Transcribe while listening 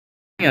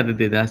අද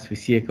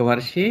 2021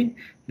 වර්ෂයේ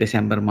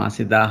දෙසැම්බර්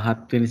මාසේ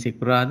 17 වෙනි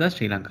සිකුරාදා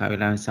ශ්‍රී ලංකා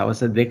වේලාවෙන්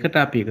සවස් 2ට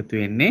අපි එකතු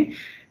වෙන්නේ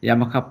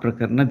යමක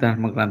ප්‍රකරණ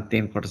ධර්ම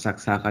ග්‍රන්ථයෙන් කොටසක්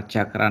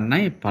සාකච්ඡා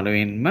කරන්නයි.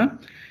 පළවෙනිම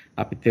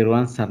අපි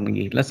තෙරුවන් සරණ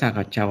ගිහිල්ලා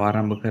සාකච්ඡාව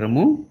ආරම්භ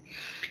කරමු.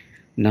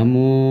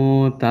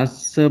 නමෝ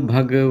තස්ස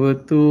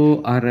භගවතු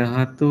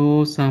අරහතෝ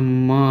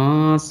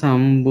සම්මා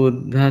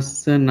සම්බුද්දස්ස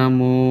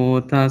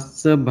නමෝ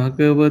තස්ස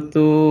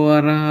භගවතු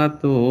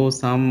අරහතෝ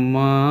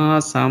සම්මා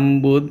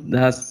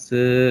සම්බුද්දස්ස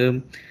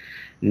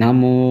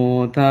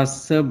නමෝ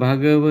තස්ස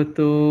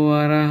භගවතු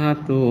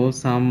අරහතෝ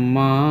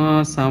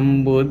සම්මා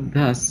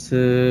සම්බුද්දස්ස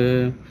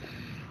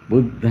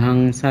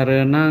බුද්ධං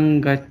සරණං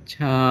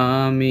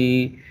ගච්ඡාමි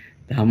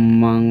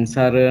ධම්මං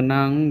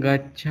සරණං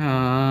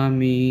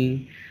ගච්ඡාමි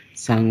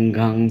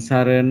සංඝං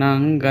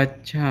සරණං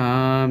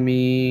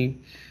ගච්ඡාමි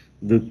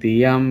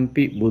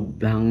ဒ ුතියම්පි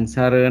බුද්ධං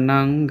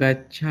සරණං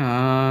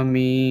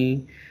ගච්ඡාමි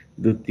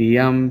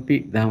ဒ ුතියම්පි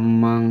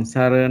ධම්මං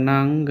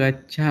සරණං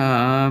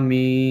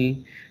ගච්ඡාමි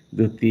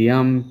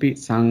ဒ ුතියම්පි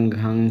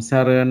සංඝං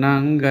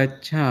සරණං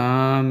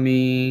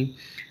ගච්ඡාමි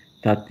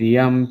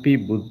තතියම්පි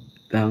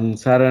බුද්ධං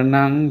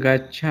සරණං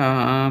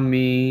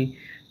ගච්ඡාමි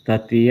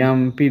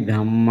තතියම්පි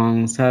ධම්මං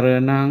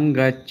සරණං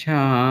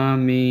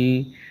ගච්ඡාමි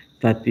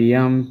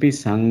තතියම්පි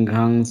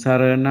සංඝං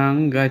සරණං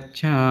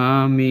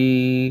ගච්ඡාමි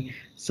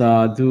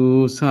සාදු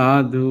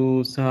සාදු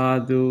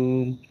සාදු.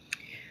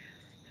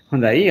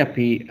 හොඳයි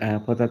අපි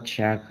පොතත්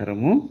ෂෙයා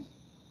කරමු.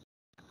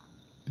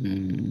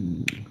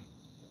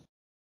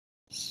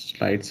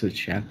 ස්ලයිඩ්ස්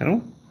ෂෙයා කරමු.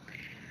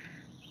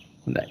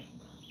 හොඳයි.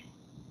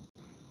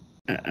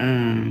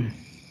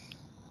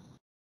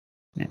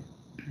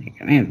 ඒක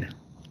නේද?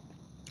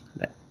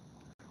 හොඳයි.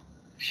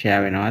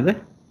 ෂෙයා වෙනවද?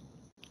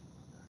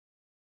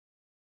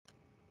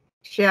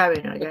 ෂෙයා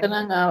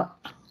වෙනවා.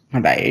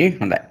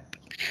 හොඳයි.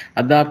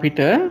 අද අපිට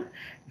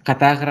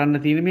කතා කරන්න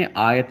තියෙන මේ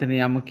ආයතන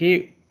යමකේ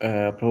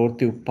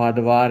ප්‍රවෘත්ති උත්පාද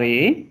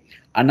වාරයේ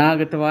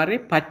අනාගත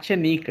වාරයේ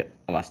පච්චනීක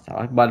අවස්ථාව.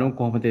 අපි බලමු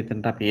කොහොමද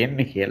එතනට අපි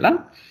එන්නේ කියලා.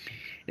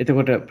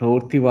 එතකොට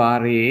ප්‍රවෘත්ති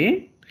වාරයේ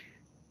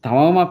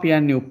තවම අපි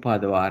යන්නේ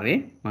උත්පාද වාරයේ.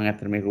 මම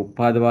අතන මේක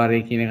උත්පාද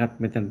වාරයේ කියන එකත්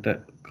මෙතනට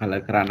කල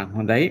කරන්න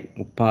හොඳයි.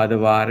 උත්පාද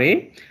වාරයේ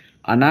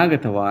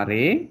අනාගත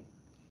වාරයේ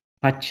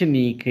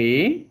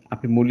පච්චනීකයේ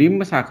අපි මුලින්ම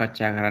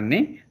සාකච්ඡා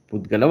කරන්නේ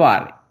පුද්ගල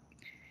වාරය.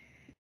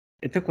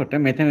 එතකොට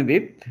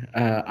මෙතනදිත්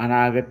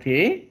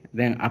අනාගතයේ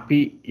දැන් අපි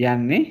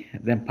යන්නේ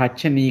දැන්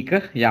පච්චනීක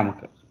යමක.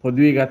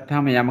 පොදුවේ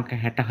ගත්තාම යමක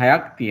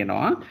 66ක්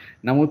තියෙනවා.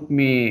 නමුත්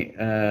මේ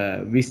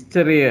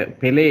විස්තරය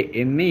පෙළේ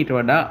එන්නේ ඊට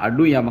වඩා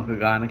අඩු යමක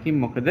ගානකින්.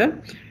 මොකද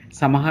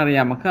සමහර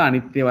යමක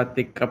අනිත්‍යවත්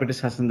එක්ක අපිට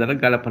සසඳලා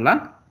ගලපලා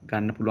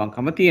ගන්න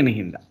පුළුවන්කම තියෙන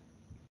හින්දා.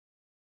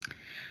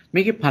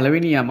 මේකේ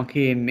පළවෙනි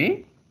යමකේ එන්නේ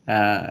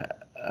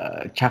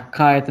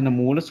චක්කායතන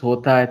මූල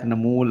සෝතායතන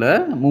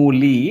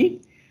මූලී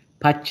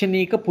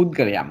පච්චනීක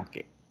පුද්ගල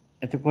යමකේ.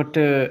 එතකොට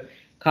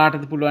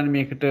කාටද පුළුවන්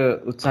මේකට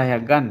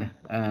උත්සාහයක් ගන්න?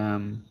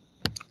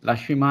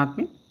 ලක්ෂ්මී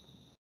මහත්මිය.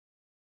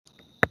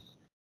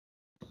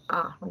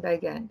 හොඳයි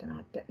ජයන්ත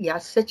මහත්තයා.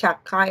 යස්ස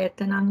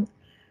චක්කායතනං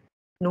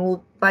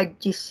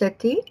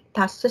නූපජ්ජිස්සති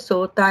තස්ස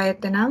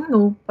සෝතායතනං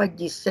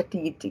නූපජ්ජිස්සති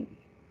ඉති.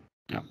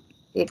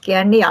 ඒ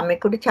කියන්නේ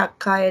යමෙකුට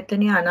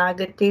චක්කායතනෙ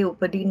අනාගතයේ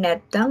උපදින්නේ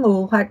නැත්නම්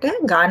ඕහට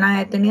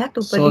ගානායතනයත්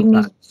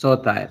උපදින්නේ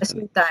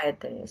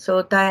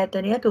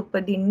සෝතායතනයත්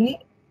උපදින්නේ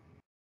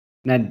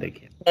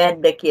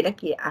නැද්ද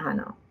කියලා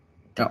අහනවා.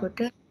 එතකොට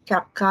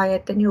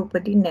චක්කායතනෙ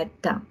උපදින්නේ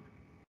නැත්නම්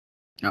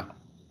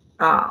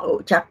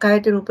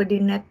චක්කායතනෙ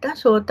උපදින්නේ නැත්නම්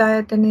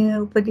සෝතායතනෙ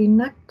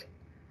උපදින්නේ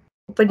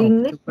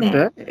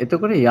නැහැ.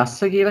 එතකොට යස්ස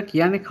කියලා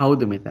කියන්නේ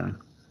කවුද මෙතන?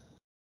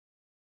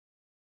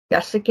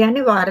 යස්ස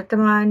කියන්නේ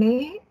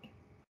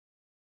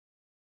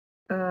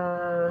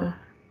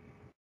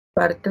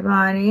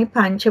වර්තමානයේ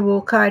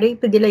පංචවෝකාරී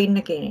ඉපදිලා ඉන්න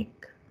කෙනෙක්.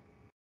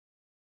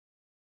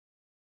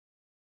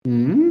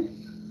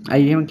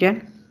 අයි එහෙම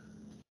කියන්නේ?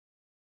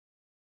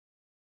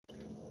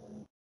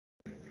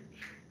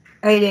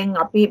 දැන්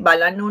අපි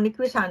බලන්න ඕනේ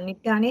කිව්වේ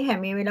සම්නිත්‍යානේ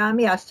හැම වෙලාවෙම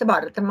යස්ස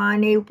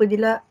වර්තමානයේ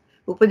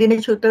උපදින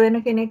චුත වෙන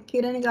කෙනෙක්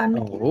කියලානේ ගන්න.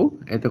 ඔව්.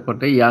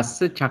 එතකොට යස්ස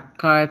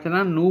චක්කායතන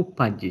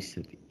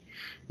නූපජ්ජිස්සති.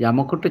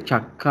 යමකට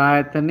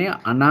චක්කායතනය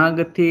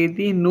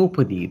අනාගතයේදී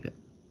නූපදීද?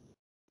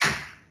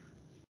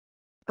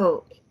 ඔව්.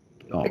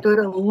 ඒතර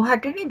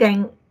ඌහටනේ දැන්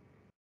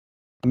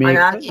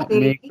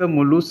මේක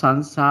මුළු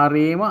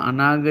සංසාරයේම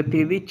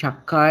අනාගතයේදී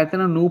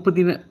චක්කායතන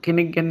නූපදින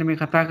කෙනෙක් ගැන මේ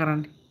කතා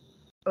කරන්නේ.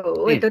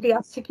 ඔව්. ඒතර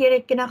යස්ස කියන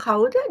එක්කෙනා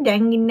කවුද?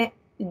 දැන් ඉන්න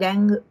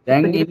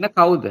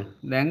කවුද?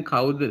 දැන්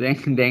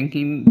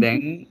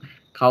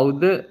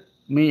කවුද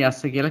මේ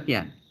යස්ස කියලා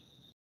කියන්නේ?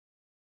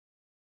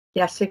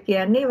 යස්ස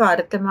කියන්නේ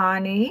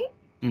වර්තමානයේ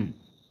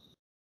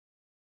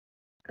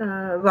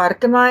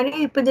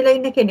ඉපදලා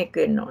ඉන්න කෙනෙක්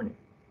වෙන්න ඕනේ.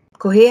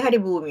 කොහේ හරි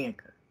භූමියක.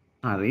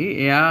 හරි.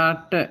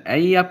 එයාට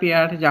ඇයි අපි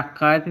එයාට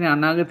චක්කායතනේ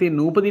අනාගතේ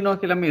නූපදිනවා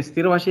කියලා මේ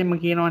ස්ථිර වශයෙන්ම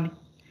කියනවනේ.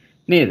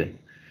 නේද?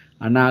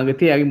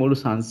 අනාගතයේ යගේ මුළු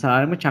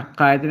සංසාරෙම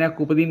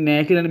චක්කායතනයක් උපදින්නේ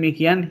නැහැ කියලානේ මේ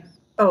කියන්නේ.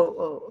 ඔව්.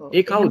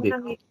 ඒ කවුද?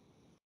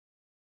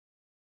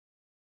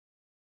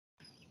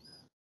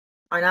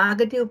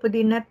 අනාගතයේ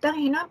උපදින්නේ නැත්නම්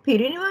එහෙනම්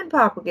පිරිනිවන්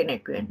පාපු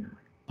කෙනෙක් වෙන්න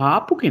ඕනේ.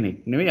 පාපු කෙනෙක්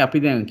නෙවෙයි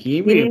අපි දැන්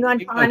කියවේ පිරිනිවන්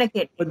පාන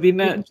කෙනෙක්.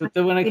 උපදින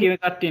චුතවන කියන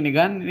කට්ටියනේ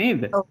ගන්න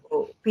නේද? ඔව්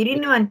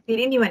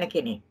පිරිනිවන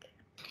කෙනෙක්.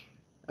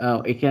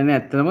 ඒ කියන්නේ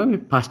ඇත්තම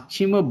මේ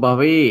පස්චිම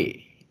භවයේ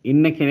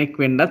ඉන්න කෙනෙක්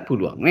වෙන්නත්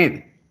පුළුවන් නේද?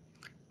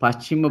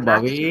 පස්චිම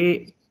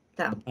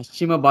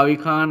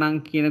භවිකානං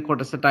කියන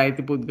කොටසට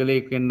අයිති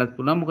පුද්ගලයෙක් වෙන්නත්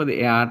පුළුවන්. මොකද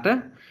එයාට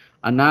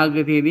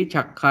අනාගතයේදී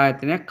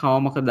චක්කායතනයක්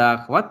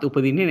කවමකදාකවත්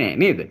උපදින්නේ නැහැ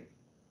නේද?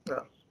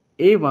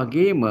 ඒ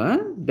වගේම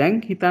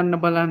දැන් හිතන්න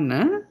බලන්න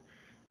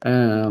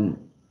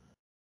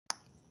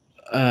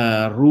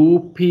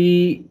රූපී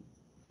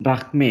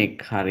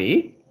බ්‍රහ්මෙක් හරි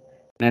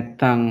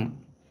නැත්තම්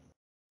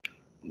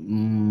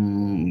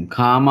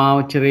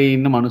කාමාවචරයේ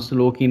ඉන්න මනුස්ස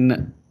ලෝකේ ඉන්න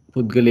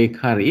පුද්ගලයෙක්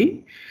හරි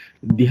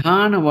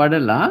ධ්‍යාන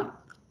වඩලා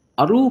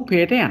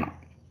අරූපයට යනවා.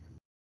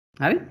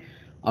 හරි?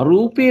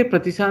 අරූපයේ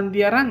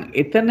ප්‍රතිසන්දි අරන්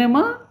එතනම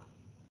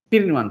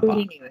පිරිනිවන්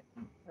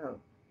පානවා.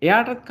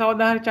 එයාටත්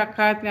කවදා හරි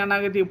චක්කායතන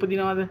අනාගතේ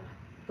උපදිනවද?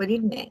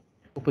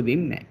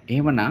 උපදින්නේ නැහැ.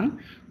 එහෙමනම්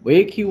ඔය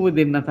කිව්ව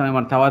දෙන්න තමයි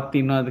මම තවත්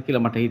ඉන්නවද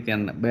කියලා මට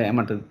හිතන්න බෑ.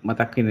 මට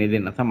මතක් වෙන්නේ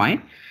දෙන්න තමයි.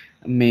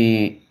 මේ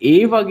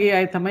ඒ වගේ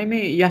අය තමයි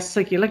මේ යස්ස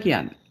කියලා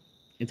කියන්නේ.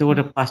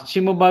 එතකොට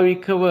පස්චිම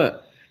භවිකව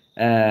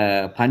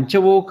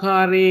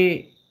පංචවෝකාරයේ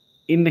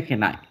ඉන්න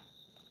කෙනයි.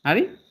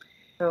 හරි?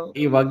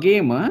 ඒ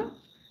වගේම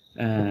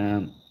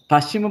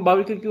පස්චිම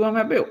භවික කිව්වම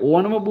හැබැයි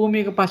ඕනම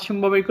භූමියක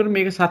පස්චිම භවිකවල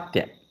මේක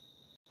සත්‍යයි.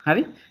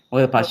 හරි?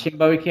 ඔය පස්චිම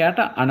භවිකයාට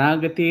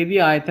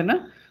අනාගතයේදී ආයතන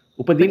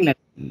උපදින්නේ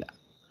නැහැ.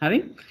 හරි?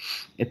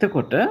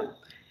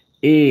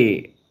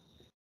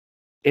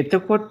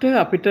 එතකොට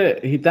අපිට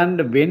හිතන්න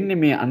වෙන්නේ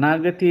මේ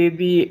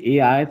අනාගතයේදී ඒ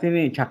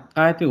ආයතනේ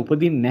චක්කායතනේ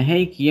උපදින්නේ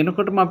නැහැයි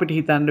කියනකොටම අපිට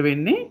හිතන්න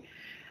වෙන්නේ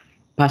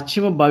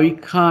පස්චිම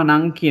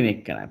භවිකානං කියන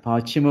එක නයි.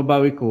 පස්චිම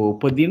භවිකව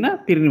උපදින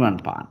පිරිනිවන්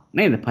පාන.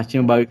 නේද?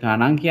 පස්චිම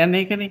භවිකානං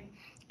කියන්නේ ඒකනේ.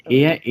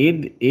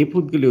 ඒ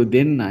පුද්ගලයෝ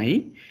දෙන්නයි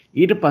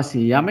ඊට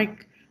පස්සේ යමෙක්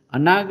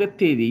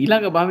අනාගතයේදී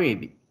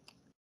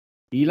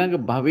ඊළඟ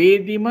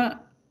භවයේදීම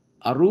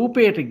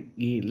අරූපයට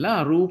ගිහිල්ලා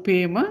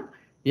අරූපේම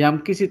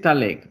යම්කිසි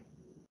තලයක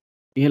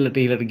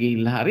ඉහළට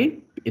ගිහිල්ලා හරි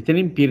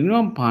එතනින්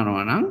පිරිනිවන්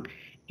පානවා නම්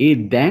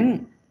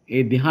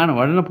ඒ ධ්‍යාන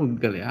වඩන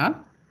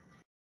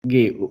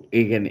පුද්ගලයාගේ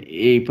ඒ කියන්නේ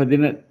ඒ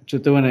ඉපදින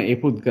චුතවන ඒ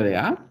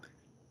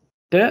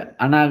පුද්ගලයාට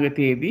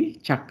අනාගතයේදී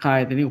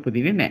චක්කායතනෙ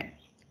උපදින්නේ නැහැ.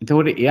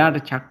 එතකොට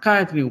එයාට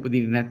චක්කායතනෙ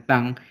උපදින්නේ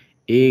නැත්නම්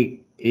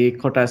ඒ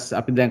කොටස්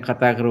අපි දැන්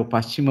කතා කරව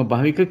පස්චිම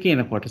භවික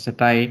කියන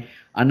කොටසටයි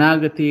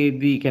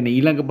අනාගතයේදී කියන්නේ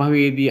ඊළඟ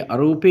භවයේදී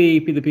අරූපේ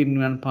ඉපිද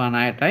පිරිනිවන් පාන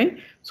අයටයි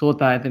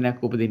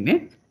සෝතායතනයක් උපදින්නේ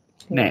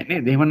නැහැ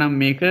නේද? එහෙමනම්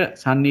මේක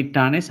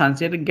සම්නිට්ඨානේ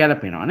සංසයට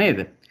ගැලපෙනවා නේද?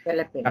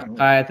 ගැලපෙනවා.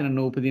 චක්කායතන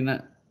නූපදින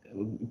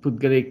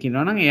පුද්ගලයෙක්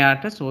ඉන්නවා නම්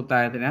එයාට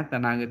සෝතායතනයක්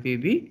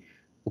අනාගතයේදී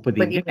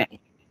උපදින්නේ නැහැ.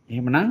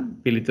 එහෙමනම්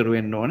පිළිතුරු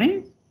වෙන්න ඕනේ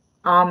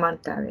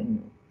ආමන්ත්‍රා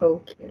වෙන්න. ඔව්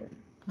කියලා.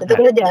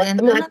 එතකොට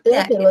ජයන්ත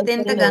මහත්තයා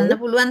එතෙන්ට ගන්න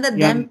පුළුවන්ද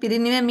දැන්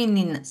පිරිනිවමින්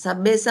ඉන්න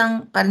සබ්බේසං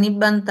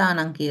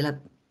පරිනිබ්බන්තානං කියලා.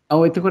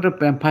 ඔව් එතකොට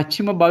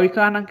පස්චිම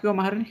භවිකානං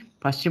කිව්වම හරිනේ.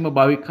 පස්චිම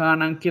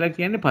භවිකානං කියලා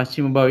කියන්නේ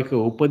පස්චිම භවික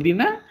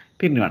උපදින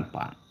පිරිනිවන්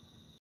පාන.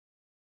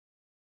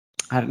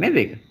 හරි නේද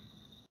ඒක?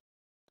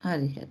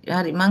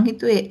 හරි මං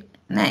හිතුවේ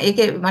නෑ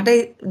ඒකේ මට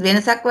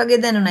වෙනසක්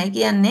වගේ දැනුණා. ඒ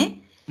කියන්නේ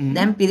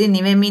දැන්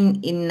පිරිනිවෙමින්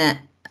ඉන්න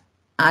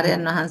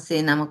ආර්යයන්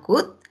වහන්සේ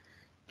නමකුත්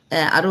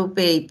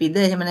අරූපේ ඉපිද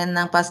එහෙම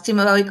නැත්නම් පස්චිම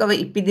භවිකව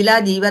ඉපිදිලා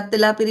ජීවත්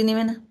වෙලා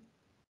පිරිනිවෙන.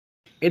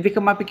 ඒ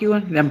දෙකම අපි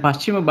කියවනේ. දැන්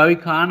පස්චිම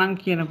භවිකානං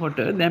කියනකොට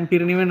දැන්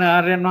පිරිනිවෙන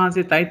ආර්යයන්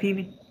වහන්සේටයි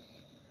තියෙන්නේ.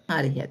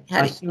 හරි.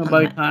 පස්චිම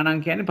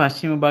භවිකානං කියන්නේ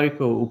පස්චිම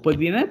භවිකව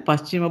උපදින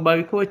පස්චිම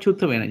භවිකව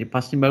චුත වෙන.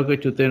 පස්චිම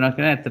භවිකව චුත වෙනවා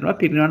කියන ඇත්තටම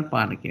පිරිනිවන්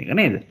පාන කියන එක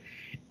නේද?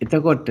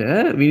 එතකොට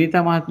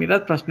විනිතා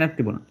මහත්මියට ප්‍රශ්නයක්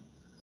තිබුණා.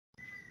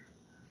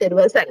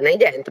 තෙරුවන් සරණයි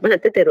ජයන්ත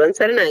මහත්තයා තෙරුවන්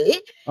සරණයි.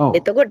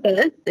 එතකොට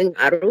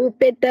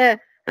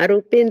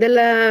අරූපේ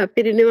ඉඳලා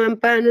පිරිනිවන්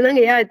පාන නම්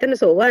එයා එතන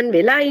සෝවාන්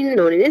වෙලා ඉන්න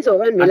ඕනේ නේ.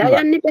 සෝවාන් වෙලා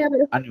යන්න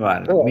බෑ.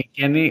 අනිවාර්යයෙන්. මේ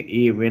කියන්නේ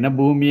මේ වෙන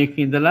භූමියක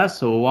ඉඳලා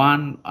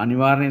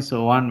අනිවාර්යෙන්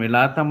සෝවාන්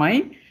වෙලා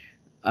තමයි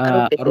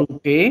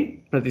අරූපේ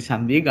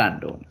ප්‍රතිසන්දිය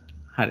ගන්න ඕනේ.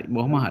 හරි.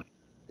 බොහොම හරි.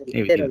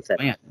 ඒ විදිහට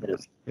තමයි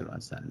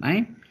තෙරුවන්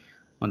සරණයි.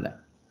 හොඳයි.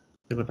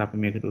 එතකොට අපි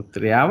මේකට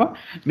උත්තරය ආවා.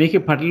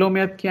 මේකේ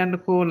පටිලෝමයක්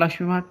කියන්නකෝ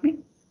ලක්ෂ්මී මහත්මිය.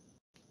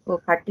 ඔව්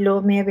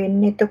පටිලෝමය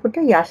වෙන්නේ එතකොට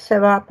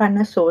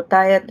යස්සවාපන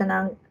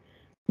සෝතායතනං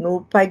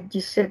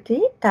නූපජ්ජිසති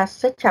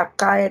තස්ස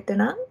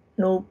චක්කායතනං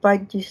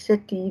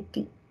නූපජ්ජිසති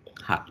ති.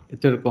 හරි.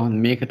 එතකොට කොහොමද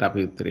මේකට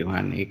අපි උත්තරේ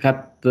හොයන්නේ?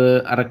 ඒකත්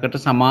අරකට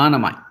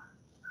සමානමයි.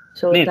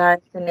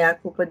 සෝතායතනයක්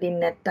උපදින්න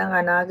නැත්නම්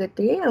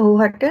අනාගතයේ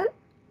ඔහුට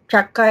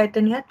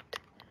චක්කායතනයත්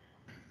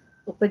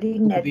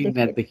උපදින්නේ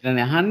නැද්ද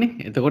කියලා අහන්නේ.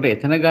 එතකොට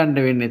එතන ගන්න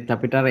වෙන්නේ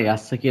අපිට අර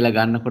යස්ස කියලා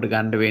ගන්නකොට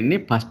ගන්න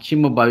වෙන්නේ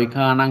පස්චිම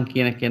භවිකානං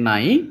කියන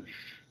කෙනයි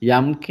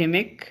යම්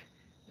කෙනෙක්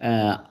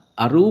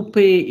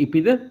අරූපේ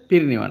ඉපිද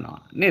පිරිනිවනවා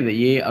නේද?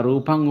 යේ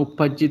අරූපං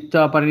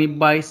uppajjittva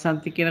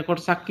parinibbāyissanti කියන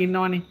කොටසක්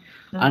ඉන්නවනේ.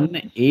 අන්න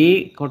ඒ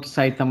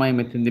කොටසයි තමයි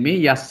මෙතෙන්දි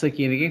මේ යස්ස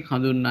කියන එකෙන්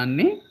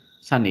හඳුන්වන්නේ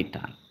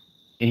සනිට්ඨාන.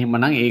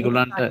 එහෙමනම්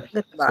ඒගොල්ලන්ට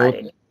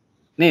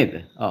නේද?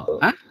 ඔව්.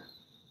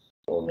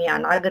 මේ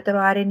අනාගත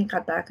වාරේනේ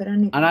කතා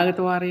කරන්නේ. අනාගත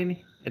වාරේනේ.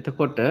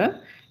 එතකොට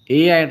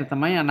ඒ අයට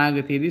තමයි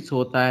අනාගතයේදී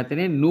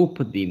සෝතායතනේ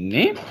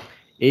නූපදින්නේ.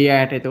 ඒ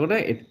අයට එතකොට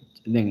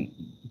දැන්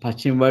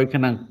පස්චිම භවික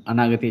නම්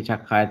අනාගතයේ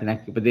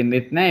චක්කායතනයක්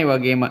ඉපදෙන්නෙත් නැහැ. ඒ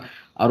වගේම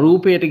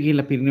අරූපයට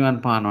ගිහිල්ලා පිරිනිවන්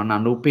පානවා නම්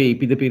අරූපේ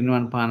ඉපිද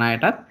පිරිනිවන් පාන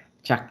අයටත්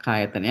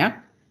චක්කායතනයක්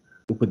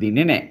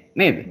උපදින්නේ නැහැ.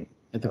 නේද?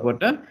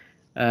 එතකොට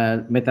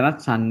මෙතනත්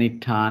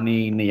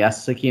සන්නිඨානයේ ඉන්න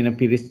යස්ස කියන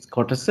පිරිස්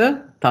කොටස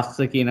තස්ස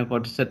කියන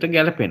කොටසට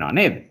ගැලපෙනවා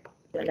නේද?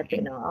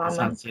 ගැලපෙනවා.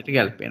 සංසයට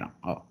ගැලපෙනවා.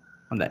 ඔව්.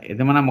 හොඳයි.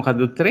 එතමනම්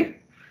මොකද උත්තරේ?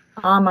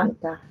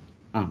 ආමන්තා.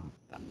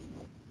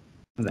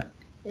 හොඳයි.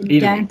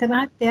 ජයන්ත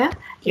මහත්තයා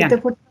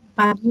එතකොට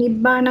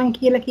පරිනිබ්බාණං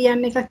කියලා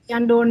කියන එක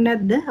කියන්න ඕනේ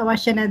නැද්ද?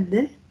 අවශ්‍ය නැද්ද?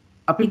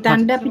 අපි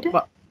හිතන්න අපිට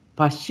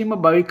පස්චිම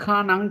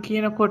භවිකානං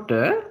කියනකොට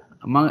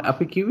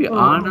අපි කිව්වේ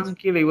ආනං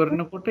කියලා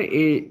ඉවරනකොට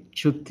ඒ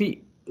චුති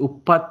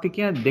උප්පත්ති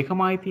කියන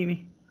දෙකමයි තියෙන්නේ.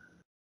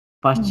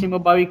 පස්චිම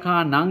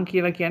භවිකානං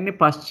කියලා කියන්නේ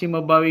පස්චිම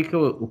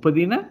භවිකව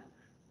උපදින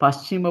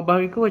පස්චිම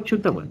භවිකව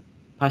චුතවන.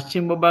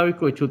 පස්චිම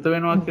භවිකව චුත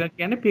වෙනවා කියලා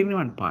කියන්නේ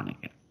පිරිනිවන් පාන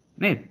එක.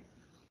 නේද?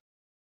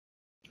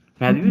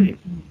 පැහැදිලිද?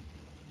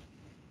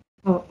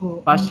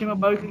 පස්චිම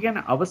භවික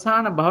කියන්නේ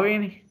අවසාන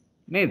භවයනේ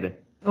නේද?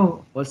 ඔව්.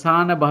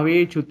 අවසාන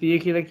භවයේ චුතිය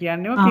කියලා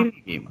කියන්නේම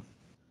පිරිනීම.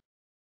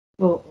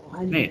 ඔව්.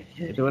 නේ.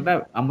 ඒකට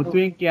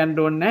අමුතුවෙන් කියන්න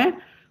ඕනේ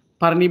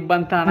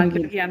පරිනිබ්බන්තානං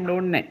කියලා කියන්න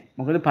ඕනේ නැහැ.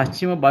 මොකද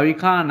පස්චිම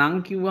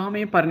භවිකානං කිව්වහම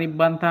මේ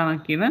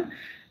පරිනිබ්බන්තානං කියන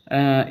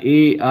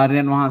ඒ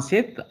ආර්යයන්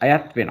වහන්සේත්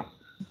අයත් වෙනවා.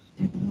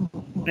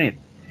 නේද?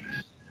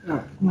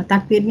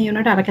 මතක් වෙන්නේ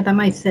උනට අරක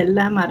තමයි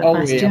ඉස්සෙල්ලාම අර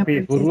පස්චිම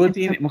අපේ ගුරුව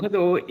තියෙන මොකද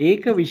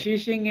ඒක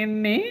විශේෂයෙන්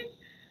එන්නේ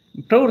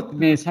ප්‍රවෘත්ති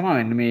මේ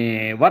සමාවෙන්න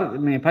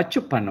මේ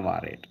පච්චුප්පන්න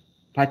වාරයට.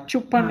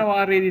 පච්චුප්පන්න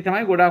වාරයේදී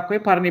තමයි ගොඩාක් ඔය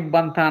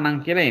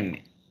පරිනිබ්බන්තානං කියලා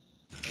එන්නේ.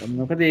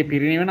 මොකද මේ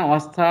පිරිනිවන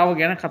අවස්ථාව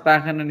ගැන කතා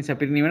කරන නිසා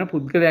පිරිනිවන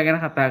පුද්ගලයා ගැන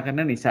කතා කරන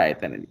නිසා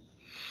එතනදී.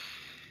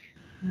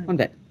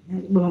 හොඳයි.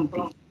 බොහොම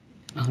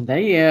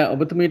හොඳයි.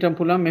 ඔබතුමීට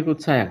පුළුවන් මේක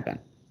උත්සාහයක් ගන්න.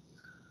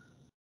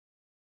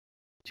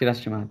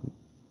 චිරස්ත්‍රි මහත්මයා.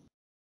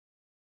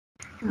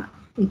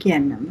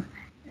 කියන්නම.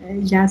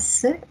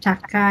 යස්ස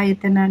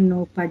චක්කායතනං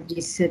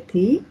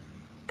නෝපජ්ජිස්සති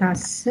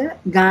තස්ස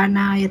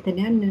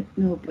ගානායතනයන්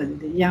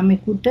නූපදිත.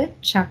 යමෙකුට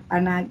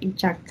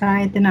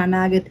චක්කායතන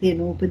අනාගතයේ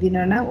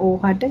නූපදිනවා නම්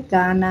ඕහට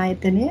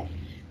ගානායතනය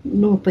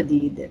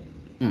නූපදීද.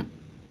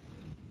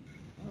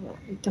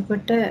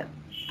 එතකොට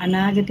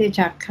අනාගතයේ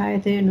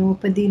චක්කායතනය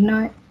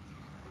නූපදිනවා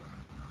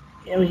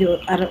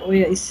අර ඔය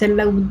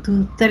ඉස්සෙල්ලා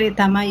උත්තරේ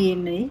තමයි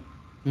එන්නේ.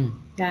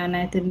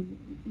 ගානායතන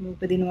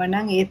නූපදිනවා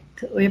නම්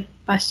ඒත් ඔය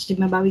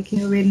පස්චිම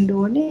භවිකය වෙන්න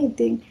ඕනේ.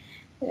 ඉතින්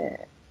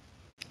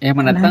එහෙම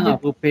නැත්නම්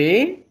අපේ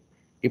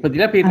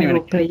ඉපදිලා පිරිනිවන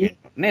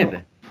නේද?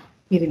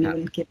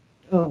 පිරිනිවන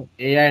ඔව්.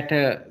 ඒ අයට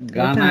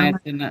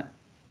ගානායතන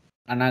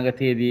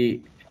අනාගතයේදී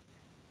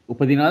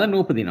උපදිනවද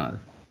නූපදිනවද?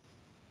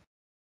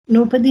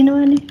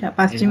 නූපදිනවනේ.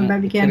 පස්චිම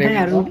භවිකයන්ට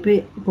අරූපේ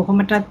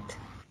කොහොමටත්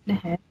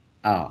නැහැ.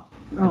 ආ.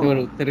 ඒක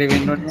උත්තරේ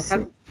වෙන්න ඕනේ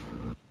මොකක්ද?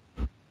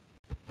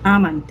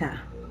 ආමන්තා.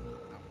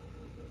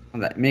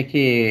 හොඳයි.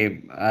 මේකේ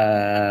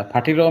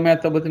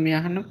පටිලෝමයත් ඔබතුමිය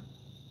අහන්න.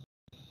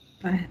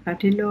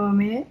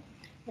 පටිලෝමයේ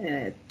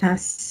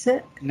තස්ස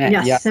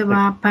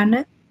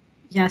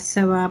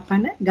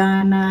යස්සවාපන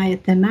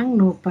ගානායතනං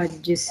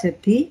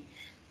නූපජ්ජසති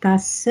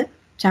තස්ස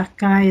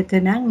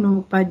චක්කායතනං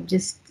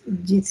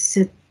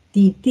නූපජ්ජසති.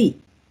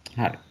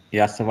 හරි.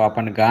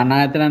 යස්සවාපන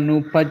ගානායතනං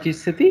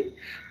නූපජ්ජසති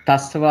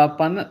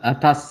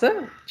තස්ස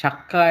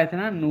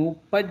චක්කායතනං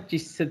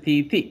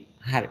නූපජ්ජසති.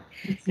 හරි.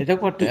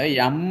 එතකොට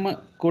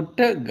යම්කොට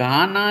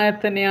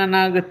ගානායතනය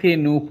අනාගතයේ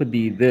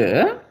නූපදීද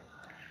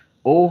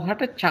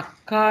ඕහට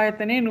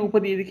චක්කායතනයේ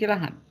නූපදීද කියලා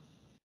අහන්න.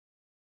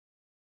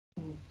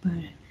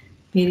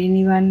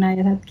 පිරිනිවන්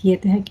අයත්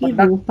කියත හැකි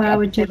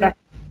රූපාවචර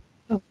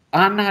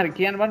අහන්න හරි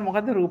කියන්න බලන්න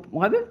මොකද්ද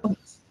මොකද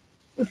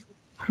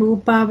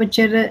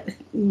රූපාවචර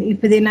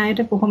ඉපදෙන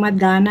අයට කොහොමද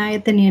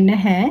ගානායතනය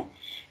නැහැ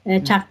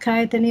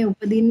චක්කායතනයේ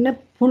උපදින්න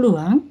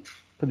පුළුවන්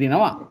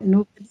උපදිනවා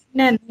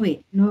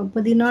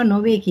නූපදිනවා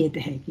නොවේ කියත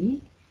හැකි.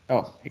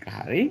 ඔව් ඒක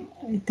හරි.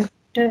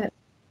 එතකොට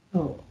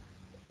ඔව්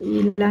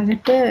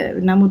ඊළඟට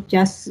නමුත්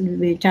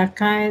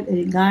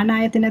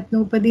ගානායතනත්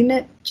නූපදින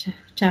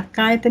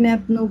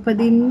චක්කායතනත්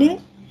නූපදින්නේ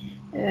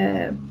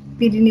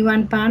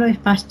පිරිනිවන් පාන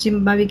පස්චිම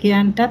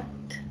භවිකයන්ටත්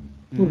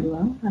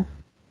පුළුවන්.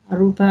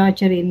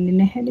 අරූපාවචර එන්නේ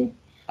නැහැනේ.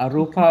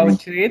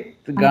 අරූපාවචරයේත්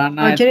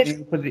ගානායතනෙ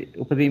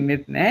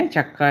උපදින්නෙත් නැහැ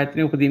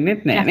චක්කායතනෙ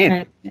උපදින්නෙත් නැහැ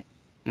නේද?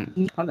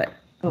 හොඳයි.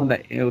 හොඳයි.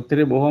 ඒ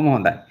උත්තරේ බොහොම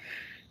හොඳයි.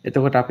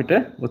 එතකොට අපිට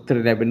උත්තරය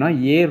ලැබෙනවා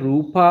යේ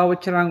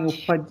රූපාවචරං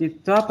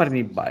උප්පජ්ජිත්වා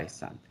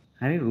පරිනිබ්බායසං.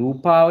 හරි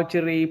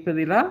රූපාවචරයේ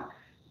ඉපදිලා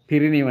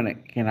පිරිනිවන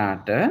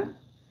කෙනාට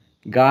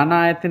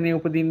ගානායතනෙ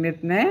උපදින්නෙත්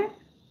නැහැ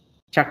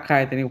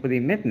චක්කායතනෙ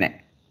උපදින්නෙත් නැහැ.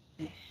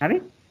 හරි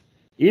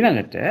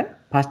ඊළඟට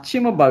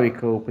පස්චිම භවික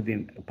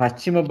උපදින්න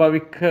පස්චිම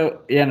භවික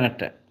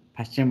යනට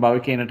පස්චිම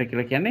භවික යනට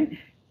කියලා කියන්නේ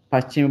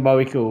පස්චිම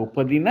භවික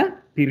උපදින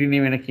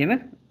පිරිනිවන කියන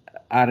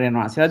ආර්යයන්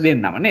වහන්සේලා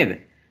දෙන්නම නේද?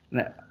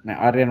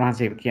 ආර්යයන්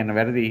වහන්සේ කියන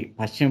වැරදි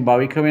පස්චිම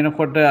භවික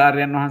වෙනකොට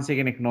ආර්යයන් වහන්සේ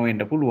කෙනෙක්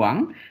නොවෙන්න පුළුවන්.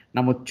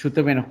 නමුත් චුත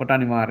වෙනකොට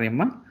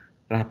අනිවාර්යයෙන්ම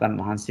රහතන්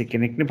වහන්සේ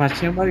කෙනෙක්නේ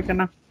පස්චිම භවික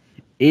නම්.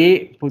 ඒ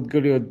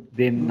පුද්ගලයෝ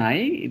දෙන්නයි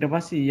ඊට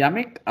පස්සේ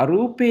යමෙක්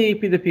අරූපේ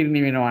ඉපිද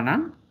පිරිනිවෙනවා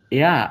නම්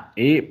එයා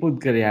ඒ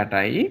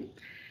පුද්ගලයාටයි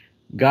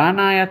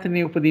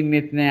ගානායතනෙ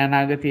උපදින්නෙත් නෑ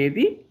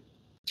අනාගතයේදී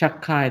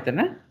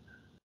චක්කායතන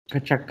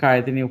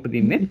චක්කායතනෙ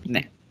උපදින්නේ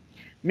නැහැ.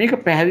 මේක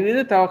පැහැදිලිද?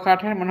 තව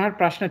කාට හරි මොනවා හරි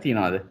ප්‍රශ්න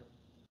තියෙනවද?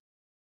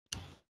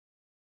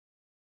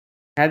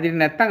 පැහැදිලි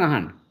නැත්නම්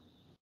අහන්න.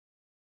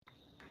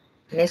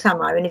 මේ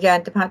සමාවෙන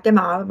ජයන්ත මහත්තයා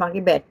මාව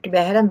මගේ බැටරි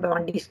බැහැලා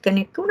මම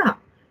ඩිස්කනෙක්ට් වුණා.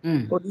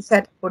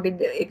 පොඩි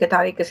එක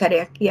තව එක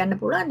සැරයක් කියන්න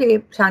පුළුවන්. ඒ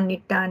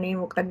සම්නිට්ඨානේ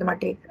මොකද්ද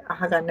මට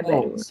අහගන්න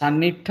බැරි වුණා.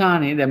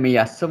 සම්නිට්ඨානේ දැන් මේ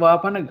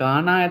යස්සවාපන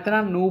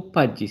ගානායතන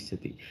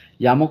නූපජ්ජිස්සති.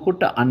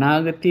 යමකුට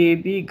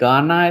අනාගතයේදී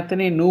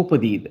ගානායතනේ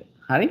නූපදීද?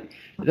 හරි?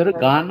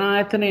 ඒතකොට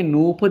ගානායතනේ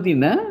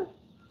නූපදින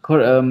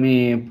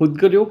මේ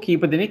පුද්ගලයෝ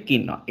කීප දෙනෙක්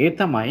ඉන්නවා. ඒ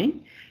තමයි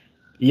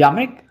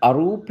යමෙක්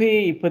අරූපේ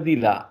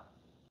ඉපදිලා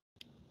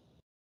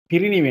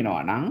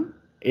පිරිණිවෙනවා නම්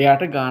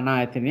එයාට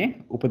ගානායතනේ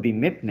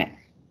උපදින්නෙත් නැහැ.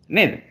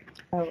 නේද?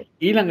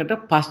 ඊළඟට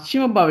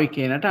පස්චිම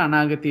භවිකේනට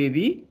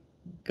අනාගතයේදී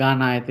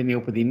ගානායතනෙ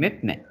උපදින්නෙත්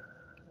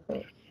නැහැ.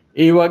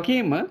 ඒ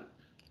වගේම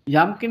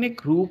යම්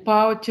කෙනෙක්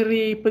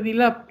රූපාවචරයේ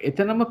ඉපදිලා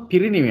එතනම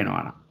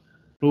පිරිණිවෙනවා නම්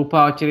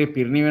රූපාවචරයේ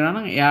පිරිණිවෙනවා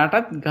නම්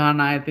එයාටත්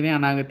ගානායතනෙ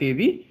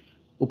අනාගතයේදී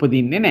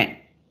උපදින්නේ නැහැ.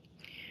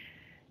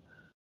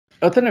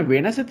 ඔතන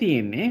වෙනස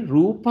තියෙන්නේ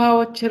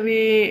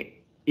රූපාවචරයේ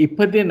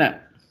ඉපදෙන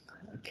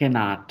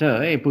කෙනාට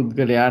ඒ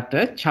පුද්ගලයාට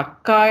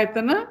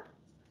චක්කායතන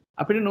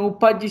අපිට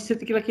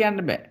නූපජ්ජිස්සති කියලා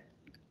කියන්න බෑ.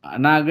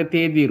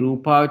 අනාගතයේදී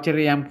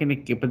රූපාවචරය යම්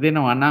කෙනෙක්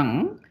ඉපදෙනවා නම්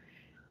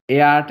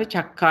එයාට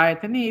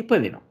චක්කායතනෙ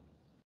ඉපදෙනවා.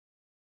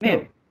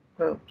 නේද?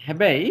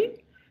 හැබැයි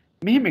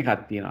මෙහෙම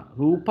එකක් තියෙනවා.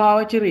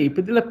 රූපාවචරය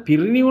ඉපදලා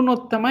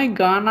පිරිණිවුනොත් තමයි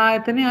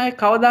ගානායතනෙ ආයේ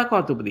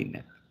කවදාකවත්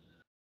උපදින්නේ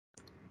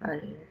නැහැ.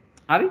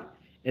 හරි?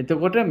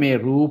 එතකොට මේ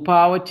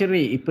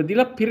රූපාවචරයේ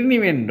ඉපදිලා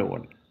පිරිණිවෙන්න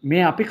ඕනේ.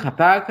 මේ අපි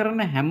කතා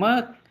කරන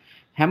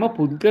හැම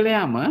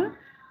පුද්ගලයාම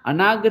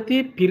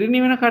අනාගතයේ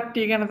පිරිණිවෙන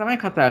කට්ටිය ගැන තමයි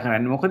කතා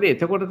කරන්නේ. මොකද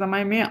එතකොට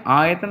තමයි මේ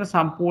ආයතන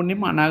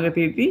සම්පූර්ණයෙන්ම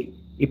අනාගතයේදී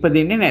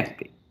ඉපදෙන්නේ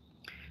නැත්තේ.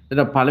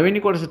 එතකොට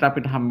පළවෙනි කොටසට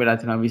අපිට හම්බෙලා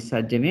තියෙනවා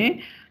විසර්ජනේ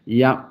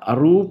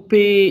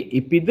අරූපේ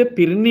ඉපිද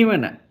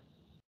පිරිණිවන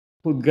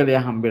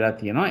පුද්ගලයා හම්බෙලා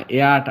තියෙනවා.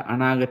 එයාට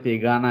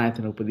අනාගතයේ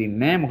ගානායතන උපදින්නේ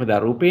නැහැ. මොකද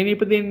අරූපේනේ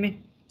ඉපදෙන්නේ.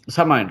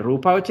 සමාන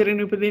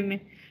රූපාවචරේනේ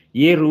ඉපදෙන්නේ.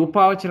 යේ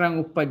රූපාවචරං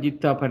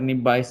උප්පජ්ජිත්වා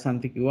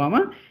පරිනිබ්බායසන්ති කිව්වම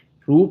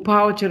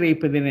රූපාවචරයේ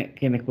ඉපදෙන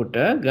කෙනෙකුට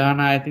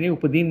ගානායතනෙ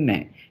උපදින්නේ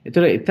නැහැ.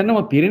 ඒතර එතනම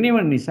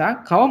පිරිනිවන නිසා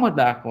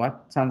කවමදාකවත්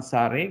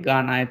සංසාරේ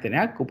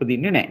ගානායතනයක්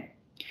උපදින්නේ නැහැ.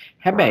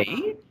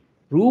 හැබැයි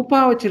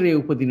රූපාවචරයේ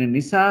උපදින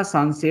නිසා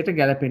සංසයට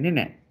ගැලපෙන්නේ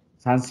නැහැ.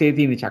 සංසයේ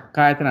තියෙන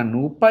චක්කායතන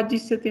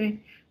නූපජ්ජිස්සතිනේ.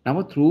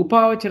 නමුත්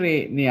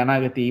රූපාවචරයේ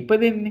අනාගතේ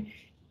ඉපදෙන්නේ.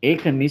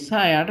 ඒක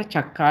නිසා යාට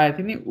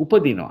චක්කායතනෙ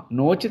උපදිනවා.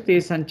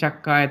 නොචතේ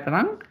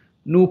සංචක්කායතනං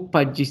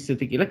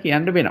නූපජ්ජිස්සති කියලා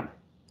කියන්න වෙනවා.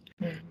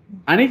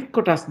 අනිත්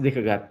කොටස් දෙක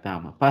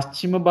ගත්තාම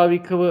පස්චිම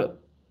භවිකව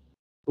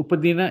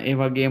උපදින ඒ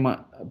වගේම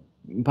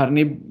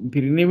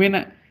පිරිනිවෙන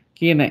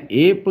කියන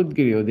ඒ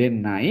පුද්ගලයෝ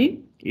දෙන්නයි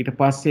ඊට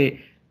පස්සේ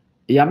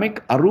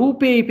යමෙක්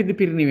අරූපේ ඉපදි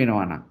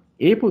පිරිනිවෙනවා නම්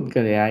ඒ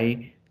පුද්ගලයයි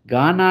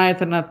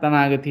ගානායතනත්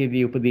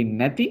අනාගතයේදී උපදින්නේ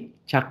නැති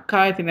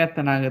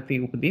චක්කායතනත්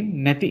අනාගතයේ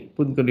උපදින්නේ නැති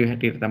පුද්ගලයෝ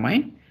හැටියට තමයි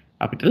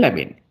අපිට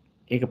ලැබෙන්නේ.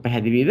 ඒක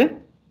පැහැදිලිද?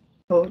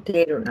 ඔව්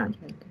තේරුණා.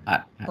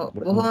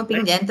 බොහොම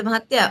පිං ජයන්ත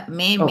මහත්තයා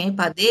මේ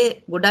පදේ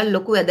ගොඩක්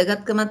ලොකු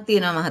වැදගත්කමක්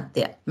තියෙනවා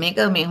මහත්තයා. මේක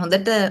මේ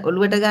හොඳට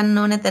ඔලුවට ගන්න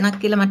ඕන තැනක්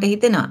කියලා මට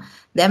හිතෙනවා.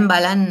 දැන්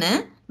බලන්න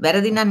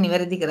වැරදි නම්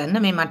නිවැරදි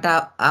කරන්න මේ මට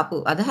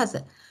ආපු අදහස.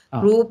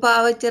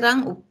 රූපාවචරං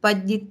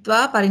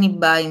උප්පජ්ජිත්වා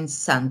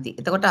පරිනිබ්බායින්සන්ති.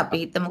 එතකොට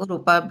අපි හිතමුකෝ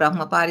රූපා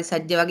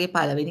බ්‍රහ්මපාරිසජ්ජ වගේ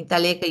පළවෙනි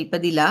තලයක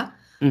ඉපදිලා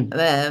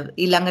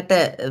ඊළඟට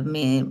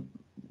මේ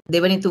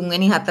දෙවෙනි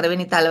තුන්වෙනි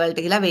හතරවෙනි තලවලට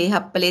ගිහලා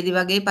වේහප්පලේදී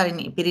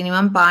වගේ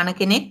පිරිනිවන් පාන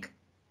කෙනෙක්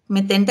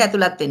මෙතෙන්ට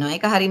ඇතුළත් වෙනවා.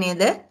 ඒක හරි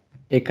නේද?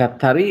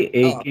 ඒකත් හරි.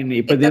 ඒ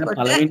කියන්නේ ඉපදෙන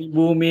පළවෙනි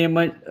භූමියේම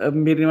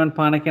පිරිනිවන්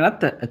පාන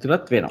කෙනත්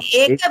ඇතුළත් වෙනවා.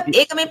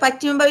 ඒක මේ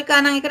පච්චිම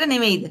භවිකා නම් එකට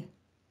නෙමෙයිද?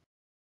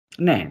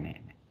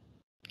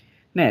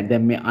 නෑ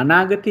දැන් මේ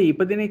අනාගතයේ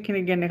ඉපදෙන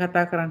කෙනෙක් ගැන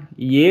කතා කරන්නේ.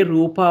 යේ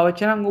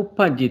රූපාවචරං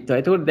උප්පජ්ජිත්වා.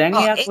 ඒතකොට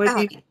දැන් එයා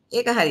කොහෙද?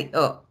 ඒක හරි.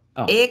 ඔව්.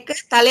 ඒක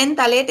තලෙන්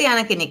තලයට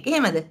යන කෙනෙක්.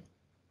 එහෙමද?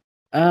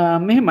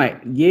 මෙහෙමයි.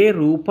 යේ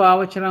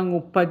රූපාවචරං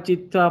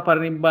උප්පජ්ජිත්වා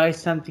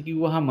පරිනිබ්බායසන්ති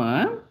කිව්වහම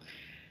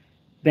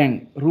දැන්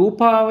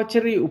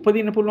රූපාවචරී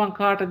උපදින්න පුළුවන්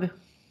කාටද?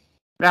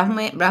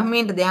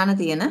 බ්‍රහ්මීන්ට ධානය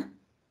තියෙන.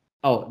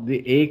 ඔව්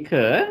ඒක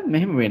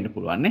මෙහෙම වෙන්න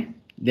පුළුවන් නේ.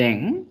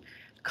 දැන්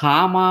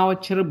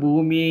කාමාවචර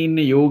භූමියේ ඉන්න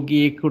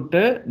යෝගියෙකුට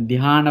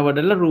ධාන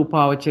වඩලා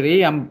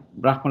රූපාවචරයේ යම්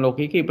බ්‍රහ්ම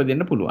ලෝකයක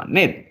ඉපදෙන්න පුළුවන්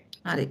නේද?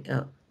 හරි.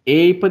 ඔව්.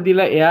 ඒ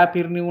ඉපදිලා එයා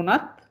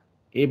පිරිනිවුණත්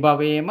ඒ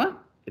භවයේම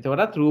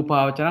එතකොටත්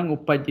රූපාවචරං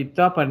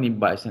උප්පජ්ජිත්වා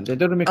පරිනිබ්බායසන්ති.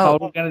 එතකොට මේ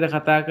කවුරු ගැනද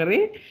කතා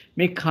කරේ?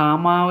 මේ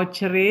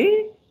කාමාවචරයේ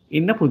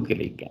ඉන්න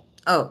පුද්ගලෙක් ගැන.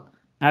 ඔව්.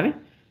 හරි?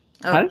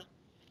 හරි.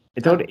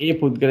 එතකොට ඒ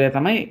පුද්ගලයා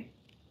තමයි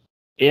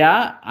එයා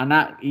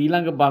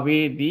ඊළඟ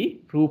භවයේදී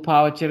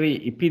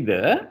රූපාවචරයේ ඉපිද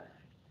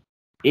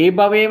ඒ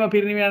භවයේම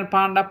පිරිනිවන්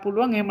පාන්නත්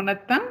පුළුවන්. එහෙම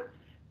නැත්නම්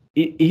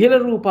ඉහළ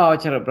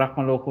රූපාවචර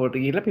බ්‍රහ්ම ලෝකවලට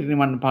ගිහිල්ලා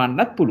පිරිනිවන්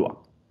පාන්නත් පුළුවන්.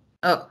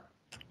 ඔව්.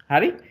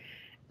 හරි?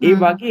 ඒ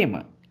වගේම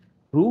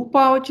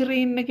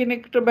රූපාවචරයේ ඉන්න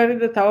කෙනෙකුට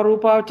බැරිද තව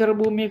රූපාවචර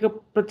භූමියක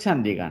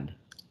ප්‍රතිසන්දිය ගන්න?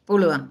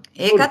 පුළුවන්.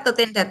 ඒකත්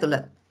ඔතෙන්ට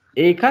ඇතුළත්.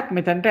 ඒකත්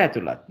මෙතනට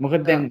ඇතුළත්.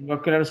 මොකද දැන්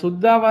මොකක් කියලා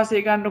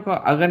සුද්ධාවාසය ගන්නකො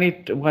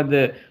අගනිට මොකද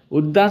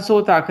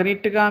උද්දන්සෝත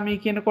අකනිට්ඨගාමී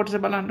කියන කොටස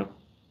බලන්නකො.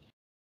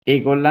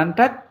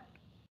 ඒගොල්ලන්ටත්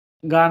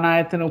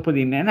ගානායතන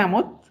උපදින්නේ නැහැ.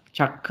 නමුත්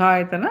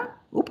චක්කායතන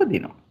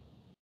උපදිනවා.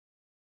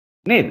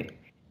 නේද?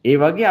 ඒ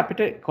වගේ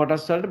අපිට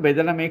කොටස් වලට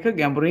බෙදලා මේක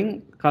ගැඹුරින්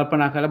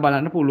කල්පනා කරලා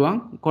බලන්න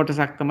පුළුවන්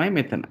කොටසක් තමයි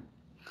මෙතන.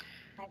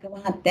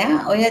 මහත්තයා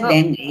ඔය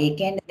දැන් ඒ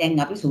කියන්නේ දැන්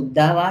අපි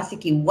සුද්ධාවාසි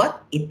කිව්වත්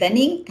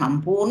එතනින්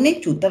සම්පූර්ණයෙන්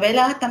චුත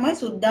වෙලා තමයි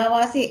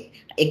සුද්ධාවාසි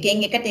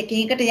එකින් එකට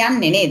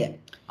යන්නේ නේද?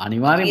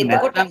 අනිවාර්යෙන්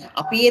නැත්නම්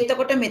අපි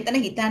එතකොට මෙතන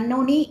හිතන්න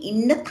ඕනි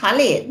ඉන්න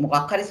තලය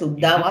මොකක් හරි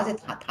සුද්ධාවාසි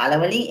තල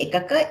වලින්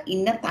එකක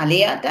ඉන්න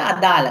තලයට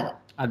අදාළව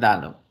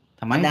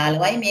තමයි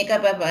අදාළවයි මේක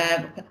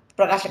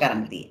ප්‍රකාශ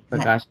කරන්න තියෙන්නේ.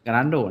 ප්‍රකාශ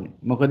කරන්න ඕනේ.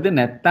 මොකද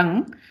නැත්තම්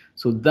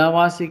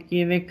සුද්ධාවාසි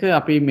කියන එක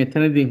අපි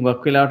මෙතනදී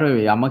හුඟක් වෙලාවට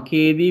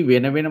යමකේදී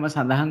වෙන වෙනම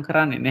සඳහන්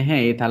කරන්නේ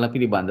නැහැ ඒ තල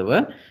පිළිබඳව.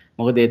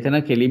 මොකද එතන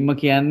කෙලින්ම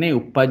කියන්නේ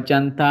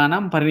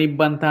uppajjantānaṁ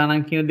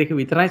parinibbantānaṁ කියන දෙක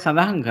විතරයි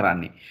සඳහන්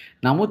කරන්නේ.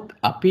 නමුත්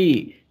අපි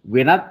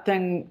වෙනත්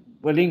තැන්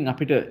වලින්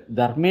අපිට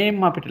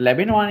ධර්මයෙන්ම අපිට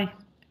ලැබෙනවානේ.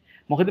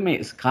 මොකද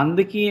මේ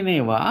ස්කන්ධ කියන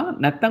ඒවා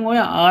නැත්තම් ඔය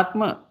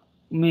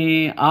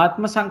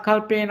ආත්ම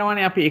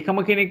සංකල්පේනවනේ අපි එකම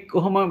කෙනෙක්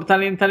කොහොම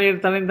තලෙන්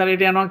තලයට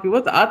යනවා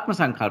කිව්වොත් ආත්ම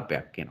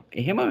සංකල්පයක් එනවා.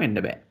 එහෙම වෙන්න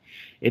බෑ.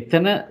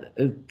 එතන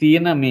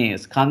තියෙන මේ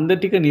ස්කන්ධ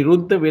ටික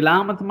නිරුද්ධ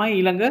වෙලාම තමයි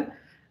ඊළඟ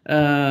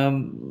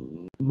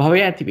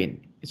භවය ඇති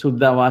වෙන්නේ.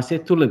 සුද්ධාවාසය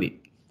තුලදී.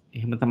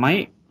 එහෙම තමයි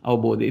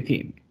අවබෝධය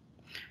තියෙන්නේ.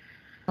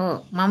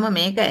 මම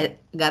මේක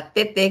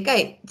ගත්තෙත්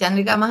ඒකයි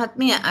චන්ද්‍රිකා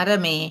මහත්මිය අර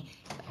මේ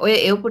ඔය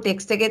එවපු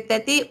ටෙක්ස්ට් එකෙත්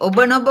ඇති ඔබ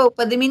නොබ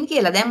උපදමින්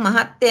කියලා. දැන්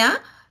මහත්තයා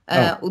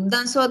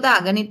උද්දන්සෝත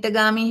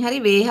අගනිට්ඨගාමී හරි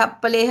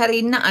වේහප්පලේ හරි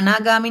ඉන්න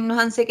අනාගාමින්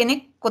වහන්සේ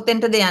කෙනෙක්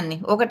කොතෙන්ටද යන්නේ?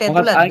 ඕකට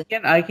ඇතුළත්ද?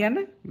 ආයි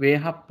කියන්නේ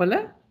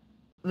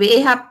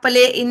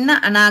වේහප්පලේ ඉන්න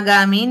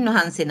අනාගාමීන්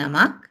වහන්සේ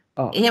නමක්.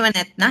 එහෙම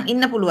නැත්නම්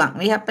ඉන්න පුළුවන්.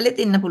 වේහප්පලෙත්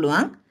ඉන්න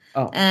පුළුවන්.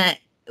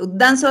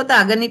 උද්දන්සෝත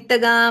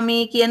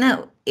අගනිට්ඨගාමී කියන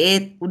ඒ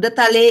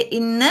උඩතලේ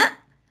ඉන්න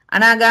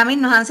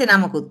අනාගාමින් වහන්සේ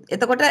නමකුත්.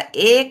 එතකොට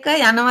ඒක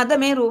යනවද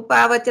මේ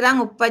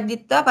රූපාවචරං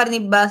uppajjitva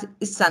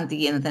parinibbāssanti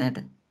කියන තැනට?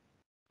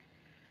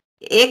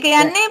 ඒක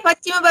යන්නේ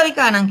පච්චිම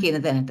භවිකාණන්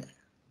කියන තැනට.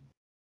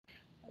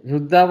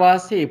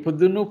 සුද්ධාවාසයේ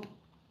ඉපදුණු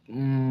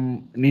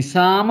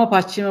නිසාම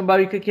පච්චිම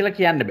භවික කියලා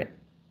කියන්න බෑ.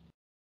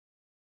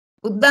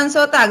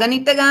 උද්දන්සෝත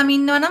අගනිට්ඨගාමී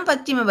ඉන්නවා නම්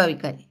පච්චිම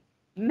භවිකයි.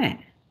 නෑ.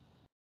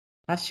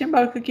 පච්චිම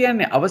භවික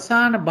කියන්නේ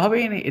අවසාන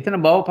භවයනේ.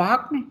 එතන භව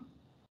පහක්නේ.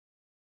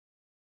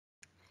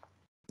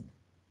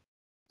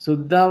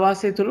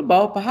 සුද්ධාවාසයේ තුල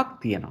භව පහක්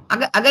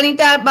තියෙනවා.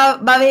 අගනිටා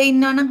භවයේ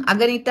ඉන්නවනම්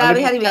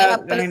අගනිටාවේ හරි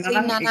වේහප්පලේ ඉන්න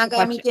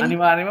අනාගාමී කෙනෙක්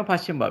අනිවාර්යයෙන්ම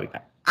පස්චිම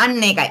භවිකයි.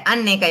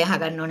 අන්න ඒකයි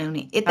අහගන්න ඕනේ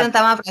උනේ. එතන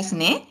තමයි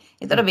ප්‍රශ්නේ.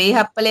 ඒතර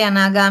වේහප්පලේ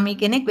අනාගාමී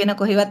කෙනෙක් වෙන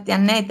කොහෙවත් යන්නේ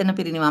නැහැ. එතන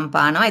පිරිනිවන්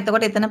පානවා.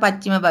 එතකොට එතන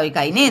පස්චිම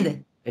භවිකයි නේද?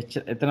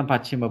 එතන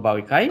පස්චිම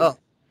භවිකයි.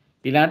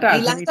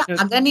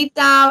 ඊළඟට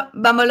අගනිටා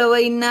බඹලොව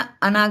ඉන්න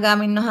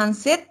අනාගාමින්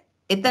වහන්සේත්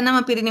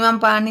එතනම පිරිනිවන්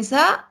පාන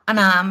නිසා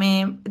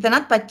මේ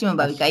එතනත් පස්චිම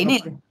භවිකයි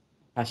නේද?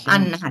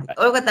 අන්න හරි.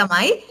 ඕක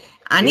තමයි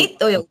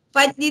අනිත් ඔය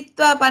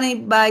uppajjitva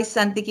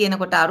parinibbāssanti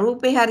කියනකොට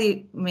අරූපේ හරි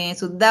මේ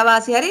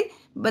සුද්ධාවාසි හරි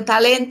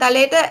තලයෙන්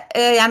තලයට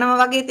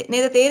යනවා වගේ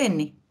නේද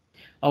තේරෙන්නේ?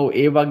 ඔව්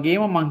ඒ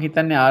වගේම මං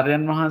හිතන්නේ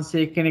ආර්යයන්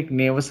වහන්සේ කෙනෙක්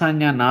නේව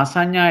සංඥා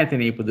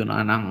නාසඤ්ඤායතනෙ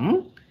ඉපදුනා නම්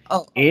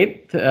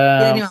ඒත්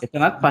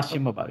එතනත්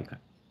පස්චිම භවිකයි.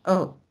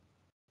 ඔව්.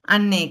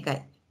 අන්න ඒකයි.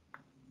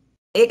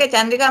 ඒක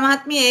චන්ද්‍රිකා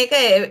මහත්මිය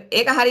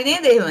ඒක හරි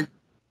නේද එහෙම?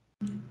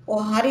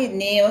 හරි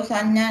නේව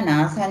සංඥා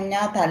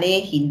නාසඤ්ඤා තලයේ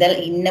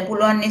ඉන්න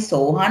පුළුවන්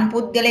සෝහන්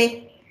පුද්ගලයෙක්.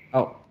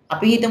 ඔව්.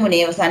 අපි හිතමු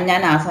නේව සංඥා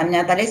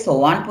නාසඤ්ඤා තලයේ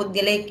සෝහන්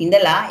පුද්ගලයෙක්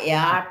ඉඳලා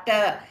එයාට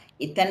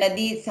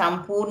එතනදී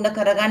සම්පූර්ණ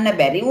කරගන්න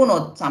බැරි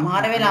වුණොත්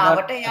සමහර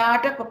වෙලාවට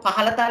එයාට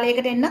පහළ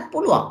තලයකට එන්නත්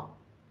පුළුවන්.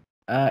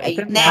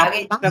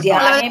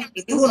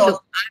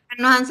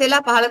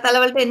 වහන්සේලා පහළ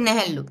තලවලට එන්නේ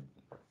නැහැලු.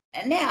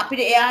 නෑ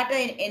අපිට එයාට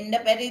එන්න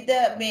බැරිද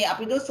මේ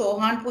අපිට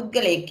සෝහන්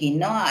පුද්ගලයෙක්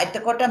ඉන්නවා.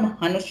 එතකොට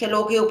මනුෂ්‍ය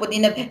ලෝකයේ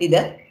උපදින බැරිද?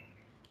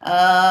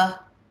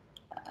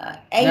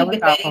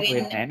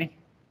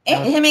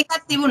 එහෙම එකක්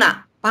තිබුණා.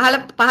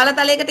 පහළ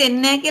තලයකට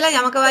එන්නේ නැහැ කියලා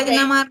යමක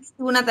වචනාමාර්ථ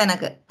තිබුණා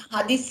තැනක.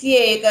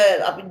 හදිස්සියේ ඒක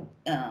අපි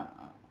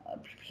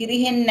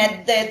පිරිහෙන්නේ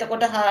නැද්ද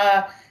එතකොට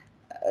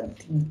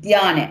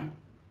ධානය.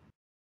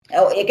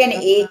 ඒ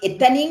කියන්නේ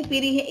එතනින්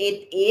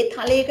ඒ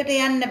තලයකට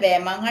යන්න බෑ.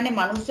 මං අහන්නේ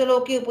මනුෂ්‍ය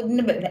ලෝකයේ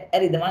උපදින්න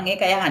බැරිද? මං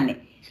ඒකයි අහන්නේ.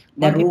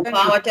 දැන්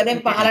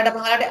රූපාවචරයෙන් පහළට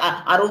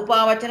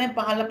අරූපාවචරයෙන්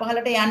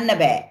පහළට යන්න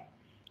බෑ.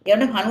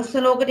 ඒවනේ මනුෂ්‍ය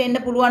ලෝකෙට එන්න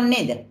පුළුවන්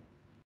නේද?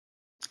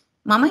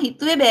 මම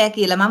හිතුවේ බෑ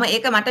කියලා. මම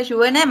ඒක මට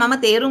ෂුවර් නෑ. මම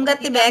තේරුම්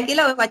ගත්තේ බෑ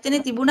කියලා. ওই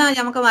වචනේ තිබුණා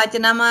යමක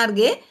වාචනා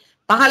මාර්ගයේ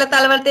පහළ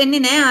තලවලට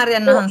එන්නේ නෑ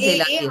ආර්යයන්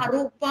වහන්සේලා කියලා. ඒ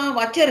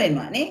අරූපාවචරෙම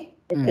නේ.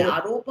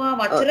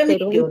 අරූපාවචරෙම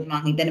කියොත්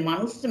මං හිතන්නේ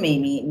මනුෂ්‍ය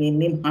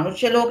මේ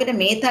මනුෂ්‍ය ලෝකෙට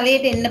මේ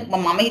තලයට එන්න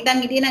මම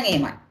හිතන් හිටියේ නම්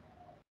එහෙමයි.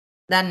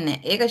 දන්නේ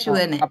ඒක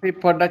ෂුවර් නෑ. අපි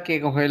පොඩ්ඩක්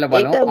ඒක හොයලා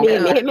බලමු.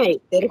 ඒක මෙහෙමයි.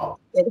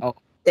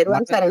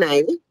 තෙරුවන්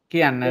සරණයි.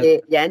 කියන්න.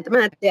 ජයන්ත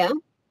මහත්තයා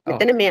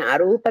මෙතන මේ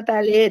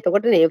අරූපතලයේ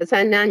එතකොට නේව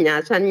සංඥා ඥා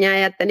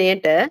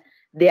සංඥායතනයේට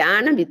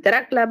ධාන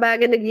විතරක්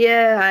ලබාගෙන ගිය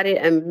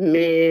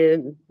මේ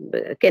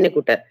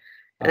කෙනෙකුට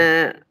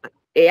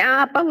එයා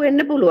ආපහු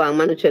වෙන්න පුළුවන්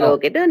මනුෂ්‍ය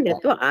ලෝකෙට.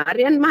 නැත්නම්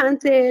ආර්යයන්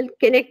වහන්සේ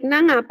කෙනෙක්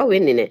නම් ආපහු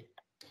වෙන්නේ නැහැ.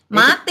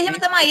 මාත් එහෙම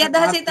තමයි ඒ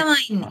අදහසේ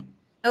තමයි ඉන්නේ.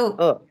 ඔව්.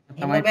 ඔව්.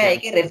 එහෙම බෑ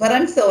ඒකේ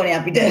රෙෆරන්ස් ඕනේ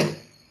අපිට.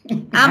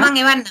 මං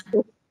එවන්න.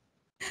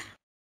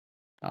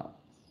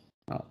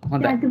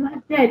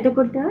 හොඳයි.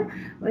 එතකොට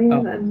ඔය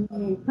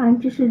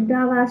පංච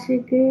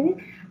සුද්ධාවාසිකයේ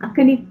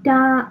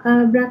අකනිට්ටා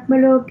බ්‍රහ්ම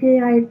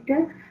ලෝකයේ අයට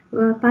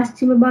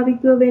පස්චිම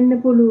භවිකයෝ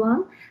වෙන්න පුළුවන්.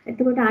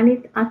 එතකොට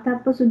අනිත්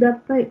අතප්ප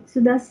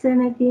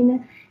සුදස්සන කියන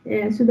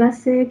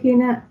සුදස්සය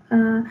කියන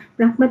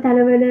බ්‍රහ්ම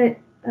තලවල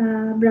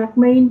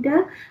බ්‍රහ්මයින්ට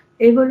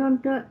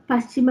ඒගොල්ලන්ට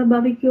පස්චිම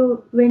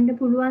භවිකයෝ වෙන්න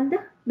පුළුවන්ද?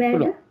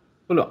 බෑද?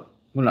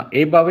 පුළුවන්.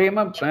 ඒ භවයේම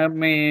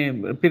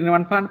මේ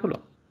පිරිනවන් පාන්න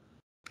පුළුවන්.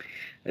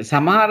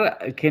 සමහර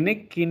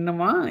කෙනෙක්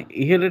ඉන්නවා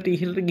ඉහළට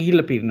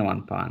ගිහිල්ලා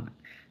පිරිනවන් පාන.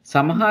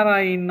 සමහර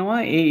අය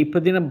ඉන්නවා ඒ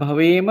ඉපදින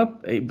භවයේම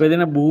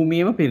ඉපදින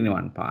භූමියේම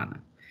පිරිනවන් පාන.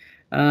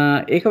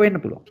 ඒක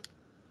වෙන්න පුළුවන්.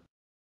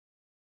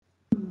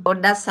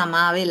 පොඩ්ඩක්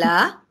සමා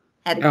වෙලා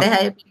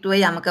 76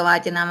 පිටුවේ යමක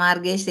වාචනා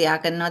මාර්ගයේ ශ්‍රයා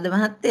කරනවද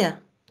මහත්තයා?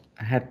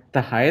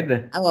 76ද?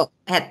 ඔව්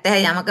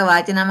 76 යමක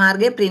වාචනා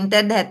මාර්ගයේ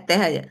printed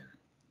 76.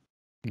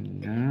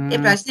 ඒ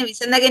ප්‍රශ්නේ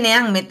විසඳගෙන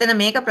යන් මෙතන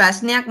මේක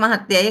ප්‍රශ්නයක්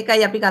මහත්තයා.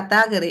 ඒකයි අපි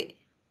කතා කරේ.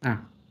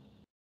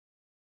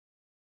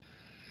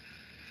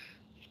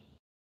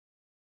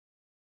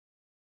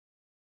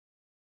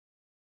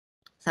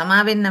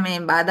 සමා වෙන්න මේ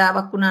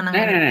බාධාවක් වුණා නම්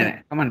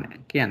නෑ කමන්නේ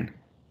කියන්න.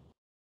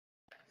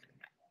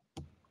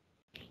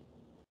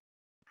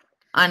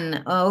 අන්න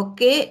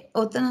ඕකේ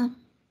ඔතන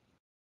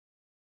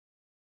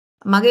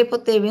මගේ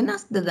පොතේ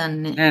වෙනස්ද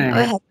දන්නේ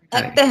ඔය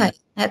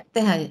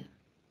 76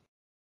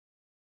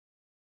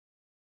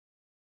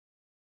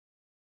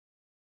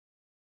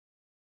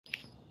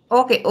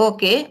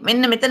 ඕකේ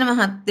මෙන්න මෙතන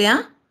මහත්තයා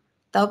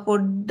තව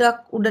පොඩ්ඩක්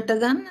උඩට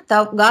ගන්න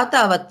තව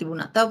ගාතාවක්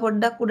තිබුණා තව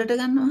පොඩ්ඩක් උඩට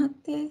ගන්න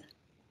මහත්තයා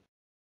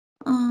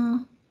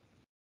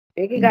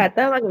ඒකේ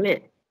ගාතාවක් නෑ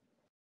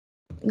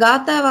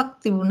ගාතාවක්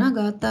තිබුණා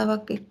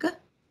ගාතාවක් එක්ක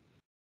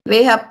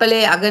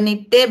වේහප්පලේ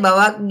අගනිත්තේ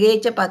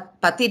බවග්ගේච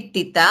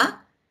පතිට්ඨිතා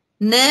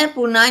න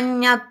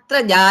පුනඤ්ඤත්‍ර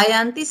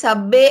ජායන්ති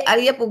සබ්බේ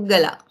අරිය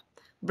පුග්ගලා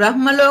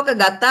බ්‍රහ්මලෝක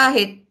ගතා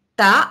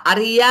හෙට්ටා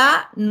අරියා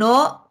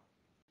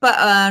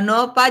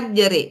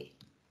නෝපජ්ජරේ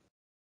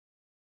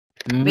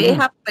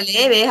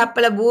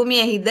වේහප්පල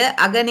භූමියෙහිද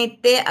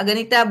අගනිත්තේ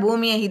අගනිතා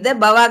භූමියෙහිද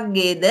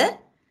බවග්ගේද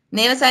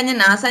නේව සංඥා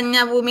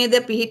නාසඤ්ඤා භූමියේද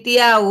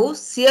පිහිටියා වූ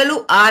සියලු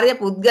ආර්ය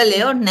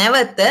පුද්ගලයෝ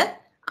නැවත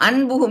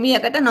අන්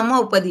භූමියකට නොම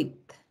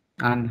උපදිත්.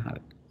 අන්න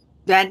හරි.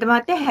 ජයන්ත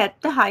මහත්තයා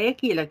 76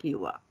 කියලා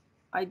කිව්වා.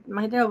 මම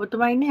හිතනවා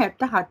ඔබතුමා ඉන්නේ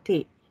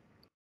 77.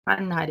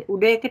 අන්න හරි.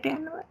 උඩ එකට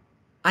යනවා.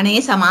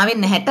 අනේ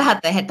සමාවෙන්න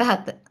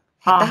 67.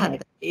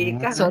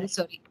 ඒක sorry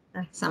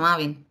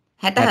සමාවෙන්න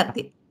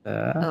 67.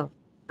 ඔව්.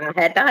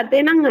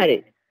 67 නම්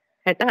හරි.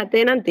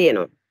 67 නම්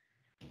තියෙනවා.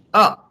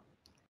 ඔව්.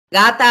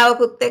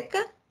 ගාතාවකුත් එක්ක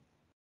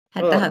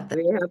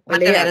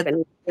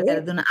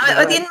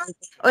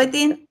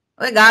 67.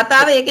 ඔය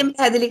ගාතාව ඒකෙන්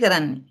පැහැදිලි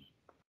කරන්නේ.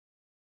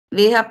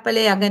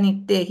 වේහප්පලේ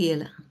අගනිත්තේ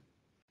කියලා.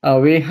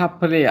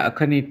 වේහප්පලේ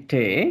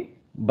අකනිත්තේ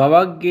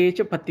බවග්ගේච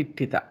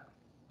පතිට්ඨිතා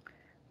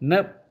න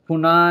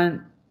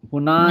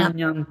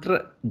පුනාඤ්ඤන්ත්‍ර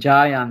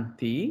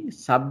ජායන්ති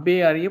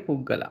සබ්බේ අරිය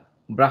පුග්ගලා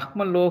බ්‍රහ්ම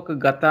ලෝක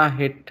ගතා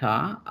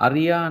හෙට්ටා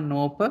අරියා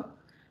නෝප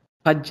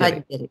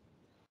පජ්ජරේ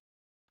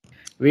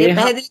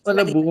වේහප්පල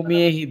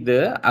භූමියේහිද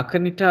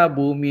අකනිටා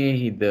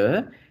භූමියේහිද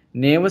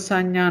නේව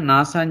සංඥා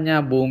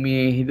නාසඤ්ඤා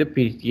භූමියේහිද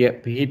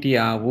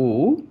පිහිටියා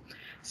වූ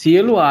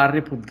සියලු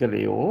ආර්ය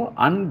පුද්ගලයෝ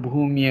අන්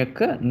භූමියක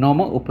නොම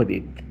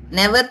උපදිත්.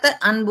 නැවත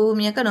අන්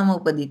භූමියක නොම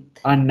උපදිත්.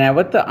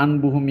 නැවත අන්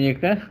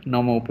භූමියක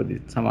නොම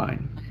උපදිත්. සමාවෙන්න.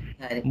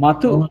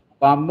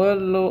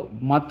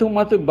 මතු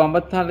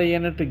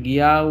බඹතලයනට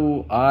ගියා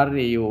වූ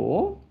ආර්යයෝ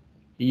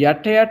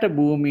යට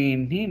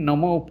භූමීන්හි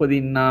නොම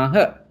උපදින්නාහ.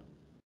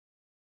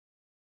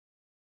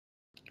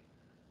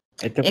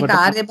 ඒක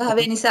ආර්ය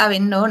භාවය නිසා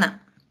වෙන්න ඕන.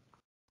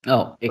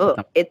 ඔව් ඒක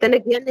තමයි. එතන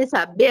කියන්නේ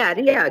සබ්බේ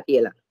ආර්යයා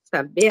කියලා.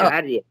 සබ්බේ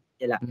ආර්ය.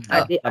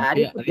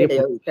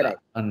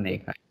 අන්න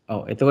ඒකයි.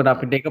 ඔව් එතකොට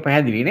අපිට ඒක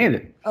පැහැදිලි නේද?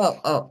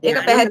 ඔව් ඒක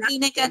පැහැදිලි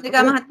නේ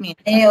චන්ද්‍රිකා මහත්මිය.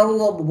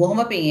 ඔව් බොහොම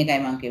පිං ඒකයි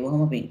මං කිව්වේ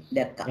බොහොම පිං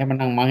දැක්කා.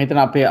 එහෙනම් මම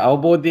හිතනවා අපේ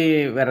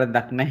අවබෝධයේ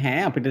වැරද්දක් නැහැ.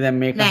 අපිට දැන්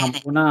මේක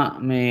හම්බුණා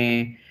මේ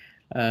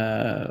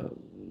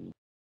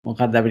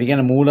මොකක්ද අපිට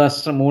කියන්නේ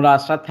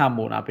මූලාශ්‍රත්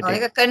හම්බුණා අපිට.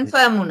 ඒක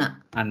කන්ෆර්ම් වුණා.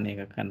 අන්න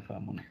ඒක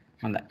කන්ෆර්ම් වුණා.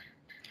 හොඳයි.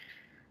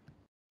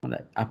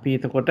 අපි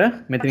එතකොට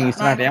මෙතනින්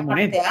ඉස්සරහට යමු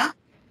නේද?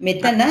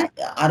 මෙතන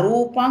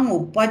අරූපං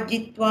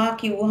උපජ්ජිත්වා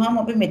කිව්වහම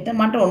අපි මෙතන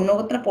මට ඔන්න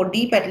ඔතන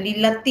පොඩි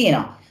පැටලිල්ලක්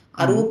තියෙනවා.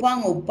 අරූපං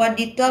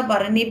උපජ්ජිත්වා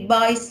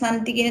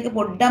පරිනිබ්බායිසන්ති කියන එක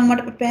පොඩ්ඩක්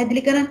මට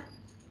පැහැදිලි කරන්න.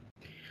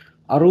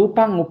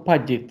 අරූපං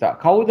උපජ්ජිත්වා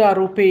කවුද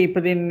අරූපේ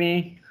ඉපදෙන්නේ?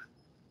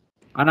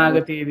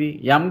 අනාගතයේදී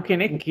යම්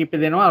කෙනෙක්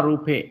ඉපදෙනවා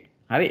අරූපේ.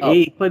 හරි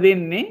ඒ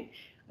ඉපදෙන්නේ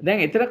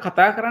දැන් එතන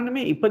කතා කරන්නේ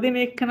මේ ඉපදෙන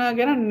එක්කනා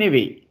ගැන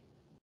නෙවෙයි.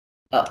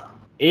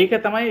 ඒක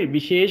තමයි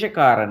විශේෂ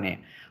කාරණය.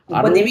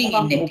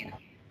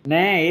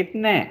 නෑ ඒත්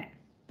නෑ.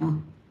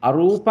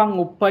 අරූපං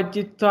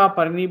උපජ්ජිත්වා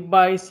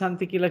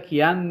පරිනිබ්බායිසන්ති කියලා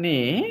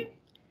කියන්නේ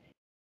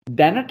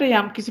දැනට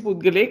යම් කිසි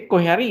පුද්ගලයෙක්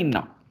කොහේ හරි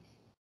ඉන්නවා.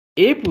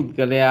 ඒ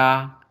පුද්ගලයා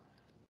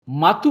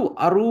මතු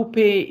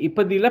අරූපේ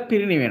ඉපදිලා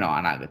පිරිනිවෙනවා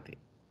අනාගතේ.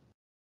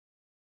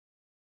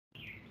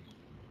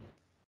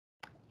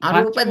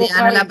 අරූප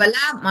ධානය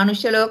ලැබලා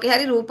මනුෂ්‍ය ලෝකේ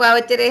හරි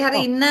රූපාවචරයේ හරි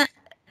ඉන්න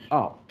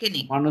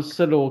කෙනෙක්. මනුස්ස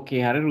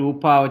ලෝකේ හරි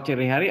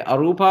රූපාවචරයේ හරි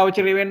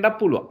අරූපාවචරයේ වෙන්නත්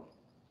පුළුවන්.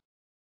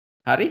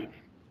 හරි?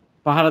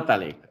 පහළ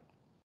තලයක.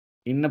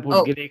 ඉන්න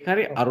පුද්ගලයෙක්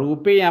හරි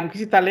අරූපේ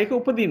යම්කිසි තලයක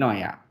උපදිනවා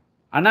යා.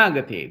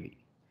 අනාගතයේදී.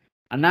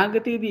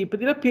 අනාගතයේදී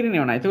ඉපදිලා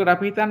පිරිනිවනවා. ඒකෝර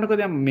අපි හිතන්නකෝ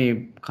දැන් මේ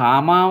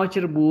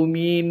කාමාවචර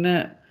භූමියේ ඉන්න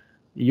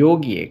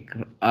යෝගියෙක්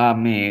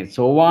මේ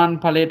සෝවාන්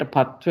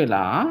ඵලයටපත්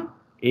වෙලා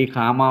ඒ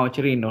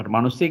කාමාවචරයේ ඉන්නවට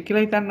මිනිස්සෙක්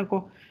කියලා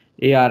හිතන්නකෝ.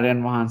 ඒ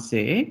ආර්යයන්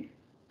වහන්සේ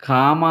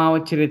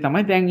කාමාවචරයේ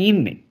තමයි දැන්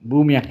ඉන්නේ.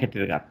 භූමියක්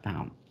හැටියට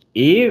ගත්තාම.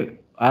 ඒ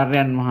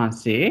ආර්යයන්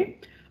වහන්සේ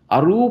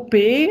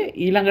අරූපේ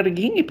ඊළඟට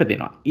ගිහින්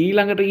ඉපදෙනවා.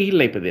 ඊළඟට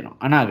ගිහිල්ලා ඉපදෙනවා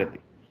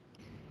අනාගතේ.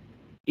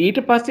 ඊට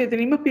පස්සේ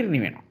එතනින්ම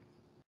පිරිනිවෙනවා.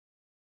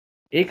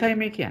 ඒකයි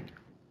මේ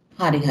කියන්නේ.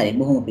 හරි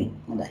බොහොම පිං.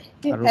 හොඳයි.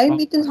 ඇයි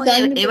මිතුස්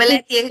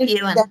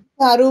ගන්න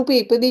අරූපේ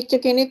ඉපදිච්ච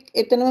කෙනෙක්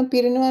එතනම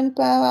පිරිනිවන්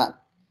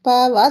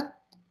පාවත්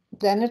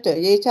දැනට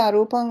ඒච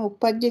අරූපං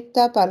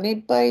උපජ්ජිත්තා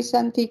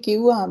පරිනිබ්බායිසanti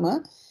කිව්වහම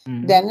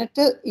දැනට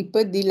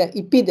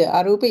ඉපිද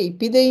අරූපේ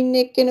ඉපිද ඉන්න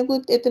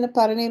එක්කෙනෙකුත් එතන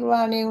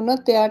පරිනිර්වාණය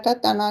වුණොත්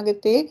එයාටත්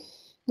අනාගතේ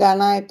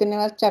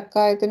ඥානායතනවත්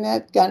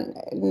චක්කායතනවත්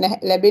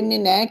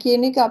ලැබෙන්නේ නැහැ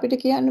කියන එක අපිට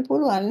කියන්න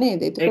පුළුවන්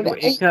නේද?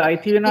 එතකොට ඒක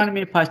අයිති වෙනවනේ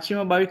මේ පස්චිම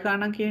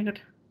භවිකානම් කියන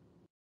එකට.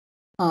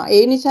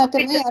 ඒ නිසා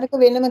තමයි අරක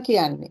වෙනම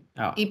කියන්නේ.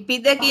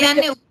 ඉපිද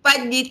කියන්නේ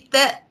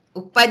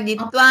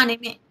උපජ්ජිත්වා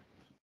නෙමෙයි.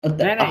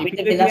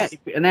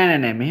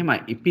 නෑ මෙහෙමයි.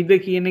 ඉපිද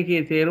කියන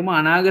එකේ තේරුම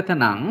අනාගත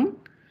නම්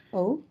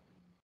ඔව්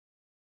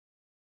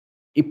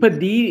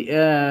ඉපදී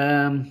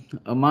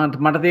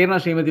මට තේරෙනවා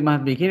ශ්‍රීමති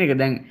මහත්මිය කියන එක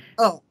දැන්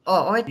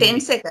ඔය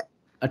ටෙන්ස්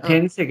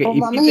එක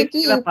ඉපිද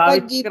කියලා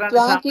පාවිච්චි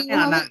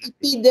කරන්නේ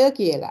ඉපිද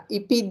කියලා.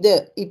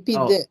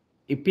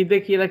 ඉපිද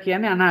කියලා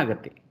කියන්නේ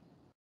අනාගතේ.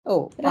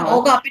 ඔව්.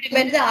 ඕක අපිට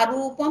බැරිද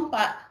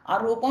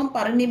අරූපම්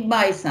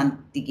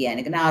පරිනිබ්බායිසanti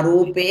කියන්නේ. ඒ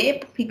අරූපේ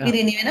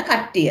පිරිනිවෙන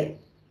කට්ටිය.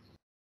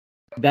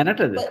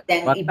 දැනටද?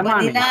 දැන්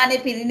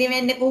ඉපදිනානේ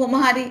පිරිනිවෙන්නේ කොහොම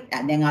හරි.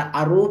 දැන්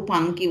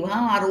අරූපං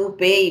කිව්වහම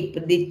අරූපේ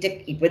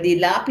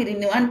ඉපදිලා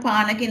පිරිනිවන්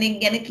පාන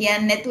කෙනෙක් ගැන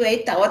කියන්නේ නැතුව ඒ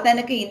තව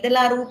තැනක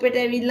ඉඳලා අරූපෙට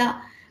ඇවිල්ලා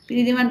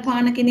පිරිනිවන්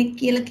පාන කෙනෙක්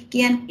කියලා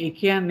කියන්නේ. ඒ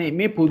කියන්නේ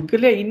මේ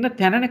පුද්ගලයා ඉන්න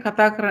තැනනේ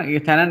කතා කරන්නේ.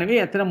 ඒ තැන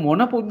නෙවෙයි අතන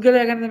මොන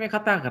පුද්ගලයා ගැනද මේ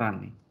කතා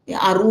කරන්නේ?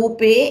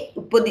 අරූපේ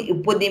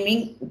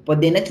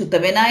උපදින චුත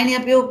වෙන අයනේ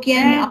අපි ඔක්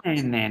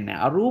කියන්නේ. නෑ.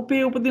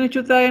 අරූපේ උපදින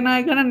චුත වෙන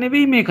අය ගැන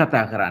නෙවෙයි මේ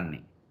කතා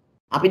කරන්නේ.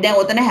 අපි දැන්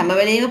ඔතන හැම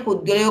වෙලේම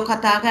පුද්ගලයෝ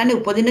කතා කරන්නේ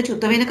උපදින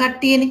චුත වෙන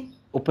කට්ටියනේ.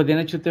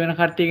 උපදින චුත වෙන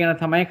කට්ටිය ගැන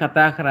තමයි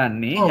කතා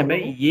කරන්නේ.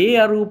 හැබැයි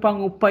යේ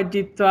අරූපං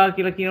උපජ්ජිත්වා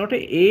කියලා කියනකොට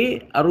ඒ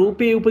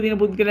අරූපේ උපදින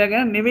පුද්ගලයා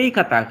ගැන නෙවෙයි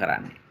කතා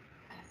කරන්නේ.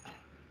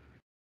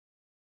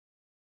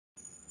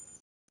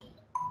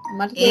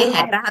 ඒ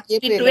 67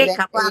 පිටුවේ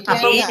කපුව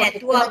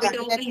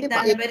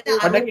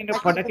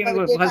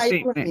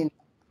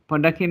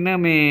පොඩකින්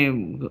මේ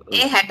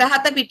ඒ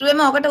 67 පිටුවේම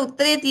ඔකට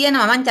උත්තරේ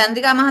තියෙනවා. මම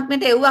චන්ද්‍රිකා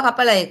මහත්මියට එව්වා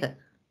කපලා ඒක.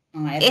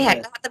 ඒ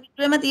 67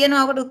 පිටුවේම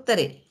තියෙනවා ඔකට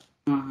උත්තරේ.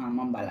 මම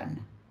බලන්න.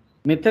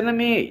 මෙතන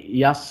මේ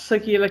යස්ස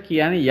කියලා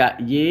කියන්නේ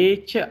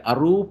යේච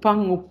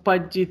අරූපං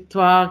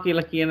උපජ්ජිත්වා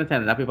කියලා කියන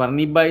තැන. අපි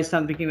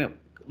පරිනිබ්බායිසanti කියන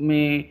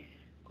මේ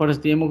කොටස්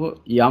තියමුකෝ.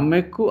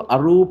 යම්ෙක්කු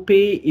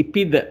අරූපේ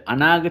ඉපිද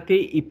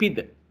අනාගතේ ඉපිද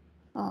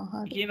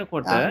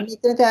කියනකොට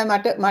මෙතන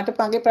තමයි මට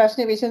පගේ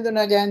ප්‍රශ්නේ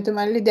විසඳුණා ජයන්ත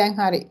මල්ලි. දැන්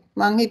හරි.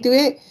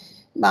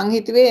 මං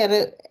හිතුවේ අර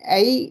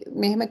ඇයි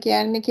මෙහෙම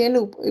කියන්නේ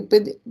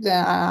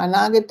කියලා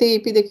අනාගතේ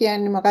ඉපිද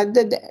කියන්නේ මොකද්ද?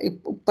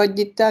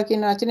 උපජ්ජිත්තා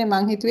කියන වචනේ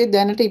මං හිතුවේ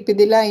දැනට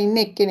ඉපදිලා ඉන්න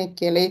එක්කෙනෙක්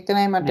කියලා. ඒක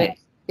තමයි මට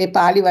ඒ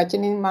පාලි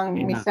වචنين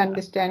මං මිස්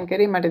අන්ඩර්ස්ටෑන්ඩ්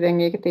කරේ. මට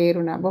දැන් ඒක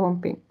තේරුණා.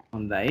 බොහොම පිං.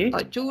 හොඳයි.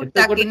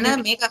 චූට්ටක් ඉන්න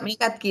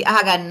මේකත්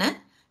අහගන්න.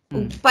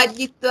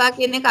 උපජ්ජිත්වා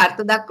කියන එක අර්ථ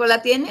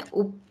දක්වලා තියෙන්නේ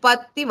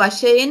උප්පත්ති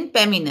වශයෙන්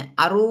පැමිණ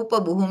අරූප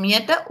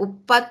භූමියට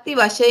උප්පත්ති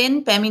වශයෙන්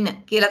පැමිණ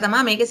කියලා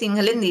තමයි මේකේ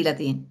සිංහලෙන් දීලා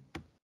තියෙන්නේ.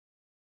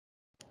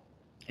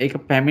 ඒක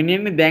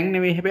පැමිණෙන්නේ දැන්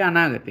නෙවෙයි හැබැයි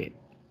අනාගතේ.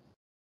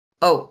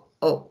 ඔව්.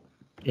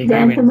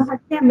 දැන්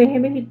මහත්තයා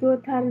මෙහෙම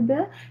හිතුවොත් හරිද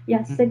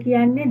යස්ස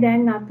කියන්නේ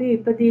දැන් අපි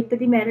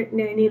ඉපදී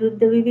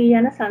නිරුද්ධ වෙවි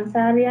යන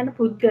සංසාරේ යන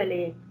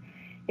පුද්ගලයෙක්.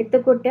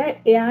 එතකොට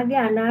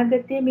එයාගේ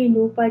අනාගතයේ මේ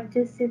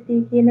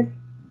නූපජ්ජස්සති කියන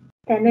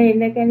තැන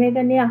එන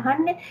කෙනෙක්නේ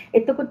අහන්නේ.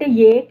 එතකොට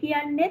යේ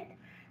කියන්නේත්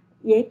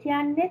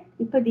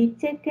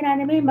ඉපදිච්ච එක්කෙනා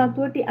නෙමෙයි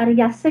මතුවට අර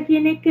යස්ස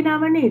කියන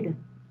එක්කෙනාව නේද?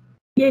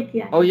 යේ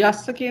කියන්නේ. ඔව්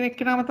යස්ස කියන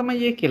එක්කෙනාම තමයි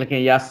යේ කියලා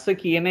කියන්නේ. යස්ස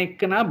කියන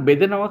එක්කෙනා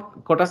බෙදනවා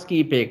කොටස්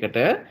කීපයකට.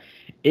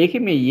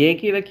 ඒකේ මේ යේ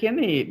කියලා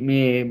කියන්නේ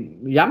මේ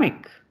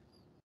යමෙක්.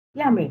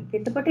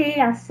 එතකොට ඒ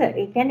යස්ස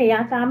ඒ කියන්නේ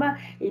එයා තාම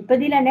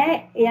ඉපදිලා නැහැ.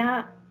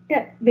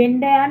 එයාට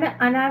වෙන්න යන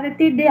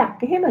අනාගතයේ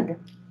දෙයක්. එහෙමද?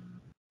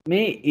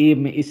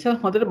 මේ ඉස්සර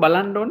හොඳට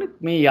බලන්න ඕනේ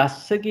මේ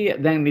යස්සගේ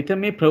දැන් නිතර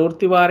මේ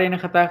ප්‍රවෘත්ති වාරයන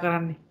කතා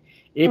කරන්නේ.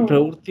 ඒ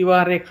ප්‍රවෘත්ති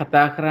වාරයේ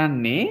කතා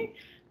කරන්නේ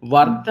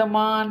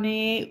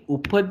වර්තමානයේ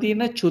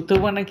උපදින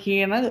චුතවන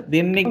කියන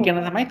දෙන්නෙක්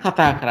ගැන තමයි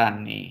කතා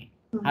කරන්නේ.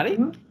 හරි?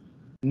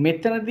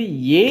 මෙතනදී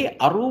යේ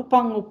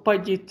අරූපං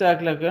උපජ්ජිත්වා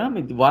කියලා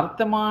කියන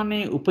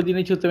වර්තමානයේ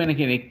උපදින චුත වෙන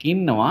කෙනෙක්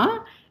ඉන්නවා.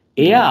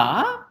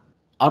 එයා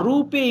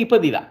අරූපේ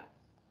ඉපදිලා.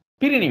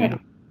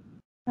 පිරිනිවෙනවා.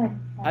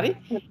 හරි?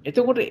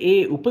 එතකොට ඒ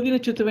උපදින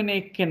චුත වෙන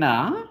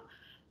එක්කෙනා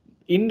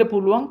ඉන්න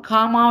පුළුවන්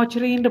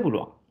කාමාවචරයේ ඉන්න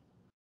පුළුවන්.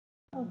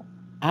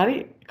 හරි?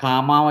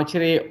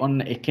 කාමාවචරයේ ඔන්න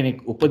එක්කෙනෙක්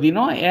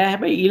උපදිනවා. එයා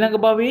හැබැයි ඊළඟ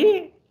භවයේ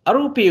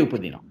අරූපයේ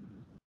උපදිනවා.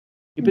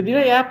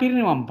 ඉපදිලා එයා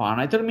පිරිනිවන්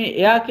පානවා. එතකොට මේ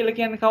එයා කියලා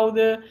කියන්නේ කවුද?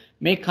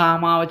 මේ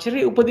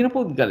කාමාවචරයේ උපදින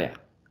පුද්ගලයා.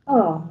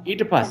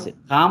 ඊට පස්සේ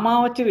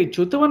කාමාවචරයේ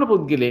චුතවන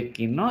පුද්ගලයෙක්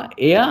ඉන්නවා.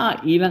 එයා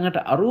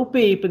ඊළඟට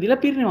අරූපයේ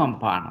ඉපදිලා පිරිනිවන්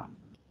පානවා.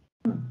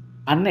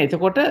 අන්න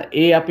එතකොට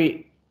ඒ අපි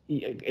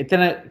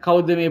එතන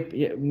කවුද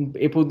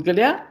මේ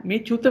පුද්ගලයා?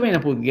 මේ චුත වෙන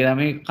පුද්ගලයා.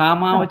 මේ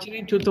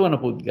කාමාවචරයෙන් චුත වන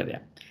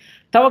පුද්ගලයා.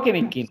 තව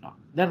කෙනෙක් ඉන්නවා.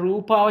 දැන්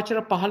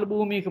රූපාවචර පහළ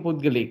භූමියක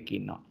පුද්ගලයෙක්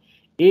ඉන්නවා.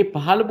 ඒ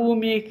පහළ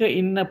භූමියක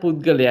ඉන්න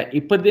පුද්ගලයා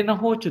ඉපදෙන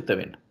හෝ චුත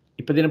වෙන.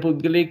 ඉපදෙන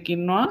පුද්ගලයෙක්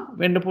ඉන්නවා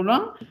වෙන්න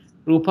පුළුවන්.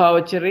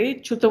 රූපාවචරයේ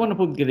චුත වන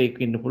පුද්ගලයෙක්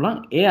වෙන්න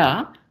පුළුවන්. එයා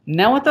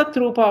නැවතත්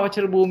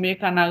රූපාවචර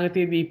භූමියක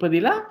අනාගතයේදී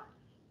ඉපදිලා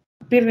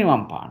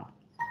පිරිනිවන් පානවා.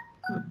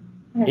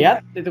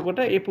 එයත් එතකොට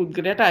ඒ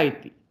පුද්ගලයාට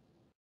අයිති.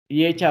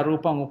 යේච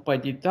රූපං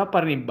උපජ්ජිත්වා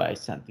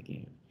පරිනිබ්බායසන්ති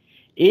කියන්නේ.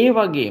 ඒ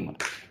වගේම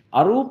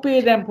අරූපේ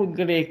දැන්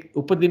පුද්ගලයෙක්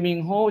උපදිමින්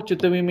හෝ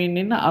චුත වෙමින්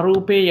ඉන්න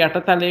අරූපේ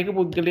යටතලයක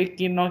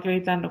පුද්ගලයෙක් ඉන්නවා කියලා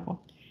හිතන්නකෝ.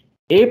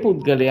 ඒ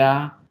පුද්ගලයා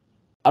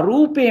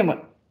අරූපේම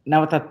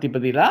නැවතත්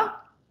ඉපදිලා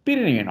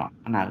පිරිනිවෙනවා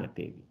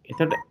අනාගතයේදී.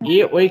 එතකොට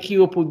ඒ ඔය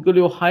කියව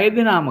පුද්ගලයෝ 6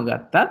 දෙනාම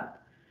ගත්තත්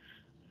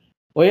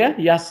ඔය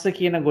යස්ස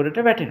කියන ගොඩට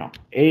වැටෙනවා.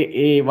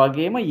 ඒ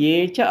වගේම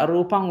යේච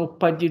අරූපං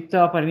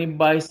උප්පජ්ජිත්වා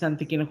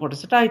පරිනිබ්බායසන්ති කියන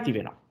කොටසට අයිති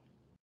වෙනවා.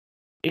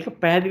 ඒක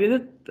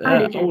පැහැදිලිද?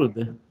 අවුල්ද?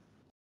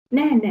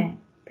 නෑ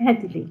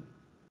පැහැදිලි.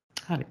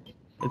 හරි.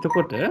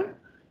 එතකොට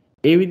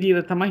ඒ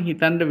විදිහට තමයි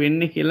හිතන්න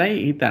වෙන්නේ කියලායි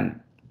හිතන්නේ.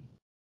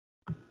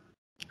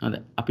 හොඳයි.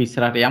 අපි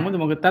ඉස්සරහට යමුද?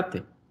 මොකද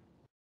තත්ත්වය?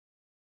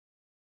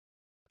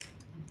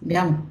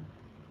 යමු.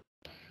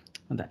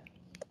 හොඳයි.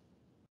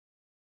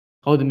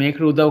 කවුද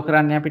මේකට උදව්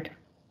කරන්නේ අපිට?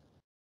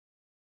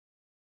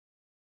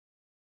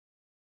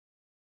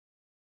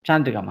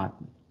 චන්ද්‍රිකා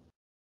මහත්මිය.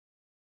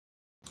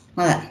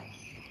 හොඳයි.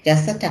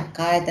 යස්ස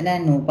චක්කායතන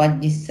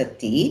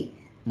නූපජ්ජිස්සති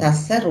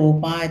තස්ස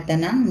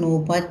රූපායතනං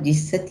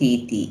නූපජ්ජිස්සති.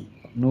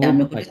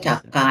 යමෙකුට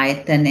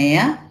චක්කායතනය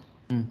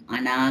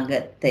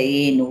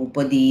අනාගතයේ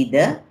නූපදීද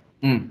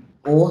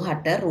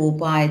ඕහට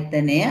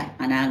රූපායතනය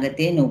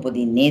අනාගතයේ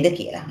නූපදින්නේද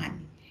කියලා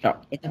අහන්නේ.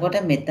 එතකොට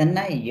මෙතන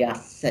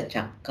යස්ස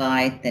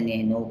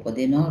චක්කායතනයේ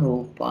නූපදිනවා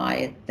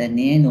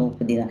රූපායතනයේ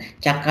නූපදිනවා.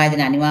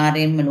 චක්කායතන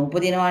අනිවාර්යයෙන්ම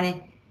නූපදිනවානේ.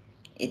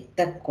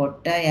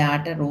 එතකොට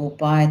යාට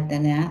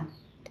රූපායතනය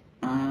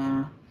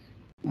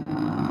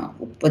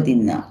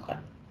උපදින්න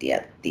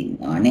කට්ටියක්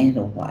ඉන්නවානේ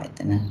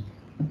රූපායතන.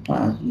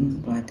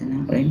 උපායතන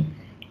වලින්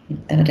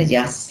එතකට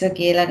යස්ස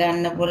කියලා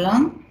ගන්න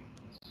පුළුවන්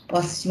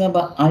පස්චිම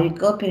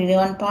භවික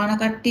පිරිනිවන් පාන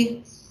කට්ටිය.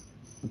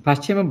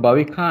 පස්චිම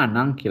භවිකා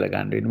නම් කියලා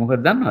ගන්න වෙන්නේ.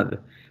 මොකද දන්නවද?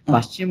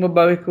 පස්චිම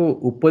භවික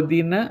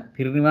උපදින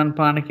පිරිනිවන්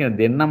පාන කියන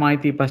දෙන්නම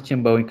අයිති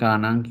පස්චිම භවිකා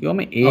නම් කියවම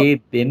ඒ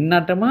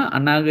දෙන්නටම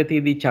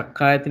අනාගතයේදී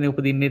චක්කායතනෙ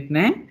උපදින්නෙත්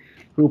නැහැ.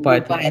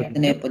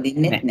 රූපායතනෙ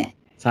උපදින්නෙත් නැහැ.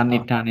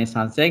 සන්නිඨානයේ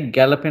සංසය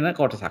ගැළපෙන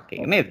කොටසක්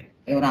ඒක නේද?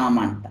 ඒ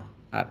රාමන්තා.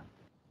 හරි.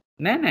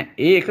 නෑ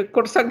ඒ එක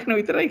කොටසක් ගැන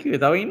විතරයි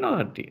කිව්වේ. තව ඉන්නවා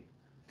කට්ටිය.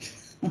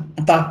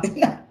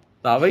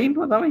 තව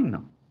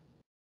ඉන්නවා.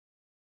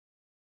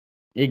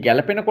 ඒ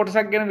ගැළපෙන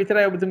කොටසක් ගැන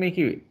විතරයි ඔබතුමී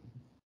කිව්වේ.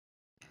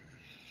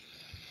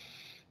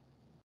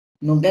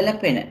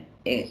 නොගැළපෙන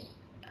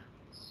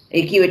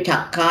ඒ කිව්වේ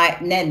චක්කාය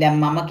නෑ දැන්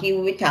මම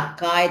කිව්වේ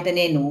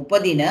චක්කායතනේ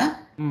නූපදින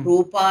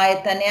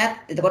රූපායතනයත්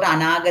එතකොට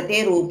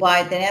අනාගතයේ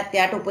රූපායතනයත්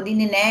යාට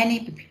උපදින්නේ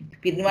නෑනේ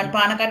පිරිනිවන්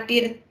පාන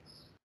කට්ටියට.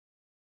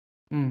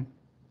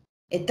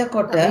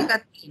 එතකොට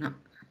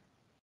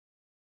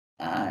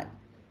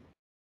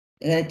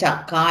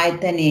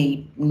චක්කායතනේ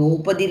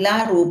නූපදිලා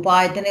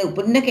රූපායතනේ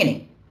උපදින කෙනෙක්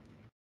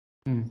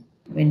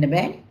වෙන්න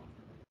බෑනේ.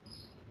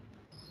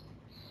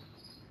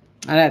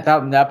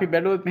 අනේ අපි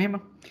බැලුවොත් මෙහෙම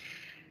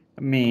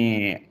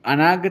මේ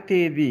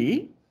අනාගතයේදී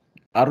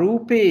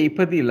අරූපේ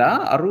ඉපදිලා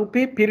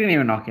අරූපේ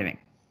පිරිනිවෙනවා කෙනෙක්.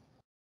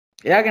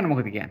 එයා ගැන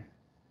මොකද කියන්නේ?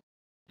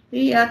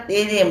 ඊයත්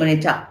ඒ දෙමනේ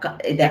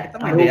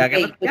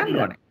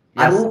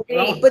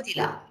අරූපේ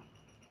ඉපදිලා.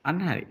 අන්න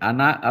හරි.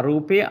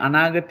 අරූපේ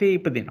අනාගතයේ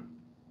ඉපදිනවා.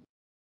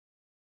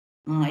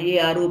 ඒ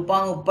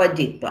අරූපං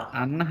උපජ්ජිත්වා.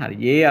 අන්න හරි.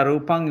 ඒ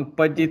අරූපං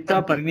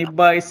උපජ්ජිත්වා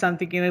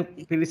පරිනිබ්බායසන්ති කියන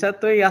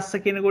පිරිසත් ඔය යස්ස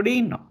කියන ගොඩේ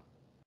ඉන්නවා.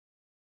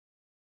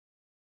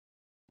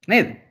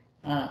 නේද?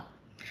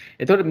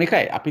 එතකොට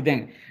මේකයි අපි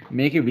දැන්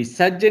මේකේ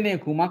විසර්ජනය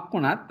කුමක්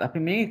වුණත් අපි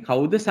මේ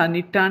කවුද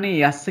සන්නිට්ඨානේ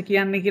යස්ස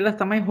කියන්නේ කියලා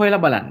තමයි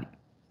හොයලා බලන්නේ.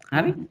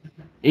 හරි?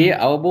 ඒ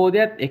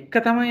අවබෝධයත් එක්ක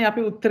තමයි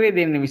අපි උත්තරේ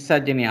දෙන්නේ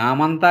විසර්ජනයේ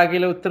ආමන්තා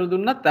කියලා උත්තර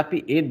දුන්නත් අපි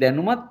ඒ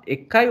දැනුමත්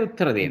එක්කයි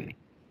උත්තර දෙන්නේ.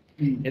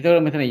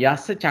 එතකොට මෙතන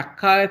යස්ස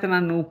චක්කායතන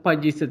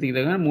නූපජ්ජිස්සති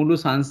කියලා මුළු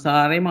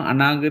සංසාරේම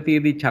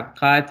අනාගතයේදී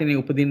චක්කායතනෙ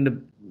උපදින්න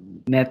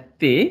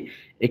නැත්තේ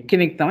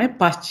එක්කෙනෙක් තමයි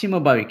පස්චිම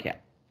භවිකයා.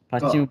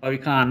 පස්චිම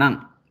භවිකානම්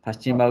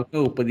පස්චිම භවික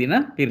උපදින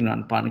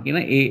පිරිනිවන් පාන කියන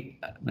ඒ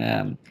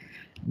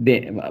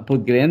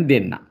පුද්ගලයන්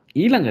දෙන්න.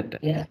 ඊළඟට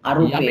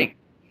යමෙක්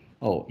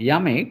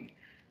යමෙක්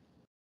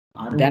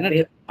දැනට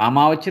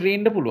කාමාවචරයේ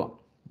ඉන්න පුළුවන්.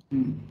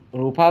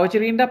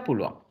 රූපාවචරයේ ඉන්නත්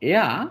පුළුවන්.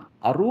 එයා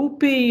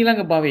අරූපේ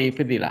ඊළඟ භවයේ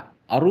ඉපදිලා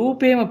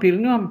අරූපේම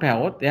පිරිනිවන්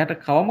පෑවොත් එයාට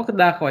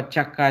කවමකදාකවත්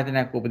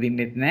චක්කායතනයක්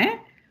උපදින්නෙත් නැහැ.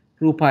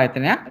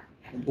 රූපායතනයක්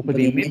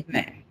උපදින්නෙත්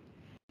නැහැ.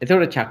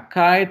 එතකොට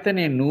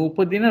චක්කායතනේ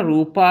නූපදින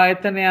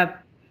රූපායතනයත්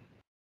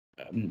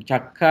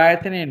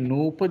චක්කායතනේ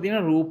නූපදින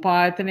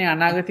රූපායතනේ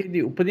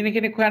අනාගතයේදී උපදින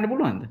කෙනෙක් හොයන්න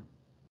පුළුවන්ද?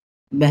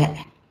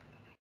 බෑ.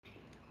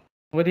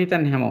 මොකද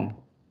හිතන්නේ හැමෝම?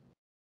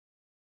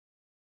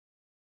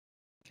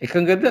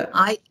 එකඟද?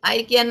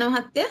 ආයි කියන්න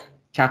මහත්තයා.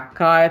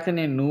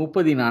 චක්කායතනේ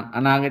නූපදින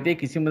අනාගතයේ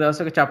කිසිම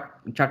දවසක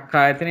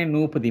චක්කායතනේ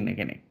නූපදින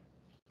කෙනෙක්.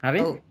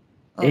 හරි?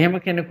 එහෙම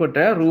කෙනෙකුට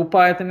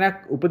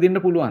රූපායතනයක්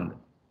උපදින්න පුළුවන්ද?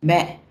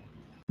 බෑ.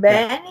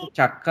 බෑනේ.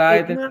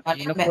 චක්කායතන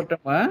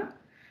එනකොටම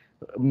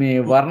මේ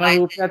වර්ණ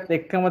රූපයත්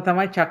එක්කම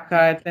තමයි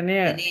චක්කායතනය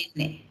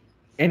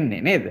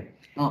එන්නේ නේද?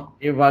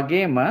 ඒ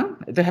වගේම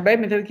ඒක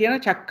හැබැයි මෙතන කියන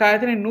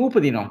චක්කායතනේ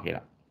නූපදිනවා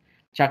කියලා.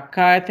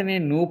 චක්කායතනේ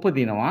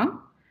නූපදිනවා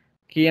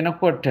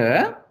කියනකොට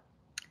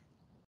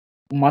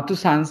මතු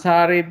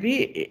සංසාරයේදී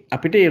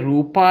අපිට ඒ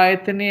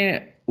රූපායතනයේ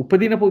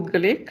උපදින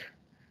පුද්ගලෙක්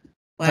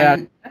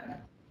හොයාගන්න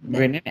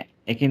වෙන්නේ නැහැ.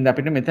 ඒකින්ද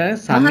අපිට මෙතන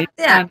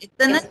මහත්තයා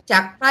එතන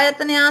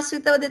චක්කායතන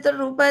ආශ්‍රිතව දෙතර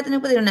රූපායතන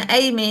උපදිනවා.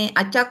 ඇයි මේ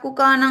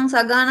අචක්කුකානං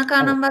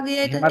සගානකානං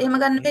වගේ එහෙම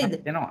ගන්න බැයිද?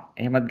 වෙනවා.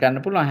 එහෙමත්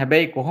ගන්න පුළුවන්.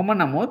 හැබැයි කොහොම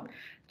නමුත්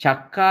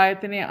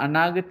චක්කායතනයේ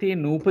අනාගතයේ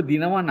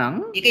නූපදිනවා නම්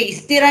ඒක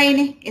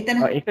ස්ථිරයිනේ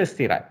එතන. ඒක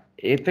ස්ථිරයි.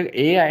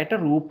 ඒ අයට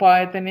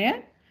රූපායතනය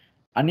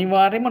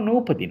අනිවාර්යයෙන්ම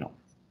නූපදිනවා.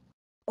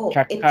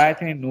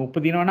 චක්කායතනේ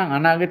නූපදිනවා නම්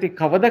අනාගතේ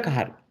කවදක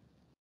හරි.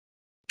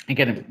 ඒ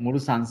කියන්නේ මුළු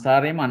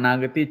සංසාරේම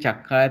අනාගතේ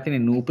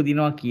චක්කායතනේ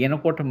නූපදිනවා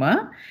කියනකොටම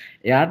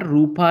එයාට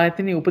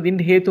රූපායතනේ උපදින්න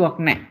හේතුවක්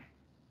නැහැ.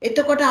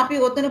 එතකොට අපි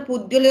ඔතන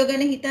පුද්ගලයෝ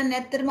ගැන හිතන්න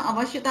ඇත්තටම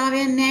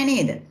අවශ්‍යතාවයක් නැහැ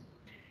නේද?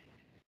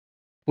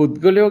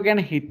 පුද්ගලයෝ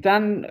ගැන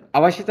හිතන්න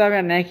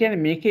අවශ්‍යතාවයක් නැහැ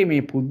කියන්නේ මේකේ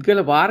මේ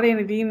පුද්ගල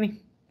වාරයනේ තියෙන්නේ.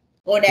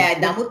 ඕනේ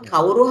නමුත්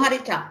කවුරු හරි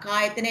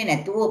චක්කායතනේ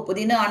නැතුව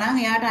උපදිනවා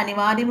නම් එයාට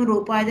අනිවාර්යයෙන්ම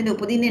රූපායතනේ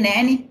උපදින්නේ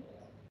නැහනේ.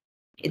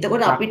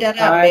 එතකොට අපිට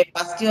අපේ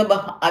පස්චිම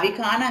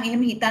අවිකානං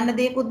එහෙම හිතන්න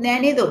දෙයක්වත්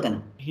නැහැ නේද උතන?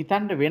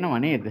 හිතන්න වෙනව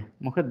නේද?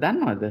 මොකද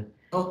දන්නවද?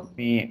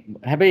 මේ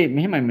හැබැයි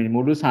මෙහෙමයි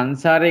මුළු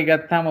සංසාරේ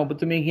ගත්තාම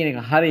ඔබතුමී කියන එක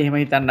හරි එහෙම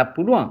හිතන්නත්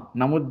පුළුවන්.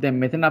 නමුත්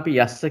දැන් මෙතන අපි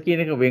යස්ස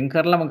කියන එක වෙන්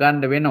කරලම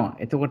ගන්න වෙනවා.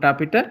 එතකොට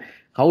අපිට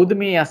කවුද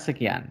මේ යස්ස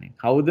කියන්නේ?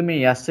 කවුද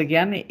මේ යස්ස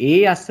කියන්නේ? ඒ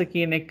යස්ස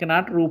කියන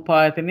එකනට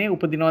රූපායතනේ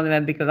උපදිනවද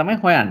නැද්ද කියලා තමයි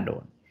හොයන්න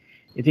ඕනේ.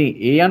 ඉතින්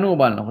ඒ අනුව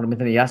බලනකොට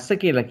මෙතන යස්ස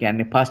කියලා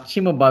කියන්නේ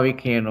පස්චිම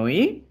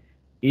භවිකේනොයි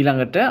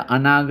ඊළඟට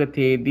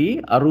අනාගතයේදී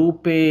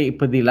අරූපේ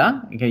ඉපදිලා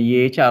ඒ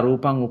යේච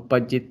අරූපං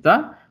uppajjitta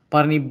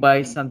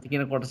පරිනිබ්බායිසන්ති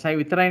කියන කොටසයි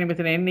විතරයිනේ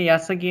මෙතන එන්නේ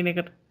යස්ස කියන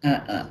එකට.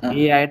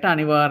 ඒ අයට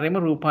අනිවාර්යයෙන්ම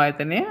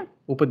රූපායතනය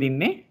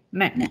උපදින්නේ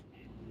නැහැ.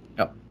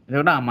 ඔව්.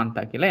 ඒකට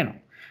ආමන්තා කියලා එනවා.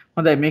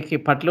 හොඳයි මේකේ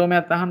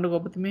පටලෝමයක් අහන්නකෝ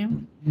ඔබතුමිය.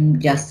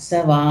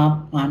 යස්සවා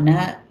පන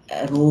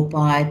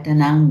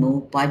රූපායතනං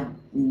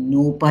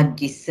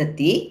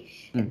නූපජ්ජිස්සති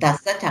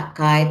තස්ස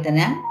චක්කායතනං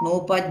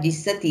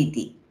නූපජ්ජිස්සති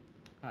ති.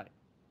 හරි.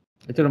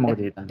 එතකොට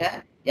මොකද හිතන්නේ?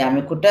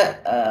 යමෙකුට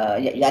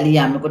යලි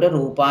යමෙකුට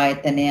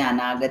රූපායතනය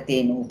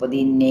අනාගතේ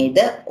නූපදින්නේද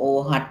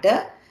ඕහට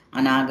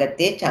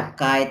අනාගතේ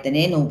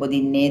චක්කායතනේ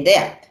නූපදින්නේද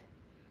යත්.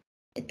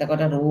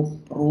 එතකොට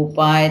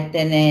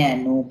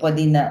රූපායතනය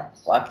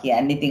නූපදිනවා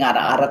කියන්නේ ඉතින්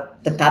අර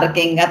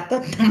තරකෙන්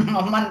ගත්තොත්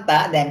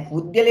මමන්තා දැන්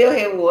පුද්ගලයෝ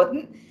හෙව්වොත්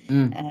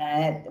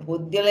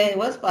පුද්ගලයෝ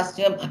හෙව්වොත්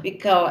පස්චිම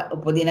භවික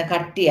උපදින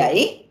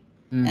කට්ටියයි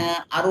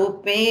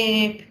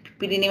අරූපේ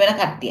පිරිනිවන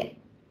කට්ටියයි.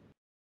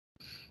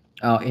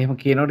 එහෙම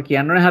කියනකොට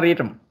කියන්නෝනේ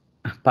හරියටම.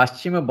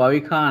 පස්චිම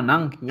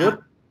භවිකානං කිව්වොත්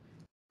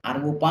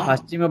අරූපං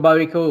පස්චිම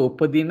භවිකව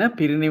උපදින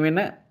පිරිනිවෙන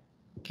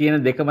කියන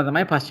දෙකම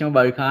තමයි පස්චිම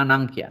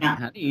භවිකානං කියන්නේ.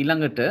 හරි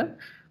ඊළඟට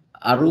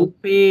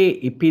අරූපේ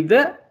ඉපිද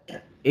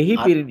එහි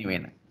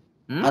පිරිනිවෙන.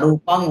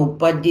 අරූපං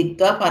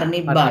uppajjitva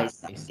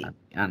පරිනිබ්බායිසති.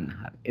 යන්න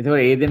හරි.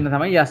 ඒතකොට ඒ දෙන්න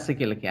තමයි යස්ස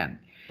කියලා කියන්නේ.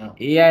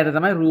 ඒ අයට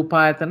තමයි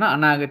රූපායතන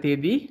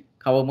අනාගතයේදී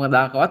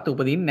කවමදාකවත්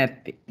උපදින්නේ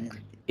නැත්තේ.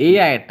 ඒ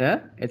අයට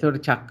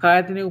එතකොට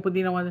චක්කායතනෙ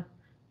උපදිනවද?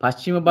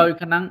 පස්චිම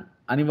භවික නම්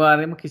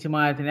අනිවාර්යයෙන්ම කිසිම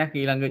ආයතනයක්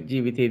ඊළඟ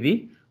ජීවිතේදී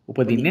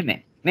උපදින්නේ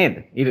නැහැ. නේද?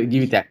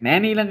 ජීවිතයක් නැහැ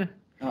නේ ඊළඟ.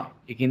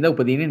 ඒකින්ද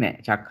උපදින්නේ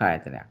නැහැ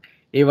චක්කායතනයක්.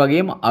 ඒ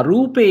වගේම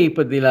අරූපේ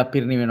ඉපදලා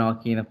පිරිනිවෙනවා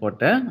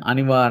කියනකොට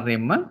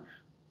අනිවාර්යයෙන්ම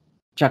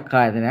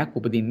චක්කායතනයක්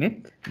උපදින්නේ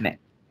නැහැ.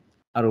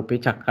 අරූපේ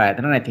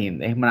චක්කායතන නැති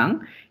හින්දා. එහෙමනම්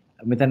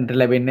මෙතනට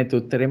ලැබෙන්නේ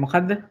උත්තරේ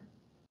මොකද්ද?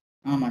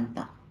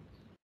 ආමන්තා.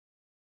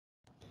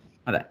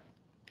 හරි.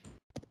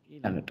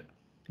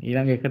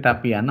 ඊළඟ එකට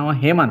අපි යනවා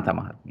හේමන්ත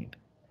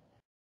මහත්මියට.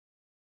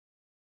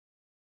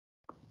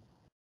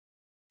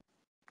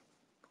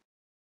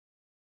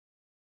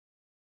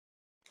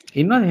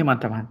 ඉන්නවද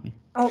හේමන්ත මහත්මිය?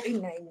 ඔව්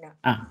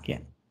ඉන්නවා.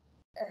 කියන්න.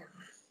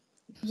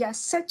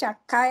 යස්ස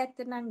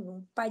චක්කායතනං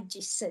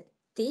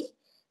නූපජ්ජිස්සති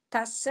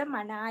තස්ස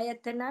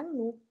මනායතනං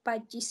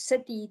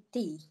නූපජ්ජිස්සති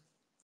ති.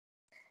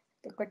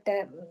 එතකොට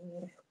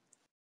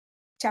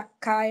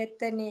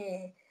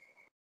චක්කායතනේ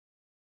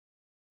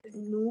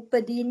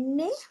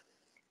නූපදින්නේ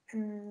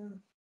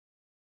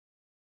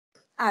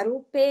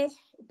අරූපේ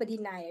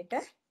උපදින අයට.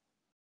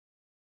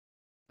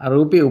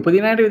 අරූපේ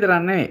උපදින අයට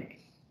විතරක්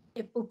නෙවෙයි.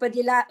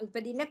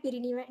 උපදින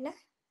පිරිනිවෙන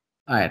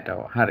අයට.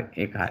 හරි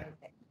ඒක හරි.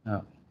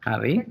 ඔව්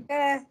හරි.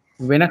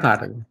 වෙන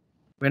කාටද?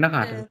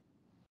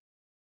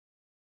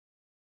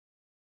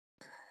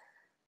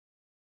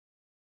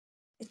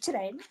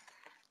 එච්චරයි.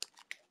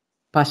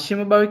 පස්චිම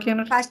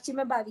භවිකයන්ට පස්චිම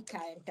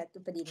භවිකයන්ටත්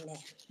උපදින්නේ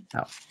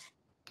නැහැ.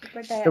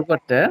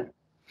 එතකොට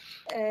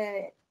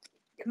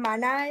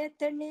මන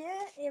ආයතනය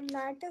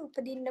එම්නාට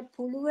උපදින්න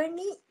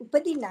පුළුවනි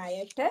උපදින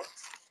අයට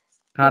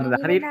කාටද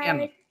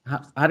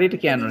හරියට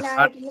කියන්න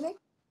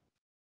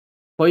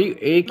කොයි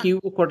ඒ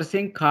කිව්ව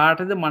කොටසෙන්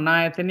කාටද මන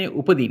ආයතනය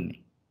උපදින්නේ?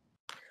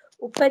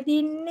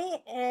 උපදින්නේ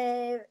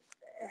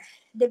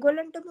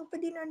දෙගොල්ලන්ටම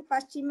උපදිනවනේ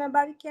පස්චිම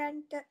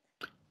භවිකයන්ට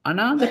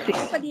අනාගතේ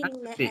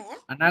උපදින්නේ නැහැ.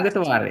 අනාගත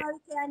වාරේ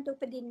භවිකයන්ට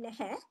උපදින්නේ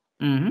නැහැ.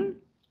 හ්ම්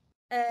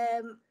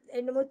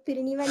නමුත්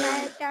පිරිනිවන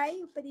අයටයි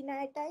උපදින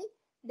අයටයි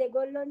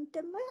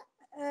දෙගොල්ලන්ටම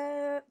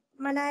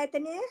මන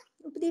ආයතනය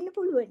උපදින්න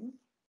පුළුවන්.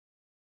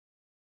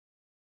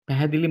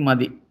 පැහැදිලි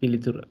මදි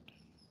පිළිතුර.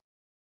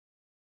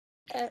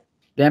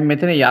 දැන්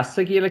මෙතන යස්ස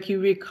කියලා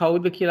කිව්වේ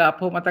කවුද කියලා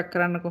අපව මතක්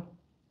කරන්නකෝ.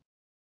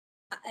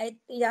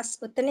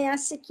 ඔතන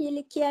යස්ස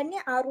කියලා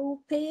කියන්නේ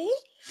අරූපේ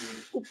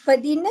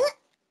උපදින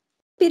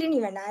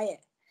පිරිනිවන අය.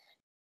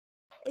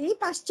 ඒ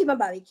පස්චිම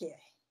භවිකයයි.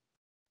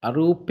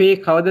 අරූපේ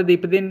කවදද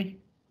ඉපදෙන්නේ?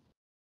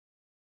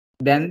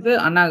 දැන්ද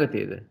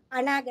අනාගතයේද?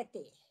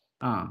 අනාගතේ.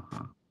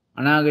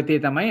 අනාගතයේ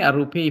තමයි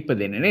අරූපේ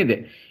ඉපදෙන්නේ නේද?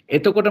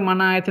 එතකොට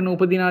මන ආයතන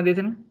උපදිනවද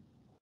එතන?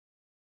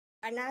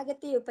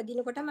 අනාගතයේ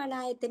උපදිනකොට මන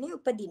ආයතනෙ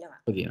උපදිනවා.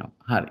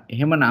 හරි.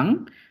 එහෙමනම්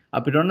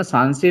අපිට ඔන්න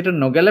සංසයට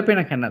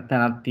නොගැලපෙන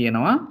තැනක්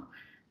තියෙනවා.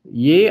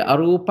 යේ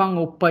අරූපං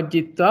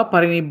uppajjitva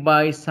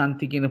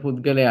parinibbāyissanti කියන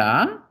පුද්ගලයා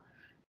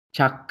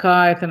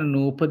චක්කායතන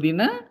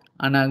නූපදින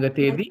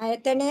අනාගතයේදී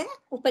ආයතනය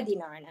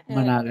උපදිනවා.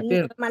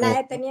 මන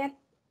ආයතනය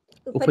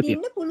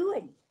උපදින්න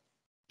පුළුවන්.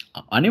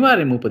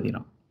 අනිවාර්යයෙන්ම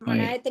උපදිනවා. මන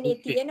ආයතනයේ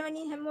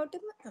තියෙනවනේ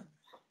හැමෝටම.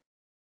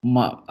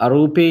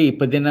 අරූපේ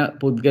ඉපදෙන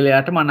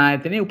පුද්ගලයාට මන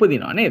ආයතනය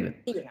උපදිනවා නේද?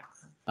 තියෙනවා.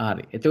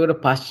 හරි. එතකොට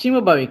පස්චිම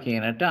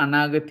භවිකයන්ට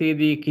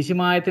අනාගතයේදී කිසිම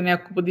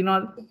ආයතනයක්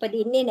උපදිනවද?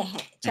 උපදින්නේ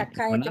නැහැ.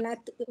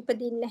 චක්කායතනත්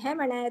උපදින්නේ නැහැ,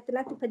 මන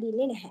ආයතනත්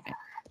උපදින්නේ නැහැ.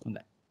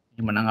 හොඳයි.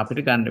 එහෙනම්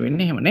අපිට ගන්න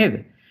වෙන්නේ එහෙම නේද?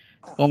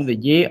 කොහොමද?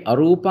 යේ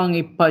අරූපං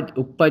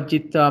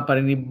uppajjitva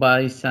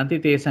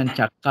parinibbāyissanti තේසං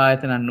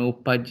චක්කායතනං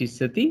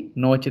නූපජ්ජිස්සති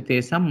නොච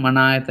තේසං මන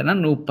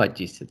ආයතනං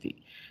නූපජ්ජිස්සති.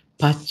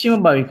 පස්චිම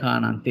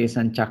භවිකානං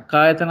තේසං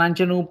චක්කායතනං ච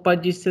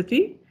නූපජ්ජිස්සති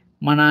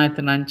මන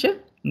ආයතනං ච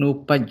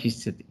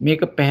නූපජ්ජිස්සති.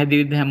 මේක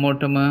පැහැදිලිද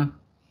හැමෝටම?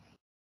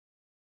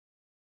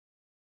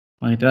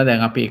 මම හිතනවා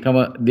දැන් අපි එකම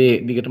දේ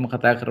දිගටම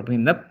කතා කරපු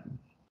හින්දා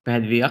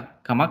පැහැදිලියක්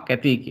කමක්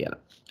ඇති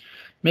කියලා.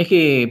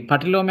 මේකේ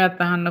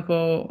පටිලෝමයක්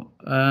අහන්නකෝ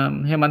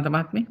හේමන්ත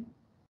මහත්මිය.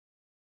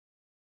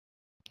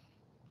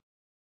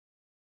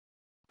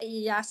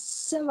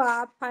 යස්ස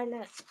වාපන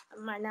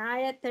මන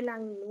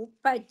ආයතනං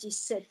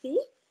නූපජ්ජිස්සති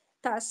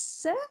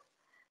තස්ස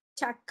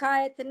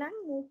චක්කායතනං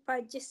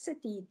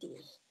නූපජ්ජිස්සති इति.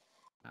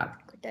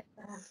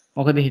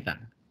 මොකද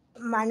හිතන්නේ?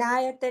 මන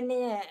ආයතනය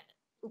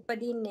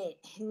උපදින්නේ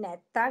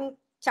නැත්තම්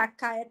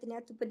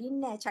චක්කායතනයත්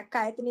උපදින්නේ නැහැ.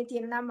 චක්කායතනේ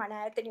තියෙනවා නම් මන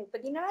ආයතනේ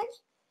උපදිනවනේ.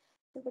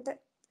 එතකොට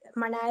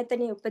මන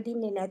ආයතනේ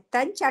උපදින්නේ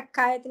නැත්තම්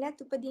චක්කායතනයත්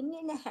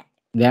උපදින්නේ නැහැ.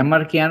 දැන්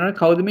මට කියන්න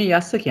කවුද මේ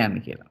යස්ස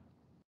කියන්නේ කියලා.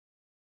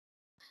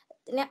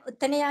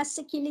 උතන යස්ස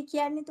කිලි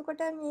කියන්නේ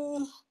එතකොට මේ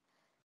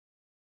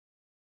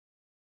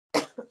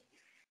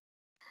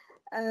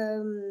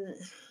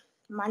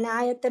මන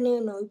ආයතනේ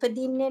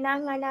නොඉපදින්නේ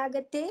නම්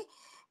අනාගතේ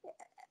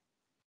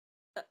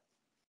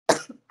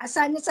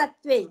අසන්න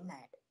සත්වේ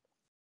ඉන්නයි.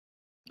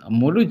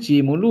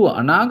 මුළු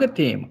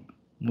අනාගතේම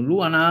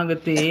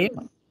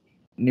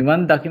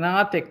නිවන්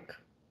දකිනාතෙක්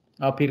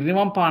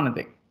පිරිනිවන්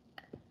පානතෙක්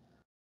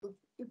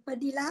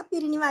ඉපදිලා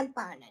පිරිනිවන්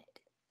පානට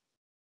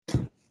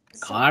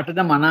කාටද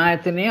මන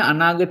ආයතනය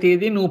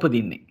අනාගතයේදී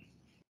නූපදින්නේ?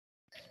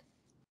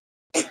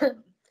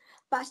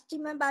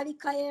 පස්චිම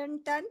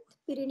භවිකයන්ටත්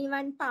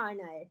පිරිනිවන් පාන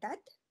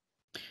අයටත්.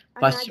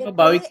 පස්චිම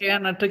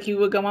භවිකයන්ට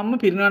කිව්ව ගමන්ම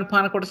පිරිනිවන්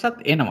පාන කොටසත්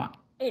එනවා.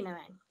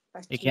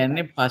 ඒ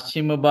කියන්නේ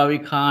පස්චිම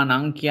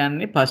භවිකානං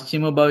කියන්නේ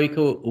පස්චිම භවික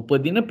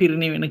උපදින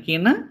පිරිනිවෙන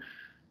කියන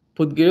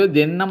පුද්ගලයෝ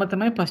දෙන්නම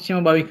තමයි පස්චිම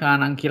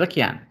භවිකානං කියලා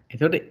කියන්නේ.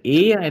 එතකොට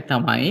ඒ අය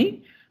තමයි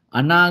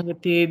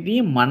අනාගතයේදී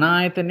මන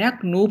ආයතනයක්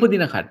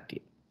නූපදින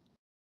කට්ටිය.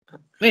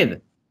 නේද?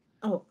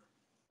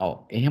 ඔව්.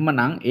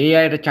 එහෙමනම් ඒ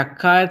අයට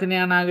චක්කායතන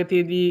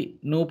අනාගතයේදී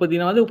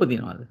නූපදිනවද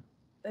උපදිනවද?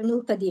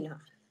 නූපදිනවා.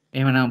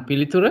 එහෙමනම්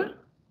පිළිතුර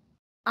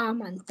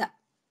ආමන්ත.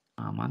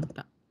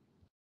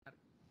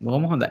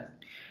 බොහොම හොඳයි.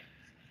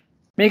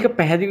 මේක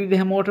පැහැදිලිද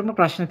හැමෝටම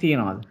ප්‍රශ්න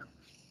තියෙනවද?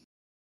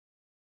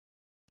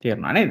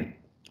 තේරුණා නේද?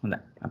 හොඳයි.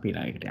 අපි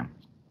ඊළඟට යමු.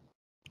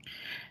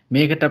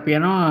 මේකට අපි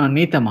යනවා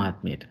නීත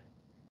මහත්මියට.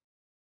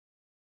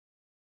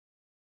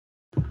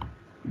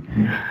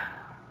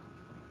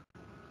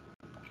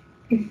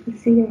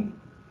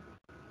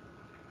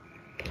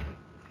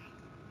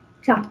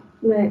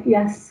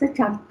 යස්ස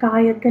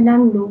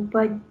චක්කායතනං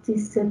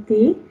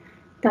නූපජ්ජිස්සති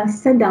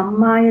තස්ස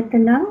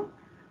ධම්මායතනං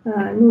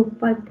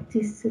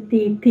නූපජ්ජිස්සති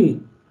इति.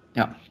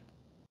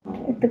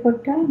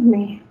 එතකොට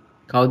මේ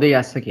කවුද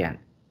යස්ස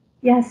කියන්නේ?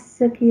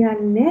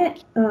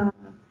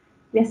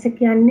 යස්ස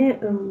කියන්නේ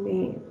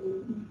මේ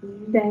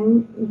දැන්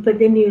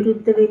උපදී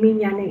නිරුද්ධ වෙමින්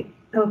යන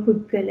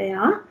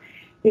පුද්ගලයා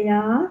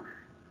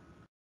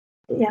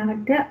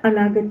එයාට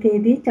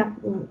අනාගතයේදී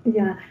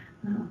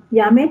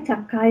යමේ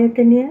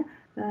චක්කායතනය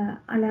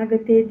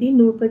අනාගතයේදී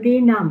නූපදී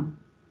නම්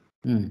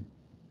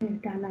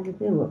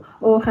අනාගතයේ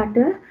ඕහට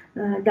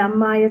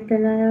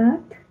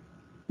ධම්මායතනයත්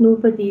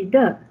නූපදීද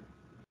ඒ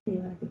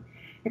වගේ.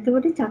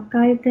 එතකොට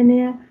චක්කායතනය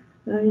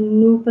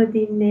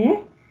නූපදින්නේ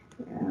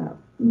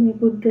මේ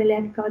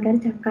පුද්ගලයාට කවදාද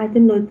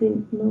චක්කායතන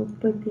නූපදින්නේ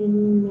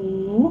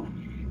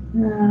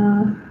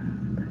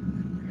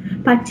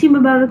පච්චිම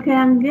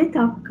භවකයන්ගේ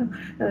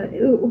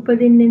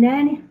උපදින්නේ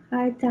නැහනේ.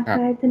 ආය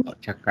චක්කායතන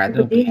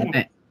උපදින්නේ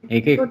නැහැ.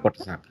 ඒකේ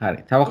කොටසක්. හරි.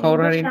 තව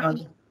කවුරු හරි ඉන්නවද?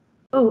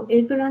 ඔව්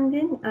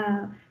ඒගොල්ලන්ගෙන්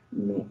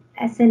මේ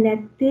ඇස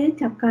නැත්තේ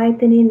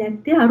චක්කායතනේ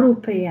නැත්තේ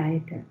අරූපයේ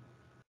අයට.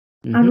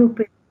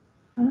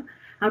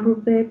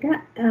 අරූපයට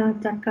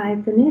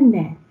චක්කායතනේ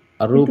නැහැ.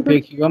 අරූපේ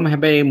කිව්වම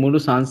හැබැයි මුළු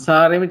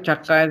සංසාරෙම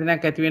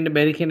චක්කායතනයක් ඇති වෙන්න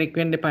බැරි කෙනෙක්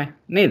වෙන්න එපා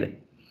නේද?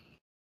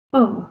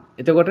 ඔව්.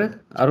 එතකොට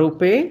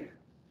අරූපේ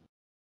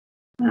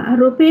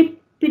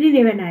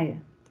පිරිනිවන අය.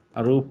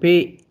 අරූපේ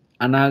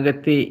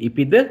අනාගතේ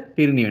ඉපිද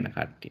පිරිනිවන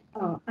කට්ටිය.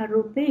 ඔව්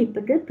අරූපේ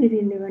ඉපද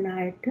පිරිනිවන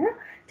අයට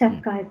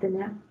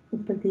චක්කායතනයක්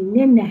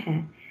උපදින්නේ නැහැ.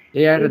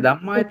 ඒ අයට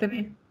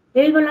ධම්මායතනේ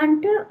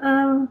ඒගොල්ලන්ට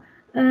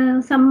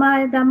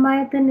සම්මාය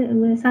ධම්මායතන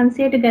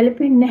සංසයට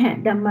ගැලපෙන්නේ නැහැ.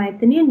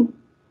 ධම්මායතනිය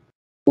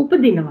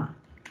උපදිනවා.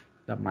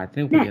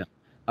 ධම්මායතනේ උපදිනවා.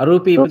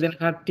 අරූපී ඉපදෙන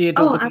කට්ටියට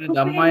උපදින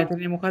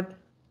ධම්මායතනේ මොකද්ද?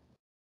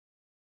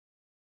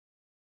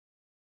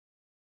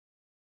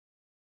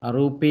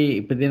 අරූපී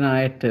ඉපදෙන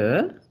අයට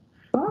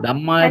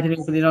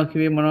ධම්මායතනේ උපදිනවා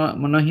කිව්වේ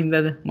මොන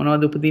හින්දාද?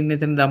 මොනවද උපදින්නේ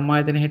එතන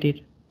ධම්මායතනේ හැටියට?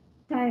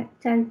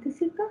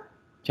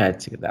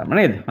 චෛතසික ධර්ම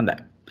නේද? හොඳයි.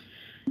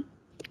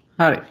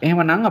 හරි.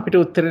 එහෙමනම් අපිට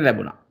උත්තරේ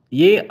ලැබුණා.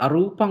 යේ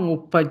අරූපං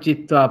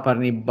uppajjitva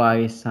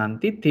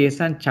parinibbāyessanti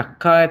තේසං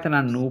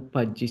චක්ඛායතනං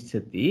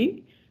නූපජ්ජිස්සති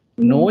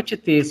නෝච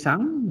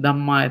තේසං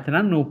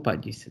ධම්මායතනං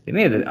නූපජ්ජිස්සති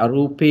නේද?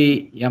 අරූපේ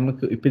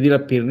යමක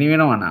ඉපදිලා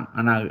පිරිනිවෙනවා නම්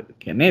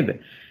අනාගත නේද?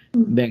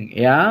 දැන්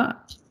එයා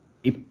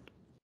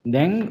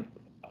දැන්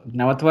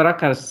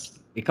නවතවරක්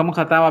එකම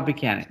කතාව අපි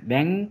කියන්නේ.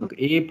 දැන්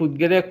ඒ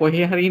පුද්ගලයා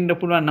කොහේ හරි ඉන්න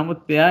පුළුවන්.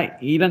 නමුත් එයා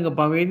ඊළඟ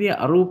භවයේදී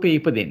අරූපේ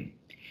ඉපදෙන්නේ.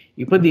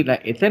 ඉපදිලා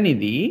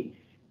එතනදී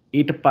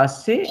ඊට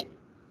පස්සේ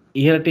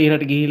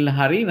ඉහළට ගිහිල්ලා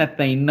හරි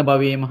නැත්නම් ඉන්න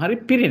භවයේම හරි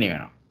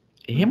පිරිනිවෙනවා.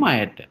 එහෙම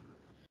අයට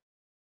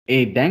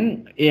දැන්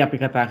අපි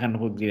කතා කරන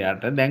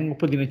පුද්ගලයාට දැන්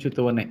උපදින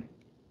චුතවන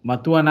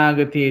මතු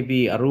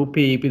අනාගතයේදී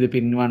අරූපේ ඉපිද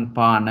පින්වන්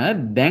පාන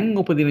දැන්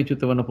උපදින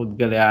චුතවන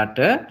පුද්ගලයාට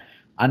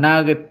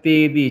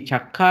අනාගතයේදී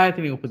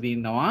චක්ඛායතනෙ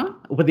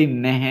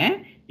උපදින්නේ නැහැ.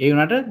 ඒ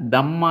වුණාට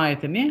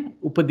ධම්මායතනෙ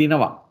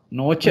උපදිනවා.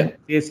 නෝච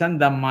තේසං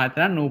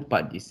ධම්මායතන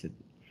නූපජ්ජිස්සති.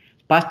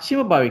 පස්චිම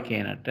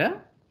භවිකේනට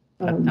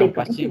නැත්නම්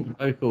පස්චිම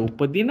භවික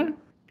උපදින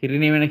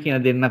පිරිනිවෙන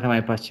කියන දෙන්න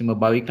තමයි පස්චිම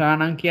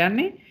භවිකාණන්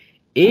කියන්නේ.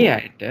 ඒ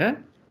අයට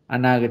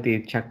අනාගතයේ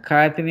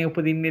චක්ඛායතනෙ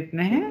උපදින්නෙත්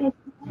නැහැ.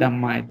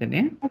 ධම්මායතනෙ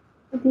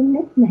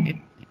උපදින්නෙත් නැහැ.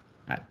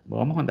 හරි.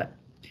 බොහොම හොඳයි.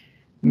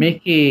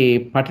 මේකේ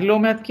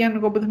පටිලෝමයක්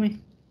කියන්නේ කොහොමද මේ?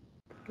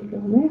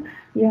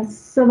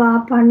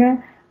 යස්සවාපන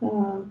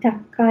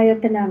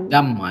චක්කායතන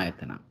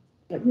ධම්මායතන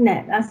නෑ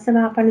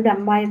අස්සවාපන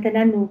ධම්මායතන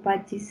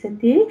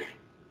නූපජ්ජිස්සති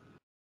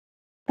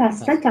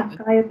තස්ස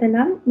චක්කායතන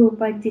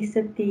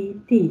නූපජ්ජිස්සති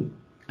තී.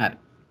 හරි.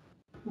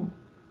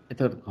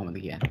 එතකොට කොහොමද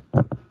කියන්නේ?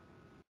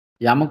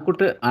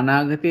 යමකුට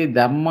අනාගතයේ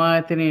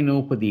ධම්මායතනේ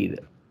නූපදීද?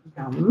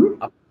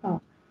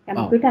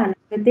 යමකුට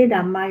අනාගතයේ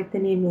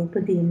ධම්මායතනේ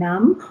නූපදී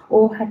නම්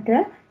ඕහට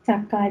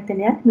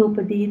චක්කායතනයක්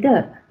නූපදීද?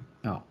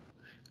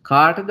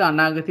 කාටද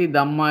අනාගතයේ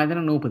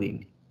ධම්මායතන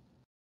නූපදින්නේ?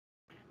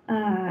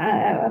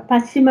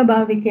 පස්චිම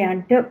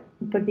භාවිකයන්ට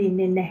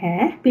උපදින්නේ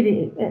නැහැ.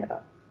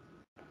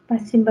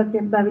 පස්චිම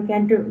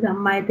භාවිකයන්ට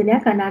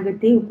ධම්මායතනයක්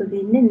අනාගතයේ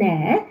උපදින්නේ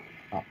නැහැ.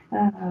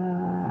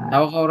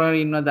 තව කවුරු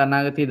හරි ඉන්නවද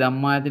අනාගතයේ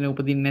ධම්මායතන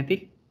උපදින්නේ නැති?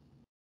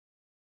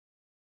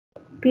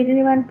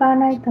 පිරිනිවන්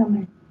පානයි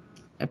තමයි.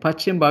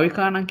 පස්චිම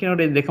භාවිකාණන්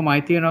කියනකොට දෙකම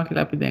අයිති වෙනවා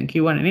කියලා අපි දැන්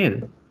කියවනේ නේද?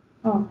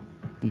 ඔව්.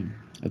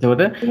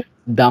 එතකොට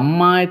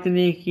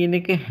ධම්මායතනය කියන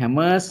එක හැම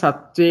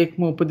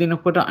සත්වයක්ම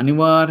උපදිනකොට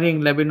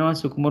අනිවාර්යෙන් ලැබෙනවා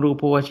සුකුම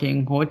රූප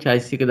වශයෙන් හෝ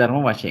චෛතසික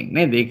ධර්ම වශයෙන්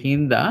නේද?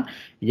 ඒකින්ද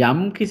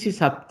යම් කිසි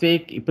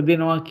සත්වයක්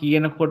ඉපදිනවා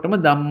කියනකොටම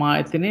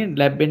ධම්මායතනේ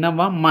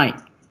ලැබෙනවමයි.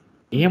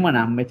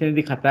 එහෙමනම්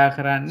මෙතනදී කතා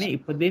කරන්නේ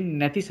ඉපදෙන්නේ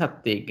නැති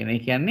සත්වයෙක් ගැන. ඒ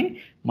කියන්නේ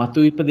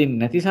මතු ඉපදෙන්නේ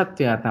නැති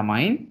සත්වයා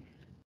තමයි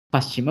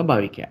පස්චිම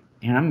භවිකයා.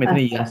 එහෙනම් මෙතන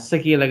යස්ස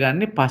කියලා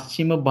ගන්නේ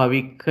පස්චිම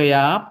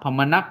භවිකයා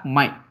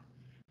පමණක්මයි.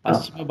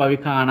 පස්චිම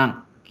භවිකාණන්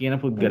කියන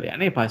පුද්ගලයා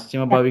නේ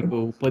පස්චිම භවික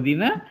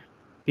උපදින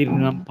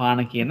පිරිනිවන්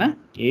පාන කියන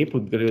ඒ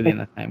පුද්ගලයෝ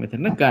දෙන්න තමයි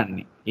මෙතන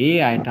ගන්නෙ. ඒ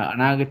අයට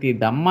අනාගතයේ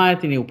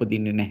ධම්මායතනෙ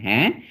උපදින්නේ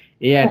නැහැ.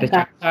 ඒ අයට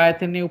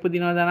චක්කායතනෙ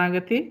උපදිනවද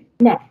අනාගතේ?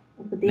 නැහැ.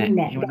 උපදින්නේ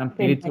නැහැ. එහෙනම්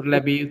පිළිතුරු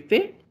ලැබිය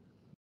යුත්තේ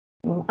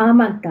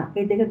ආමන්තා.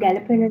 ඒ දෙක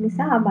ගැලපෙන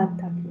නිසා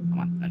ආමන්තා.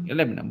 ආමන්තා කියලා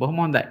ලැබෙනවා.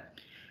 බොහොම හොඳයි.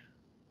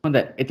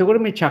 හොඳයි.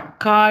 එතකොට මේ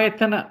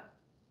චක්කායතන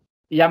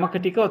යමක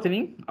ටික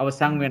ඔතනින්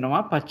අවසන්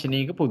වෙනවා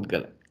පච්චනීක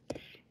පුද්ගල.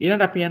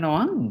 ඊළඟට අපි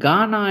යනවා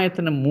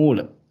ගානායතන මූල.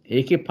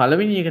 ඒකේ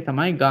පළවෙනි එක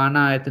තමයි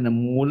ගානායතන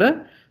මූල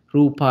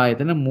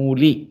රූපායතන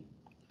මූලී.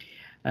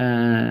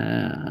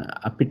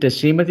 අපිට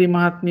ශ්‍රීමති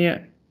මහත්මිය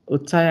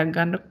උත්සාහයක්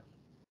ගන්න.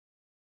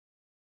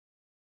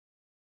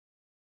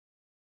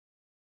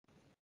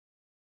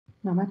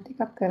 නමත්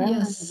එකක්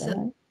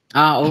කරන්න.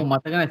 ඔව්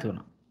මතක නැති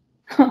වුණා.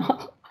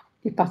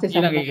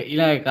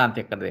 ඊළඟ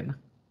කාන්තයක් කර දෙන්න.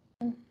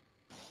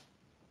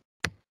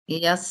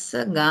 යස්ස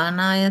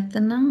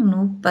ගානායතනං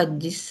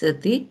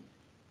නූපජ්ජිස්සති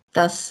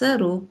තස්ස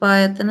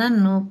රූපායතනං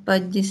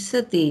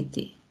නූපජ්ජිස්සති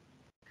इति.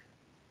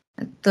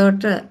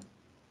 එතකොට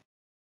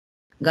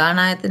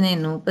ගානායතනේ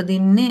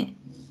නූපදින්නේ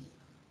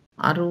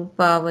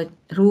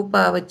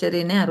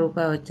රූපාවචරේ නේ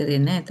අරූපාවචරේ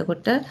නේ.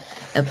 එතකොට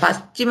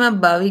පස්චිම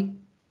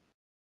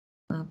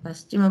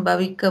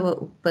භවිකව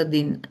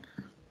උපදින්න.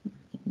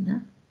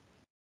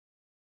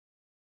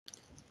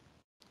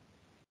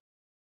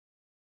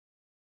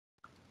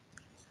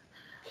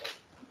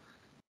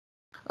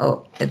 ඔව්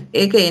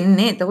ඒක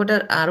එන්නේ එතකොට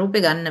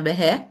ආරූපේ ගන්න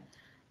බෑ.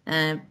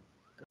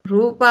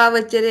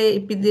 රූපාවචරේ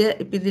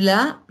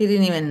ඉපදිලා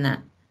පිරිනිවෙන්න.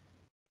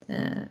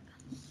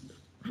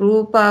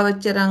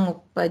 රූපාවචරං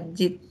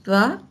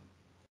උපජ්ජිත්වා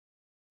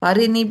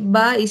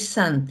පරිනිබ්බා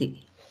ඉස්සන්ති.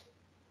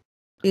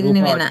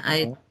 පිරිනිවෙන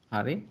අය.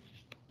 හරි.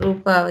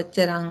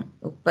 රූපාවචරං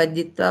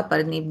උපජ්ජිත්වා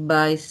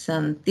පරිනිබ්බා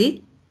ඉස්සන්ති.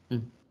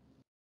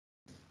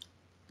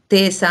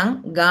 තේසං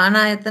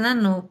ගානායතනං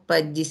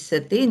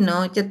නූපජ්ජිස්සති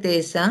නොච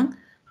තේසං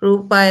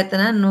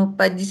රූපායතනං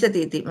නූපජ්ජිස්සති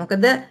इति.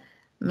 මොකද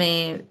මේ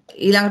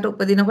ඊළඟට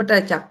උපදිනකොට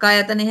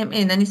චක්කායතන එහෙම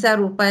එන නිසා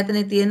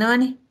රූපායතනේ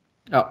තියෙනවනේ.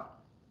 ඔව්.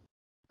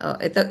 ඔව්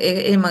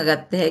එහෙම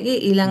ගත්ත හැකි.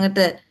 ඊළඟට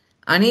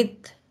අනිත්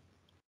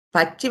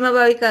පච්චිම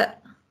භවික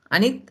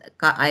අනිත්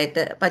අයට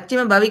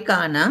පච්චිම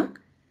භවිකානං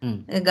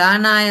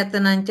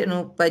ගානායතනං ච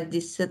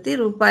නූපජ්ජිස්සති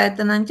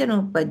රූපායතනං ච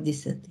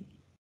නූපජ්ජිස්සති.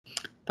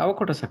 තව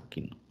කොටසක්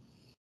ඉන්නවා.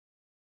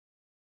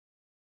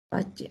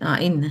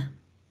 ඉන්න.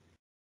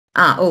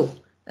 ඔව්.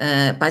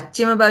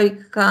 පච්චිම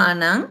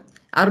භවිකානං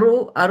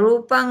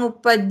අරූපං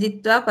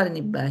උපජ්ජිත්වා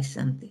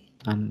පරිනිබ්බායිසන්ති.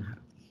 අන්න.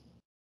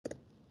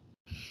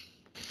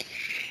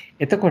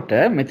 එතකොට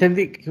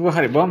මෙතෙන්දි කිව්ව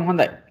හරි බොහොම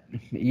හොඳයි.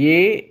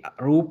 යේ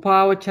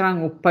රූපාවචරං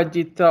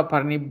උපජ්ජිත්වා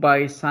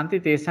පරිනිබ්බායිසන්ති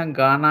තේසං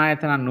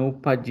ගානායතනං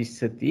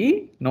නූපජ්ජිස්සති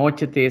නොච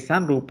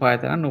තේසං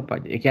රූපායතනං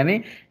නූපජ්ජි. ඒ කියන්නේ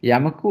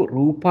යමකු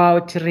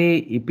රූපාවචරයේ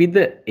ඉපිද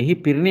එහි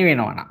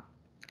පිරිනිවෙනවා නම්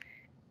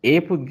ඒ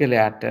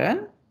පුද්ගලයාට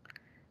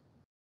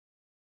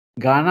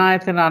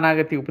ගානායතන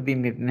අනාගතي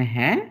උපදින්නේ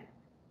නැහැ.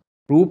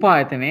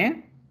 රූපායතනය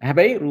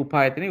හැබැයි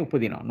රූපායතනේ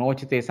උපදිනවා. නොච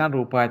තේසං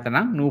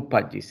රූපායතනං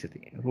නූපජ්ජිස්සති.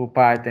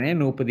 රූපායතනේ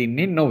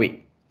නූපදින්නේ නොවේ.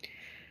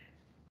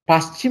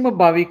 පස්චිම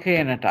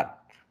භවිකයනටත්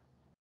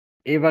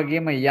ඒ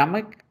වගේම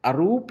යමක්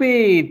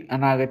අරූපේ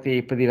අනාගතයේ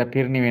ඉපදිලා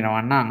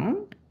පිරිනිවෙනවා නම්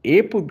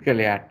ඒ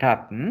පුද්ගලයාටත්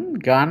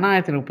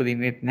ගානායතන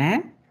උපදින්නෙත් නැහැ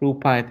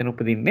රූපායතන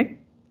උපදින්නෙත්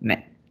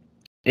නැහැ.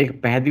 ඒක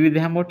පැහැදිලිද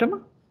හැමෝටම?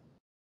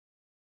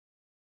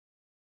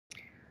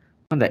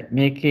 හොඳයි.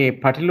 මේකේ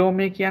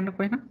පටිලෝමය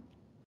කියන්නකෝ එහෙනම්.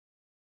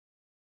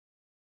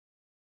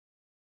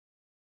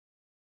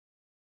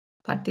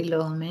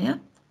 පටිලෝමය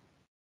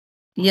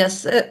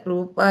යස්ස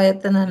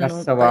රූපායතනං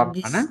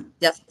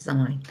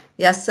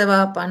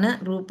යස්සවාපන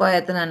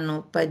රූපායතනං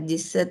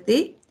නූපජ්ජිස්සති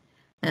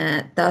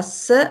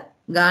තස්ස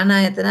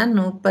ගානායතනං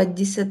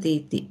නූපජ්ජිස්සති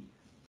इति.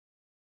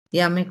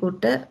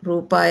 යමෙකුට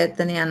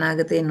රූපායතනය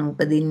අනාගතේ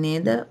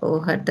නූපදින්නේද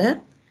ඕහට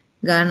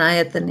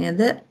ගානායතනයද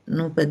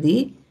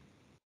නූපදී.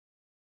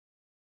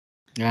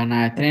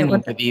 ගානායතනේ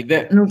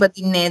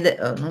නූපදින්නේද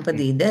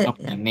නූපදීද.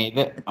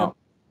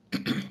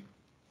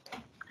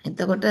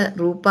 එතකොට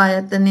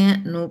රූපායතනය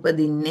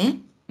නූපදින්නේ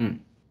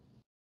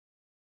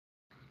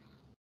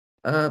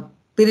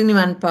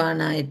පිරිනිවන්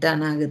පාන අයට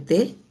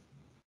අනාගතේ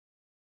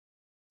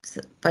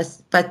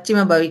පච්චිම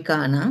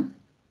භවිකානං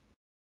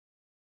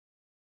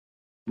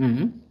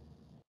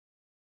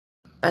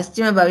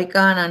පස්චිම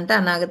භවිකානන්ට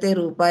අනාගතේ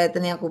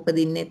රූපායතනයක්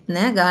උපදින්නෙත්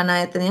නැහැ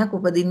ගානායතනයක්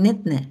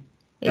උපදින්නෙත් නැහැ.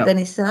 ඒක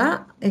නිසා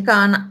ඒක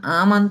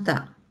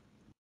ආමන්තා.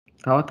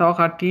 තව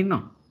කට්ටිය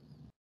ඉන්නවා.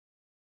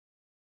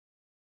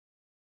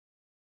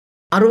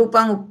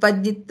 අරූපං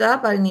උපජ්ජිත්වා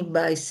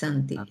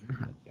පරිනිබ්බායිසන්ති.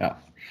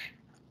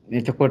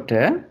 එතකොට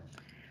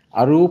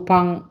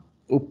අරූපං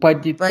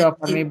උපජ්ජිත්වා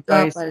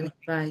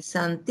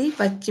පරිනිබ්බායිසන්ති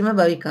පච්චිම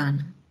භවිකාන.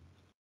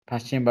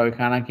 පස්චිම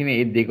භවිකාන කියන්නේ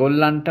මේ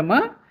දෙගොල්ලන්ටම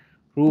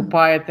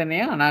රූපායතනය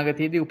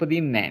අනාගතයේදී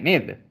උපදින්නේ නැහැ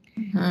නේද?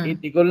 මේ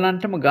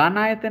දෙගොල්ලන්ටම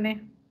ගානායතනය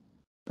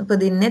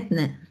උපදින්නෙත්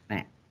නැහැ.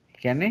 නැහැ.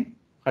 කියන්නේ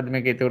මොකද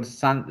මේක ඒකට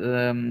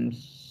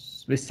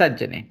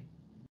විසර්ජනේ.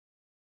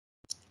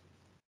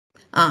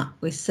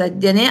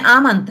 විසර්ජනේ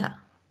ආමන්තා.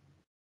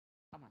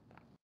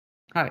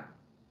 හරි.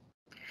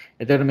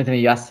 එතකොට මෙතන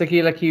යස්ස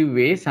කියලා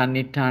කිව්වේ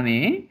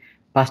සම්නිට්ඨානේ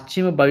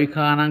පස්චිම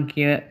භවිකානං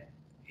කියන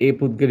ඒ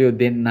පුද්ගලයෝ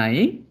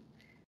දෙන්නයි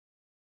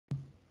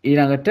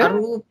ඊළඟට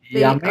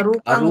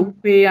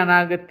අරූපේ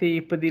අනාගතේ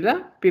ඉපදිලා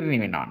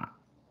පිරිනිවෙනවා නම්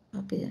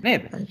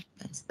නේද?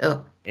 ඔව්.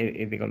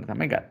 ඒ දෙකම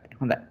තමයි ගත්තේ.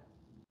 හොඳයි.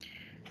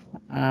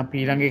 අපි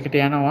ඊළඟ එකට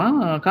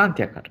යනවා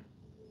කාන්තියක් අර.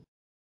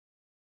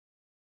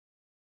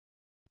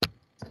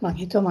 මම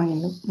හිතුවා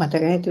මම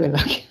මතක නැති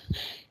වෙලා.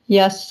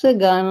 යස්ස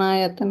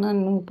ගානායතන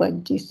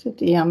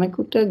නූපජ්ජිස්සති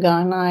යමෙකුට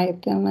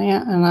ගානායතනය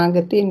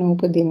අනාගතේ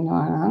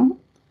නූපදිනවා නම්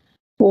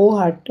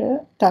ඕහට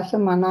තස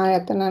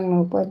මනායතන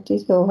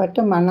නූපජ්ජිස ඕහට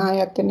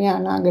මනායතනය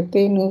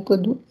අනාගතේ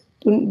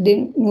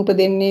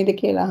නූපදින්නේද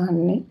කියලා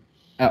අහන්නේ.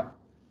 ඔව්.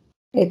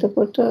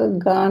 එතකොට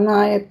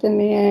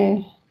ගානායතනය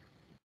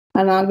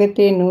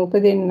අනාගතේ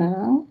නූපදින්න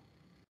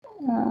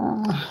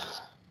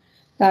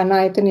ගාන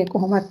ආයතනෙ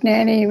කොහොමත්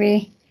නෑනේ මේ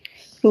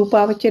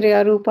රූපාවචරය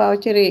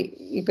අරූපාවචරේ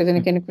ඉපදෙන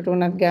කෙනෙකුට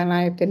උනත් ගාන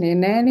ආයතනෙ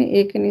නෑනේ.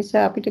 ඒක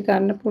නිසා අපිට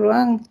ගන්න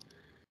පුළුවන්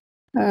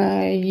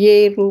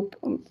යේ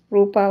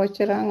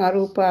රූපාවචරං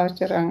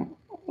අරූපාවචරං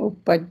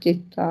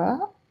uppajjitta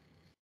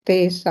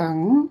තේසං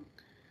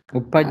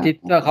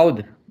උපජ්ජිත්වා කවුද?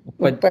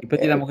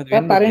 ඉපදිලා මොකද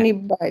වෙන්නේ?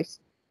 පරිනිබ්බයි.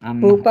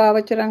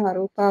 රූපාවචරං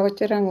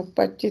අරූපාවචරං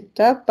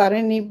uppajjitta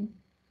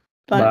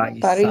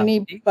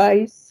පරිනිබ්බයි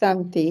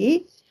සම්ති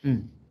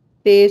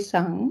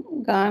තේසං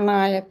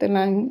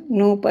ගානායතනං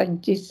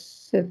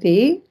නූපජ්ජිස්සති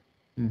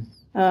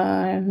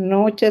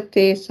නොච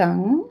තේසං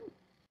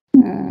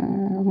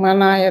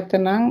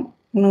මනායතනං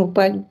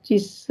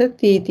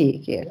නූපජ්ජිස්සති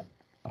කියලා.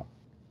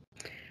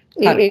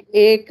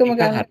 ඒකම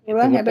ගන්න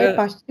පුළුවන්. හැබැයි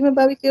පස්චිම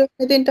භවිකයෝ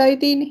මෙතෙන්ටයි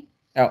තියෙන්නේ.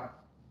 ඔව්.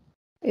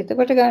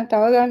 එතකොට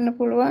තව ගන්න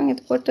පුළුවන්.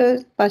 එතකොට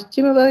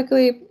පස්චිම භවිකෝ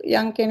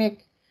යම් කෙනෙක්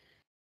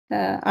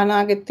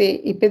අනාගතේ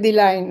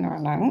ඉපදිලා ඉන්නවා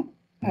නම්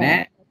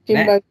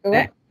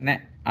නෑ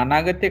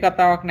අනාගතේ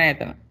කතාවක් නෑ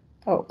එතන.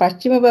 ඔව්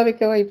පස්චිම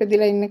භවිකව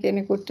ඉපදිලා ඉන්න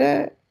කෙනෙකුට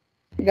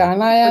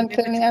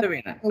ගානායන්තනය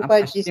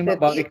පස්චිම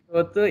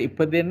භවිකවත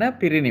ඉපදෙන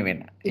පිරිනිවෙන.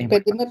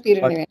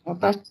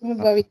 පස්චිම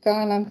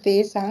භවිකානං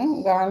තේසං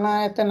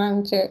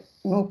ගානායතනංච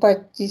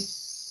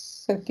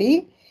නූපජ්ජිස්සති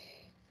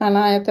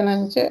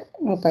අනායතනංච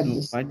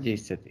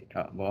නූපජ්ජිස්සති.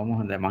 බොහොම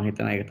හොඳයි. මම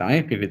හිතනවා ඒක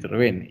තමයි පිළිතුර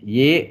වෙන්නේ.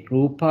 යේ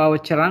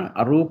රූපාවචරං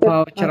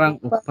අරූපාවචරං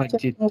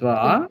uppajjitva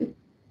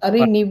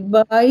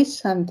පරිනිබ්බයි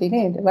සම්ති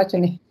නේද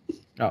වචනේ.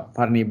 ඔව්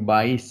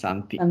පරිනිබ්බයි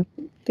සම්ති.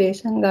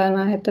 තේසං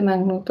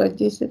ගානායතනං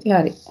නූපජ්ජිස්සති.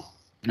 හරි.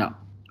 ඔව්.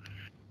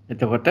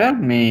 එතකොට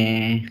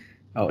මේ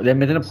ඔව් දැන්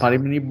මෙතන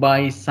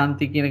පරිනිබ්බයි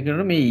සම්ති කියන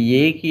කෙනාට මේ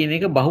යේ කියන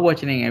එක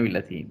බහුවචනෙන්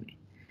ඇවිල්ලා තියෙන්නේ.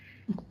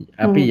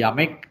 අපි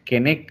යමෙක්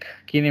කෙනෙක්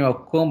කියන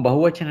ඔක්කොම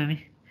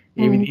බහුවචනනේ.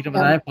 ඒ විදිහටම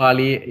තමයි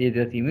පාළියේ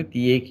යෙදලා තියෙන්නේ.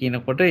 තියේ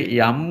කියනකොට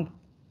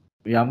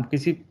යම්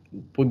කිසි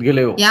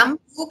පුද්ගලයෝ යම්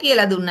හු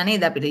කියලා දුන්නා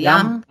නේද අපිට?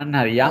 යම් අන්න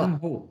හරි යම්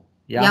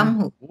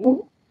හු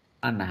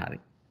අන්න හරි.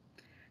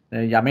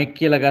 යමෙක්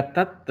කියලා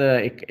ගත්තත්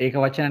ඒක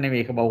වචන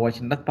නෙවෙයි, ඒක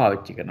බහුවචනයටත්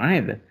පාවිච්චි කරනවා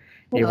නේද?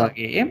 ඒ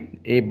වගේ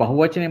ඒ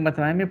බහුවචනයෙන්ම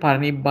තමයි මේ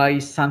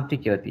පරිනිබ්බයි සම්ති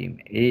කියලා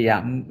තියෙන්නේ. ඒ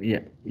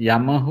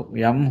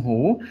යම් හු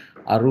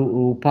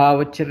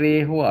රූපාවචරේ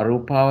හෝ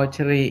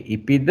අරූපාවචරේ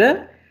ඉපිද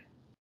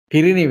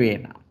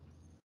පිරිනිවේන.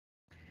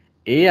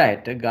 ඒ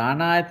අයට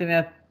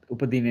ගානායතනයත්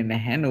උපදින්නේ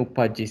නැහැ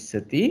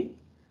නූපජ්ජිස්සති.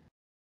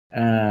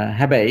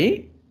 හැබැයි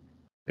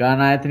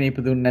ගානායතනෙ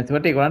ඉපදුන්නේ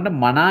නැතුවට ඒගොල්ලන්ට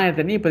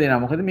මනායතනෙ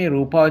ඉපදිනවා. මොකද මේ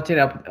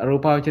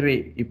රූපාවචරේ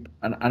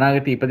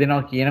අනාගතේ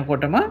ඉපදිනවා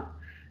කියනකොටම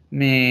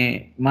මේ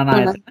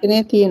මනායතනෙ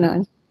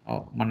තියෙනවානේ.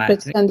 ඔව්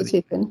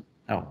මනායතනෙ.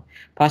 ඔව්.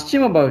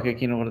 පස්චිම භවික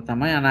කියනකොට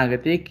තමයි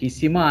අනාගතයේ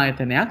කිසිම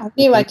ආයතනයක්.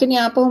 මේ වචනේ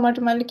ආපහු මට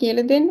මල්ලි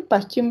කියලා දෙන්න.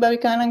 පස්චිම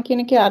භවිකානං කියන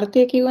එකේ අර්ථය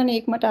කිව්වනේ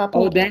ඒක මට ආපහු.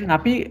 ඔව් දැන්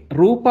අපි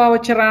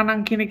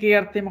රූපාවචරානං කියන එකේ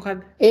අර්ථය මොකද්ද?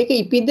 ඒක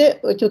ඉපිද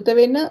චුත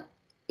වෙන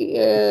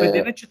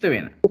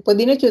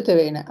උපදින චුත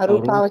වෙන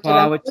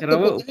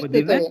අරූපාවචරව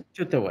උපදින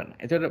චුත වන.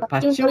 එතකොට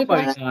පස්චිම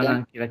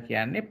භවිකානං කියලා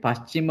කියන්නේ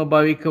පස්චිම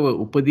භවිකව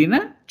උපදින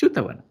චුත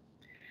වන.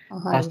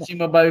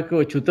 පස්චිම භවිකව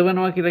චුත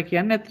වෙනවා කියලා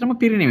කියන්නේ ඇත්තටම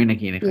පිරිනිවෙන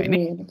කියන එකයි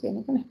නේ.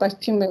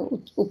 පස්චිම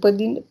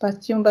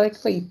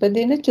භවිකව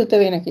ඉපදෙන චුත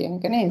වෙන කියන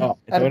එක නේද?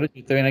 ඒතකොට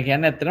චුත වෙන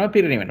කියන්නේ ඇත්තටම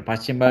පිරිනිවෙන.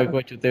 පස්චිම භවිකව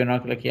චුත වෙනවා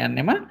කියලා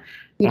කියන්නේම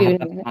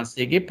රහතන්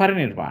වහන්සේගේ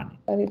පරිනිර්වාණය.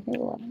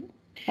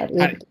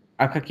 හරි.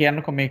 අක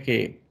කියන්නකො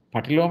මේකේ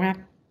පටිලෝමයක්.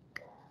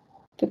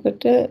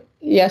 එතකොට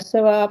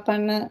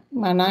යස්සවාපන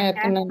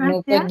මනායතන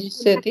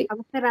නූපජ්ජිස්සති.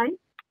 අවසරයි.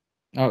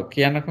 ඔව්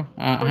කියන්නකො.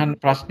 අහන්න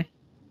ප්‍රශ්නේ.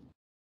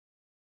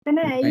 එතන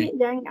ඇයි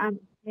දැන්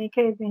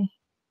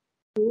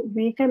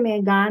මේක මේ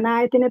ගාන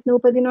ආයතනෙත්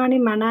නූපදිනවනේ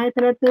මන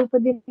ආයතනෙත්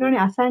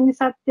නූපදිනවනේ අසඤ්ඤ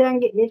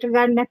සත්‍යයන්ගේ ඒක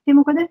ගන්න නැත්තේ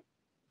මොකද?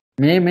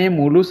 මේ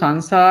මුළු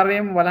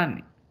සංසාරයම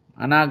බලන්නේ.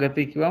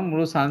 අනාගතේ කිව්වම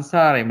මුළු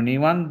සංසාරයම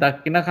නිවන්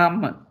දකින්න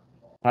කම්ම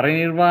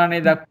පරිනිර්වාණය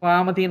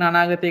දක්වාම තියෙන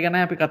අනාගතය ගැන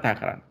අපි කතා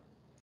කරන්නේ.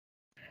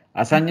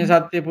 අසඤ්ඤ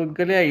සත්‍ය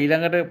පුද්ගලයා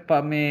ඊළඟට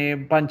මේ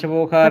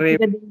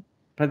පංචවෝකාරයේ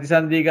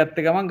ප්‍රතිසන්දී ගත්ත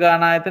ගමන්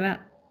ගාන ආයතන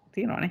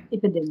තියෙනවනේ.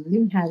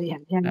 ඉපදෙන්නේ හරි.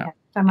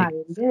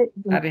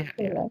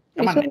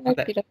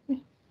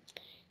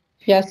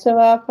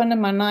 යස්සවාපන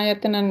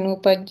මනායතන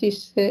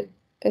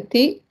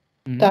නූපජ්ජිස්සති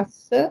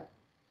තස්ස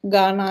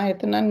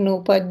ගානායතන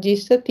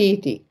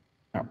නූපජ්ජිස්සති.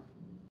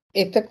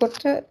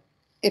 එතකොට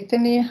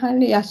එතනේ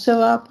හරිය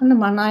යස්සවාපන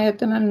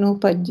මනායතන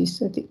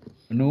නූපජ්ජිස්සති.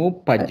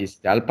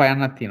 නූපජ්ජිස්සති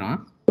අල්පයන්ක් තියෙනවා.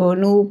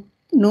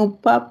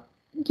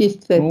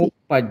 නූපජ්ජිස්සති.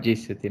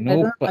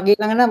 මගේ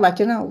ළඟ නම්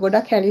වචන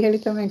ගොඩක් හැලි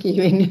තමයි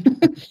කියවෙන්නේ.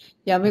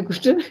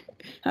 යමෙකුට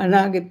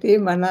අනාගතේ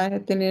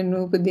මනායතනය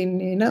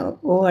නූපදින්නේ න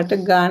ඕවට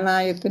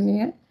ගානායතනය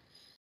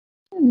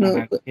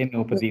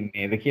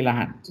නූපදින්නේද කියලා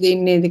අහන්නේ.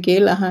 දින්නේද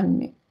කියලා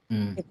අහන්නේ.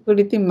 එතකොට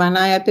ඉතින්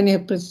මනායතනය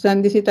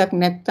ප්‍රතිසන්දිසිතක්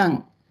නැත්තම්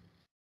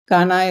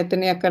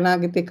ගානායතනයක්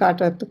අනාගතේ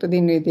කාටවත්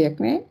උපදින්න විදියක්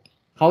නෑ.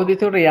 කවුද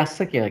ඒතකොට යස්ස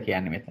කියලා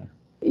කියන්නේ මෙතන?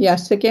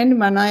 යස්ස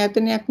කියන්නේ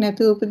මනායතනයක්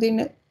නැතුව උපදින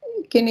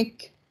කෙනෙක්.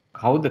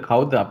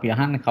 කවුද අපි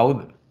අහන්නේ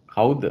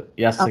කවුද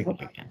යස්ස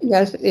කියලා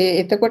කියන්නේ?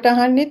 එතකොට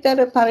අහන්නෙත් අර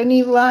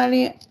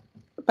පරිනිර්වාණය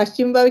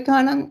පස්චිම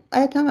භවිකාණන්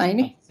අය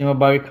තමයිනේ. පස්චිම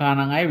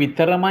භවිකාණන් අය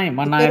විතරමයි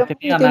මන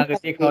ආයතනයේ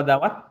අනාගතයේ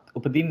කවදාවත්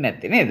උපදින්නේ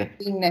නැත්තේ නේද?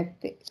 උපදින්නේ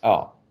නැත්තේ.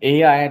 ඔව්.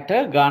 ඒ අයට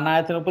ගාන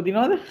ආයතන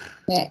උපදිනවද?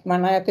 නෑ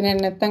මන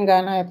ආයතනයක් නැත්තම්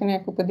ගාන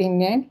ආයතනයක්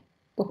උපදින්නේ නෑ.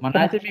 මන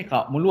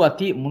ආයතනයේ මුළු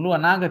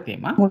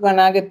අනාගතේම මුළු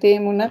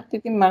අනාගතේම උනත්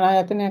ඉතින් මන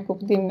ආයතනයක්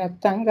උපදින්නේ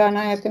නැත්තම් ගාන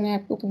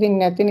ආයතනයක් උපදින්නේ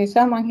නැති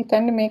නිසා මම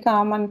හිතන්නේ මේක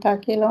ආමන්තා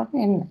කියලා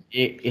එන්න.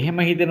 එහෙම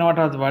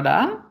හිතනවටත්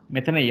වඩා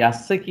මෙතන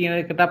යස්ස කියන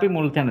එකට අපි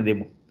මුල් තැන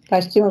දෙමු.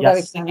 පස්චිම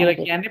යස්ස කියලා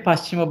කියන්නේ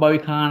පස්චිම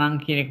භවිකාණන්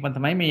කියන එකම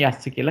තමයි මේ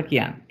යස්ස කියලා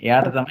කියන්නේ.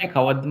 එයාට තමයි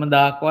කවද්දම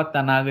දාකවත්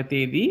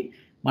අනාගතයේදී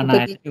මන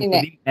ආයතන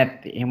උපදින්නේ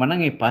නැත්තේ. එහෙමනම්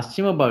මේ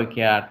පස්චිම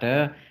භවිකයාට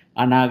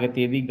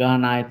අනාගතයේදී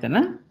ගාන ආයතන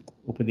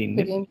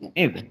උපදින්නේ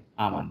නේද?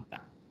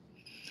 ආමන්තා.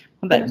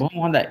 හොඳයි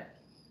බොහොම හොඳයි.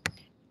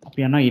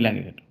 අපි යනවා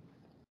ඊළඟට.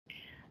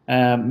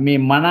 මේ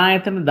මන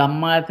ආයතන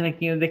ධම්මායතන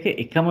කියන දෙක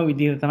එකම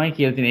විදිහට තමයි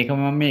කියලා තියෙන්නේ. ඒකම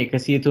මම මේ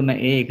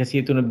 103A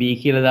 103B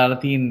කියලා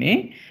දාලා තින්නේ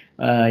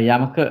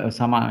යමක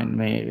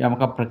මේ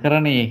යමක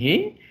ප්‍රකරණයේ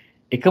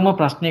එකම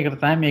ප්‍රශ්නයකට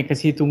තමයි මේ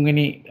 103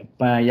 වෙනි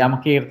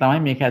යමකයකට තමයි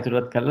මේක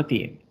ඇතුළත් කරලා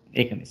තියෙන්නේ.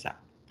 ඒක නිසා.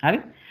 හරි?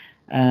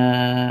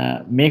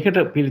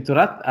 මේකට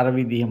පිළිතුරත් අර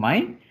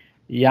විදිහමයි.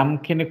 යම්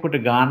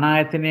කෙනෙකුට ගාන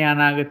ආයතනයේ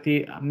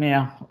අනාගතයේ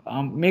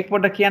මේක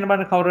පොඩ්ඩක් කියන්න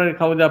බලන්න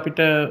කවුද අපිට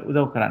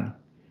උදව් කරන්නේ?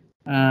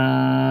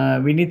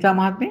 විනීතා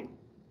මහත්මිය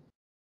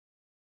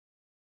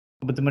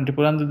ඔබතුමන්ට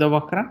පුළුවන්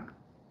උදව්වක් කරන්න?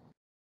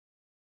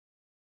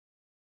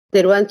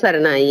 තෙරුවන්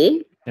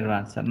සරණයි.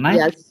 තෙරුවන්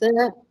සරණයි. යස්ස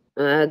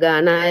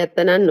ගාන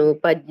ආයතන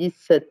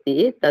නූපජ්ජිස්සති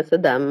තස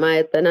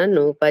ධම්මායතන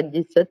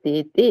නූපජ්ජිස්සති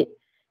इति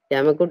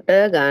යමකුට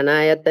ගාන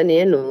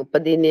ආයතනය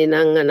නූපදින්නේ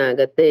නම්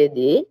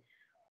අනාගතයේදී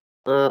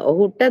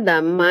ඔහුට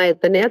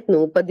ධම්මායතනයත්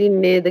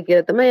නූපදින්නේද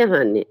කියලා තමයි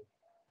අහන්නේ.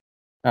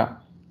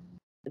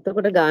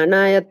 එතකොට ගාන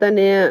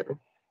ආයතනය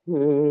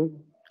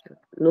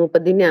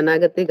නූපදින්නේ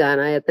අනාගතේ ගාන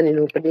ආයතනේ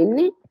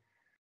නූපදින්නේ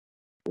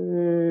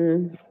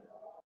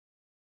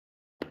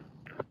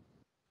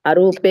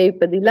අරූපේ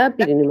ඉපදිලා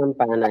පිරිනිවන්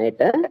පාන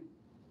අයට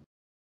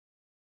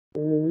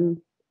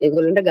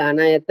ඒගොල්ලන්ට ගාන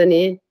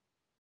ආයතනේ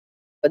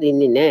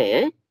උපදින්නේ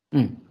නැහැ.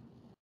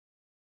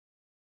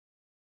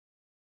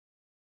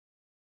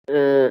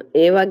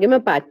 ඒ වගේම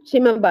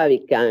පස්චිම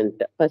භවිකයන්ට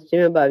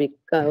පස්චිම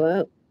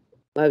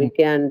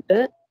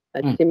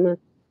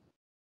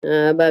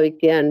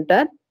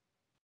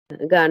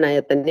ගාන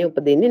ආයතනේ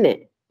උපදින්නේ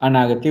නැහැ.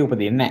 අනාගතේ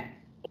උපදින්නේ නැහැ.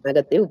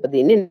 අනාගතේ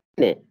උපදින්නේ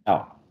නැහැ.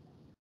 ඔව්.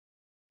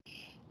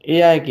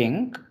 ඒ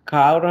අයගෙන්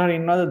කවුරු හරි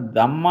ඉන්නවද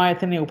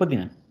ධම්මායතනේ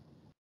උපදින?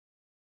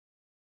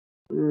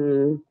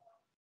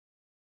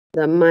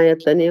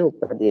 ධම්මායතනේ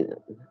උපදින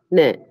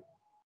නැහැ.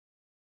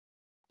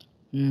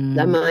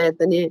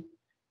 ධම්මායතනේ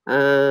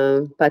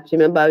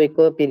පස්චිම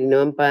භවිකව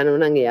පිරිනවම් පානව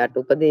නම් එයාට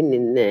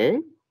උපදින්නේ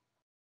නැහැ.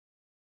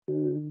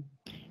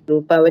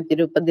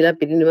 රූපාවචරය උපදිලා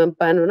පිරිනවම්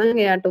පානව නම්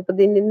එයාට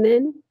උපදින්නේ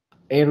නැහැ.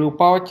 ඒ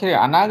රූපාවචරය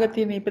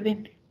අනාගතයේ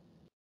ඉපදෙන්නේ.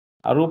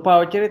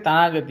 අරූපාවචරය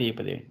අනාගතයේ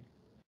ඉපදෙන්නේ.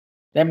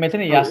 දැන්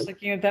මෙතන යස්ස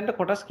කියන තැනට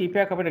කොටස්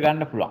කීපයක් අපිට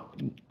ගන්න පුළුවන්.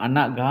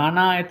 ගාන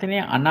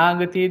ආයතනයේ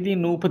අනාගතයේදී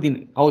නූපදින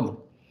කවුද?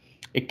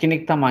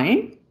 එක්කෙනෙක් තමයි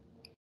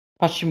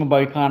පස්චිම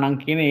භවිකාණන්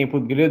කියන ඒ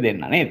පුද්ගලයෝ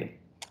දෙන්න නේද?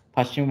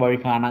 පස්චිම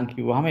භවිකාණන්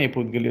කිව්වහම ඒ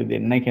පුද්ගලයෝ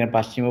දෙන්න කියන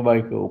පස්චිම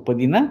භවික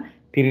උපදින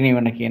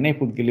පිරිනිවන කියන ඒ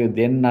පුද්ගලයෝ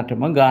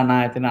දෙන්නටම ගාන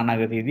ආයතන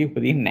අනාගතයේදී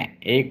උපදින්නේ නැහැ.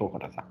 ඒක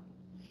කොටසක්.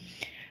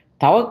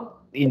 තව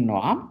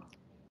ඉන්නවා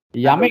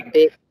යමෙක්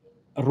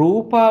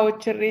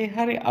රූපාවචරේ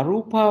හරි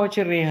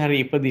අරූපාවචරේ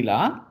හරි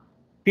ඉපදිලා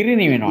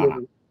පිරිනිවෙනවා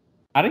නම්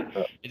හරි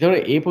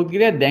ඒතකොට ඒ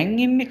පුද්ගලයා දැන්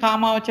ඉන්නේ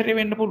කාමාවචරේ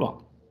වෙන්න පුළුවන්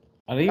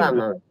හරි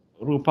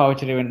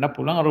රූපාවචරේ වෙන්න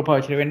පුළුවන්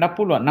අරූපාවචරේ වෙන්න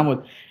පුළුවන් නමුත්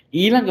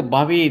ඊළඟ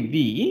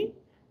භවයේදී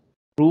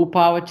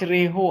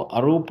රූපාවචරේ හෝ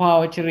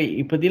අරූපාවචරේ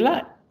ඉපදිලා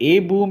ඒ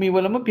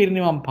භූමිවලම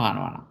පිරිනිවන්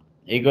පානවා නම්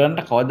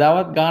ඒගොල්ලන්ට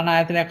කවදාවත් ගාන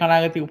ආයතනයක්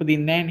අනාගතේ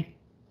උපදින්නේ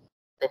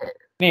නැහැ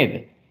නේද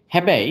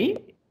හැබැයි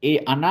ඒ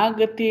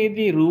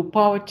අනාගතයේදී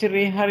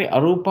රූපාවචරේ හරි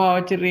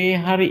අරූපාවචරේ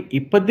හරි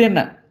ඉපදෙන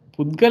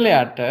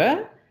පුද්ගලයාට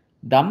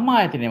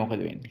ධම්මායතනය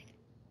මොකද වෙන්නේ?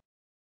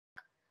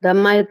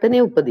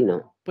 ධම්මායතනේ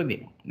උපදිනවා.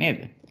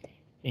 නේද?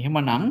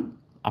 එහෙමනම්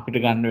අපිට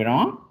ගන්න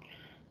වෙනවා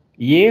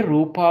යේ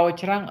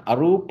රූපාවචරං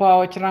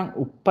අරූපාවචරං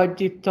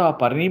uppajjitva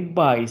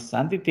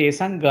parinibbāyissanti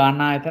තේසං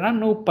ගානායතනං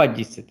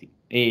නූපජ්ජිස්සති.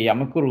 ඒ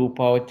යමක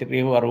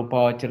රූපාවචරේ හෝ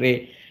අරූපාවචරේ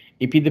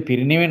ඉපිද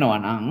පිරිනිවෙනවා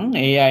නම්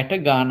ඒ අයට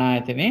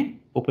ගානායතනේ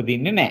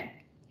උපදින්නේ නැහැ.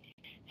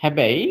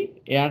 හැබැයි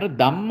එයාට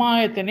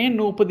ධම්මායතනේ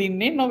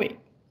නූපදින්නේ නොවේ.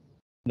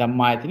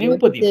 ධම්මායතනේ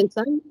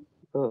උපදිනවා.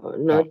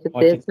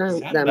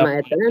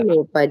 ධම්මායතන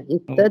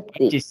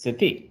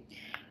නූපජ්ජිස්සති.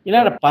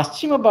 ඊළඟට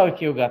පස්චිම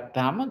භවිකයෝ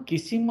ගත්තාම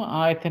කිසිම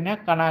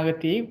ආයතනයක්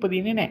අනාගතයේ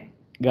උපදින්නේ නැහැ.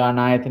 ගාන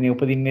ආයතනේ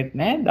උපදින්නෙත්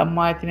නැහැ,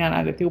 ධම්මායතනේ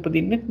අනාගතයේ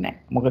උපදින්නෙත් නැහැ.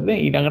 මොකද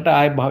ඊළඟට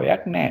ආය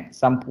භවයක් නැහැ.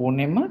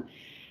 සම්පූර්ණයෙන්ම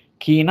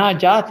කීනා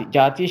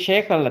ಜಾති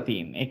ෂය කරලා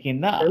තියෙන්නේ.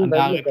 ඒකින්ද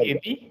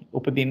අනාගතයේදී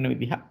උපදින්න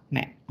විදිහක්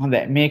නැහැ.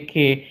 හොඳයි.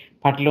 මේකේ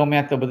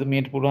පටලෝමයක්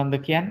ඔබතුමියට පුළුවන් ද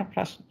කියන්න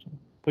ප්‍රශ්න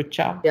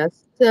පුච්චා.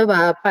 යස්ස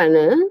වාපන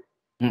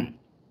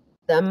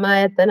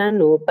ධම්මායතන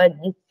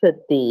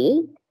නූපජ්ජිස්සති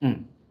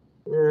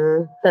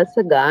තස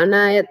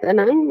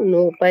ගානායතනං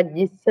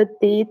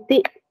නූපජ්ජිස්සති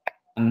इति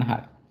අන්න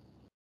හරි.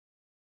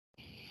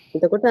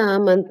 එතකොට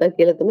ආමන්ත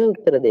කියලා තමයි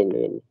උත්තර දෙන්න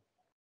වෙන්නේ.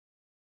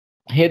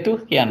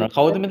 හේතුව කියනවා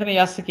කවුද මෙතන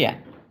යස්ස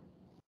කියන්නේ?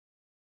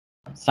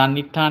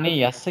 සන්නිට්ඨානේ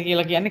යස්ස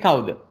කියලා කියන්නේ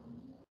කවුද?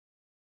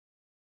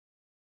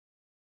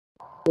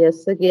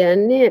 යස්ස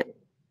කියන්නේ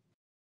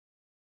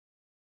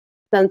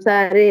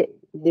සංසාරේ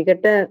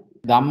දිගට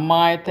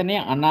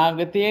ධම්මායතනයේ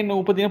අනාගතයේ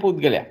නූපදින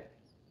පුද්ගලයා.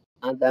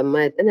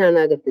 ධම්මායතන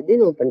අනාගතයේදී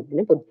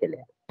නූපදින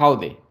පුද්ගලයා.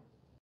 කවුද?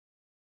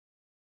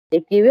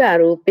 ඒ කිව්වේ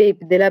අරූපේ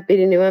ඉපදලා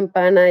පිරිනිවන්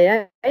පාන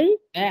අයයි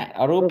නෑ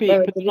අරූපේ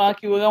ඉපදුනා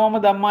කිව්ව ගමම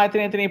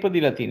ධම්මායතනයේ එතන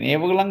ඉපදිලා තියෙන.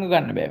 ඒව ළඟ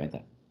ගන්න බෑ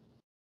මෙතන.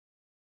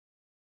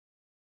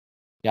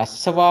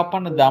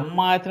 යස්සවාපන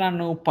ධම්මායතන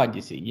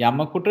නූපජ්ජසි.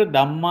 යමකුට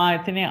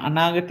ධම්මායතනයේ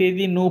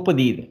අනාගතයේදී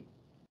නූපදීද?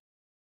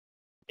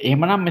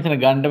 එහෙමනම් මෙතන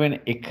ගන්න වෙන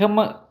එකම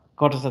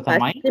කොටස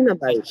තමයි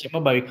පස්චිම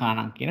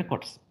භවිකාණන් කියන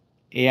කොටස.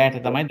 ඒ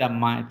අයට තමයි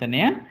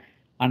ධම්මායතනය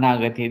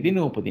අනාගතයේදී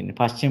නූපදින්නේ.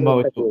 පස්චිම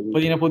භවික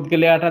උපදින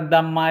පුද්ගලයාටත්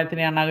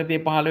ධම්මායතනය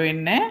අනාගතයේ පහළ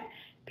වෙන්නේ නැහැ.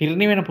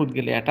 පිරිනිවෙන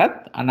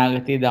පුද්ගලයාටත්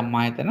අනාගතයේ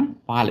ධම්මායතන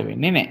පහළ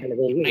වෙන්නේ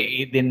නැහැ.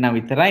 ඒ දෙන්න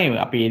විතරයි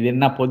අපි මේ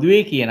දෙන්න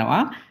පොදුවේ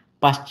කියනවා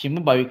පස්චිම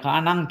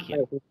භවිකාණන්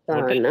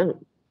කියලා.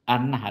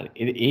 අන්න හරි.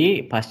 ඒ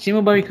පස්චිම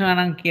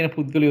භවිකාණන් කියන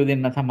පුද්ගලයෝ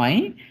දෙන්න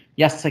තමයි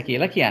යස්ස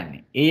කියලා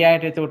කියන්නේ. ඒ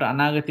අයට එතකොට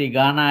අනාගතයේ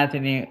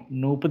ගානායතනේ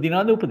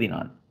නූපදිනවද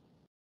උපදිනවද?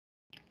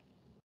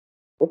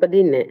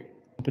 උපදින්නේ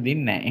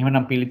නැහැ.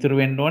 එහෙනම් පිළිතුරු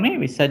වෙන්න ඕනේ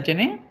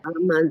විසර්ජනය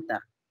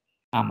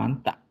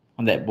ආමන්ත.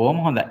 හොඳයි බොහොම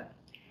හොඳයි.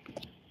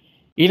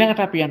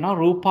 ඊළඟට අපි යනවා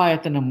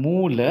රූපායතන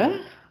මූල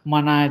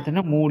මනායතන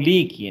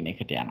මූලී කියන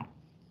එකට යනවා.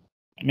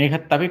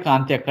 මේකත් අපි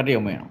කාන්තියක් අඩ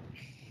යොමු වෙනවා.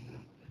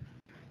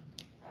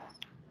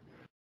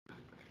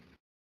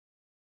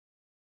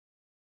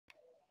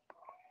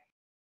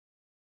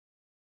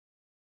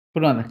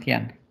 පුළුවන්ද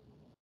කියන්න?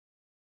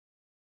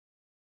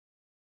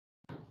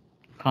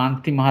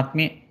 කාන්ති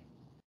මහත්මිය.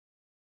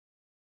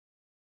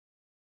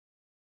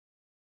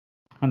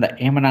 හොඳයි.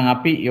 එහෙමනම්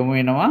අපි යොමු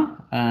වෙනවා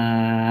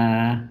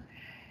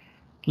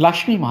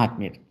ලක්ෂ්මී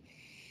මහත්මියට.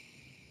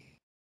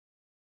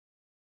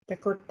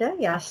 එතකොට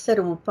යස්ස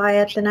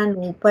රූපායතන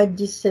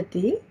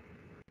නූපජ්ජිස්සති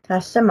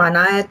තස්ස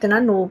මනායතන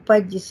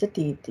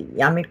නූපජ්ජිස්සති इति.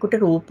 යමෙකුට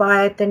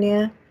රූපායතනය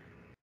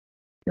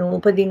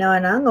නූපදිනවා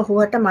නම්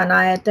ඔහුට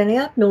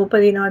මනායතනයක්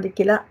නූපදිනවද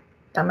කියලා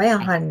තමයි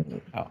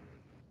අහන්නේ.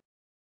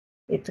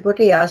 එතකොට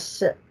යස්ස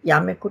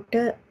යමෙකුට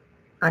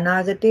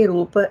අනාගතේ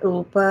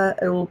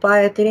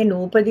රූපායතනේ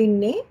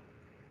නූපදින්නේ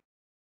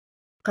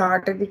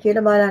කාටද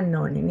කියලා බලන්න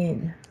ඕනේ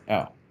නේද?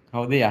 ඔව්.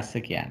 කවුද යස්ස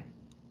කියන්නේ?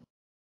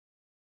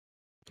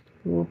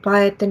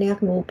 රූපායතනයක්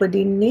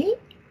නූපදින්නේ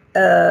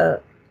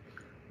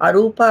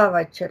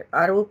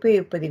අරූපේ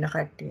උපදින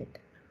කට්ටියට.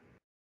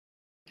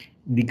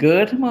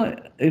 දිගටම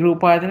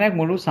රූපායතනයක්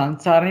මුළු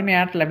සංසාරෙම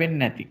යාට ලැබෙන්නේ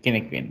නැති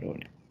කෙනෙක් වෙන්න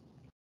ඕනේ.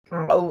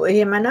 ඔව්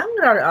එහෙමනම්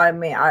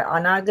මේ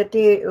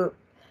අනාගතේ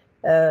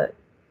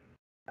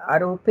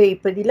අරූපේ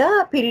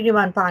ඉපදිලා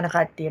පිරිනිවන් පාන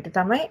කට්ටියට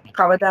තමයි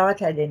කවදාවත්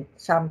හැදෙන්නේ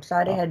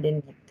සංසාරේ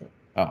හැදෙන්නේ නැත්තේ.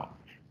 ඔව්.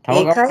 තව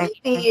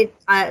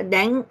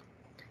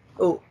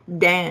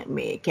දැන්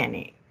මේ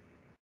කියන්නේ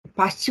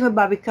පස්චිම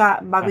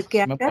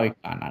භවිකයන්ට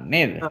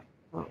නේද?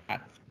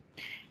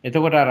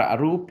 එතකොට අර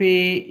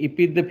අරූපේ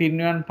ඉපිද්ද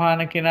පිරිනිවන්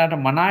පාන කෙනාට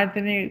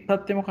මනායතනේ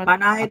තත්ත්වය මොකක්ද?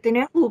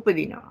 මනායතනය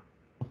උපදිනවා.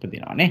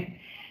 උපදිනවා නේ.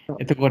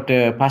 එතකොට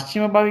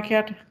පස්චිම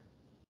භවිකයට?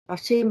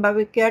 පස්චිම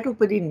භවිකයට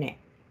උපදින්නේ නැහැ.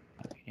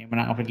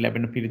 එහෙමනම් අපිට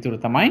ලැබෙන පිළිතුර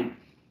තමයි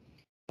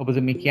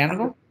ඔබතුමී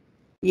කියනකො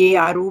යේ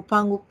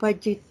අරූපං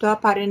උපජ්ජිත්වා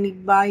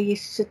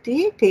පරිනිබ්බායිස්සති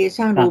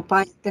තේසං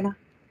රූපායතන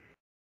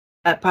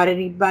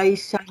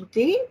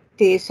පරිනිබ්බායිස්සන්ති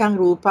තේසං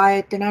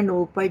රූපායතන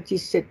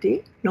නූපජ්ජිස්සති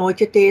නොච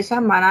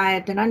තේසං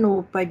මනායතන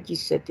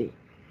නූපජ්ජිස්සති.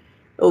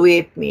 ඔය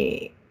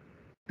මේ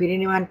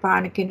පිරිනිවන්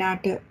පාන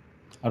කෙනාට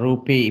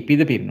රූපේ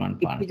ඉපිද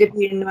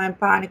පිරිනිවන්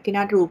පාන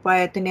කෙනාට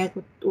රූපායතනයක්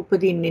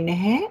උපදින්නේ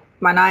නැහැ,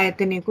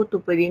 මනායතනයකුත්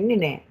උපදින්නේ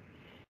නැහැ.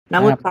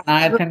 නමුත්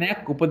මනායතනයක්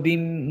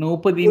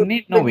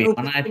නූපදින්නේ නොවේ.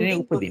 මනායතනය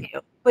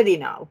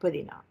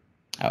උපදිනවා.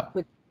 ඔව්.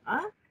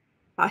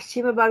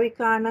 පස්චිම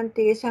භවිකානං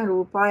තේසං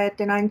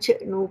රූපායතනංච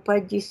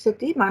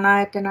නූපජ්ජිස්සති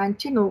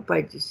මනායතනංච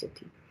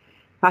නූපජ්ජිස්සති.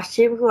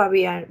 පස්චිම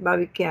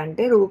භවිකයන්ට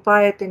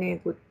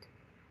රූපායතනයකුත්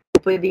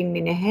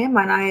උපදින්නේ නැහැ,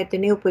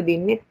 මනායතනෙ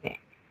උපදින්නේ නැහැ.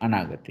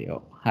 අනාගතය.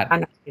 ඔව්.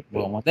 හරි.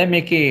 බොහොම හොඳයි.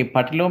 මේකේ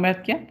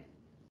පටිලෝමයක් කියන්නේ?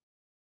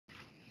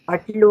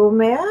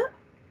 පටිලෝමය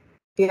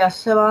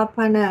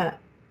යස්සවාපන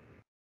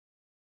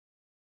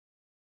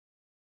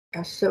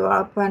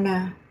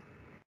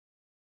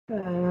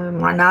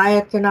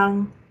මනායතනං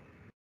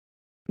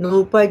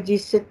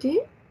නූපජ්ජිස්සති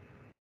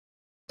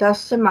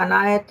තස්ස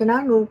මනායතනං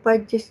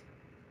නූපජ්ජති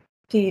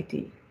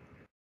इति.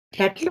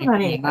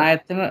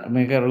 මනායතන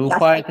මේක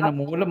රූපායතන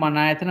මූල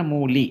මනායතන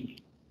මූලී.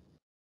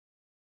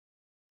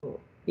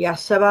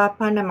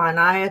 යස්සවාපන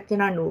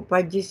මනායතන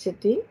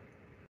නූපජ්ජිස්සති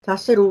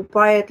තස්ස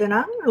රූපායතනං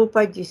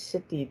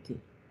නූපජ්ජිස්සති इति.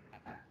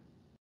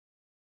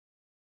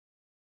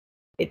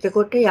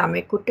 එතකොට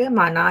යමෙකුට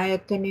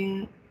මනායතනය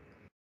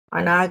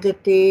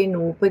අනාගතේ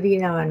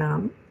නූපදිනවා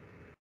නම්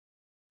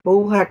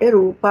ඔහුට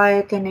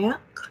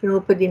රූපායතනයක්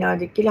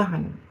නූපදිනවද කියලා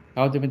අහනවා.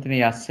 කවුද මෙතන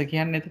යස්ස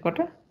කියන්නේ එතකොට?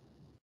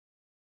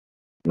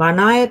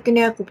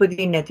 මනායතනයක්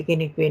උපදින්නේ නැති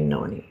කෙනෙක් වෙන්න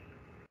ඕනේ.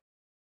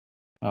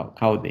 ඔව්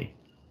කවුද?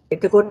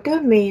 එතකොට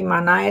මේ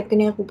මන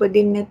ආයතනයක්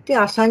උපදින්නේ නැත්තේ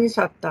අසංජ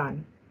සත්තාන.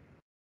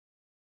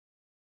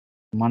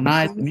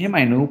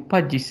 මෙහෙමයි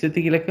නූපජ්ජිස්සති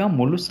කියලා කියව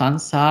මුළු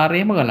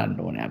සංසාරේම ගලන්න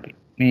ඕනේ අපි.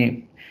 මේ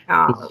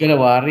පුද්ගල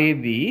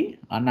වාරයේදී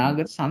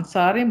අනාගත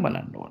සංසාරයෙන්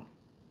බලන්න ඕනේ.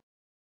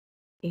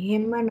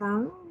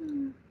 එහෙමනම්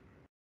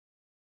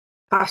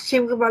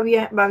පස්චිමක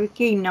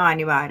භවිකයේ ඉන්නව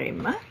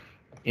අනිවාර්යෙන්ම.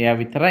 එයා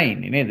විතරයි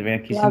ඉන්නේ නේද? වෙන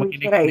කිසිම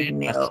කෙනෙක්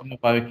නෑ. පස්චිම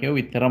භවිකයෝ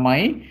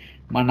විතරමයි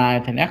මන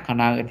ආයතනයක්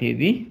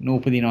අනාගතයේදී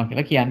නූපදිනවා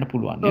කියලා කියන්න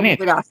පුළුවන් නේද?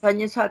 ඒක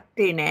අසංජ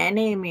සත්‍යේ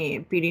නෑනේ මේ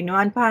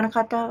පිරිනිවන් පාන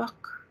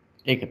කතාවක්.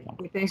 ඒක තමයි.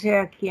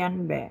 ඒක කියන්න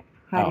බෑ.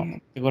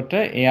 හරි. එතකොට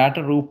එයාට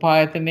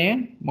රූපායතනය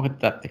මොකද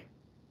තත්ත්වය?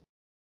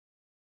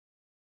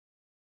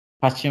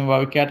 පස්චිම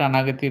භවිකයට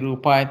අනාගතී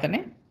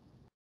රූපායතනේ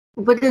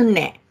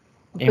උපදින්නේ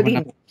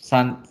නැහැ.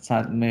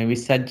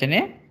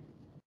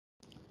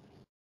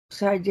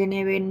 විසර්ජනය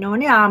වෙන්න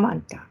ඕනේ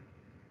ආමන්තා.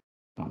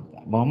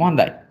 බොහොම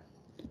හොඳයි.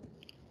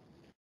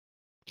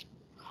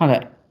 හොඳයි.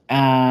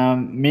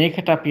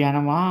 මේකට අපි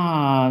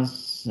යනවා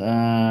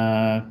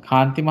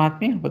කාන්ති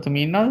මහත්මිය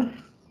ඔබතුමිය ඉන්නවද?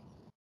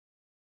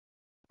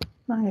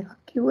 මම ඒක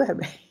කිව්වා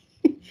හැබැයි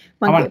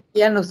මම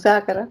කියන්න උත්සාහ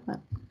කරා.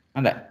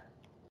 හොඳයි.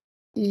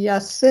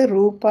 යස්ස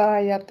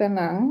රූපායතනං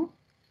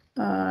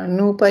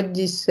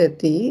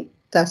නූපජ්ජිස්සති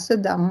තස්ස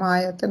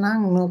ධම්මායතනං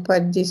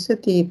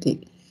නූපජ්ජිස්සති इति.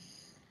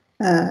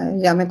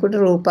 යමෙකුට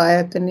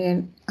රූපායතනයේ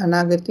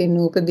අනාගතේ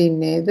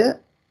නූපදින්නේද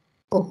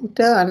ඔහුට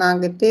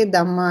අනාගතේ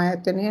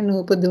ධම්මායතනය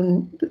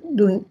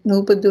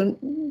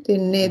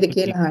නූපදින්නේද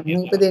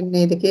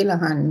කියලා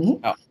අහන්නේ.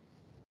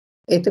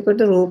 එතකොට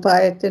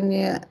රූපායතනය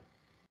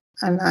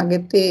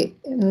අනාගතේ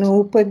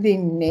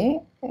නූපදින්නේ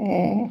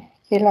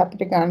කියලා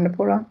අපිට ගන්න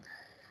පුළුවන්.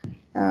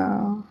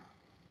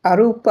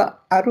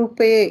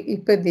 අරූපයේ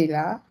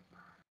ඉපදිලා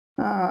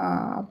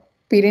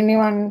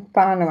පිරිනිවන්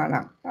පානවන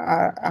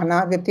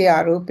අනාගතයේ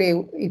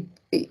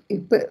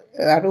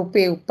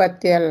අරූපේ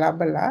උප්පත්තිය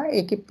ලැබලා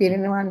ඒකේ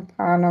පිරිනිවන්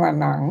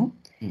පානවනම්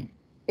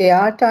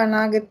එයාට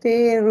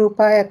අනාගතයේ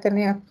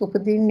රූපායතනයක්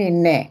උපදින්නේ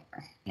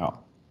නැහැ.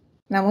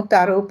 නමුත්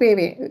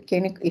අරූපේ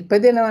කෙනෙක්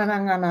ඉපදෙනවා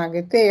නම්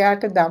අනාගතේ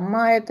එයාට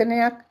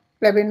ධම්මායතනයක්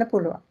ලැබෙන්න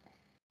පුළුවන්.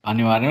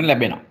 අනිවාර්යයෙන්ම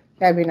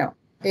ලැබෙනවා.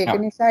 ඒක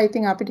නිසා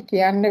ඉතින් අපිට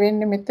කියන්න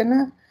වෙන්නේ මෙතන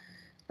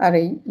අර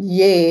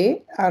යේ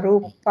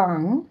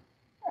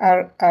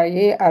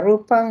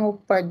අරූපං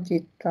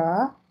උපජ්ජිත්වා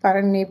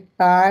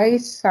පරිනිබ්බායි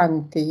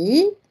සම්ති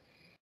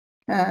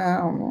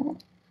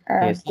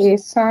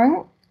තේසං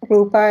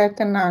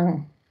රූපායතනං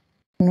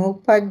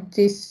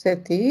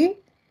නූපජ්ජිස්සති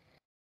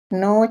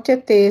නොච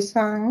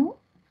තේසං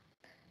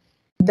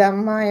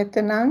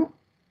ධම්මායතනං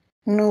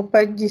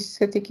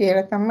නූපජ්ජිස්සති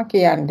කියලා තමයි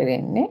කියන්න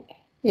වෙන්නේ.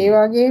 ඒ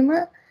වගේම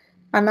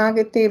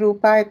අනාගතේ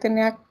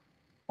රූපායතනයක්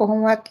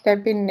කොහොමවත්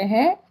ලැබෙන්නේ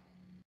නැහැ.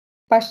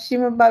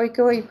 පස්චිම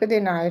භවිකව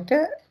ඉපදෙන අයට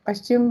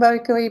පස්චිම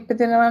භවිකව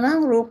ඉපදෙනවා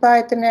නම්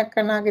රූපායතනයක්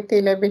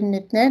අනාගතේ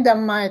ලැබෙන්නේ නැහැ,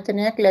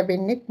 ධම්මායතනයක්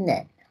ලැබෙන්නේ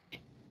නැහැ.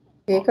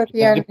 ඒක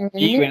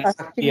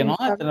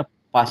කියන්නේ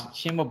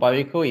පස්චිම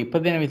භවිකව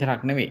ඉපදෙන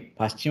විතරක් නෙවෙයි.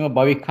 පස්චිම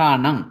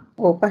භවිකානම්.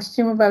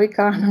 පස්චිම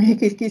භවිකානම්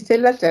ඒක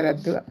ඉස්සෙල්ලා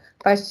වැරද්දුවා.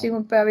 පස්චිම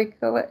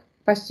භවිකව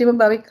පස්චිම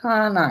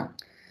භවිකානම්.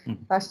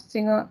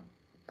 පස්චිම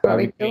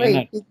භවිකව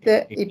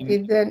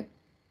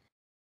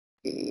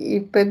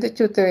ඉපද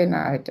චුත වෙන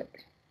අයට.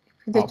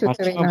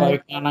 පස්චිම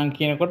භවිකානම්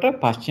කියනකොට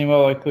පස්චිම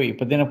භවිකව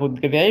ඉපදෙන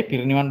පුද්ගලයයි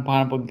පිරිනිවන්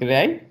පාන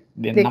පුද්ගලයයි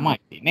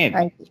දෙන්නමයි නේද?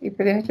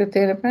 ඉපදෙන චුත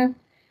වෙන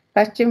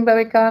පස්චිම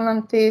භවිකානම්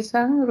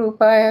තේසං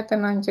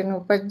රූපායතනං ච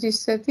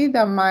නූපජ්ජිස්සති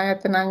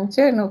ධම්මායතනං ච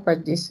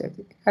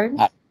නූපජ්ජිස්සති. හරිද?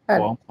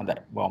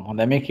 බොහොම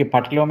හොඳයි. මේකේ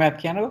පටලවීමක්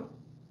කියනකො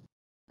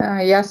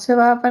යස්ස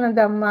වාපන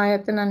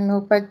ධම්මායතනං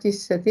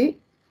නූපජ්ජිස්සති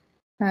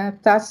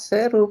තස්ස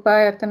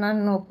රූපායතනං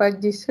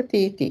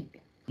නූපජ්ජිස්සති इति.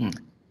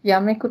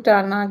 යමෙකුට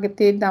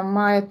අනාගතයේ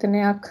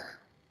ධම්මායතනයක්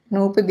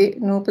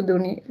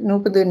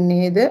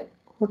නූපදින්නේද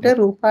ඔහුට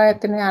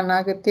රූපායතනය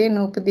අනාගතයේ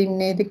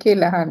නූපදින්නේද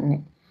කියලා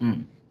අහන්නේ.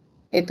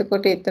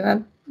 එතකොට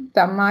එතන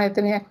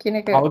ධම්මායතනයක් කියන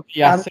එක කවුද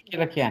යස්ස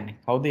කියලා කියන්නේ?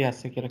 කවුද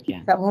යස්ස කියලා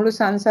කියන්නේ? මුළු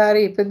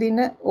සංසාරේ ඉපදින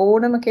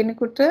ඕනම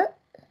කෙනෙකුට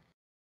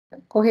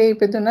කොහේ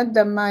ඉපදුනත්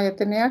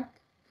ධම්මායතනයක්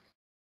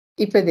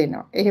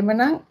ඉපදෙනවා.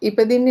 එහෙමනම්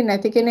ඉපදින්නේ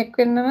නැති කෙනෙක්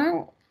වෙන්න නම්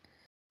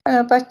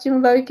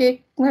පස්චිම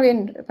භවිකෙක්ම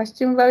වෙන්න.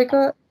 පස්චිම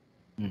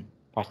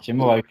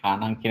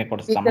භවිකානම් කියන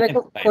කොටස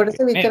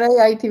විතරයි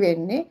අයිති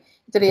වෙන්නේ.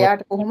 ඒතර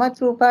යාට කොහොමත්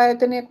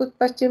රූපායතනයකුත්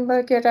පස්චිම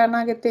භවිකයට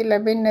අනාගතේ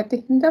ලැබෙන්නේ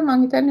නැති හින්දා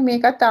මම හිතන්නේ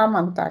මේකත්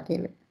ආමන්තා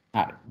කියලා.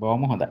 හරි.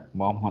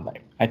 බොහොම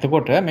හොඳයි.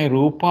 එතකොට මේ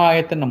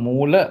රූපායතන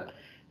මූල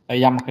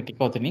යමක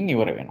ටික උතනින්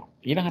ඉවර වෙනවා.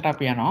 ඊළඟට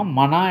අපි යනවා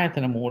මන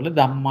ආයතන මූල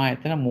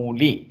ධම්මායතන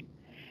මූලී.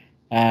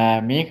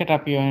 මේකට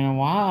අපි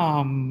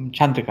යනවා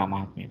චන්ද්‍රිකා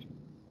මහත්මියට.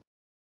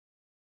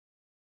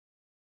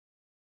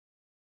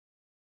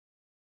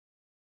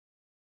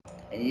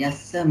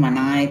 යස්ස මන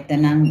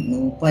ආයතනං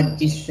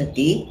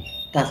නූපජ්ජිස්සති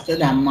තස්ස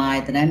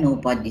ධම්මායතනං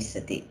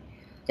නූපජ්ජිස්සති.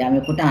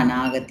 යමෙකුට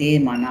අනාගතයේ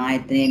මන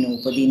ආයතනේ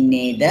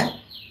නූපදින්නේද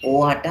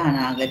ඕහට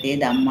අනාගතයේ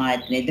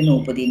ධම්මායතනේද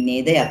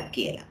නූපදින්නේද යක්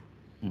කියලා.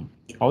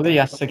 කවුද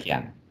යස්ස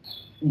කියන්නේ?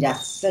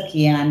 යස්ස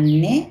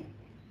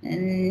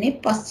කියන්නේ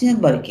පස්චිම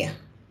භවිකය.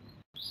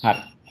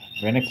 හරි.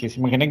 වෙන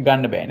කිසිම කෙනෙක්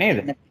ගන්න බෑ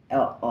නේද?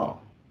 ඔව් ඔව්.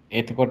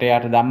 එතකොට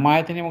යාට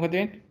ධම්මායතනෙ මොකද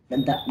වෙන්නේ?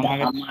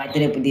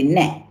 ධම්මායතනෙ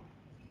උපදින්නේ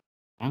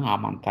නැහැ.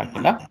 ආමන්තා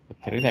කියලා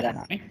උත්තරේ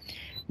ලැබෙනවා.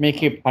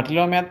 මේකේ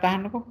පටිලෝමයක්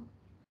අහන්නකෝ.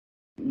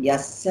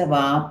 යස්ස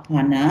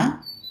වාපන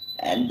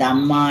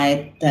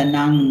ධම්මායතනං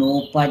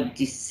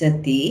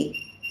නූපජ්ජිස්සති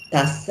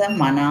තස්ස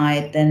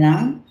මනායතනං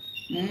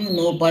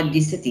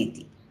නූපජ්ජිස්සති.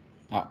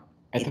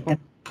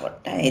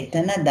 එතකොට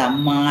එතන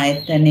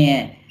ධම්මායතනය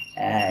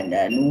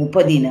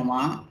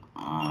නූපදිනවා.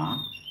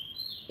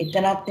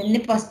 එතනත්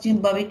ඉන්නේ පස්චිම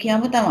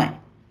භවිකයම තමයි.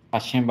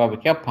 පස්චිම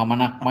භවිකය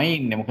පමණක්මයි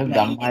ඉන්නේ. මොකද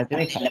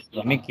ධම්මායතනේ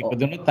කෙනෙක්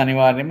ඉපදුනොත්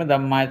අනිවාර්යයෙන්ම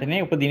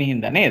ධම්මායතනේ උපදින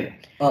හින්දා නේද?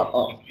 ඔව්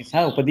ඔව්. ඒ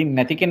නිසා උපදින්නේ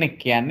නැති කෙනෙක්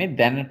කියන්නේ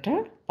දැනට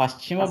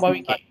පස්චිම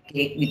භවිකයෙක්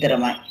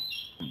විතරමයි.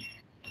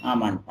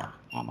 ආමන්තා.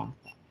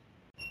 ආමන්තා.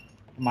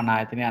 මන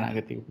ආයතනේ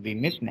අනාගතේ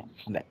උපදින්නෙත් නැහැ.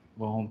 හොඳයි.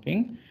 බොහොම පිං.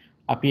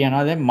 අපි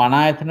යනවා දැන් මන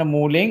ආයතන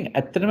මූලයෙන්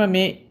ඇත්තටම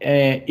මේ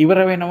ඉවර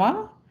වෙනවා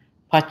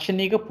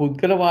පච්චනීක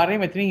පුද්ගල වාරය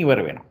මෙතනින් ඉවර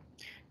වෙනවා.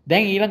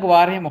 දැන් ඊළඟ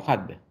වාරය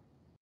මොකද්ද?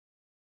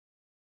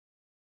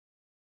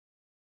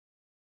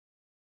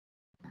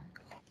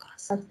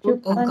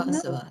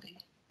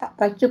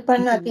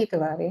 පච්චුප්පන්න අතීත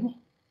වාරයනේ.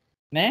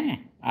 නෑ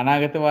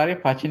අනාගත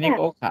වාරයේ පච්චනීක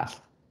ඕකාස.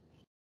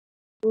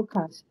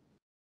 ඕකාස.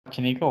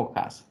 පච්චනීක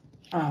ඕකාස.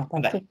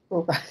 පච්චනීක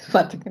ඕකාස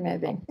මතක නෑ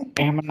දැන්.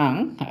 එහෙමනම්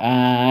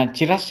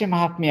චිරස්්‍ය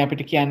මහත්මිය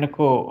අපිට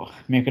කියන්නකෝ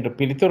මේකට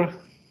පිළිතුර.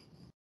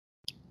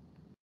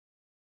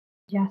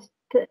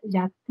 යත්ත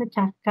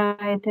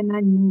චක්කායතන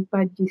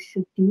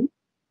නූපජ්ජිස්සති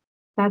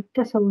තත්ත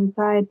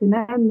සෝතායතන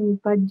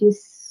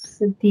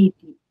නූපජ්ජිස්සති.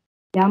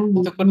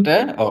 එතකොට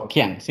ඔව්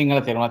කියන්න සිංහල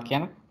තේරුමත්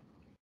කියන්න.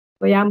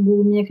 යම්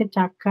භූමියක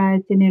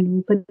චක්කායතනය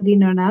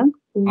නූපදිනවා නම්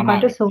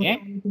ඌකට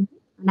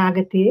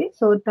අනාගතයේ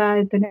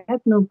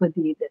සෝතායතනයත්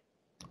නූපදීද?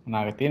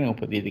 අනාගතයේ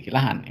නූපදීද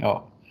කියලා අහන්නේ. ඔව්.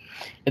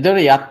 එතකොට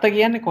යත්ත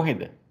කියන්නේ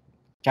කොහෙද?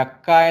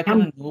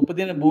 චක්කායතන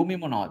නූපදින භූමිය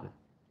මොනවද?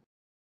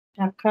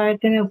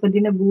 චක්කායතන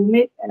උපදින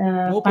භූමිය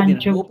නූපදින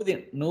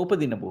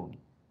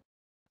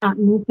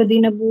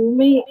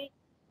භූමිය.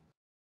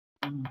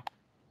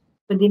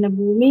 නූපදින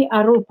භූමිය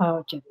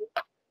අරූපාවචර.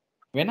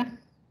 වෙන?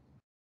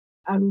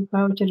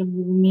 අරූපාවචර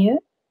භූමිය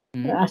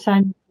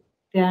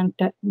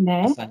අසංඥාන්ට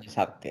නෑ. අසංඥ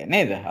සත්‍ය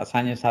නේද?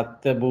 අසංඥ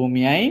සත්‍ය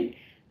භූමියයි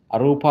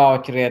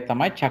අරූපාවචරය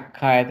තමයි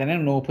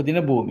චක්කායතන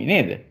නූපදින භූමිය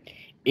නේද?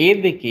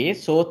 ඒ දෙකේ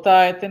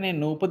සෝතායතනේ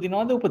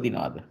නූපදිනවද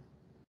උපදිනවද?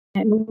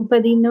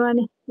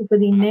 නූපදිනවනේ.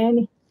 උපදින්නේ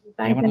නෑනේ.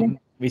 එහෙනම්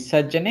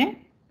විසර්ජනේ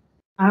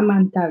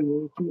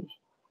ආමන්තාවේ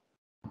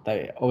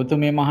තියෙන්නේ.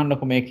 ඔබතුමේ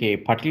මහන්නකො මේකේ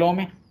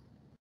පටිලෝමේ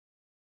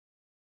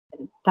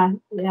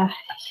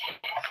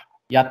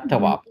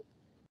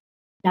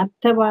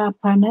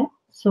යත්තවාපන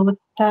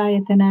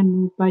සෝත්තායතන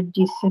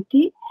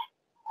නූපජ්ජිස්සති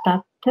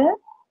තත්ත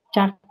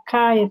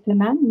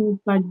චක්ඛායතන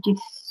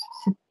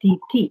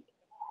නූපජ්ජිස්සති.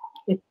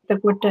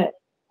 එතකොට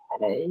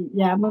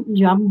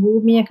යම්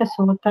භූමියක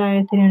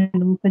සෝතායතන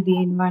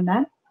නූපදීනවා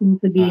නම්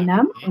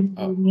නූපදීනම්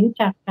භූමිය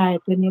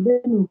චක්ඛායතනෙද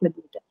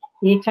නූපදීත.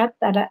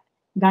 ඒකත් අර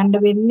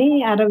ගන්න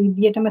වෙන්නේ අර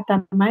විදියටම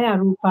තමයි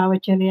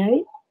අරූපාවචරයයි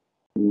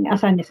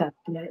අසඤ්ඤ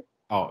සත්‍යයයි.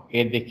 ඔව්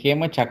ඒ දෙකේම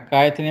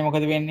චක්කායතනේ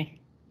මොකද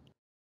වෙන්නේ?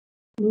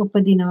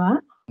 නූපදිනවා.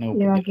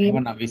 ඒ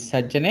වගේම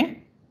විසර්ජනේ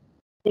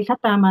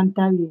ඒකත්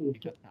ආමන්තා විය.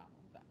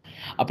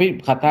 අපි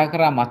කතා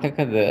කරා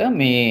මතකද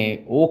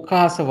මේ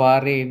ඕකාස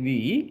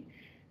වාරයේදී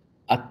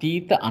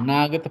අතීත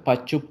අනාගත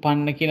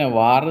පච්චුප්පන්න කියන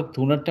වාර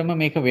තුනටම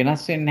මේක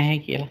වෙනස් වෙන්නේ නැහැ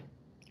කියලා.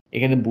 ඒ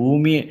කියන්නේ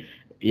භූමිය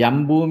යම්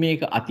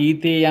භූමියක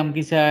අතීතයේ යම්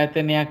කිසි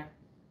ආයතනයක්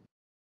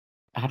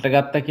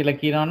හටගත්තා කියලා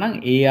කියනවා නම්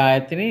ඒ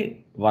ආයතනේ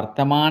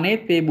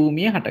වර්තමානයේත් ඒ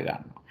භූමිය හට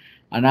ගන්නවා.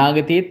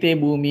 අනාගතයේත් ඒ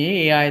භූමියේ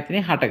ඒ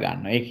ආයතනේ හට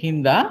ගන්නවා.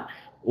 ඒකින්ද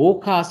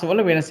ඕකාසවල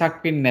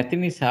වෙනසක් වෙන්නේ නැති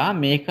නිසා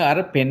මේක අර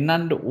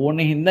පෙන්වන්න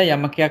ඕනේ හින්දා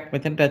යමකයක්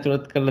මෙතනට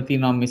ඇතුළත් කරලා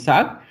තියෙනවා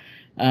මිසක්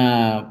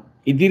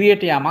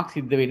ඉදිරියට යමක්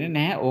සිද්ධ වෙන්නේ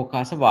නැහැ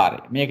ඕකාස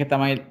වාරේ. මේක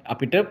තමයි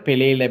අපිට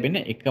පෙළේ ලැබෙන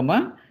එකම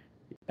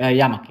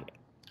යමකය.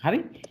 හරි?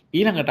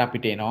 ඊළඟට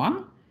අපිට එනවා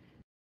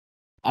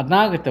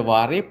අනාගත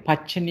වාරේ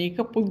පච්චනීක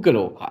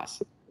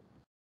පුද්ගලෝකාස.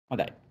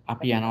 හොඳයි.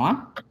 අපි යනවා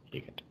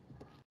ඒකට.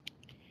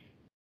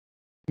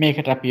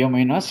 මේකට අපි යමු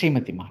වෙනවා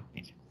ශ්‍රීමති මහත්මියට.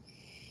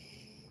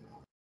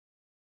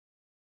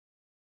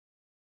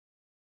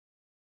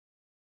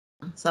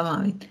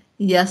 සමාවෙන්න.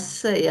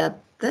 යස්ස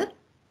යත්ත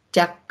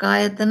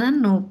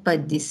චක්කායතන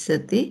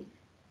නූපජ්ජිස්සති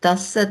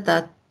තස්ස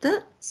තත්ත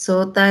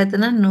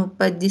සෝතායතන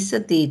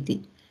නූපජ්ජිස්සති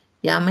इति.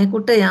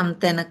 යමෙකුට යම්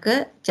තැනක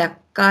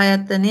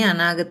චක්කායතනේ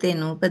අනාගතේ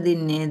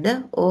නූපදින්නේද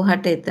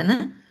ඕහට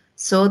එතන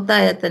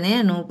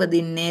සෝතායතනය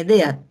නූපදින්නේද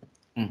යත්.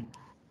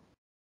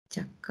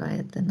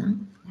 චක්කායතන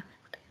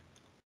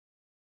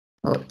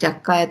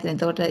චක්කායතන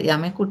එතකොට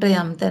යමෙකුට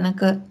යම්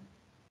තැනක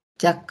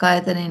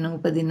චක්කායතනේ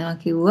නූපදිනවා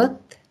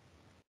කිව්වොත්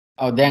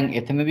ඔව් දැන්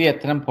එතනදී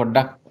ඇත්තටම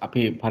පොඩ්ඩක්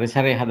අපි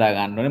පරිසරය හදා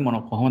ගන්න ඕනේ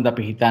මොන කොහොමද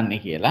අපි හිතන්නේ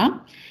කියලා.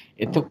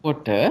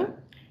 එතකොට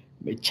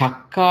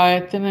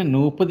චක්කායතන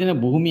නූපදින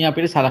භූමිය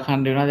අපිට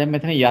සලකන්න වෙනවා දැන්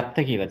මෙතන යත්ත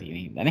කියලා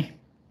තියෙන හින්දානේ.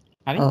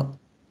 හරි?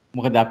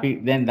 මොකද අපි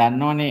දැන්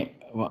දන්නවනේ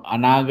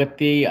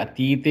අනාගතයේ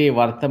අතීතයේ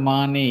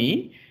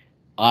වර්තමානයේ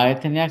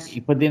ආයතනයක්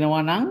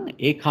ඉපදෙනවා නම්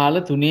ඒ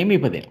කාල තුනේම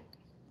ඉපදෙනවා.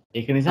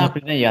 ඒක නිසා අපි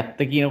දැන් යත්ත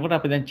කියනකොට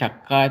අපි දැන්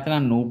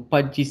චක්කායතන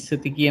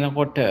නූපජ්ජිස්සති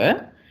කියනකොට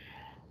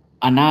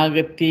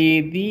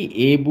අනාගතයේදී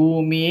ඒ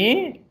භූමියේ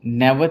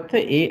නැවත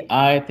ඒ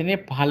ආයතනය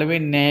පහළ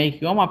වෙන්නේ නැහැ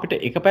කිව්වම අපිට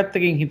එක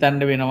පැත්තකින්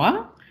හිතන්න වෙනවා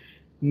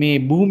මේ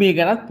භූමිය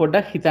ගැනත්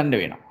පොඩ්ඩක් හිතන්න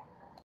වෙනවා.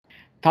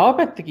 තව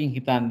පැත්තකින්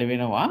හිතන්න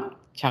වෙනවා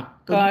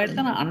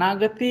චක්කායතන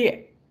අනාගතයේ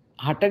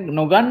හට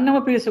නොගන්නව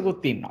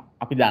පිරිසකුත් ඉන්නවා.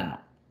 අපි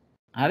දන්නවා.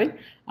 හරි?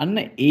 අන්න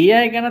ඒ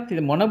අය ගැනත්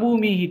මොන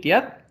භූමියේ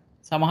හිටියත්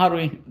සමහර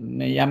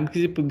යම්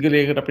කිසි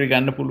පුද්ගලයෙකුට අපිට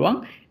ගන්න පුළුවන්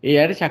ඒ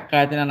අයට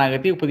චක්කායතන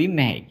අනාගතයේ උපදින්නේ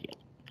නැහැ කියලා.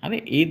 හරි?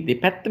 ඒ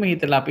දෙපැත්තම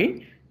හිතලා අපි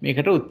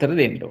මේකට උත්තර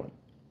දෙන්න ඕනේ.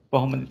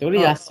 කොහොමද ඒතකොට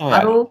යස් හොයන්නේ?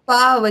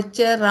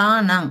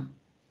 අරූපාවචරාණං.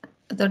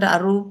 එතකොට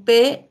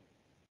අරූපේ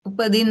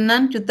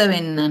උපදින්නන් චුත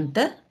වෙන්නන්ට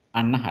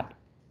අන්න හරි.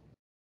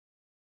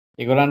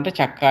 ඒගොල්ලන්ට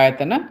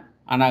චක්කායතන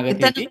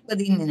අනාගතයේදී එතන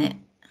උපදින්නේ නැහැ.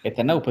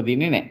 එතන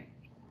උපදින්නේ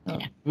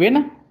නැහැ. වෙන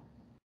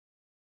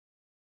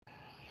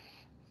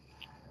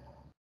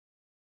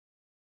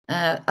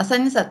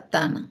අසඤ්ඤ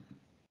සත්තාන.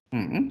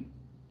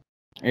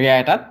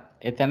 එයාටත්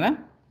එතන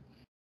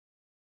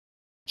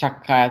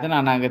චක්කායතන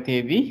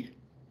අනාගතයේදී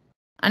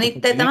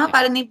අනිත් එක තමයි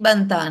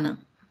පරිනිබ්බන්තාන.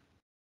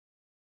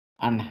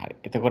 අන්න හරි.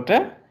 එතකොට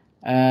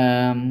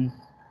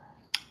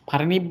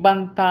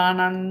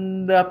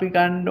පරිනිබ්බන්තානන්ද අපි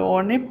ගන්න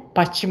ඕනේ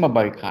පච්චිම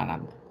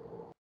භවිකානන්ද.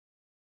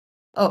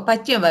 ඔව්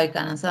පච්චිම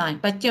භවිකාන සායි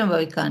පච්චිම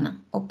භවිකාන.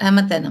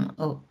 හැමතැනම.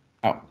 ඔව්.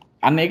 ඔව්.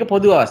 අන්න ඒක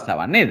පොදු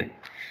අවස්ථාවක් නේද?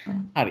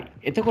 හරි.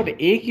 එතකොට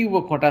ඒ කිව්ව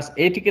කොටස්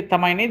ඒ ටික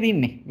තමයි නේද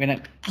ඉන්නේ වෙන.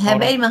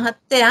 හැබැයි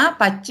මහත්තයා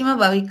පච්චිම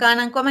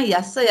භවිකානම් කොම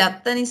යස්ස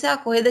යත්ත නිසා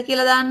කොහෙද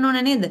කියලා දාන්න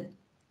ඕනේ නේද?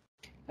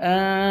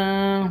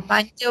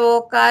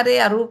 පංචවෝකාරේ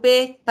අරූපේ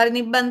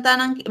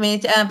පරිනිබ්බන්තානම් මේ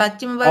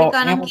පච්චිම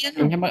භවිකානම්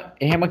කියන්නේ.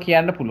 එහෙම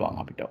කියන්න පුළුවන්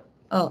අපිට.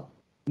 ඔව්.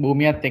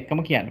 භූමියත්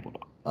එක්කම කියන්න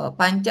පුළුවන්. ඔව්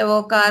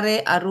පංචවෝකාරේ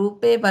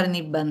අරූපේ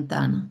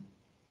පරිනිබ්බන්තාන.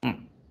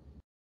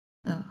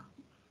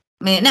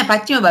 මේ නෑ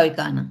පච්චිම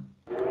භවිකානම්.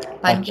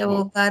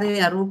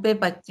 පංචවෝකාරේ අරූපේ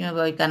පච්චිම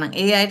භවිකානම්.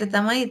 ඒ අයට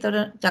තමයි ඒතර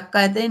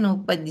චක්කායතනේ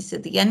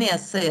නූපජ්ජිසති කියන්නේ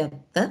යස්ස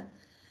යත්ත.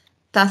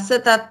 තස්ස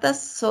තත්ත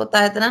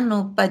සෝතායතන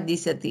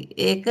නූපජ්ජිසති.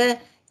 ඒක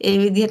ඒ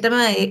විදිහටම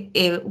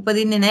ඒ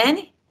උපදින්නේ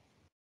නැහනේ.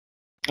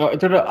 ඔව්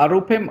ඒතර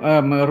අරූපේ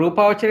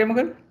රූපාවචරය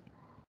මොකද?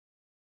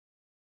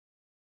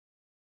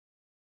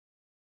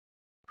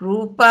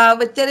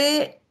 රූපාවචරේ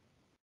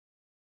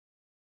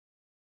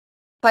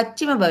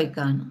පච්චිම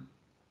භවිකාන.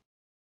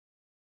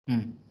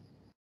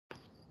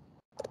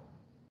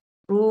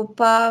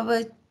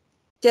 රූපාවචරාණං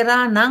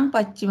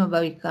පච්චිම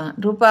භවිකාන.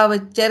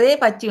 රූපාවචරේ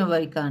පච්චිම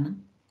භවිකාන.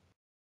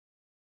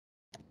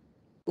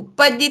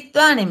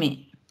 උපජ්ජිත්වා නෙමෙයි.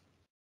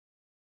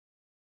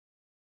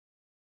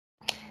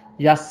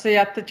 යස්ස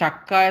යත්ත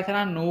චක්කායතන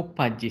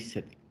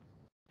නූපජ්ජිස්සති.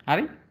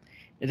 හරි?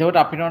 එතකොට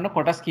අපිට ඔන්න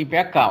කොටස්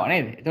කීපයක් ආවා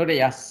නේද? එතකොට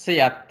යස්ස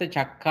යත්ත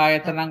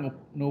චක්කායතන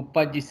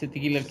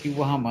නූපජ්ජිස්සති කියලා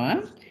කිව්වහම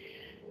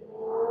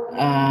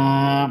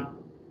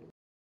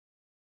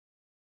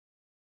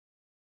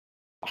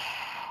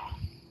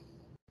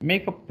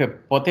මේක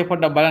පොතේ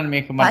පොඩ්ඩක් බලන්න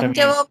මේක මට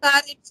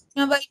පංචවෝකාරී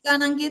පච්චිම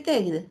භවිකානම්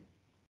කියතේද?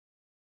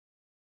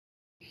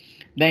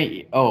 දැන්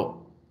ඔව්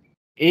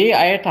ඒ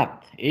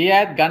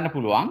අයත් ගන්න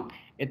පුළුවන්.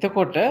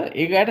 එතකොට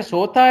ඒක ඇයට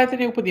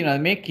සෝතායතනෙ උපදිනවා.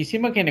 මේ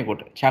කිසිම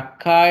කෙනෙකුට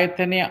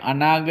චක්කායතනය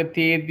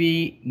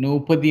අනාගතයේදී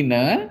නූපදින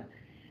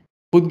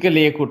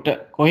පුද්ගලයෙකුට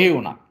කොහේ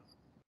වුණත්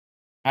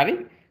හරි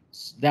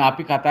දැන්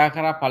අපි කතා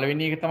කරා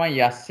පළවෙනි එක තමයි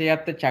යස්ස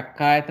යත්ත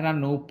චක්කායතන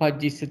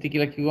නූපජ්ජිස්සති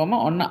කියලා කිව්වම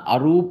ඔන්න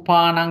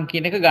අරූපාණං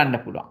කියන එක ගන්න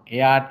පුළුවන්.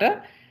 එයාට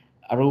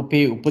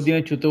අරූපේ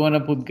උපදින චුතවන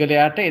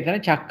පුද්ගලයාට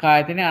එතන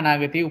චක්කායතනය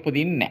අනාගතයේ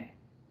උපදින්නේ නැහැ.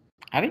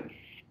 හරි?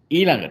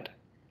 ඊළඟට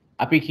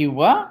අපි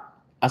කිව්වා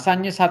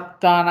අසඤ්ඤ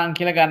සත්තානං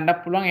කියලා ගන්නත්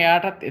පුළුවන්.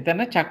 එයාටත්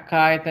එතන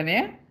චක්කායතනය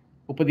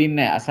උපදින්නේ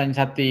නැහැ. අසඤ්ඤ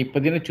සත්ත්වයේ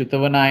ඉපදින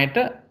චුතවන අයට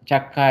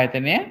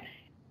චක්කායතනය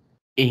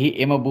එහි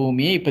එම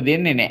භූමියේ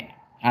ඉපදෙන්නේ නැහැ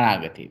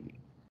අනාගතයේදී.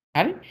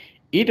 හරි?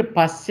 ඊට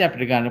පස්සේ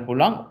අපිට ගන්න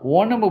පුළුවන්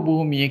ඕනම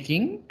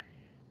භූමියකින්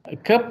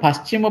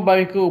පස්චිම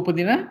භවික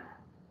උපදින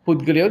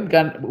පුද්ගලයොත්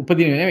ගන්න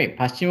උපදින නෙවෙයි.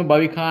 පස්චිම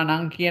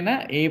භවිකානං කියන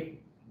ඒ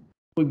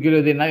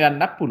පුද්ගලයෝ දෙන්න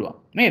ගන්නත් පුළුවන්.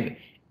 නේද?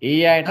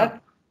 ඒ අයටත්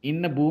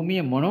ඉන්න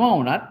භූමිය මොනවා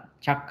වුණත්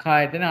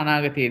චක්කායතන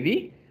අනාගතයේදී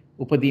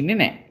උපදින්නේ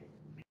නැහැ.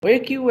 ඔය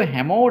කිව්ව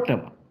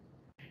හැමෝටම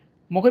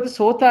මොකද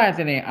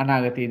සෝතායතනේ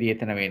අනාගතයේදී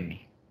එතන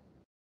වෙන්නේ?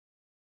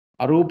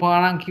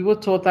 අරූපාණං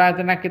කිව්වොත්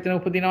සෝතායතනයක් එතන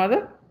උපදිනවද?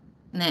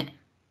 නැහැ.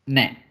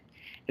 නැහැ.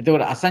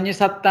 එතකොට අසඤ්ඤ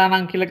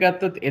සත්තානං කියලා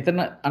ගත්තොත් එතන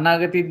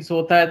අනාගතයේදී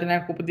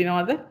සෝතායතනයක්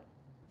උපදිනවද?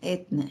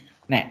 ඒත් නැහැ.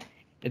 නැහැ.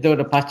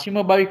 එතකොට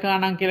පස්චිම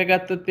භවිකාණං කියලා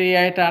ගත්තොත් ඒ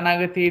අයට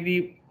අනාගතයේදී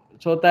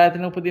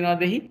සෝතායතන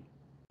උපදිනවද එහි?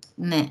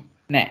 නැහැ.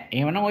 නැහැ.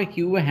 එහෙමනම් ඔය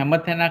කිව්ව හැම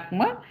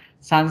තැනක්ම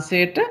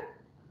සංසයට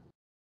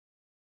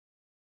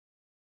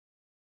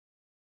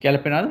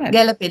ගැලපෙනවද නැද්ද?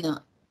 ගැලපෙනවා.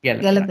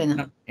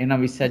 ගැලපෙනවා.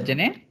 එහෙනම්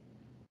විසර්ජනේ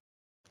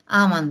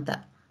ආමන්ත.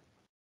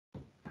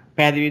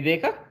 පැහැදිලිද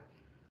ඒක?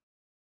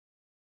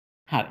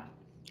 හරි.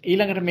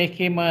 ඊළඟට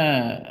මේකේම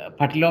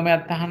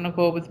පටිලෝමයක්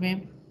අහන්නකෝ ඔබතුමේ.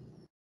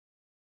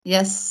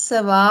 යස්ස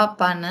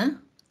වාපන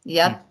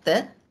යත්ත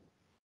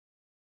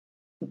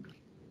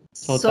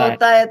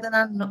සෝතායතන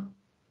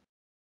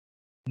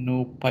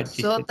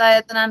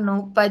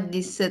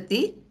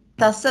නූපජ්ජිස්සති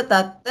තස්ස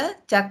තත්ත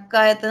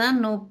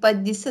චක්කායතන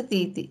නූපජ්ජිස්ස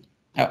තීති.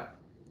 ඔව්.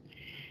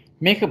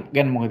 මේක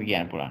ගැන මොකද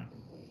කියන්න පුළුවන්?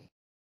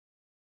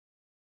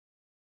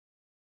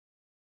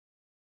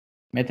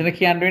 මෙතන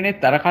කියන්න වෙන්නේ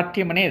අර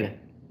කට්ටියම නේද?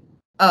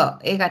 ඔව්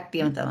ඒ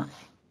කට්ටියම තමයි.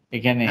 ඒ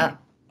කියන්නේ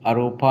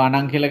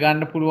අරූපාණං කියලා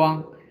ගන්න පුළුවන්.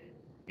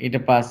 ඊට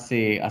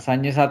පස්සේ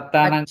අසඤ්ඤ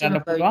සත්තාණං ගන්න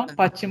පුළුවන්.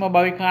 පච්චිම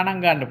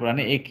භවිකාණං ගන්න පුළුවන්.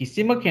 ඒ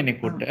කිසිම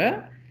කෙනෙකුට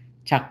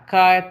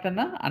චක්කායතන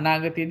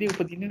අනාගතයේදී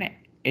උපදින්නේ නැහැ.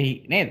 එහි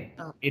නේද?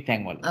 ඒ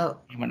තැන්වල.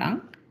 එහෙමනම්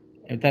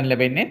එතන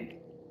ලැබෙන්නේ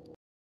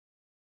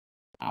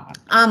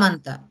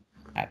ආමන්ත.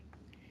 හරි.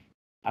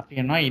 අපි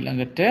යනවා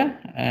ඊළඟට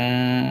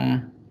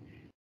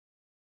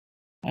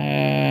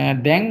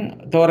දැන්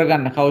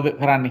තෝරගන්න කවුද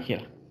කරන්න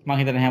කියලා. මම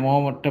හිතන්නේ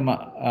හැමෝටම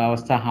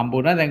අවස්ථාව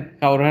හම්බුණා. දැන්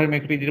කවුරු හරි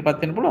මේකට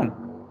ඉදිරියපත් වෙන්න පුළුවන්ද?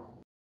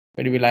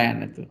 වැඩි වෙලා යන්නේ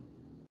නැතුව.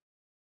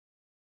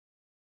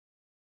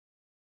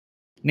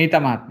 නීත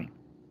මහත්මිය.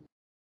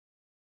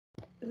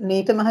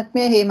 නීත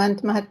මහත්මයා හේමන්ත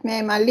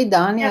මහත්මයායි මල්ලි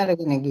දානේ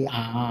අරගෙන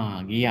ගියා.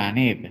 ගියා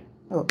නේද?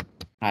 ඔව්.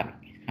 හරි.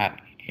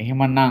 හරි.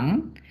 එහෙමනම් මම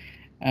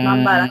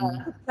බලන්න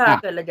උත්සාහ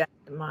කළා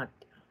ජයන්ත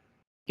මහත්තයා.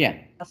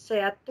 කියන්නේ.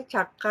 තස්සයත්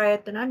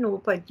චක්කායතන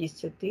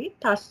නූපජ්ජිස්සති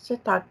තස්ස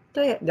තත්ත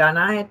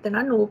ඝනායතන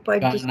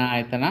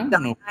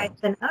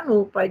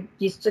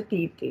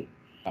නූපජ්ජිස්සති.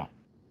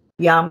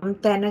 යම්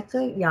තැනක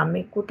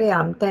යමෙකුට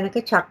යම් තැනක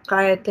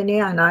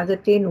චක්කායතනයේ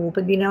අනාගතේ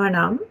නූපදිනව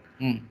නම්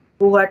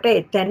ඌට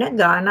එතන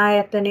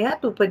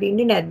ඝානායතනයත්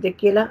උපදින්නේ නැද්ද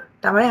කියලා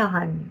තමයි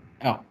අහන්නේ.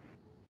 ඔව්.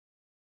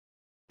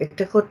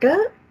 එතකොට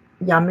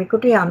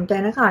යමෙකුට යම්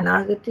තැනක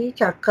අනාගතේ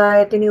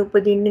චක්කායතනෙ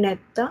උපදින්නේ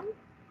නැත්තම්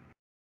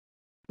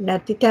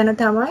නැති තැන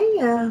තමයි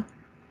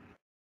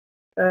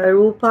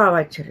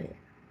රූපාවචරය.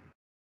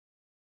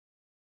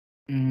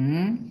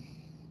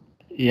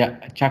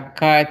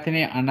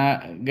 චක්කායතනේ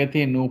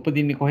අනාගතේ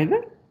නූපදින්නේ කොහෙද?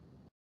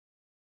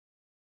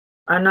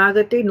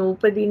 අනාගතේ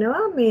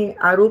නූපදිනවා මේ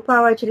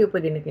අරූපාවචරය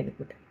උපදින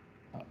කෙනෙකුට.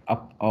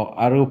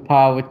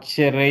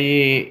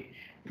 අරූපාවචරයේ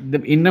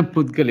ඉන්න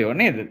පුද්ගලයෝ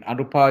නේද?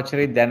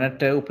 අරූපාවචරයේ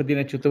දැනට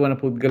උපදින චුතවන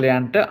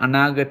පුද්ගලයන්ට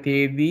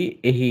අනාගතයේදී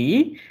එහි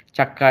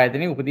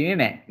චක්කායතනෙ උපදින්නේ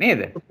නැහැ නේද?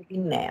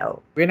 උපදින්නේ නැහැ. ඔව්.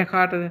 වෙන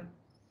කාටද?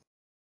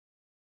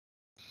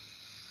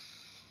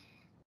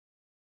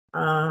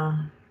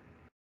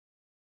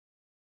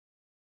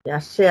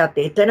 යස්සයත්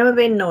එතනම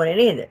වෙන්න ඕනේ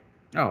නේද?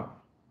 ඔව්.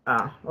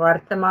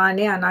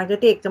 වර්තමානයේ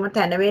අනාගතයේ එකම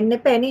තැන වෙන්න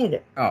එපා නේද?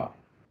 ඔව්.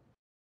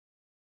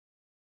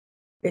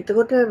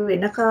 එතකොට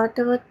වෙන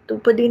කාටවත්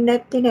උපදින්නේ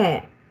නැත්තේ නෑ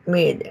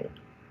මේ දැන්.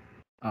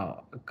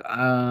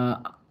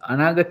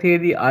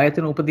 අනාගතයේදී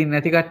ආයතන උපදින්නේ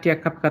නැති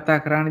කට්ටියක් අපි කතා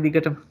කරන්නේ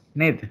දිගටම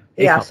නේද?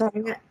 ඒ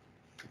අසඤ්ඤ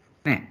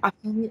නෑ.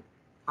 අසඤ්ඤ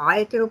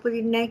ආයතන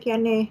උපදින්නේ නැහැ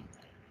කියන්නේ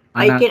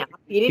අයිකේ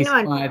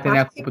පිරිනවන්නේ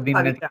ආයතනයක්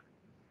උපදින්නේ නැති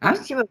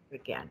පස්චිම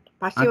භවිකයන්ට.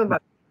 පස්චිම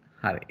භවික.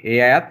 හරි.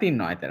 ඒ අයත්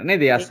ඉන්නවා ආයතන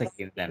නේද? ඒ අස්ස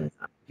කියන තැන.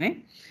 නේ?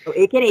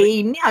 ඒ කියන්නේ ඒ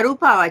ඉන්නේ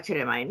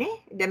අරූපාවචරයමයි නේ.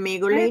 දැන්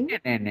මේගොල්ලෝ ඉන්නේ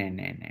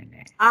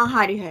නෑ.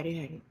 හරි.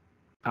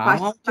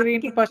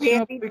 ආමෝචරින් පස්චිම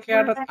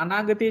භවිකයට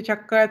අනාගතයේ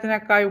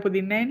චක්කායතනයක් ආයෙ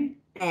උපදින්නේ නැහැ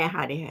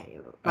නේ. හරි.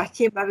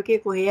 පස්චිම භවිකේ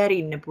කොහේ හරි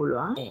ඉන්න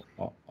පුළුවන්.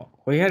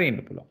 කොහේ හරි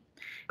ඉන්න පුළුවන්.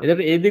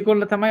 එතකොට ඒ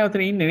දෙකොල්ල තමයි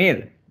උතන ඉන්නේ නේද?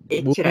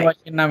 භූමි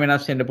වශයෙන් නම්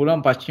වෙනස් වෙන්න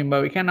පුළුවන් පස්චිම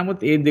භවිකයන්. නමුත්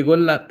ඒ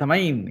දෙකොල්ල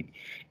තමයි ඉන්නේ.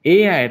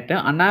 ඒ අයට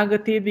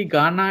අනාගතයේදී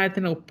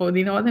ඝානායතන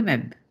උපදිනවද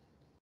නැද්ද?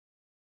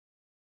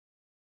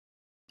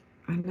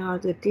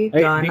 අනාගතේ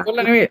ඒගොල්ල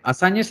නෙවෙයි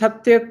අසඤ්ඤ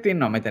සත්‍යයක්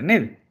තියෙනවා මෙතන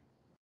නේද?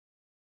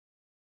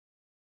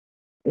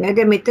 නේද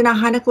මෙතන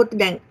අහනකොට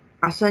දැන්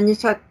අසඤ්ඤ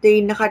සත්‍යයේ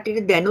ඉන්න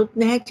කටියට දැනුත්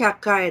නැහැ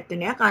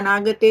චක්කායතනයක්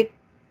අනාගතේ.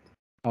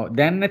 ඔව්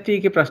දැන් නැති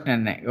එකේ ප්‍රශ්නයක්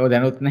නැහැ. ඔව්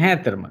දැනුත් නැහැ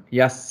අතරම.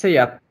 යස්ස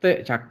යත්ත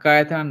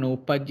චක්කායතන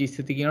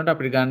නූපජ්ජිස්සති කියනකොට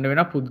අපිට ගන්න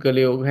වෙනවා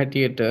පුද්ගලයෝ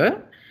හැටියට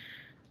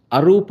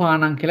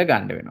අරූපාණං කියලා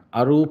ගන්න වෙනවා.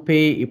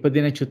 අරූපේ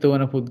ඉපදින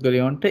චුතවන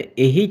පුද්ගලයන්ට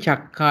එහි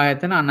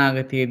චක්කායතන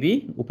අනාගතයේදී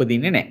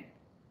උපදින්නේ නැහැ.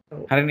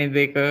 හරි නේද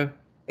ඒක?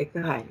 ඒක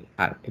හරි.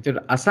 හරි. ඒතකොට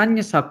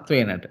අසඤ්ඤ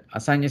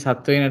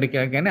සත්වේනට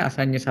කියලා කියන්නේ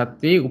අසඤ්ඤ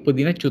සත්වයේ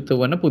උපදින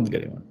චුතවන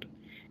පුද්ගලයන්ට.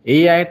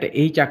 ඒ අයට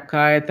එහි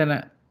චක්කායතන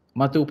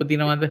මත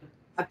උපදිනවද?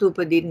 අත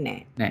උපදින්නේ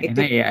නැහැ.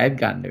 එහෙනම් ඒ අයත්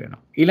ගන්න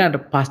වෙනවා.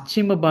 ඊළඟට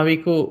පස්චිම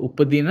භවිකෝ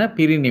උපදින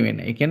පිරිනිවෙන.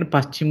 ඒ කියන්නේ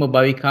පස්චිම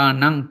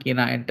භවිකාණං කියන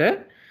අයට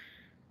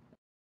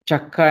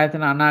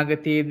චක්කායතන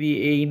අනාගතයේදී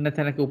ඒ ඉන්න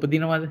තැනක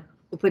උපදිනවද?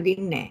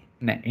 උපදින්නේ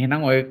නැහැ.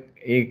 එහෙනම් ඔය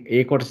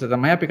ඒ කොටස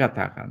තමයි අපි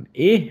කතා කරන්නේ.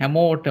 ඒ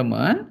හැමෝටම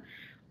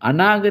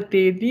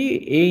අනාගතයේදී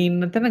ඒ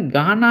ඉන්න තැන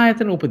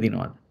ඝානායතන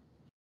උපදිනවද?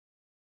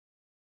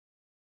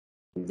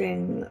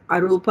 දැන්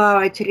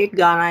අරූපාවචරයේ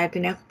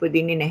ඝානායතනයක්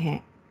උපදින්නේ නැහැ.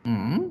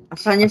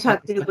 අසඤ්ඤ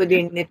සත්‍ය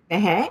උපදින්නේ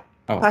නැහැ.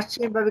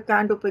 පස්චිම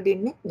භවිකාන්ට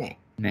උපදින්නේ නැහැ.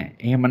 නෑ.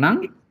 එහෙමනම්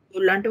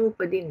උල්ලන්ට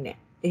උපදින්නේ නැහැ.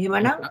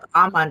 එහෙමනම්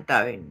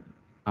ආමන්තා වෙන්න.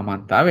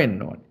 ආමන්තා වෙන්න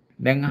ඕනේ.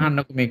 දැන්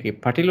අහන්නකො මේකේ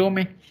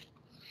පටිලෝමේ.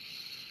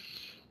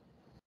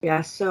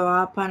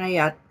 යස්සවාපන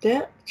යත්ත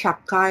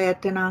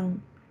චක්කායතනං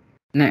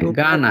නෑ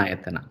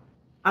ඝානායතන.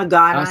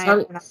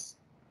 ඝානායතන.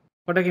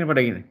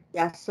 පොඩකින්.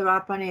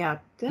 යස්සවාපන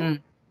යත්ත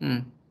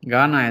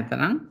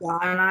ඝානායතනං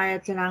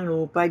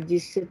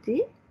නූපජ්ජිස්සති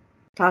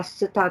තස්ස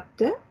තත්ත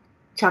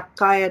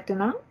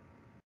චක්කායතනං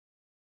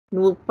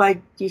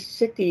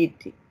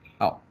නූපජ්ජිස්සති.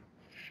 ඔව්.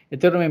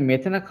 එතකොට මේ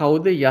මෙතන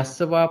කවුද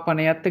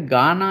යස්සවාපනයත්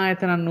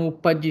ගානායතන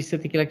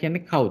නූපජ්ජිස්සති කියලා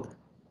කියන්නේ කවුද?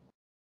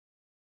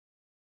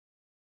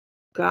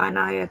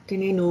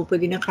 ගානායතනේ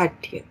නූපදින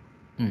කට්ටිය.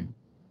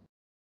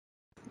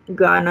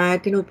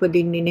 ගානායතන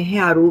උපදින්නේ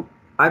නැහැ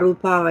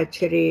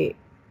අරූපාවචරේ.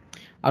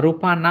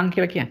 අරූපානං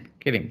කියලා කියන්නේ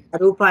කෙලින්.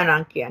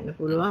 අරූපානං කියන්න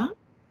පුළුවන්.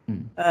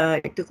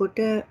 එතකොට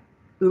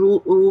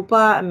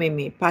රූපා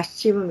මේ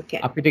පස්චිම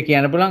කියන්නේ අපිට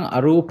කියන්න පුළුවන්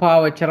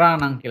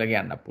අරූපාවචරානං කියලා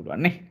කියන්න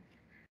පුළුවන් නේ.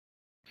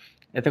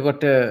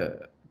 එතකොට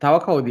තව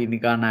කවුද ඉන්නේ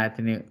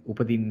ගානායතනේ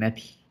උපදින්නේ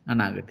නැති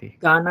අනාගතේ?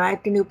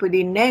 ගානායතනේ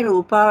උපදින්නේ නැහැ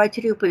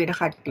රූපාවචරේ උපදින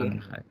කට්ටිය.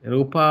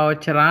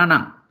 රූපාවචරානං.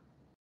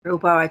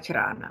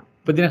 රූපාවචරානං.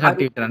 උපදින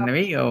කට්ටිය විතර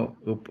නෙවෙයි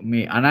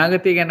මේ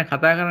අනාගතය ගැන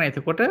කතා කරන.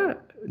 එතකොට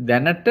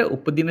දැනට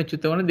උපදින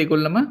චුතවන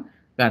දෙකොල්ලම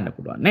ගන්න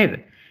පුළුවන් නේද?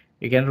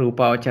 ඒ කියන්නේ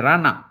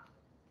රූපාවචරානං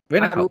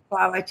වෙන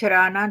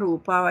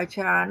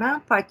රූපාවචරාන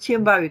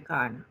පච්චිම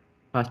භවිකාන.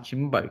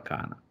 පච්චිම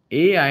භවිකාන.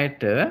 ඒ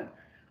අයට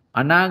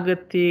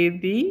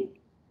අනාගතයේදී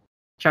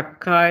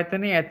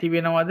චක්කායතනේ ඇති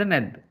වෙනවද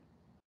නැද්ද?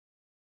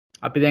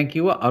 අපි දැන්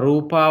කිව්වා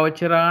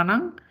අරූපාවචරානං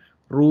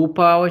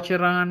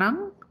රූපාවචරානං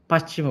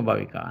පච්චිම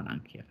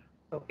භවිකානං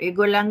කියලා.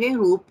 ඒගොල්ලන්ගේ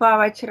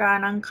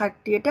රූපාවචරානං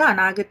කට්ටියට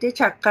අනාගතයේ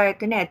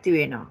චක්කායතන ඇති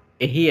වෙනවා.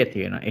 එහි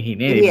ඇති වෙනවා. එහි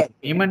නේද?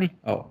 එහෙමනේ.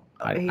 ඔව්.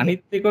 හරි.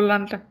 අනිත්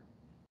ඒගොල්ලන්ට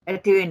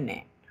ඇති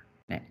වෙන්නේ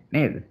නැහැ.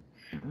 නේද?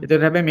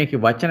 ඒතර හැබැයි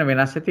මේකේ වචන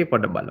වෙනස් ඇති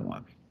පොඩ්ඩක් බලමු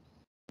අපි.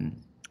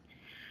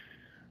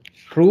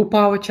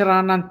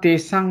 රූපාවචරානං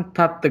තේසං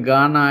තත්ත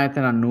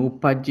ගානායතන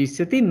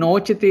නූපජ්ජිස්සති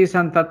නොච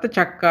තේසං තත්ත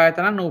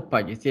චක්කායතන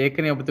නූපජ්ජිස්සති.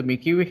 ඒකනේ ඔබතුමී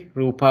කිව්වේ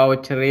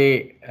රූපාවචරේ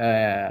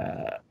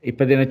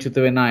ඉපදෙන චුත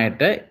වෙන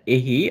අයට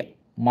එහි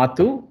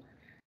මතු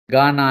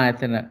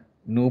ගානායතන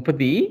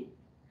නූපදී.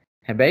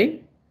 හැබැයි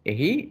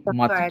එහි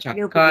මතු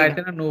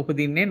චක්කායතන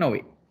නූපදින්නේ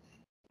නොවේ.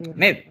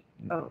 නේද?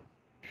 ඔව්.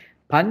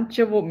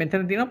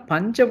 මෙතන තියෙනවා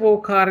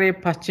පංචවෝකාරයේ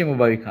පස්චිම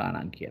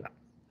භවිකානං කියලා.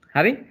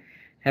 හරි?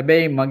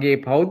 හැබැයි මගේ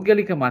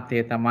පෞද්ගලික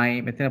මතය තමයි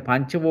මෙතන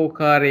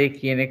පංචවෝකාරය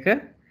කියන එක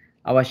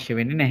අවශ්‍ය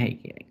වෙන්නේ නැහැ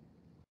කියන එක.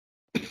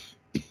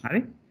 හරි?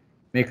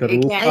 මේක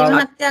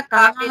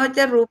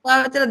කාමාවචර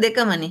රූපාවචර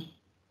දෙකමනේ.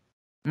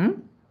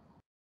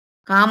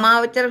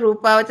 කාමාවචර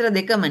රූපාවචර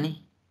දෙකමනේ.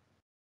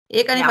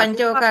 ඒකනේ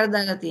පංචවෝකාර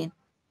දාලා තියෙන්නේ.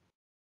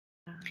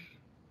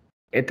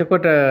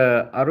 එතකොට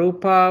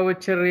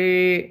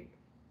අරූපාවචරේ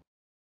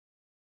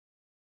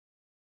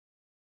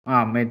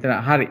මෙතන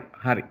හරි.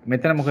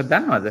 මෙතන මොකද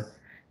දන්නවද?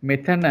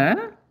 මෙතන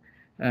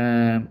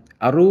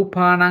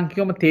අරූපානං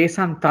කියවම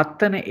තේසං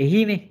තත්තන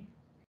එහිනේ.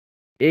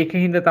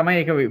 ඒකින්ද තමයි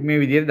ඒක මේ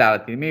විදිහට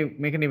දාලා තියෙන්නේ.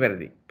 මේක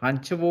නිවැරදි.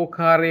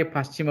 පංචවෝකාරයේ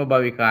පස්චිම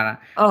භවිකාන.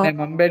 දැන්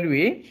මම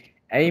බැලුවේ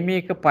ඇයි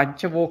මේක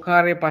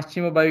පංචවෝකාරයේ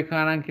පස්චිම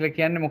භවිකානං කියලා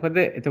කියන්නේ මොකද?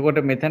 එතකොට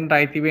මෙතනට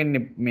අයිති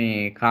වෙන්නේ මේ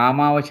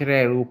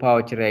කාමාවචරයයි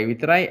රූපාවචරයයි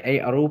විතරයි. ඇයි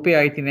අරූපේ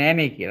අයිති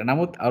නෑනේ කියලා.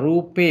 නමුත්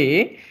අරූපේ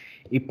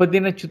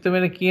ඉපදින චුත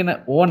වෙන කියන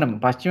ඕනම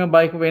පස්චිම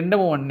භවික වෙන්න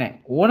ඕනේ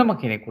ඕනම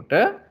කෙනෙකුට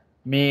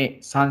මේ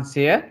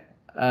සංසය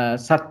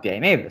සත්‍යයි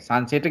නේද?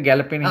 සංසයට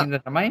ගැළපෙන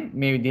හින්දා තමයි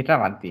මේ විදිහට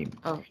අරන්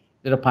තියෙන්නේ.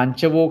 ඒතර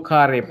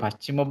පංචවෝකාරයේ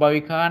පස්චිම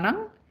භවිකානං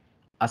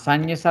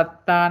අසඤ්ඤ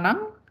සත්තානං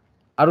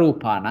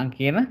අරූපානං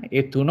කියන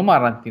ඒ තුනම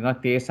අරන් තිනවා.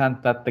 තේසං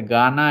තත්ත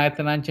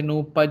ගානායතනංච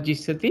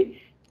නූපජ්ජිස්සති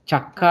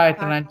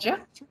චක්කායතනංච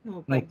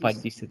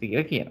නූපජ්ජිස්සති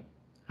කියලා කියනවා.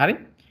 හරි?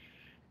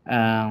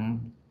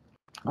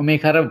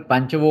 මේක අර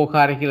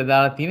පංචවෝකාරය කියලා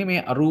දාලා තියෙන්නේ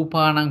මේ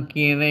අරූපානං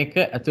කියන එක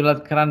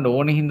ඇතුළත් කරන්න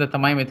ඕනේ හින්දා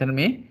තමයි මෙතන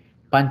මේ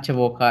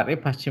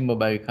පංචවෝකාරයේ පස්චිම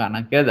භවිකානං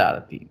කියලා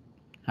දාලා තියෙන්නේ.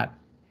 හරි.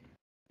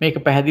 මේක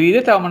පැහැදිලිද?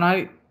 තව මොනවා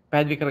හරි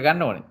පැහැදිලි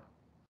කරගන්න ඕනේ.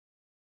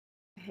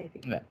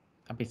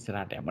 අපි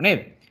ඉස්සරහට යමු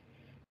නේද?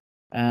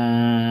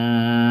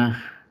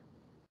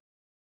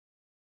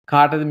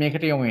 කාටද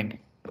මේකට යමු වෙන්නේ?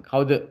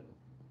 කවුද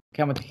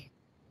කැමති?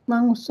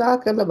 මම උත්සාහ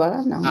කරලා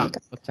බලන්නම්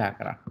මේක. උත්සාහ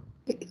කරා.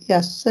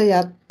 යස්ස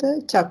යත්ත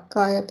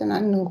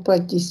චක්කායතනං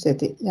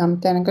නූපජ්ජිස්සති. යම්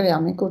තැනක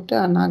යමෙකුට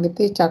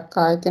අනාගතේ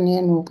චක්කායතනය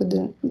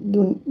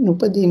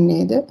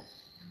නූපදින්නේද?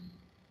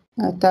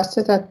 තස්ස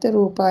තත්ත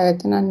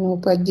රූපායතනං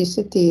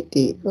නූපජ්ජිස්සති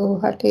इति.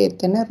 ඔහට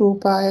එතන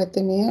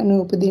රූපායතනය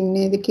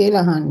නූපදින්නේද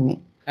කියලා අහන්නේ.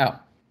 ඔව්.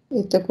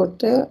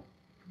 එතකොට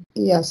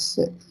යස්ස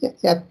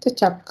යත්ත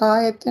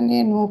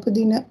චක්කායතනය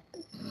නූපදින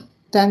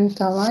තැන්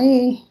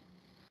තමයි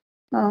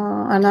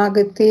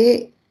අනාගතේ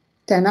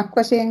තැනක්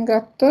වශයෙන්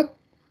ගත්තොත්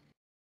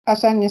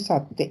අසඤ්ඤ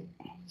සත්‍යේ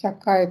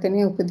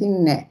චක්කායතනෙ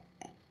උපදින්නේ නැහැ.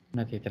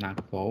 නැති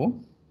තැනක් ඔව්.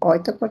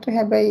 එතකොට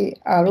හැබැයි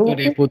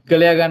අරූපේ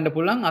පුද්ගලයා ගන්න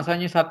පුළුවන්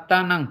අසඤ්ඤ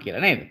සත්තානං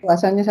කියලා නේද?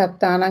 අසඤ්ඤ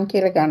සත්තානං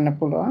කියලා ගන්න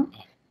පුළුවන්.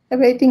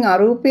 හැබැයි ඉතින්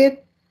අරූපේ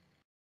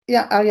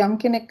යම්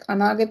කෙනෙක්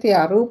අනාගතයේ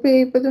අරූපේ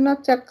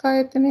ඉපදුනත්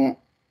චක්කායතනෙ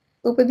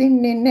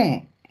උපදින්නේ නැහැ.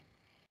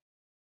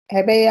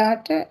 හැබැයි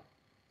එයාට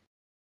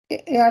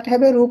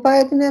හැබැයි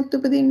රූපායතනයත්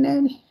උපදින්නේ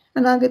නැහැනේ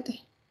අනාගතේ.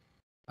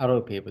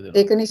 අරූපේ ඉපදුන.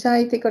 ඒක නිසා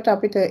ඒකට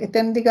අපිට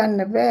එතෙන්දි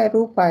ගන්න බෑ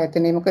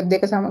රූපායතනේ. මොකද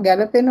දෙක සම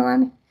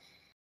ගැලපෙනවානේ.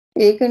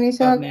 ඒක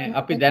නිසා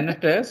අපි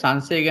දැනට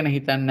සංසය ගැන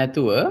හිතන්නේ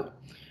නැතුව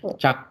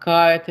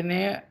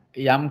චක්කායතනය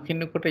යම්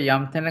කෙනෙකුට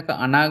යම් තැනක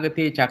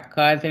අනාගතයේ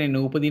චක්කායතනේ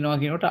නූපදිනවා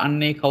කියනකොට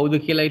අන්න ඒ කවුද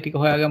කියලා ටික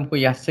හොයාගමුකෝ.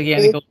 යස්ස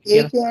කියන්නේ කවුද කියලා.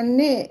 ඒ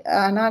කියන්නේ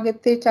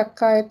අනාගතයේ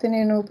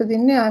චක්කායතනේ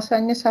නූපදින්නේ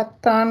ආසඤ්ඤ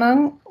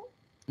සත්තානං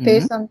තේ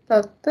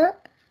සන්තත්ත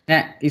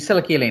නෑ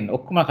ඉස්සලා කියලා ඉන්න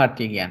ඔක්කොම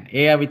කට්ටිය කියන්නේ.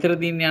 එයා විතර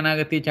දින්නේ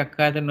අනාගතයේ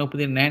චක්කායතන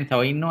උපදින්නේ නැහැ නේ.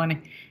 තව ඉන්නවනේ.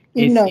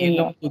 ඒ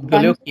සියලුම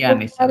පුද්ගලයෝ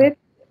කියන්නේ ඉස්සලා.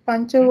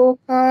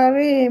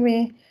 පංචවෝකාරේ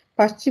මේ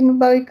පස්චිම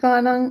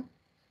භවිකානං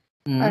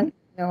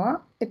අන්නවා.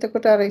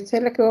 එතකොට අර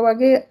ඉස්සෙල්ලා කිව්වා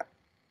වගේ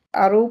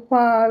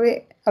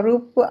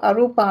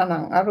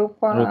අරූපානං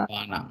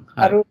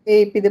අරූපේ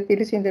ඉපිද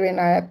පිළිසිඳ වෙන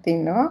අයත්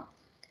ඉන්නවා.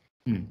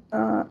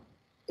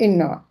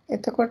 ඉන්නවා.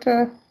 එතකොට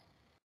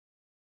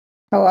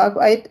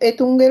ඒ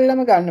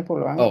තුන්ගෙල්ලම ගන්න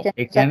පුළුවන්. ඔව්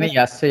ඒ කියන්නේ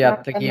යස්ස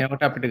යත්ත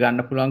කියනකොට අපිට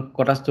ගන්න පුළුවන්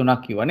කොටස්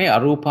තුනක් කිව්වනේ.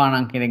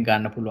 අරූපානං කෙනෙක්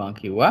ගන්න පුළුවන්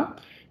කිව්වා.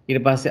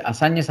 ඊට පස්සේ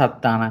අසඤ්ඤ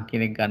සත්තානං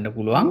කෙනෙක් ගන්න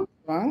පුළුවන්.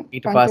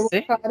 ඊට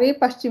පස්සේ පංචවෝකාරේ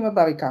පස්චිම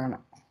භවිකානං.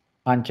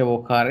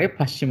 පංචවෝකාරයේ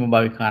පස්චිම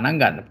භවිකානං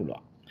ගන්න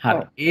පුළුවන්.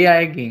 හරි. ඒ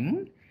අයගෙන්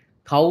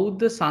කවුද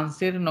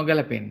සංසේර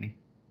නොගැලපෙන්නේ?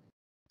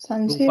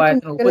 සංසේර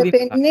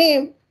නොගැලපෙන්නේ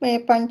මේ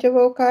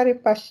පංචවෝකාරේ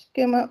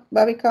පස්චිම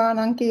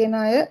භවිකානං කියන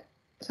අය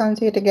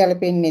සංසේරට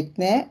ගැලපෙන්නෙත්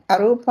නෑ.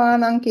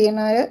 අරූපානං කියන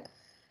අය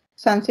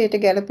සංසේරට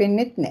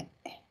ගැලපෙන්නෙත් නෑ.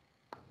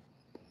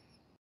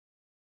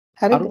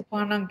 හරිද?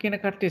 අරූපානං කියන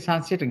කට්ටිය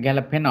සංසේරට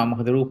ගැලපෙනවා.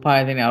 මොකද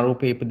රූපායතනේ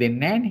අරූපේ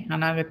ඉපදෙන්නේ නෑනේ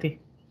අනාගතේ.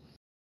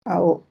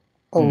 ඔව්.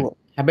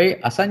 හැබැයි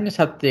අසඤ්ඤ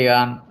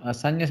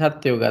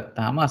සත්‍යය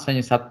ගත්තාම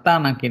අසඤ්ඤ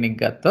සත්තානං කෙනෙක්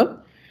ගත්තොත්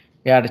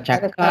එයාට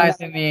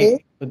චක්කායතනේ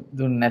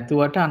දුන්න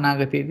නැතුවට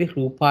අනාගතයේදී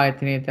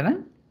රූපායතනේ එතන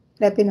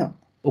ලැබෙනවා.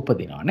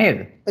 උපදිනවා නේද?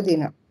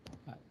 උපදිනවා.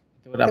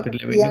 ඒකට අපිට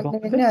ලැබෙන්නේ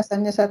කොහොමද?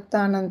 අසඤ්ඤ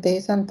සත්තානං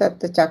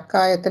තේසන්තත්ත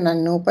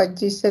චක්කායතනං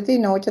නූපජ්ජිස්සති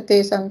නෝච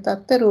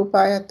තේසන්තත්ත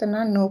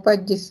රූපායතනං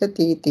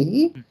නූපජ්ජිස්සති इति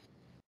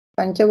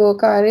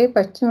පංචවෝකාරේ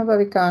පච්චිම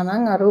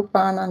භවිකානං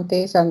අරූපානං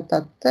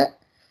තේසන්තත්ත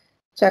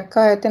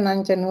චක්කායතනං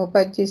ච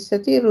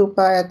නූපජ්ජිස්සති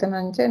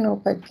රූපායතනං ච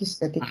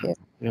නූපජ්ජිස්සති කිය.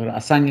 ඒ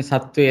අසඤ්ඤ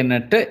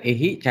සත්වයනට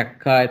එහි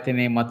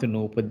චක්කායතනේ මත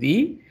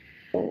නූපදී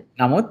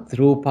නමුත්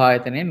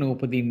රූපායතනේ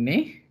නූපදින්නේ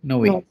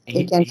නොවේ.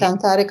 ඒ කියන්නේ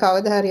සංසාරේ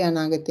කවදා හරි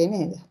අනාගතේ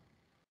නේද?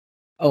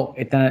 ඔව්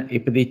එතන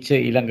ඉපදිච්ච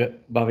ඊළඟ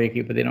භවයක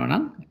ඉපදිනවා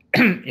නම්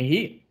එහි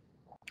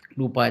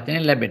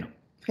රූපායතනේ ලැබෙනවා.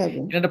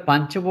 ඊළඟට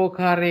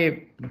පංචවෝකාරයේ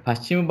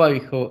පස්චිම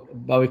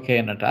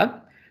භවිකයනටත්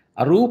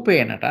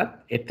අරූපේනටත්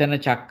එතන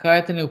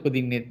චක්කායතනේ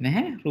උපදින්නෙත්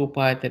නැහැ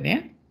රූපායතනය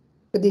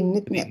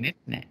උපදින්නෙත්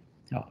නැහැ.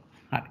 ඔව්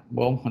හරි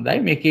බොහොම හොඳයි.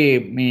 මේකේ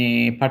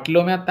මේ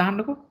පටිලෝමයක්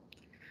අහන්නකෝ.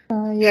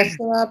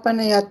 යස්සවාපන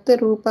යත්ත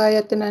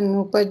රූපායතනං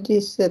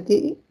නූපජ්ජිස්සති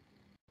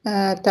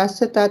තස්ස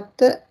තත්ත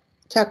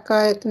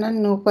චක්කායතනං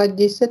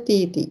නූපජ්ජිස්සති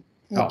इति.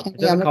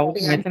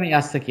 මෙතන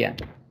යස්ස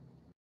කියන්නේ.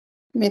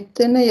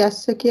 මෙතන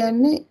යස්ස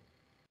කියන්නේ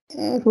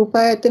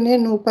රූපායතනය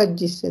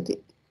නූපජ්ජිස්සති.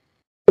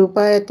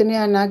 රූපායතනය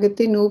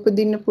අනාගතේ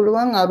නූපදින්න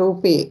පුළුවන්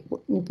අරූපේ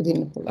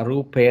නූපදින්න පුළුවන්.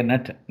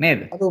 අරූපේනට නේද?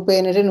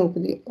 අරූපේනට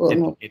නූපදී.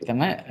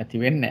 එතන ඇති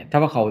වෙන්නේ නැහැ.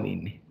 තව කවුද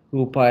ඉන්නේ?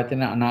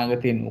 රූපායතන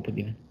අනාගතේ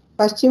නූපදින.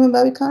 පස්චිම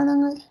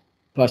භවිකානං අය.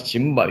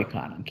 පස්චිම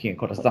භවිකානං කියන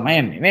කොටස තමයි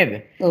එන්නේ නේද?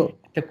 ඔව්.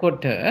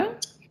 එතකොට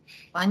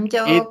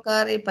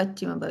පංචවෝකාරේ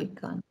පස්චිම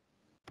භවිකානං.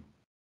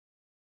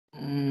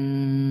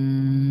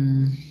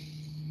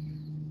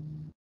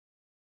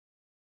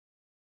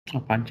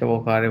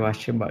 පංචවෝකාරේ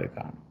පස්චිම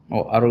භවිකානං.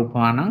 ඔව්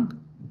අරූපානං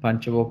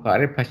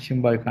පංචවෝකාරේ පස්චිම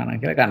භවිකානං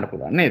කියලා ගන්න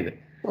පුළුවන් නේද?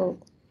 ඔව්.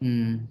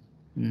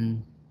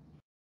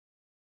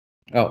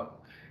 ඔව්.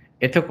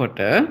 එතකොට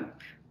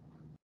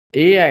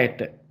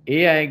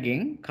ඒ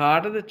අයගෙන්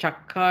කාටද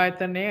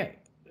චක්කායතනය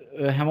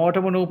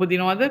හැමෝටම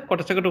නූපදිනවද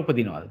කොටසකට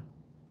උපදිනවද?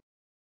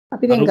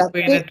 අපි දැන්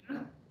ගත්තේ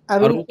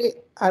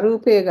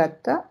අරූපය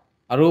ගත්තා.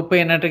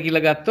 අරූපේනට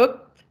කියලා ගත්තොත්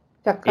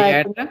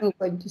චක්කායතන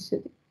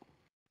නූපජ්ජිස්සති.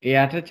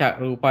 එයාට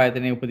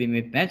රූපායතනේ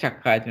උපදින්නෙත් නැහැ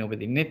චක්කායතනේ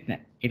උපදින්නෙත්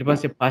නැහැ. ඊට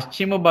පස්සේ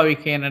පස්චිම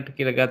භවිකේනට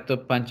කියලා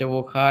ගත්තොත්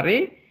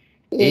පංචවෝකාරේ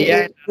ඒ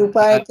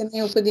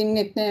රූපායතනේ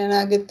උපදින්නෙත්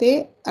නැහැ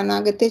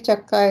අනාගතේ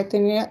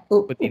චක්කායතනය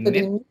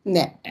උපදින්නෙත්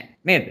නැහැ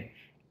නේද?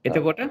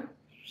 එතකොට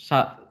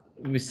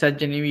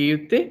විසර්ජන විය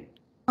යුත්තේ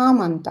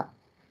ආමන්තා.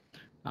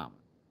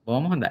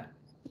 බොහොම හොඳයි.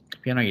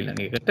 අපි යනවා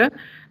ඊළඟ එකට.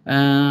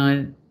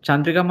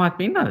 චන්ද්‍රිකා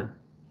මහත්මිය ඉන්නවද?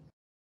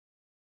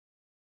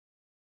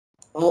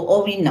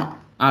 ඔව්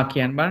ඉන්නවා.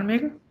 කියන්න බලන්න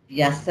මේක.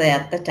 යස්ස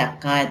යත්ත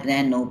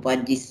චක්කායතනයන්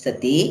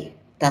නූපජ්ජිස්සති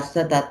තස්ස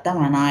තත්ත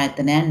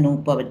මනායතනයන්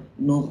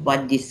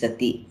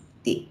නූපජ්ජිස්සති.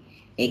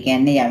 ඒ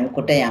කියන්නේ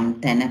යමෙකුට යම්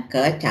තැනක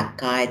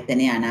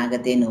චක්කායතනේ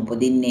අනාගතේ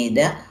නූපදින්නේද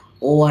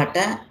ඕවට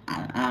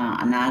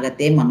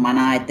අනාගතේ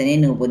මනායතනේ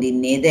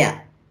නූපදින්නේද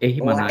එහි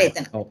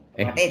මනායතන.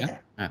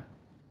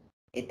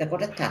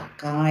 එතකොට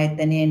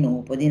චක්කායතනේ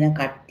නූපදින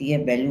කට්ටිය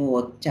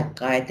බැලුවොත්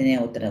චක්කායතනේ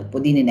උතර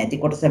උපදින්නේ නැති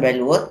කොටස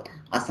බැලුවොත්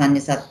අසඤ්ඤ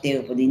සත්‍යය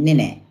උපදින්නේ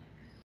නැහැ.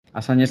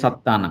 අසඤ්ඤ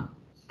සත්තාන.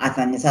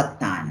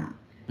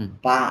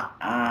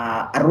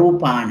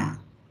 අරූපාන.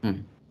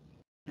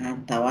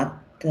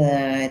 තවත්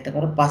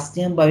එතකොට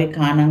පස්චිම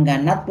භවිකානං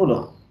ගන්නත්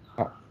පුළුවන්.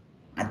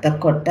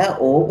 එතකොට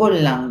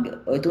ඕගොල්ලන්ගේ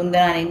ඔය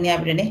තුන්දෙනා ඉන්නේ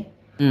අපිටනේ.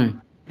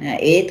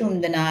 ඒ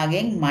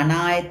තුන්දෙනාගෙන්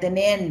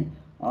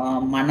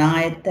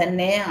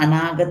මනායතනයේ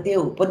අනාගතයේ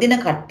උපදින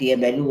කට්ටිය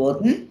බැලුවොත්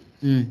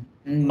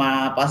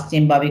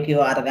පස්චිම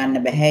භවිකයෝ අරගන්න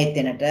බෑ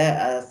එතනට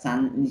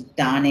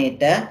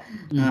සංස්ථානයේට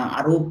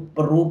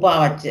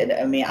රූපාවචර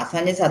මේ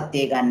අසඤ්ඤ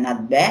සත්‍යය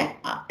ගන්නත් බෑ.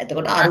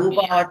 එතකොට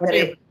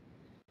අරූපාවචරේ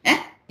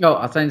ඔව්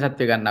අසං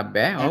සත්‍ය ගන්නත්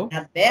බෑ. ඔව්.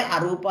 ගන්නත් බෑ.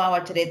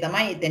 අරූපාවචරේ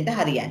තමයි එතෙන්ට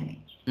හරියන්නේ.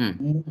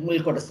 මුල්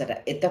කොටසට.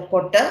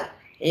 එතකොට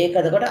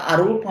ඒකදකොට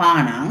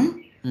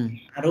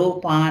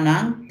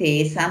අරූපානං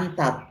තේසං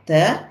තත්ත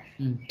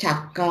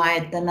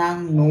චක්කායතනං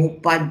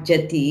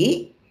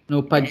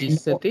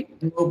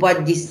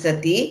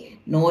නූපජ්ජිස්සති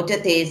නෝච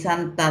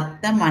තේසං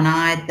තත්ත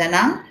මනායතනං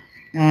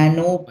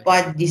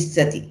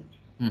නූපජ්ජිස්සති.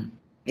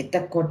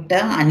 එතකොට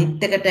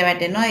අනිත් එකට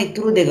වැටෙනවා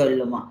ඉතුරු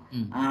දෙගොල්ලම.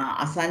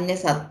 අසඤ්ඤ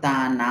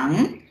සත්තානං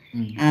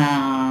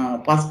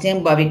පස්යෙන්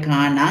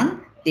භවිකානං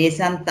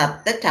තේසං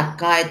තත්ත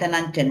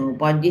චක්කායතනං ච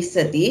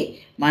නූපජ්ජිස්සති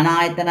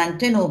මනායතනං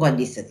ච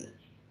නූපජ්ජිස්සති.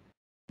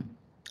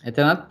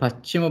 එතනත්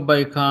පච්චිම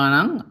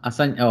භවිකානං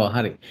ඔව්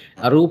හරි.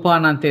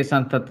 අරූපානං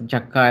තේසං තත්ත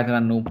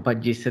චක්කායතනං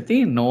නූපජ්ජිස්සති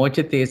නෝච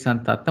තේසං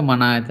තත්ත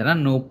මනායතනං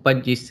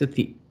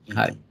නූපජ්ජිස්සති.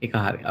 හරි. ඒක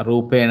හරි.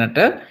 අරූපේනට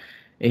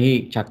එහි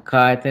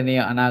චක්කායතනය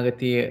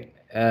අනාගතයේ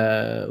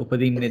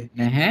උපදින්නේ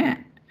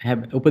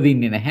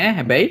නැහැ.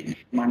 හැබැයි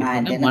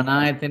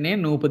මනායතනේ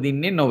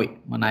නූපදින්නේ නොවේ.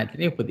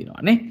 මනායතනේ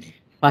උපදිනවා නේ.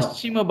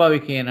 පස්චිම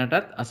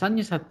භවිකේනටත්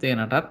අසඤ්ඤ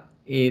සත්වේනටත්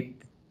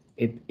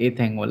ඒ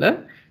තැන්වල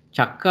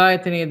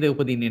චක්කායතනයේද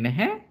උපදින්නේ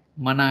නැහැ.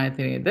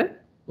 මනායතනයේද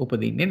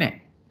උපදින්නේ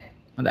නැහැ.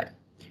 හොඳයි.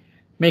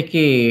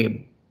 මේකේ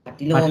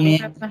ප්‍රතිලෝමය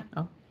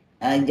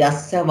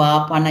යස්ස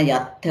වාපන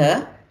යත්ත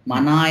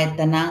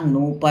මනායතනං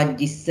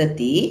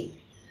නූපජ්ජිස්සති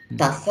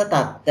තස්ස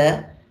තත්ත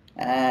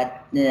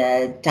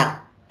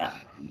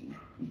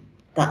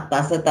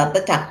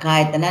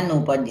චක්කායතනං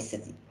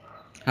නූපජ්ජිස්සති.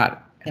 හරි.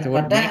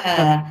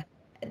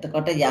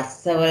 එතකොට යස්ස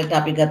වලට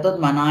අපි ගත්තොත්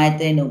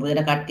මනායතනේ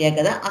නූපදින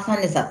කට්ටියකද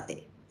අසඤ්ඤ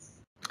සත්‍යේ.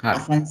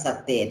 අසඤ්ඤ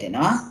සත්‍යයට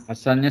එනවා.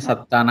 අසඤ්ඤ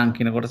සත්තානං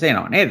කියන කොටස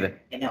එනවා නේද?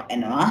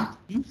 එනවා.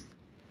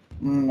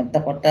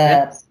 එතකොට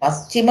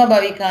පස්චිම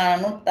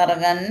භවිකානුත්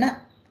අරගන්න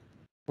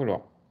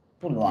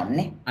පුළුවන්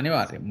නේ.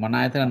 අනිවාර්යයෙන්.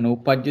 මනායතන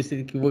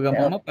නූපජ්ජිස්සති කිව්ව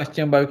ගමන්ම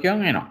පස්චිම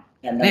භවිකයන් එනවා.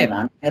 නේද?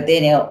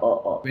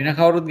 වෙන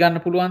කවුරුත් ගන්න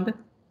පුළුවන්ද?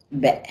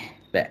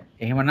 බෑ.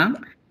 එහෙමනම්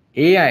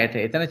ඒ අයට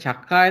එතන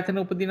චක්කායතන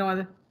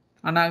උපදිනවද?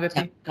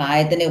 අනාගතේ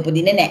චක්කායතනෙ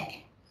උපදින්නේ නැහැ.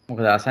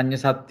 මොකද අසඤ්ඤ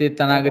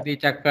සත්‍යයත් අනාගතේ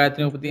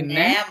චක්කායතනෙ උපදින්නේ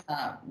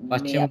නැහැ.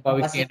 පස්චිම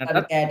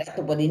භවිකේනටත්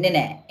උපදින්නේ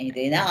නැහැ. ඒක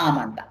නේද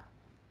ආමන්තා.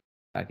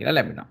 කියලා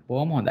ලැබෙනවා.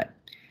 බොහොම හොඳයි.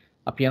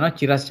 අපි යනවා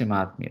චිරස්ත්‍රි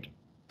මහත්මියට.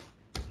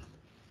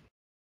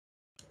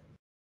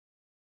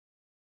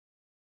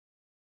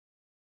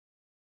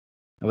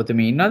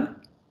 ඔබතුමී ඉන්නවද?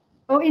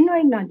 ඔව්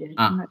ඉන්නවා.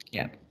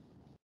 කියන්න.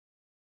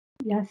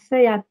 යස්ස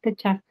යත්ත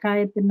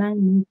චක්කායතනං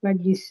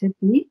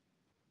නූපජ්ජිස්සති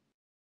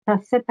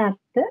තස්ස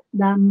තත්ත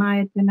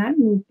ධම්මායතනං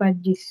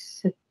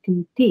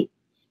නූපජ්ජිස්සති.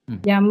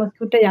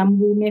 යමකට යම්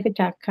භූමියක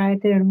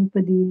චක්කායතන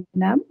නූපදී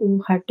නම්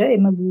ඌහට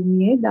එම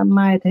භූමියේ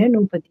ධම්මායතන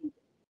නූපදී.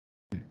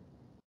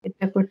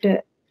 එතකොට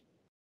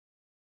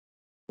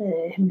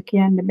එහෙම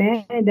කියන්න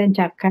බෑ. දැන්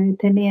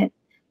චක්කායතනය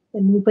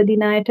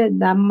නූපදින අයට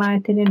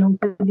ධම්මායතන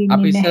නූපදින්නේ නැහැ.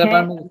 අපි ඉස්සර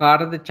බලමු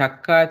කාටද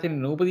චක්කායතන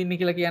නූපදින්නේ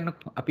කියලා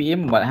කියන්නකො. අපි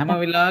එම් හැම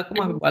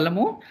වෙලාවකම අපි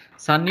බලමු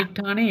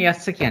සන්නිට්ඨානේ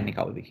යස්ස කියන්නේ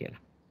කවුද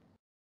කියලා.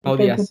 කවුද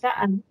යස්ස?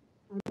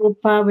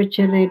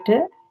 රූපාවචරයට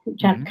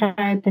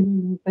චක්කායතන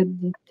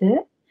නූපදිත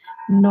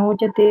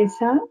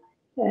නෝචතේසා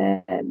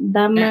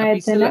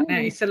ධම්මායතන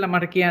ඉස්සෙල්ලා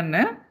මට කියන්න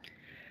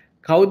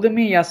කවුද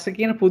මේ යස්ස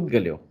කියන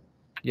පුද්ගලයෝ?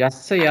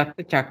 යස්ස යත්ත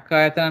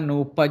චක්කායතන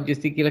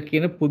නූපජ්ජති කියලා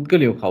කියන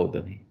පුද්ගලයෝ කවුද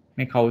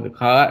මේ කවුද?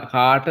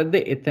 කාටද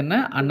එතන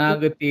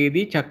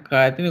අනාගතයේදී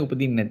චක්කායතන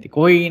උපදින්නේ නැති?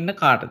 කොහේ ඉන්න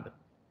කාටද?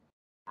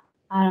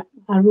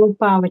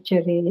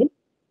 අරූපාවචරයේ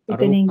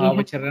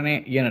අරූපාවචරණේ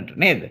යනට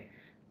නේද?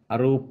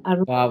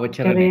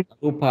 අරූපාවචරණේ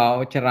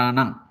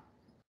අරූපාවචරාණං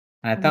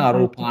නැත්නම්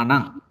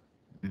අරූපාණං.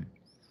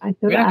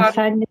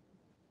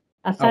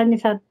 අසඤ්ඤ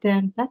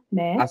සත්‍යයන්ටත්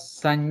නෑ.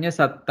 අසඤ්ඤ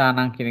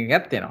සත්තානං කියන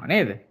එකත් එනවා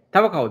නේද?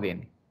 තව කවුද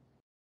එන්නේ?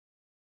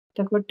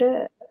 එතකොට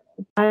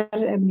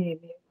මේ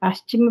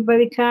පස්චිම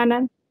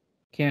භවිකානං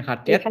කියන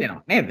කට්ටියත්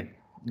එනවා නේද?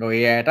 ඔය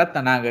අයටත්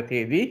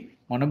අනාගතයේදී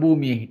මොන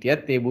භූමියේ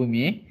හිටියත් ඒ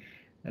භූමියේ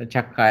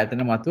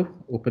චක්කායතන මතු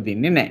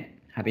උපදින්නේ නැහැ.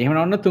 හරි.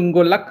 එහෙනම් ඔන්න තුන්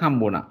ගොල්ලක්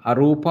හම්බුණා.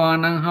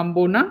 අරූපානං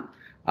හම්බුණා,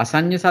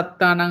 අසඤ්ඤ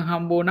සත්තානං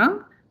හම්බුණා,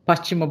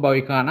 පස්චිම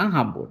භවිකානං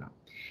හම්බුණා.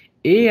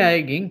 ඒ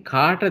අයගෙන්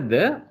කාටද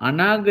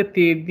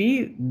අනාගතයේදී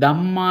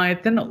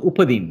ධම්මායතන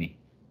උපදින්නේ?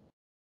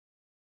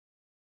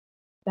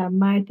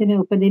 ධම්මායතන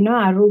උපදිනවා.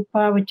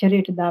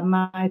 අරූපාවචරයට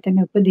ධම්මායතන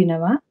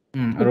උපදිනවා.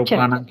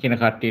 අරූපානං කියන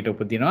කට්ටියට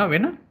උපදිනවා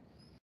වෙන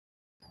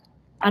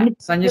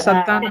සංඤ්ඤ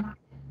සත්තාන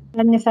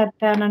සංඤ්ඤ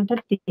සත්තානන්ට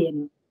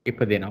තියෙනවා.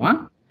 ඉපදෙනවා.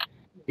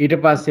 ඊට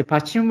පස්සේ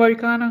පස්චිම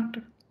භවිකානන්ට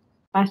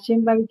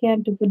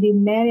භවිකයන්ට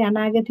උපදින්නේ නැහැ.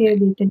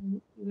 අනාගතයේදී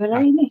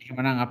ඉවරයිනේ.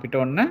 එහෙනම් අපිට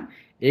ඔන්න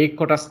ඒ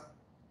කොටස්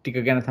ටික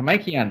ගැන තමයි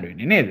කියන්න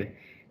වෙන්නේ නේද?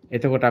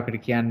 එතකොට අපිට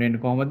කියන්න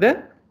වෙන්නේ කොහොමද?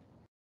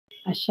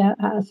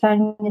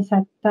 අසඤ්ඤ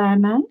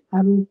සත්තානං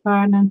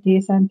අරූපානං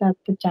තේසං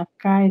තත්ත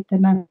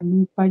චක්කායතනං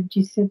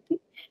නූපජ්ජිස්සති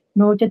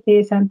නෝච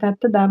තේසං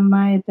තත්ත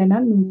ධම්මායතනං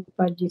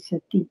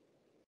නූපජ්ජිස්සති.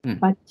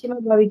 පච්චිම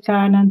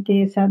භවිකානං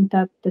තේසං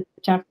තත්ත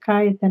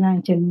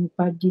චක්කායතනං ච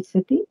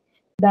නූපජ්ජිස්සති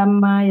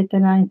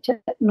ධම්මායතනං ච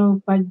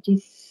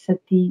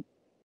නූපජ්ජිස්සති.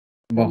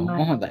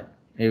 බොහොම හොඳයි.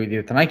 ඒ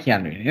විදිහට තමයි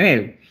කියන්න වෙන්නේ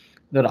නේද?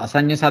 ඒතර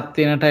අසඤ්ඤ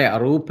සත්‍යනටයි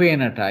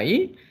අරූපේනටයි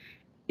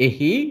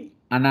එහි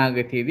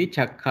අනාගතයේදී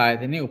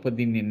චක්ඛායතනෙ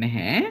උපදින්නේ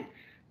නැහැ.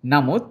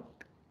 නමුත්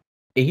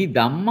එහි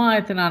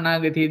ධම්මායතන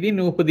අනාගතයේදී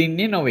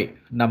නූපදින්නේ නොවේ.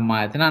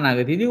 ධම්මායතන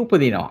අනාගතයේදී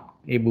උපදිනවා.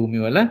 ඒ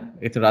භූමිවල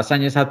ඒතර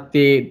අසඤ්ඤ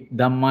සත්‍යයේ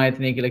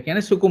ධම්මායතනය කියලා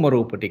කියන්නේ සුකුම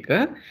රූප ටික.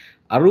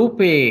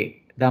 අරූපේ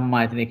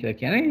ධම්මායතනය කියලා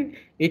කියන්නේ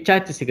ඒ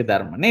චෛතසික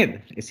ධර්ම නේද?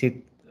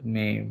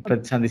 මේ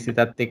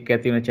ප්‍රතිසන්දිසිතත් එක්ක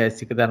ඇති වෙන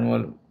චෛතසික ධර්ම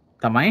වල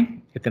තමයි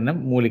එතන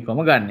මූලිකවම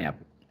ගන්න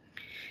අපි.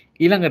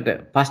 ඊළඟට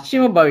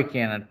පස්චිම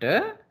භවිකයන්ට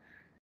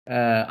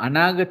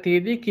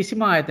අනාගතයේදී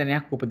කිසිම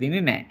ආයතනයක්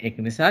උපදින්නේ නැහැ. ඒක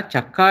නිසා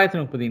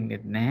චක්කායතන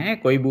උපදින්නේ නැහැ.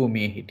 කොයි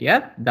භූමියේ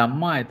හිටියත්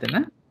ධම්මායතන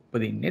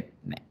උපදින්නේ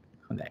නැහැ.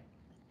 හොඳයි.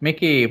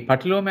 මේකේ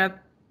පටිලෝමයක්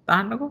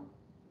අහන්නකෝ.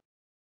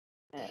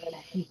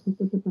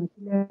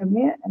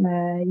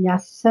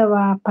 යස්ස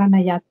වාපන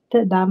යත්ත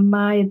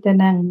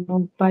ධම්මායතනං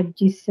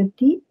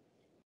උපජ්ජිස්සති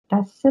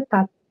තස්ස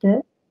තත්ත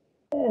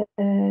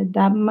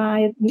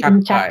ධම්මායතන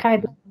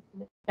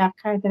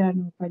චක්ඛායතනං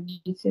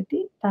උපජ්ජිස්සති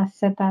තස්ස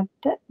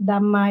තත්ත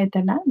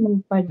ධම්මායතනං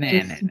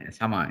උපජ්ජිස්සති නෑ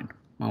සමාවෙන්න.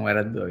 මම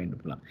වැරද්දුවා වෙන්න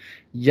පුළුවන්.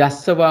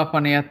 යස්ස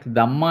වාපන යත්ත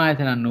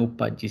ධම්මායතනං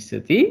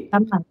උපජ්ජිස්සති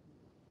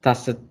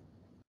තස්ස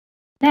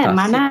නෑ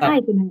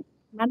මනායතන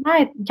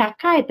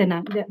චක්ඛායතන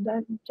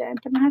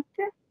ජයන්ත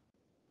මහත්තයා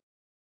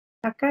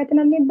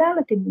චක්ඛායතනන්නේ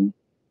දාලා තිබුණේ.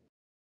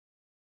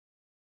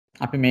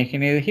 අපි මේකේ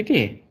නේද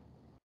හිටියේ?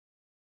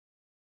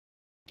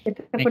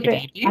 එතකොට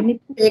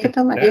අනිත් ඒක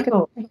තමයි ඒක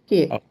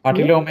හිටියේ.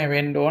 පටිලෝමේ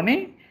වෙන්න ඕනේ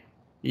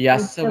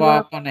යස්ස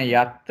වාපන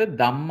යත්ත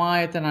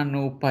ධම්මායතනං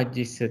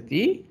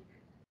උපජ්ජිස්සති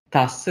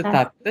තස්ස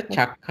තත්ත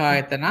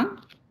චක්ඛායතනං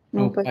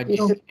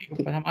උපජ්ජිස්සති.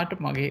 සමහරට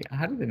මගේ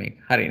හරිද මේක?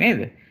 හරි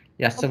නේද?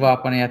 යස්ස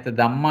වාපන යත්ත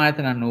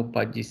ධම්මායතනං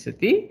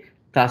උපජ්ජිස්සති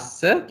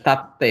තස්ස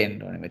තත්ත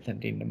එන්න ඕනේ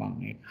මෙතනට ඉන්න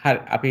මම ඒක. හරි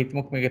අපි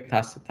හිතමුකෝ මේක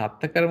තස්ස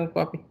තත්ත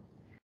කරමුකෝ අපි.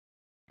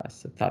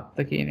 තස්ස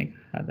තත්ත කියන එක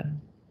හදන්න.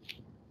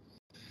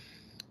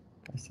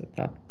 තස්ස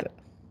තත්ත.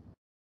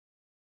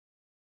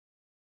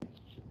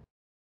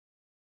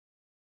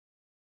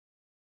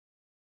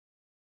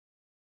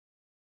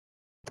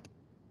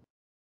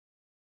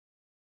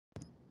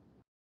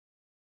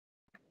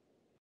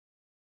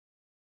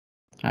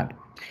 හරි.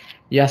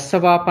 යස්ස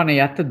වාපන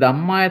යත්ත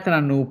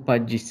ධම්මායතනං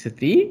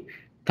උපජ්ජිස්සති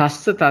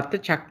තස්ස තත්ත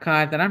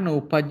චක්ඛායතනං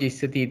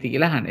උපජ්ජිස්සති इति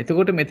කියලා අහන්න.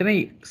 එතකොට මෙතන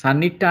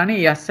සම්නිට්ඨානේ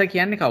යස්ස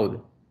කියන්නේ කවුද?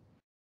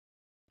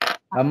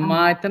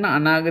 ධම්මායතන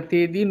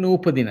අනාගතයේදී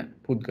නූපදින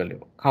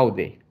පුද්ගලයෝ. කවුද?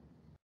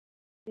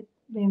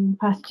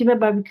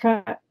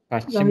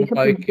 පස්චිම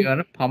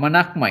භවිකයන්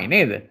පමණක්මයි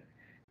නේද?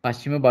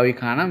 පස්චිම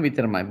භවිකානම්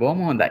විතරමයි. බොහොම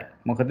හොඳයි.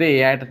 මොකද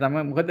ඒ අයට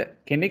තමයි මොකද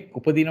කෙනෙක්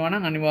උපදිනවා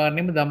නම්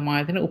අනිවාර්යයෙන්ම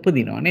ධම්මායතන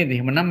උපදිනවා නේද?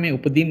 එහෙමනම් මේ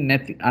උපදින්නේ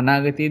නැති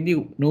අනාගතයේදී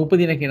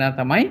නූපදින කෙනා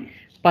තමයි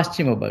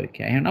පස්චිම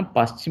භවිකයා. එහෙනම්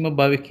පස්චිම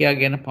භවිකයා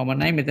ගැන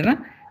පමණයි මෙතන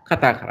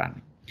කතා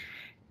කරන්නේ.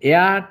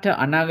 එයාට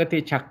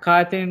අනාගතයේ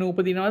චක්කායතනෙ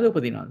නූපදිනවද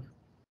උපදිනවද?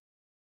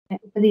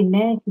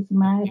 උපදින්නේ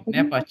කිසිම ආයතනයක්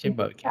නෑ පස්චිම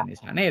භවිකයා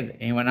නිසා නේද?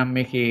 එහෙමනම්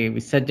මේකේ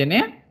විසර්ජනය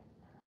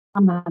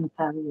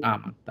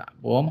ආමන්තා.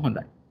 බොහොම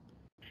හොඳයි.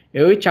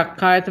 ඒ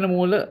චක්කායතන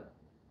මූල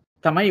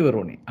තමයි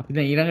ඉවරුනේ. අපි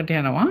දැන් ඊළඟට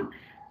යනවා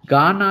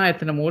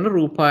ගානායතන මූල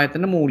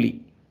රූපායතන මූලී.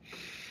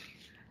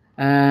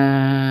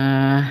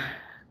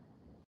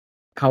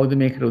 කවුද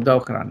මේකට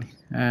උදව් කරන්නේ?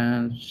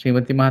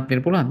 ශ්‍රීමති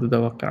මහත්මියට පුළුවන්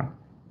උදව්වක් කරන්න.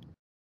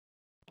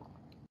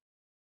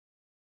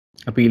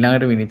 අපි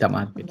ඊළඟට විනිතා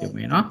මහත්මියට යමු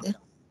වෙනවා.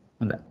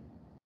 හොඳයි.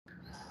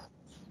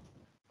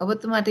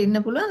 ඔබතුමාට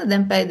ඉන්න පුළුවන්ද?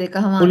 දැන් පැය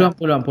දෙකම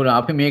පුළුවන්.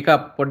 අපි මේක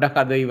පොඩ්ඩක්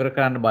අද ඉවර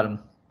කරන්න බලමු.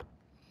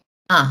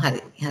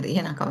 හරි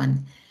එහෙනම්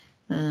කවන්නේ.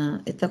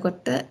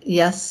 එතකොට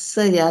යස්ස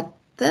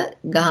යත්ත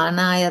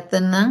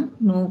ගානායතනං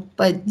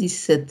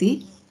නූපජ්ජිස්සති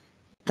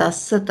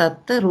තස්ස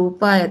තත්ත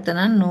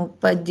රූපායතනං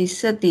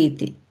නූපජ්ජිස්සති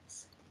इति.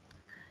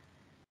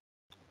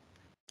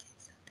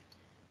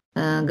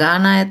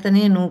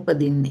 ගානායතනේ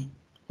නූපදින්නේ.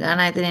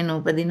 ගානායතනේ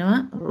නූපදිනවා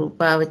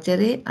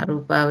රූපාවචරේ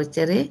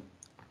අරූපාවචරේ.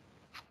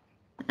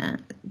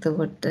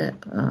 එතකොට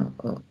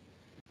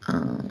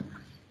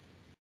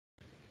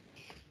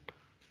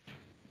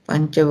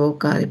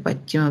පංචවෝකාරි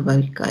පච්චම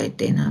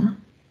භවිකායට එනවා.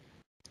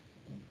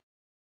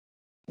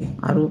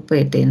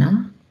 අරූපයට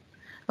එනවා.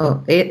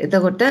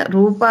 එතකොට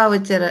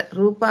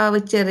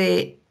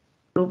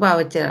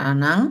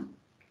රූපාවචරාණං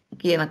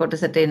කියන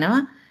කොටසට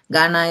එනවා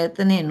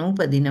ගානායතනේ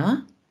නූපදිනවා.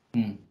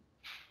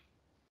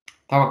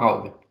 තව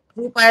කවුද?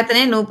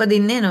 රූපායතනේ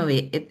නූපදින්නේ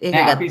නොවේ. ඒක ගත්ත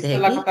හැකි. අපි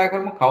ඉස්සෙල්ලා කතා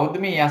කරමු කවුද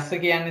මේ යස්ස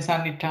කියන්නේ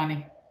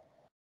සම්නිට්ඨානේ?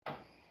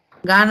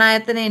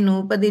 ගානායතනේ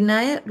නූපදින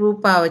අය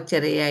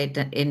රූපාවචරයට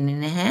එන්නේ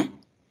නැහැ.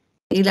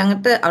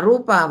 ඊළඟට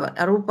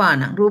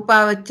අරූපාණං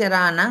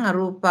රූපාවචරාණං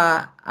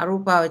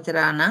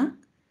අරූපාවචරාණං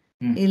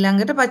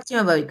ඊළඟට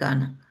පච්චම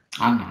භවිකාණං.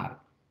 හරි.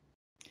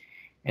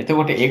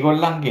 එතකොට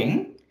ඒගොල්ලන්ගෙන්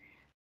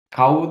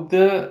කවුද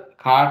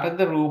කාටද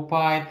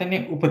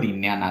රූපායතනේ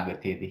උපදින්නේ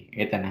අනාගතයේදී?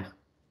 එතන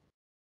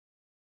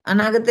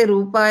අනාගතේ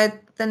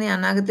රූපායතනේ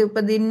අනාගතේ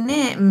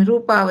උපදින්නේ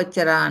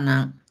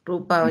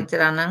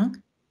රූපාවචරාණං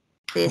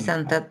තේ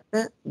සන්තත්ත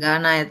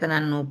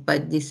ගානායතනං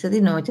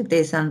උපජ්ජිස්සති නොච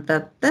තේ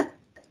සන්තත්ත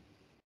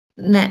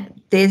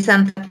තේ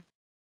සන්තත්ත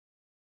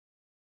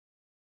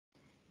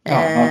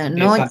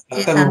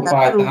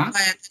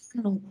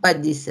රූපායතනං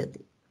උපජ්ජිස්සති.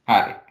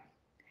 හරි.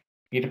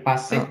 ඊට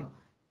පස්සේ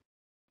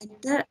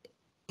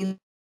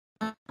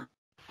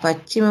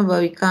පච්චිම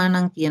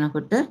භවිකානම්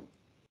කියනකොට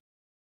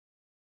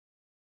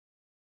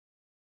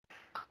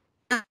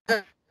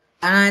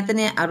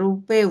ආයතනයේ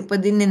අරූපේ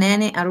උපදින්නේ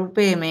නැහනේ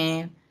අරූපේ මේ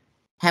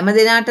හැම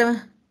දිනාටම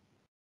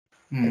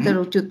ඒතර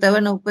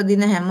චුත්තවන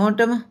උපදින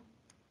හැමෝටම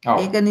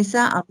ඒක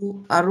නිසා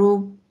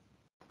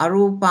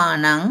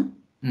අරූපානං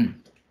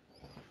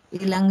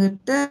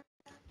ඊළඟට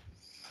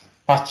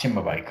පස්චිම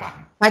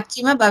භවිකානම්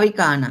පච්චිම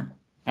භවිකානම්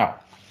ඔව්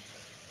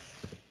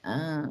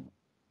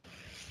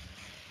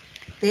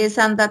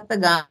තේසං තත්ත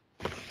ගා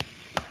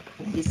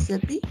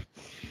දිස්සති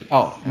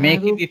ඔව්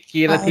මේකෙදි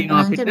කියලා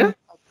තියෙනවා අපිට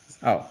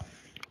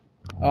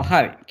ඔව්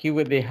හරි කිව්ව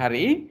දේ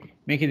හරි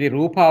මේකෙදි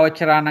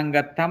රූපාවචරාණං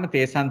ගත්තාම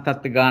තේසං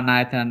තත්ත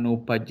ගානායතන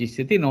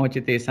නූපජ්ජිස්සති නොච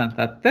තේසං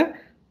තත්ත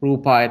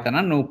රූපායතන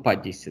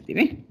නූපජ්ජිස්සති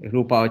නේ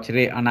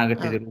රූපාවචරේ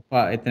අනාගතයේ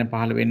රූපායතන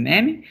පහළ වෙන්නේ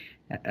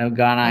නැහනේ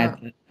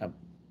ගානායතන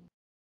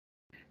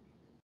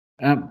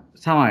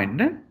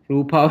සමවෙන්න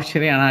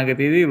රූපාවචරේ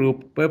අනාගතයේදී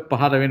රූප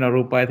පහළ වෙන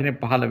රූපායතනේ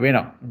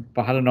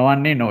පහළ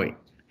නොවන්නේ නොවේ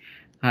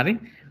හරි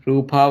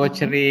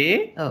රූපාවචරයේ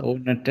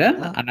උන්නට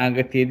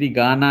අනාගතයේදී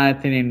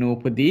ගානායතනේ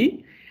නූපදී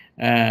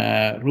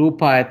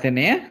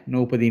රූපායතනය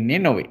නූපදින්නේ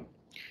නොවේ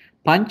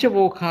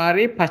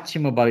පංචවෝකාරේ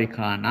පච්චිම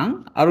භවිකානං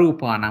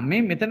අරූපානං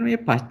මේ මෙතන මේ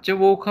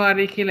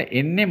පංචවෝකාරය කියලා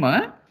එන්නෙම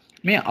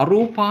මේ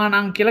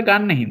අරූපානං කියලා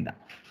ගන්න හින්දා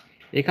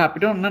ඒක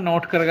අපිට ඔන්න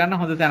නෝට් කරගන්න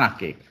හොඳ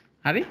තැනක් ඒක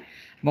හරි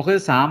මොකද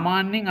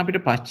සාමාන්‍යයෙන් අපිට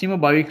පස්චිම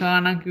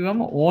භවිකානම් කිව්වම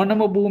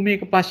ඕනම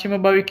භූමියක පස්චිම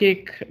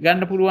භවිකයක්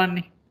ගන්න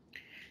පුළුවන්නේ.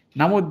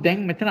 නමුත් දැන්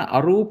මෙතන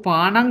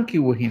අරූපානම්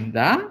කිව්ව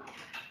හින්දා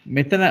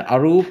මෙතන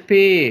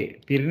අරූපේ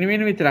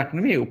පිරිනිවෙන විතරක්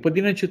නෙමෙයි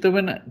උපදින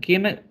චුතවන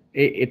කියන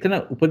එතන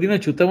උපදින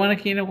චුතවන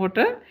කියනකොට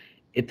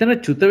එතන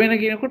චුත වෙන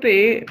කියනකොට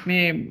ඒ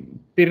මේ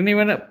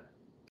පිරිනිවෙන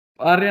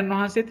ආර්යයන්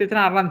වහන්සේත් එතන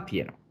අරන්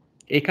තියෙනවා.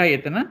 ඒකයි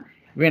එතන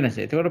වෙනස.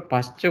 ඒතකොට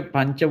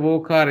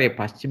පංචවෝකාරයේ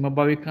පස්චිම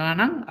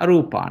භවිකානම්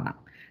අරූපානම්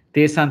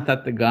තේසං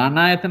තත්ත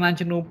ගානායතනංච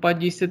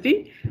නූපජ්ජිස්සති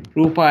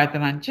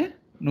රූපායතනංච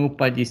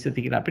නූපජ්ජිස්සති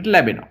කියලා අපිට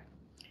ලැබෙනවා.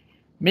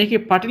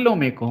 මේකේ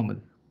පටිලෝමය කොහොමද?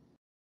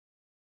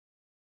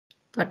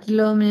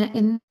 පටිලෝමය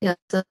එන්නේ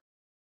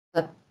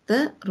තත්ත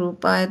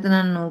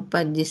රූපායතනං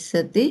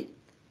නූපජ්ජිස්සති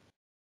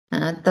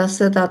තස්ස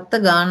තත්ත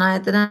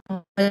ගානායතනං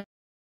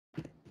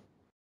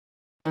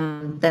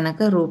තනක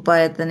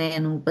රූපායතනය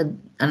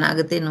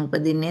අනාගතේ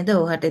නූපදින්නේද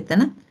ඔහට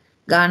එතන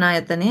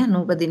ගානායතනය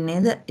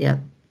නූපදින්නේද යත්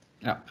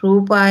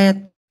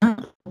රූපායතන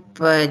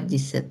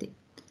උපජ්ජිස්සති.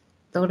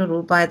 එතකොට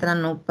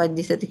රූපායතන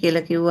උපජ්ජිස්සති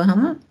කියලා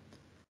කිව්වහම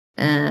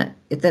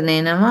එතන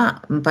එනවා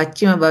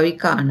පච්චිම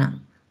භවිකානම්.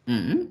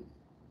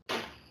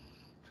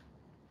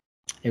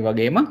 ඒ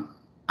වගේම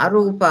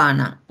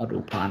අරූපානම්.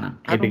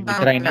 ඒක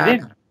විතරයි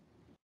නේද?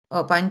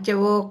 ඔව්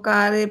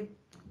පංචවෝකාරේ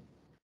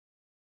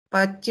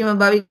පච්චිම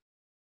භවික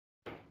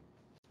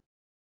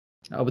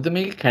ඔබට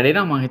මේක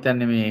කැඩෙනවා මම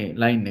හිතන්නේ මේ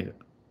ලයින් එක.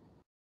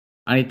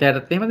 අනිත්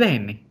අයටත් එහෙම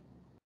දැනෙන්නේ.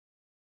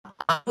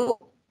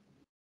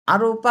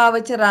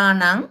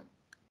 අරූපාවචරාණං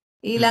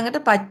ඊළඟට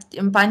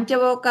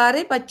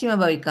පංචවෝකාරේ පච්චිම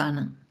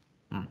භවිකානම්.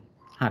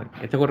 හරි.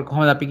 එතකොට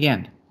කොහොමද අපි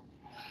කියන්නේ?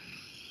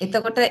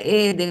 එතකොට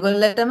ඒ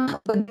දෙගොල්ලටම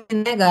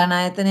උපදින්නේ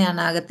ගානායතනේ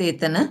අනාගතේ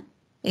එතන.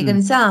 ඒක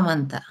නිසා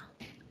ආමන්තා.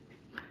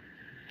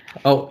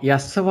 ඔව්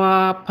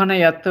යස්සවාපන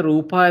යත්ත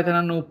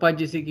රූපායතනං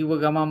උපජ්ජිසි කිව්ව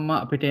ගමන්ම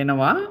අපිට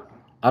එනවා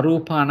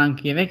අරූපානං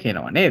කියන එක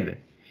එනවා නේද?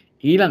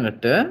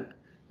 ඊළඟට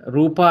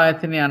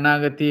රූපායතනේ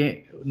අනාගතයේ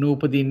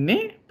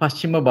නූපදින්නේ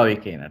පස්චිම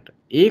භවිකේනට.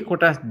 ඒ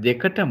කොටස්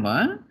දෙකටම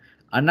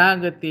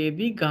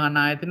අනාගතයේදී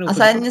ගානායතන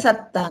අසඤ්ඤ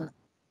සත්තාන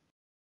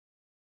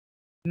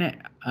නෑ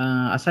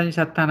අසඤ්ඤ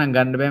සත්තාන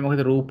ගන්න බෑ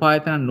මොකද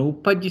රූපායතන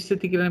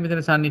නූපජ්ජිස්සති කියලා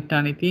මෙතන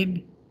සම්නිට්ඨානේ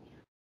තියෙන්නේ.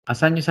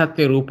 අසඤ්ඤ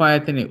සත්ත්වේ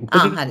රූපායතනේ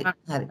උපදින හරි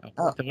හරි.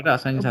 එතකොට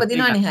අසඤ්ඤ සත්ත්වේ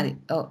උපදිනවනේ හරි.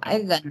 ඔව්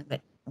ඒක ගන්න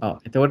බෑ. ඔව්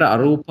එතකොට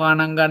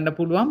අරූපානං ගන්න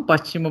පුළුවන්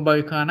පස්චිම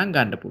භවිකානං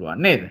ගන්න පුළුවන්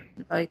නේද?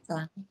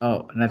 භවිකාන. ඔව්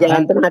නැත්නම්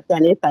ජයන්ත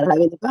මහත්තයානේ තරහ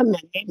වෙනකම්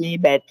මගේ මේ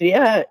බැටරිය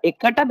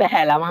එකට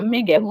බහැලා මම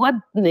මේ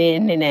ගැහුවත්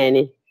එන්නේ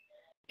නෑනේ.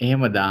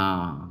 එහෙමද?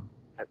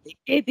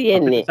 ඒකේ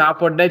තියෙන්නේ. තා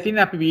පොඩ්ඩයි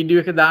තියෙන්නේ අපි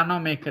වීඩියෝ එක දානවා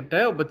මේකට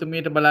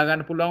ඔබතුමියට බලා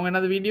ගන්න පුළුවන්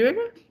වෙනවද වීඩියෝ එක?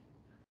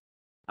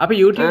 අපි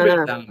YouTube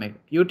එකට දානවා මේක.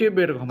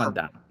 YouTube එකට කොහමද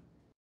දාන්නේ?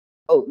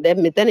 ඔව් දැන්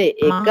මෙතන එක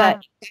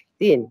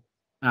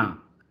තියෙන්නේ.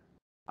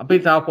 අපි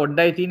තව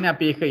පොඩ්ඩයි තියෙන්නේ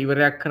අපි ඒක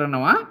ඉවරයක්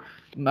කරනවා.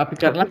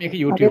 අපි කරලා මේක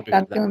YouTube එකට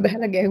දානවා. අර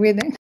බහලා ගැහුවේ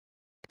දැන්.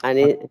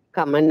 අනේ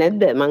කමක්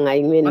නැද්ද මං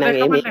අයින් වෙන්නම්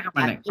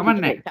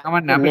කමන්නේ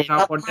අපි තව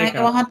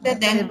පොඩ්ඩක්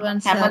මහත්තයා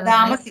දැන්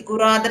හැමදාම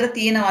සිකුරාදට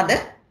තියෙනවද?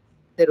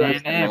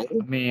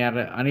 මේ අර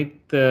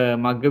අනිත්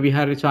මග්ග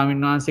විහාරී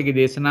ස්වාමීන් වහන්සේගේ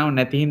දේශනාව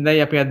නැති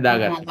හින්දායි අපි අද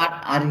දාගත්තේ.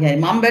 හරි හරි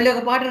මම බැලුව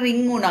එකපාරට රින්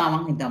වුණා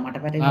මං හිතා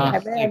මට පැටලුණා.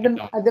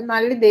 හැබැයි අද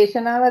මල්ලි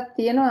දේශනාවක්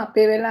තියෙනවා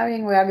අපේ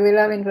වෙලාවෙන් ඔයාගේ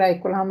වෙලාවෙන් රායි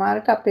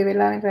 11:00ට අපේ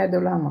වෙලාවෙන් රායි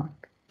 12:00ට.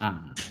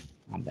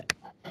 හොඳයි.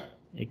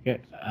 ඒක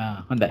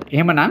හොඳයි.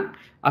 එහෙමනම්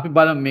අපි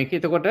බලමු මේක.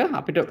 එතකොට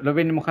අපිට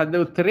ලැබෙන්නේ මොකද්ද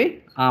උත්තරේ?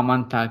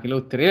 ආමන්තා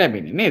කියලා උත්තරේ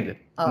ලැබෙන්නේ නේද?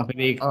 මොකද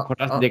මේ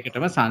කොටස්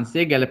දෙකටම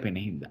සංසය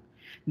ගැලපෙන හින්දා.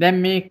 දැන්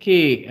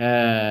මේකේ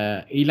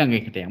ඊළඟ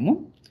එකට යමු.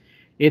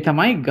 ඒ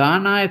තමයි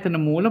ගානායතන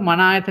මූල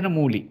මනායතන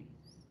මූලී.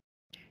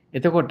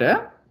 එතකොට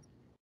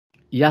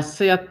යස්ස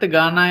යත්ත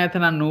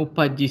ගානායතන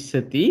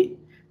නූපජ්ජිස්සති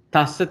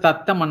තස්ස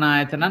තත්ත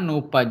මනායතන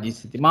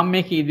නූපජ්ජිස්සති. මම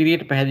මේක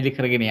ඉදිරියට පැහැදිලි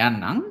කරගෙන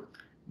යන්නම්.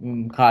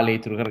 කාලය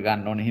ඉතුරු කර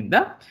ගන්න ඕන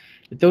හින්දා.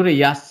 එතකොට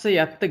යස්ස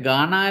යත්ත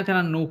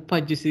ගානායතන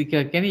නූපජ්ජිස්සති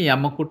කියලා කියන්නේ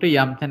යමකට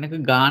යම් තැනක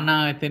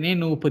ගානායතනේ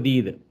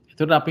නූපදීද.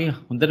 එතකොට අපි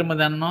හොඳටම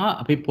දන්නවා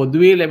අපි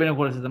පොදුවේ ලැබෙන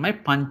කොටස තමයි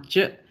පංච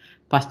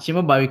පස්චිම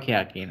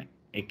භවිකයා කියන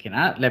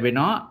එකේනා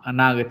ලැබෙනවා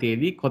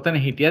අනාගතයේදී කොතන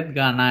හිටියත්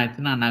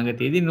ගානායතන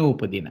අනාගතයේදී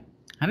නූපදින.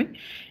 හරි.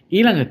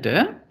 ඊළඟට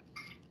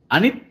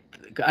අනිත්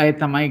අය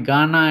තමයි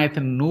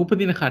ගානායතන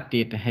නූපදින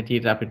කට්ටියට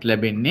හැටියට අපිට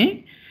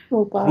ලැබෙන්නේ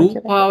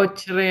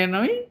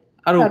රූපාවචරයනොයි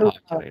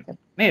අරූපාවචරයන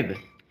නේද?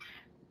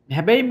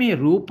 හැබැයි මේ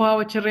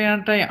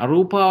රූපාවචරයන්ටයි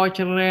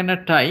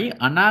අරූපාවචරයනටයි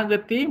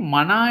අනාගතේ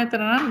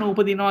මනායතන නම්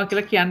නූපදිනවා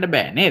කියලා කියන්න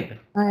බෑ නේද?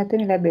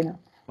 ආයතන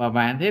ලැබෙනවා.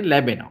 ආයතන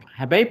ලැබෙනවා.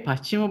 හැබැයි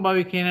පස්චිම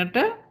භවිකේනට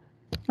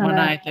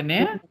මනායතනය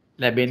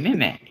ලැබෙන්නේ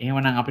නැහැ.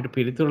 එහෙමනම් අපිට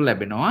පිළිතුරු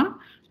ලැබෙනවා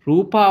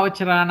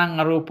රූපාවචරාණං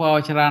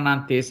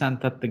අරූපාවචරාණං තේසං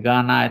තත්ත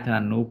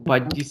ගානායතන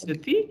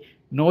නූපජ්ජිස්සති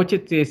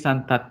නොචිත්තේ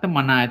සන්තත්ත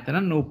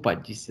මනායතන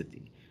නූපජ්ජිස්සති.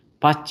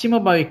 පච්චිම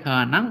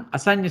භවිකානං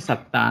අසඤ්ඤ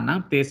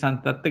සත්තානං තේසං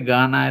තත්ත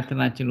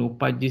ගානායතනං ච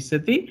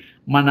නූපජ්ජිස්සති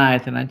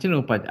මනායතනං ච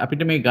නූපජ්ජ.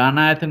 අපිට මේ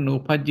ගානායතන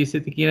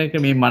නූපජ්ජිස්සති කියන එක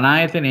මේ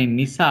මනායතනෙ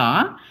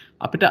නිසා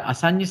අපිට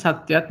අසඤ්ඤ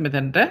සත්‍යයත්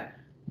මෙතනට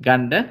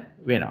ගන්න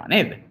වෙනවා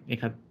නේද?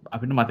 ඒක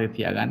අපිට මතක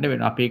තියාගන්න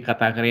වෙනවා. අපි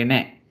කතා කරේ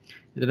නැහැ.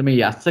 එතකොට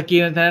මේ යස්ස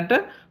කියන තැනට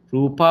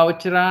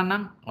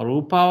රූපාවචරාණං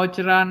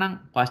අරූපාවචරාණං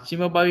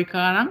පස්චිම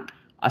භවිකාණං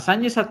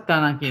අසඤ්ඤ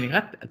සත්තානං කියන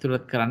එකත්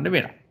ඇතුළත් කරන්න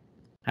වෙනවා.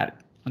 හරි.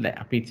 හොඳයි.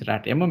 අපි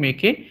ඉස්සරහට යමු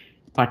මේකේ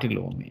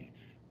පටිලෝමය.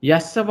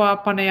 යස්ස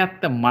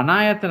වාපනයත්ත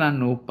මනායතනං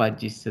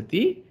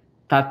නූපජ්ජිස්සති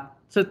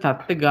තත්ස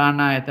තත්ත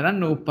ගානායතනං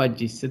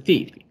නූපජ්ජිස්සති.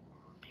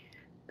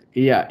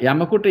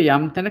 යමකට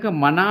යම් තැනක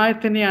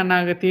මනායතනයේ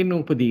අනාගතයේ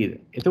නූපදීද.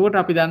 එතකොට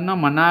අපි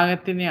දන්නවා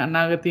මනායතනයේ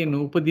අනාගතයේ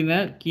නූපදින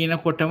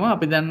කියනකොටම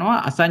අපි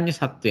දන්නවා අසඤ්ඤ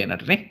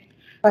සත්වයනට නේ.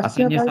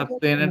 අසඤ්ඤ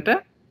සත්වයනට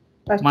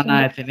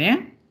මනායතනය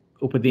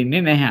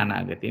උපදින්නේ නැහැ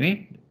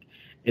අනාගතේ.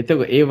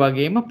 එතකොට ඒ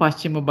වගේම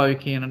පස්චිම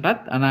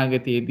භවිකයනටත්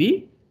අනාගතයේදී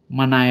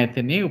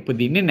මනායතනය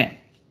උපදින්නේ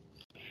නැහැ.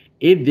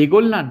 ඒ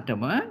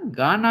දෙගොල්ලන්ටම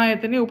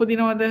ගානායතනය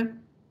උපදිනවද?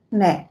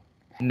 නැහැ.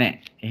 නැහැ.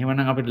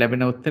 එහෙමනම් අපිට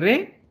ලැබෙන උත්තරේ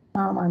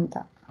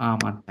ආමන්තා.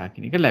 ආමන්තා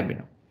කියන එක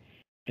ලැබෙනවා.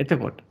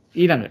 එතකොට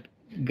ඊළඟට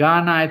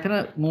ගානායතන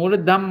මූල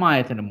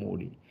ධම්මායතන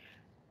මූලී.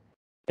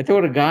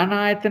 එතකොට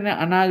ගානායතන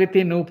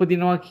අනාගතේ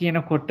නූපදිනවා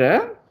කියනකොට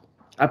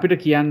අපිට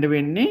කියන්න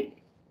වෙන්නේ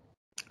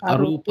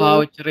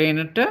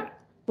අරූපාවචරේනට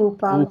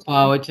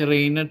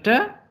රූපාවචරේනට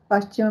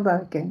පස්චිම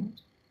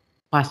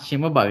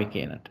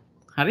භවිකේනට.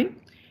 හරි.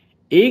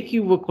 ඒ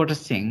කිව්ව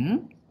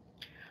කොටසෙන්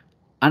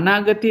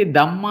අනාගතයේ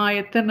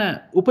ධම්මායතන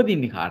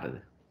උපදින්නේ කාටද?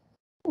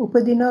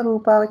 උපදින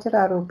රූපාවචර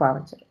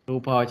අරූපාවචර.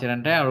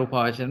 රූපාවචරන්ට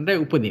අරූපාවචරන්ට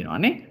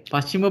උපදිනවානේ.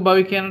 පස්චිම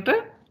භවිකයන්ට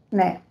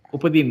නෑ.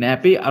 උපදින්නේ නැහැ.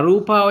 අපි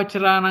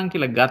අරූපාවචරාණන්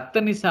කියලා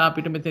ගත්ත නිසා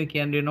අපිට මෙතන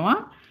කියන්න වෙනවා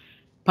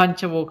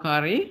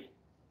පංචවෝකාරේ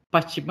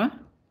පස්චිම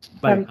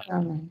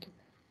භවිකාණන්.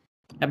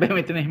 හැබැයි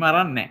මෙතන එහෙම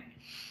අරන්නේ නැහැ.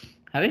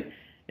 හරි?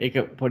 ඒක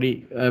පොඩි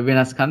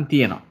වෙනස්කම්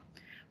තියෙනවා.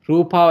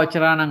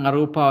 රූපාවචරාණං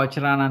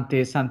අරූපාවචරාණං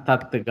තේසං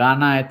තත්ත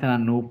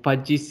ගානායතනං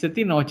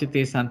නූපජ්ජිස්සති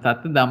නොචතේ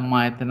සන්තත්ත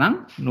ධම්මායතනං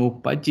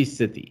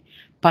නූපජ්ජිස්සති.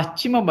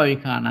 පච්චිම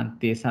භවිකාණං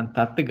තේසං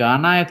තත්ත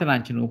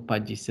ගානායතනං ච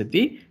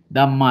නූපජ්ජිස්සති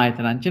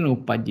ධම්මායතනං ච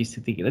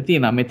නූපජ්ජිස්සති කියලා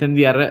තියෙනවා.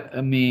 මෙතනදී අර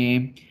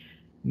මේ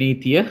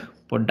නීතිය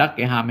පොඩ්ඩක්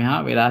එහා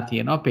මෙහා වෙලා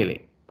තියෙනවා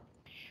පෙළේ.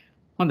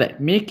 හොඳයි.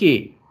 මේකේ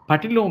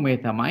පටිලෝමය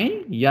තමයි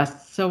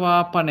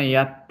යස්සවාපන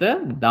යත්ත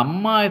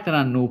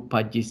ධම්මායතනං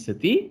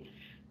නූපජ්ජිස්සති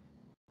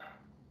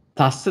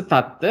තස්ස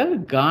තත්ත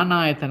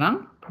ගානායතනං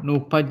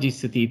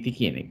නූපජ්ජිස්සති इति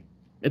කියන එක.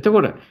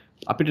 එතකොට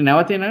අපිට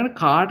නැවත එනගෙන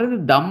කාටද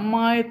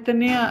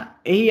ධම්මායතනය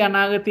එහි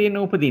අනාගතයේ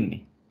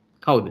නූපදින්නේ?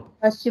 කවුද?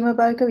 පස්චිම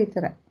භවික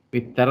විතරයි.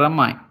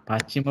 විතරමයි.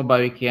 පස්චිම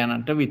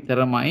භවිකයන්ට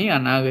විතරමයි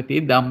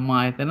අනාගතයේ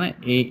ධම්මායතන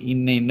ඒ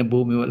ඉන්න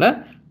භූමිවල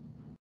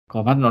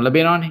කොහොමද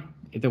නොලැබෙනවනේ.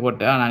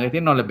 එතකොට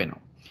අනාගතයේ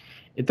නොලැබෙනවා.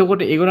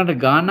 එතකොට ඒගොල්ලන්ට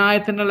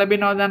ගානායතන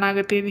ලැබෙනවද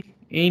අනාගතයේදී?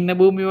 ඒ ඉන්න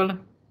භූමිවල?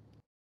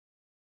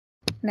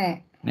 නෑ.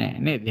 නෑ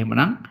නේද?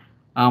 එහෙමනම්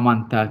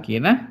ආමන්තා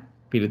කියන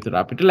පිළිතුර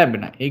අපිට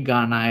ලැබෙනවා. ඒ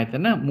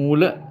ගානායතන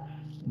මූල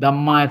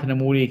ධම්මායතන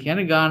මූලිය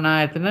කියන්නේ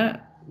ගානායතන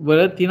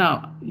වල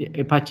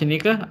තියෙන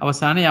පච්චනික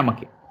අවසාන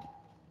යමකේ.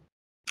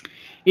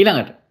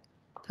 ඊළඟට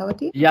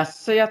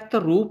යස්ස යත්ත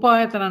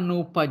රූපායතන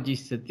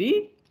නූපජ්ජිස්සති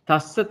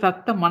තස්ස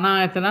තත්ත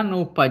මනායතන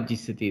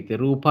නූපජ්ජිස්සති. ඒ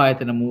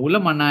රූපායතන මූල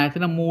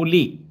මනායතන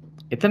මූලී.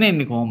 එතන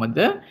එන්නේ කොහොමද?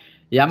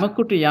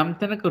 යමකුට යම්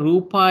තැනක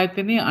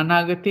රූපායතනයේ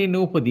අනාගතේ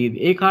නූපදීද?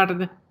 ඒ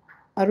කාටද?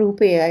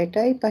 අරූපේ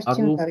අයටයි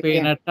පස්චිම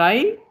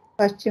භවිකේනටයි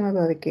පස්චිම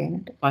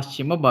භවිකේනට.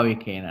 පස්චිම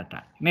භවිකේනට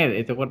නේද?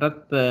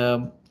 එතකොටත්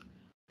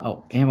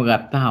ඔව් එහෙම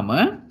ගත්තාම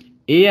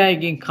ඒ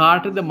අයගෙන්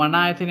කාටද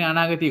මනායතනයේ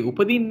අනාගතයේ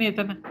උපදින්නේ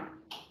එතන?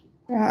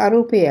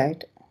 අරූපේ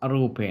අයට.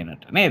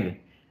 අරූපේනට නේද?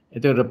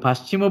 එතකොට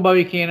පස්චිම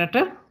භවිකේනට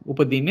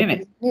උපදින්නේ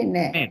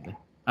නැහැ. නේද?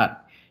 හරි.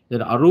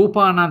 එතකොට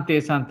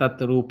අරූපානන්තේ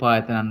සන්තත්ත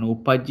රූපායතනං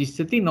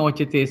නූපජ්ජිස්සති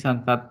නොචතේ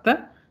සන්තත්ත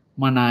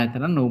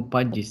මනායතනං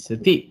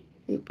නූපජ්ජිස්සති.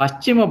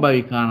 පස්චිම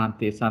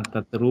භවිකානන්තේ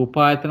සන්තත්ත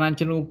රූපායතනං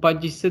ච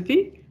නූපජ්ජිස්සති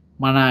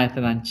මන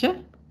ආයතනංච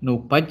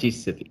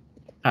නූපජ්ජිස්සති.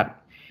 හරි.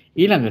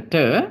 ඊළඟට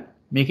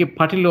මේකේ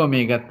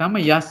පටිලෝමයේ ගත්තාම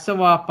යස්ස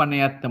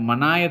වාපනයත්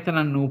මන ආයතන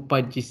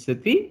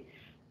නූපජ්ජිස්සති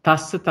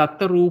තස්ස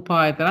තත්ත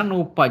රූපායතන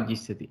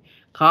නූපජ්ජිස්සති.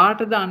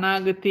 කාටද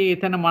අනාගතයේ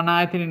එතන මන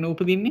ආයතනෙ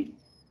නූපදින්නේ?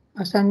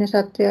 අසඤ්ඤ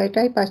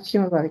සත්‍යයටයි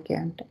පස්චිම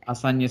භවිකයන්ට.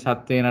 අසඤ්ඤ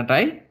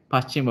සත්වේනටයි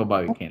පස්චිම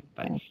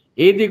භවිකයන්ටයි.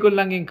 ඒ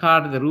දෙකොල්ලන්ගෙන්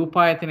කාටද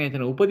රූපායතනය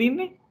එතන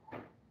උපදින්නේ?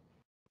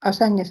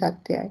 අසඤ්ඤ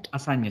සත්‍යයට.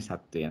 අසඤ්ඤ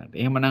සත්වේනට.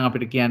 එහෙමනම්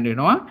අපිට කියන්න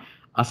වෙනවා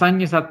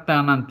අසඤ්ඤ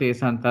සත්තානන්තේ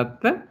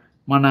සන්තත්ත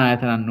මන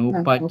ආයතන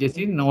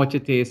නූපජ්ජසි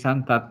නොචතේ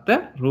සන්තත්ත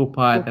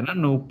රූපායතන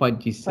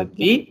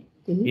නූපජ්ජිස්සති.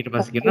 ඊට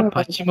පස්සේ කියනවා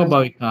පස්චිම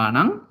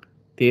භවිකාණං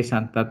තේ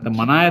සන්තත්ත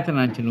මන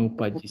ආයතනංච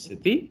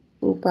නූපජ්ජිස්සති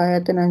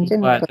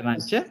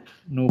රූපායතනංච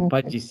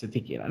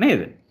නූපජ්ජිස්සති කියලා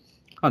නේද?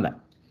 හොඳයි.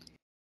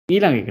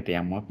 ඊළඟ එකට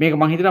යමු. මේක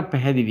මම හිතනවා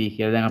පැහැදිලි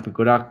කියලා. දැන් අපි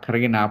ගොඩක්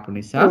කරගෙන ආපු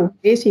නිසා. ඔව්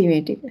ඒ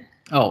සීමේ ටික.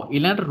 ඔව්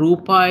ඊළඟට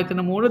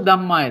රූපායතන මූල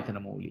ධම්මායතන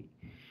මූලී.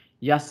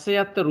 යස්ස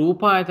යත්ත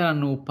රූපායතන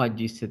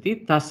නූපජ්ජිස්සති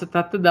තස්ස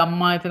තත්ත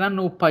ධම්මායතන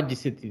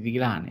නූපජ්ජිස්සති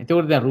කියලා අහන්නේ.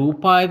 එතකොට දැන්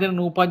රූපායතන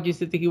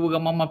නූපජ්ජිස්සති කිව්ව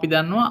ගමන් අපි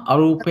දන්නවා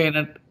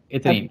අරූපේන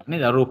එතන ඉන්නේ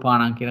නේද?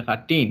 අරූපාණං කියන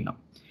කට්ටිය ඉන්නවා.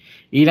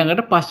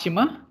 ඊළඟට පස්චිම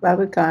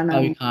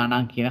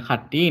භවිකාණං කියන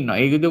කට්ටිය ඉන්නවා.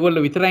 ඒ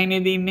දෙකොල්ල විතරයි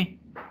නේද ඉන්නේ?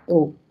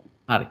 ඔව්.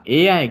 හරි.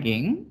 ඒ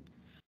අයගෙන්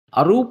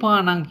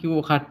අරූපාණං කිව්ව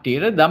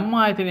කට්ටියට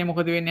ධම්මායතනෙ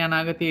මොකද වෙන්නේ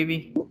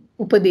අනාගතයේදී?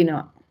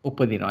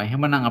 උපදිනවා.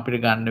 එහෙමනම්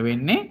අපිට ගන්න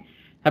වෙන්නේ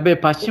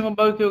හැබැයි පස්චිම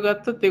භවිකයෝ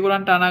ගත්තොත්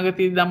ඒගොල්ලන්ට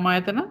අනාගතයේදී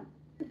ධම්මායතන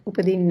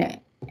උපදින්නේ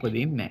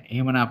නැහැ.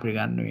 එහෙමනම් අපිට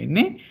ගන්න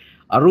වෙන්නේ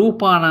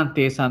අරූපාණං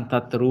තේ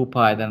සන්තත්ත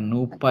රූපායතන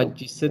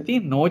නූපජ්ජිස්සති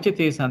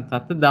නොචතේ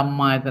සන්තත්ත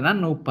ධම්මායතන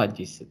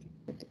නූපජ්ජිස්සති.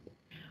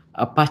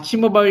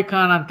 පස්චිම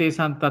භවිකාණං තේ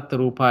සන්තත්ත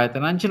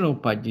රූපායතනංච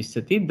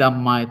නූපජ්ජිස්සති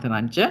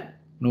ධම්මායතනංච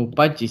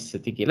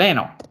නූපජ්ජිස්සති කියලා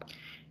එනවා.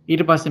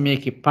 ඊට පස්සේ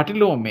මේකේ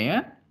පටිලෝමය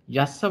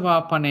යස්ස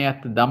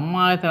වාපනයත්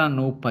ධම්මායතන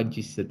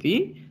නූපජ්ජිස්සති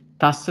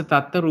තස්ස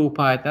තත්ත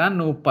රූපායතන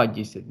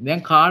නූපජ්ජිස්සති.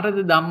 දැන් කාටද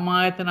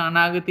ධම්මායතන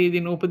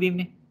අනාගතයේදී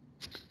නූපදින්නේ?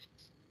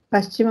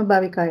 පස්චිම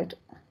භවිකයට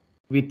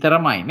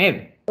විතරමයි නේද?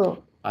 ඔව්.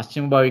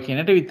 පස්චිම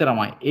භවිකයන්ට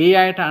විතරමයි. ඒ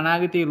අයට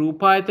අනාගතයේ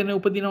රූපායතන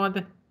උපදිනවද?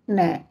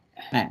 නෑ.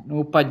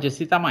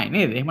 නූපජ්ජසි තමයි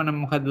නේද?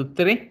 එහෙමනම් මොකද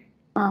උත්තරේ?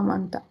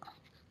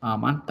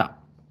 ආමන්ත.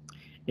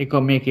 ඒක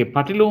මේකේ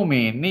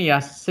පටිලෝමයේ ඉන්නේ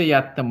යස්ස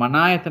යත්ත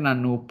මනායතන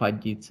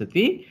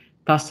නූපජ්ජිස්සති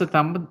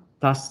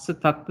තස්ස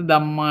තත්ත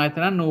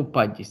ධම්මායතන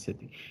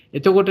නූපජ්ජිස්සති.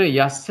 එතකොට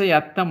යස්ස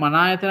යත්ත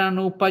මනායතන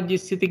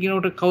නූපජ්ජිස්සති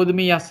කියනකොට කවුද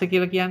මේ යස්ස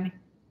කියලා කියන්නේ?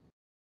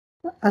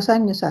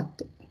 අසඤ්ඤ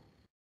සත්‍ය.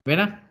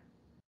 වෙන?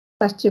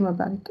 පස්චිම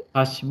භවික.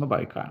 පස්චිම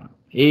භවිකාණ.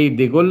 ඒ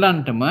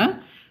දෙගොල්ලන්ටම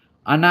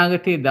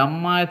අනාගතයේ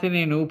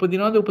ධම්මායතනේ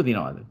නූපදිනවද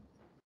උපදිනවද?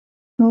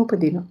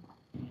 නූපදිනවා.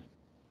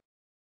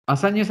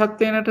 අසඤ්ඤ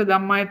සත්‍යයනට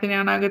ධම්මායතනේ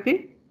අනාගතේ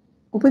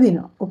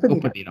උපදිනවා.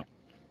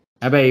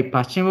 හැබැයි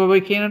පස්චිම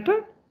භවිකයන්ට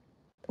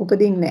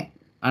උපදින්නේ නැහැ.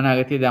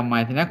 අනාගතයේ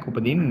ධම්මායතනයක්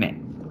උපදින්නේ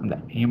නැහැ. හොඳයි.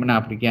 එහෙමනම්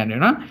අපිට කියන්න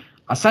වෙනවා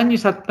අසඤ්ඤ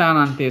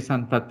සත්තානන්තේ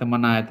සන්තත්ත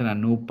මනායතන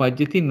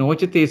නූපජ්ජති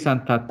නොචතේ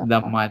සන්තත්ත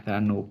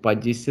ධම්මායතන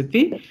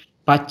නූපජ්ජිස්සති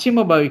පච්චිම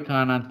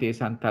භවිකානන්තේ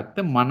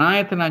සන්තත්ත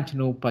මනායතනංච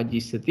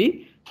නූපජ්ජිස්සති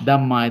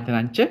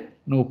ධම්මායතනංච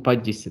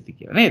නූපජ්ජිස්සති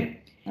කියලා නේද?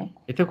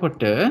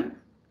 එතකොට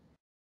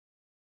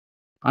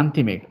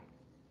අන්තිම එක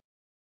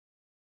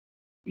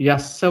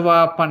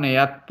යස්සවාපන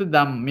යත්ත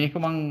ධම් මේක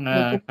මම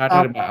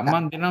කාටද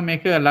මම දෙනවා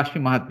මේක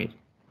ලක්ෂ්මී මහත්මියට.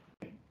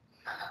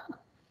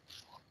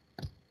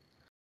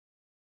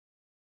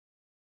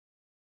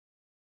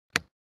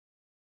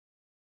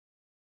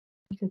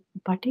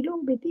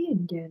 පටිලෝභය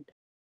තියෙන්නේ.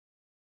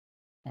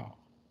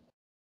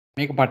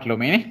 මේක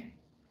පටිලෝභයනේ.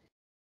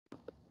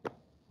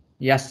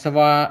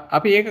 යස්සවා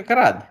අපි ඒක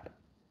කරාද?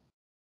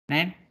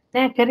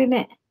 නෑ කරේ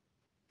නෑ.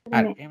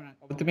 හරි එහෙනම්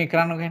ඔබතුමී මේ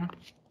කරන්න ඕන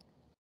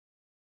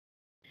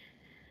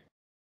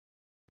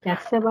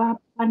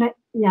යස්සවාපන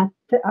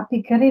යත්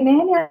අපි කරේ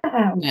නෑනේ.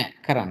 නෑ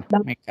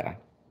කරන්න මේක කරන්න.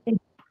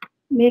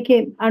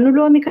 මේකේ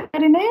අනුලෝමික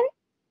කරේ නෑනේ.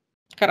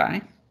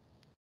 කරානේ.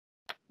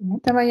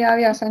 තමයි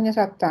ආවේ අසඤ්ඤ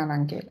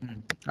සත්තානං කියලා.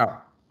 ඔව්.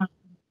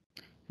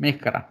 මේක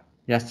කරා.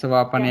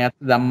 යස්සවාපන යත්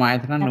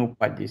ධම්මායතන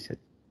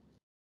නූපජ්ජිස්සති.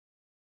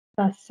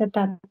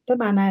 තස්සටත්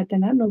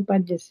මනායතන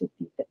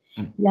නූපජ්ජිස්සති.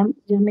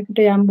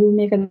 යමෙකුට යම්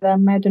භූමියක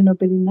ධම්මායතන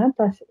උපදිනා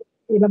තස්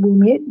ඒ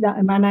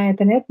භූමියේ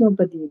මනායතනයත්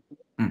නූපදී.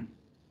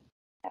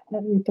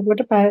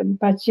 එතකොට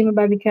පච්චිම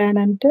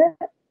භවිකානන්ට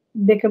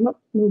දෙකම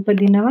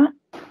නූපදිනවා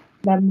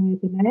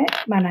ධම්මායතනය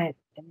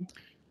මනායතනය.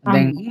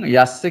 දැන්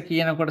යස්ස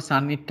කියනකොට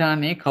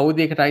සම්නිට්ඨානේ කවුද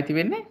ඒකට අයිති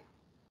වෙන්නේ?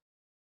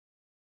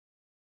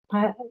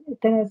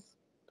 එතන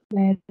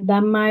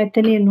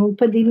ධම්මායතනේ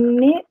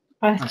නූපදින්නේ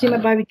පස්චිම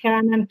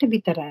භවිකානන්ට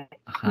විතරයි.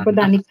 මොකද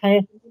අනිත් අය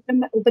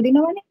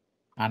උපදිනවනේ.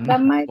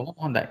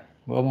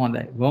 බොහොම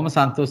හොඳයි. බොහොම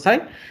සන්තෝෂයි.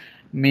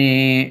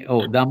 මේ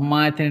ඔව්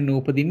ධම්මායතනේ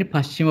නූපදින්නේ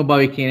පස්චිම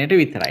භවිකේනට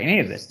විතරයි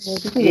නේද?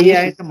 ඒ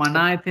අයට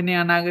මනායතනේ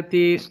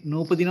අනාගතේ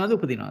නූපදිනවද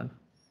උපදිනවද?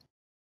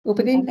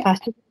 උපදින්නේ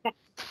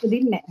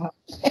නැහැ.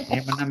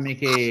 එහෙනම්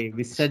මේකේ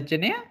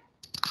විසර්ජනය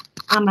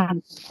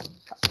අමන්.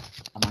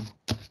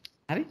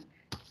 හරි.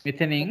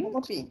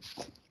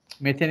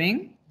 මෙතනින්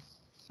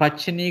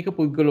පච්චනීක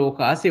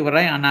පුද්ගලෝකාස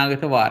ඉවරයි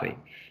අනාගත වාරේ.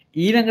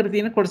 ඊළඟට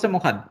තියෙන කොටස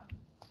මොකද්ද?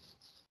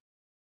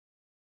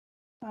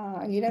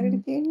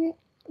 ඊළඟට තියෙන්නේ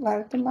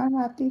වර්තමාන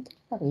අතීත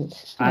පරිද.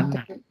 අන්න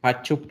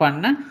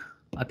පච්චුප්පන්න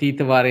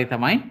අතීත වාරයේ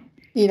තමයි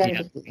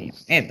ඊළඟට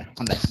තියෙන්නේ. නේද?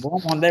 හොඳයි.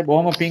 බොහොම හොඳයි.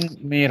 බොහොම පිං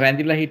මේ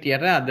රැඳිලා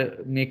හිටියට අද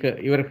මේක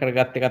ඉවර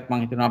කරගත්ත එකත්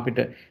මම හිතනවා අපිට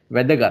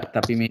වැදගත්.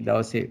 අපි මේ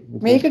දවසේ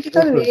මේක ටිකක්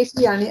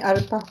ලේසි අනේ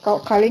අර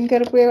කලින්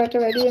කරපු ඒවට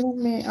වැඩිය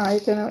නම් මේ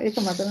ආයතන ඒක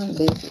මට නම්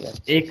ලේසියි.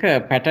 ඒක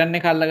පැටර්න්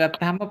එක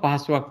අල්ලගත්තාම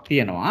පහසුවක්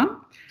තියෙනවා.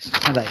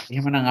 හොඳයි.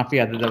 එහෙමනම් අපි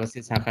අද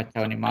දවසේ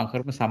සාකච්ඡාව නිමා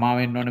කරමු. සමා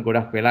වෙන්න ඕනේ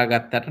ගොඩක් වෙලා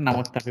ගත්තට.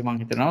 නමුත් අපි මම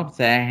හිතනවා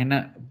සෑහෙන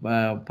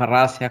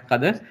පරාසයක්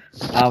අද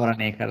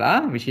ආවරණය කළා.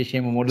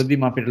 විශේෂයෙන්ම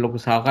මුලදීම අපිට ලොකු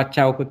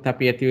සාකච්ඡාවකුත්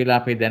අපි ඇති වෙලා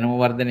අපේ දැනුම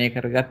වර්ධනය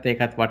කරගත්ත.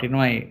 ඒකත්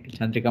වටිනවා. ඒ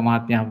චන්ද්‍රිකා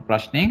මහත්මිය අහපු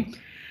ප්‍රශ්නේ.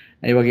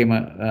 ඒ වගේම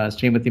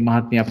ශ්‍රීමති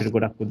මහත්මිය අපිට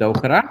ගොඩක් උදව්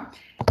කරා.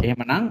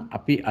 එහෙමනම්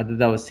අපි අද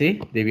දවසේ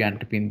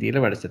දෙවියන්ට පින්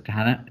දීලා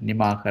වැඩසටහන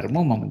නිමා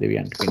කරමු. මම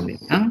දෙවියන්ට පින්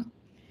දෙන්නම්.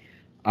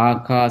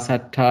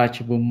 ආකාසට්ඨා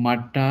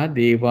චුම්මට්ඨා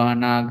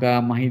දේවානාගා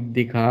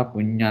මහිද්దికා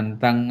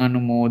පුඤ්ඤන්තං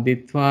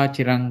අනුමෝදිත්වා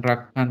චිරං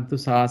රක්ඛන්තු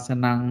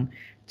ශාසනං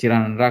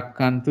චිරං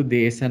රක්ඛන්තු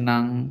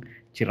දේශනං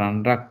චිරං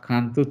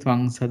රක්ඛන්තු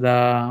ත්වං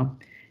සදා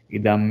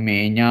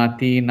ඉදම්මේ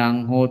ඥාතිනං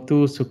හෝතු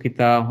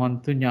සුඛිතා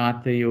හොන්තු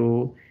ඥාතයෝ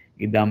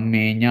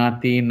ඉදම්මේ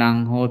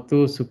ඥාතිනං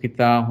හෝතු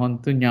සුඛිතා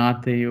හොන්තු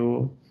ඥාතයෝ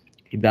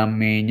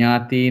ඉදම්මේ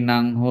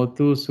ඥාතිනං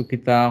හෝතු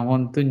සුඛිතා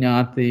හොන්තු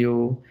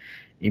ඥාතයෝ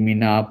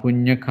ඉමිනා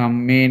පුඤ්ඤ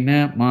කම්මේන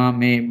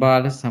මාමේ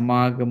බාල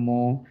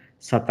සමාගමෝ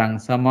සතං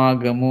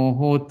සමාගමෝ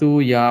හෝතු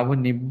යාව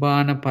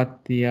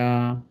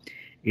නිබ්බානපත්තියා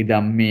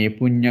ඉදම්මේ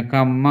පුඤ්ඤ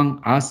කම්මං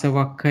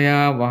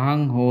ආසවක්ඛයා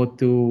වහං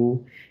හෝතු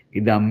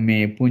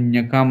ඉදම්මේ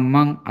පුඤ්ඤ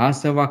කම්මං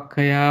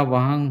ආසවක්ඛයා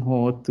වහං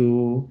හෝතු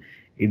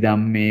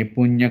ඉදම්මේ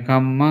පුඤ්ඤ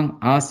කම්මං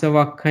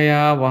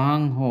ආසවක්ඛයා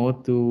වහං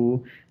හෝතු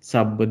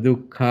සබ්බ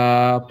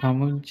දුක්ඛා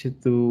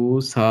පමුච්ඡතු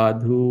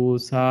සාධු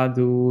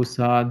සාධු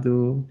සාධු.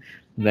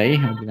 දැයි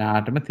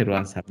හැමදිනාටම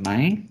තෙරුවන්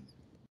සරණයි.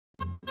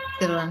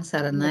 තෙරුවන්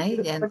සරණයි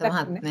ජයන්ත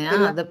මහත්මයා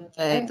අද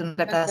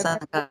තුන්කට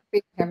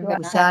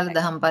විශාල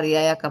දහම්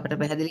පරයයක් අපිට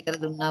පැහැදිලි කර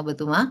දුන්නා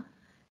ඔබතුමා.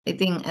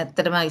 ඉතින්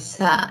ඇත්තටම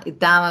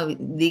ඉතාම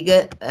දිග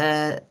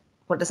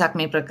කොටසක්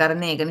මේ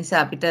ප්‍රකරණය. ඒක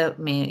නිසා අපිට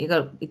මේ ඒක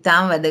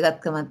ඉතාම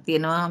වැදගත්කමක්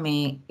තියෙනවා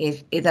මේ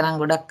ඒ තරම්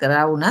ගොඩක්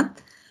කරා වුණත්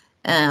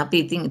අපි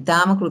ඉතින්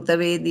ඉතාම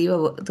කෘතවේදීව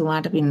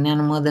ඔබතුමාට පින්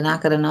අනුමෝදනා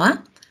කරනවා.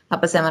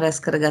 අප සැම රැස්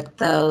කරගත්ත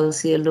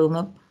සියලුම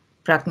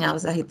ප්‍රඥාව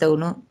සහිත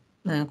වුණු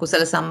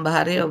කුසල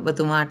සම්භාරය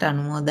ඔබතුමාට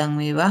අනුමෝදන්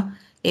වේවා.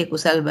 ඒ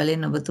කුසල්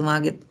බලෙන්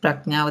ඔබතුමාගේ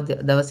ප්‍රඥාව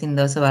දවසින්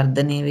දවස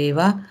වර්ධනය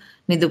වේවා.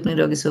 නිදුක්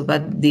නිරෝගී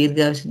සුවපත්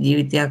දීර්ඝායුෂ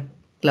ජීවිතයක්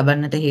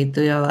ලබන්නට හේතු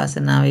වේවා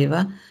වාසනාව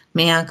වේවා.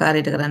 මේ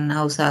ආකාරයට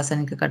කරන්නා වූ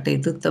ශාසනික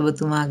කටයුතුත්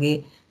ඔබතුමාගේ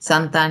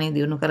సంతානිය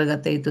දියුණු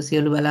කරගත යුතු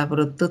සියලු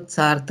බලාපොරොත්තුත්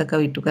සාර්ථකව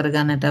ඉටු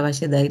කරගන්නට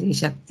අවශ්‍ය ධෛර්ය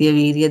ශක්තිය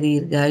වීරිය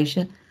දීර්ඝායුෂ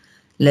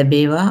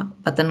ලැබේවා.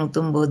 පතන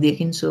උතුම්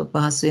බෝධියකින් සුව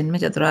පහසුවෙන්ම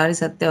චතුරාර්ය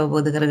සත්‍ය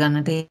අවබෝධ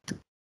කරගන්නට හේතු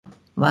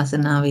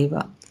වාසනාව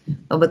වේවා.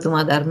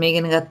 ඔබතුමා ධර්මය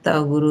ඉගෙන ගත්තා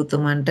වූ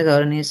ගුරුතුමන්ට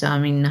ගෞරවනීය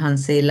ස්වාමීන්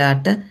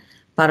වහන්සේලාට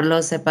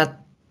පරලෝ සැපත්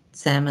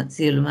සෑම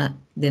සියලුම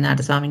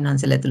දෙනාට ස්වාමීන්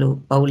වහන්සේලා ඇතුළු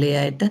පවුලේ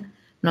අයට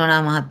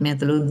නෝනා මහත්මිය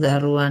ඇතුළු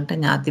දරුවන්ට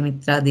ඥාති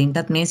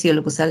මිත්‍රාදීන්ටත් මේ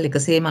සියලු කුසල්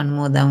එකසේම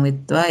අනුමෝදන්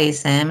වෙත්වා. ඒ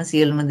සෑම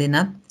සියලුම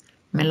දෙනාත්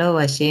මෙලොව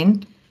වශයෙන්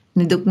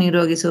නිදුක්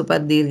නිරෝගී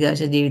සුවපත්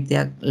දීර්ඝාෂ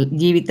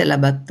ජීවිත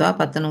ලබත්වා.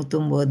 පතන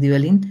උතුම් බෝධි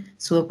වලින්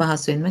සුව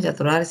පහසුවෙන්ම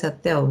චතුරාර්ය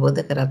සත්‍ය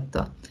අවබෝධ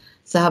කරත්වා.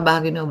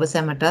 සහභාගී වෙන ඔබ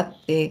සැමටත්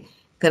ඒ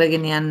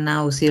කරගෙන යන්නා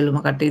වූ සියලුම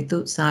කටයුතු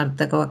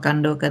සාර්ථකව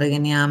අඛණ්ඩව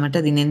කරගෙන යාමට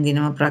දිනෙන්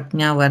දිනම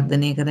ප්‍රඥාව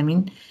වර්ධනය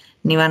කරමින්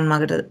නිවන්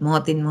මාර්ගට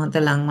මොහොතින් මොහොත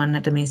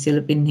ලංවන්නට මේ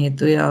සියලු පින්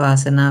හේතු වේවා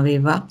වාසනාව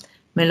වේවා.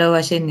 මෙලොව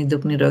වශයෙන්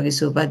නිදුක් නිරෝගී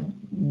සුවපත්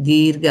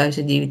දීර්ඝායුෂ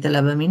ජීවිත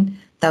ලැබමින්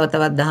තව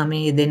තවත්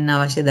ධර්මයේ යෙදෙන්න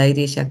අවශ්‍ය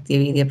ධෛර්ය ශක්තිය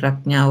වීර්ය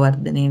ප්‍රඥාව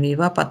වර්ධනය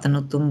වේවා. පතන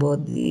උතුම්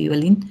බෝධි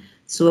වලින්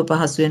සුව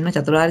පහසුවෙන්ම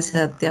චතුරාර්ය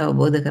සත්‍ය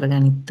අවබෝධ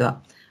කරගනිත්වා.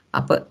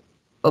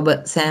 ඔබ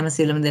සෑම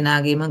සියලුම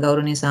දෙනාගේම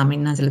ගෞරවනීය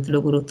ස්වාමීන් වහන්සේලා තුළු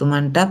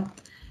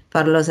ගුරුතුමන්ටත්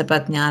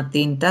පරලෝසපත්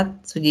ඥාතීන්ටත්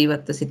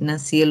සුජීවත්ව සිටින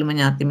සියලුම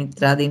ඥාති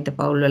මිත්‍රාදීන්ට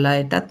පවුල් වල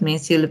අයටත් මේ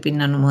සියලු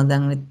පින්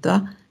අනුමෝදන් වෙත්වා.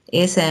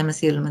 ඒ සෑම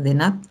සියලුම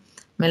දෙනාත්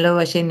මෙලොව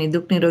වශයෙන්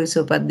නිදුක් නිරෝගී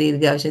සුවපත්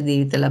දීර්ඝායුෂ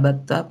ජීවිත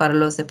ලබත්වා.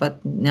 පරලෝසපත්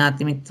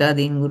ඥාති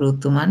මිත්‍රාදීන්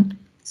ගුරුතුමන්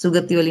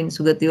සුගති වලින්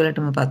සුගති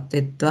වලටම පත්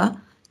වෙත්වා.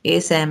 ඒ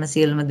සෑම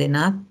සියලුම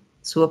දෙනාත්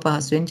සුව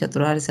පහසුවෙන්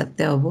චතුරාර්ය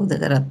සත්‍ය අවබෝධ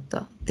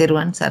කරත්වා.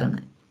 තෙරුවන්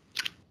සරණයි.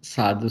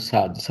 සාදු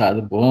සාදු සාදු.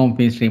 බොහොම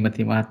පිං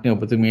ශ්‍රීමති මහත්මිය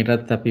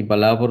ඔබතුමීටත් අපි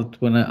බලාපොරොත්තු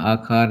වන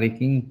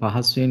ආකාරයකින්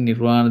පහසුවෙන්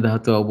නිර්වාණ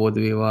ධාතුව අවබෝධ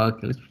වේවා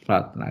කියලා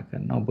ප්‍රාර්ථනා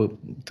කරනවා.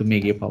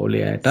 ඔබතුමීගේ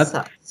පවුලේ අයටත්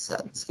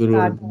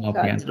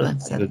ගුරුතුමාපියන්ට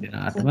සියලු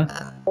දෙනාටම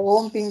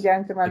ඕම් පිං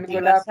ජයන්ත මල්ලි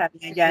ගොඩාක්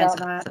ජයන්ත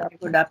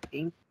මහත්මිය ගොඩක්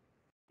පිං.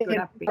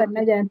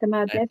 ජයන්ත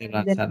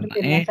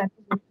මහත්මයා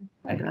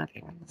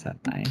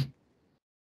සරණයි.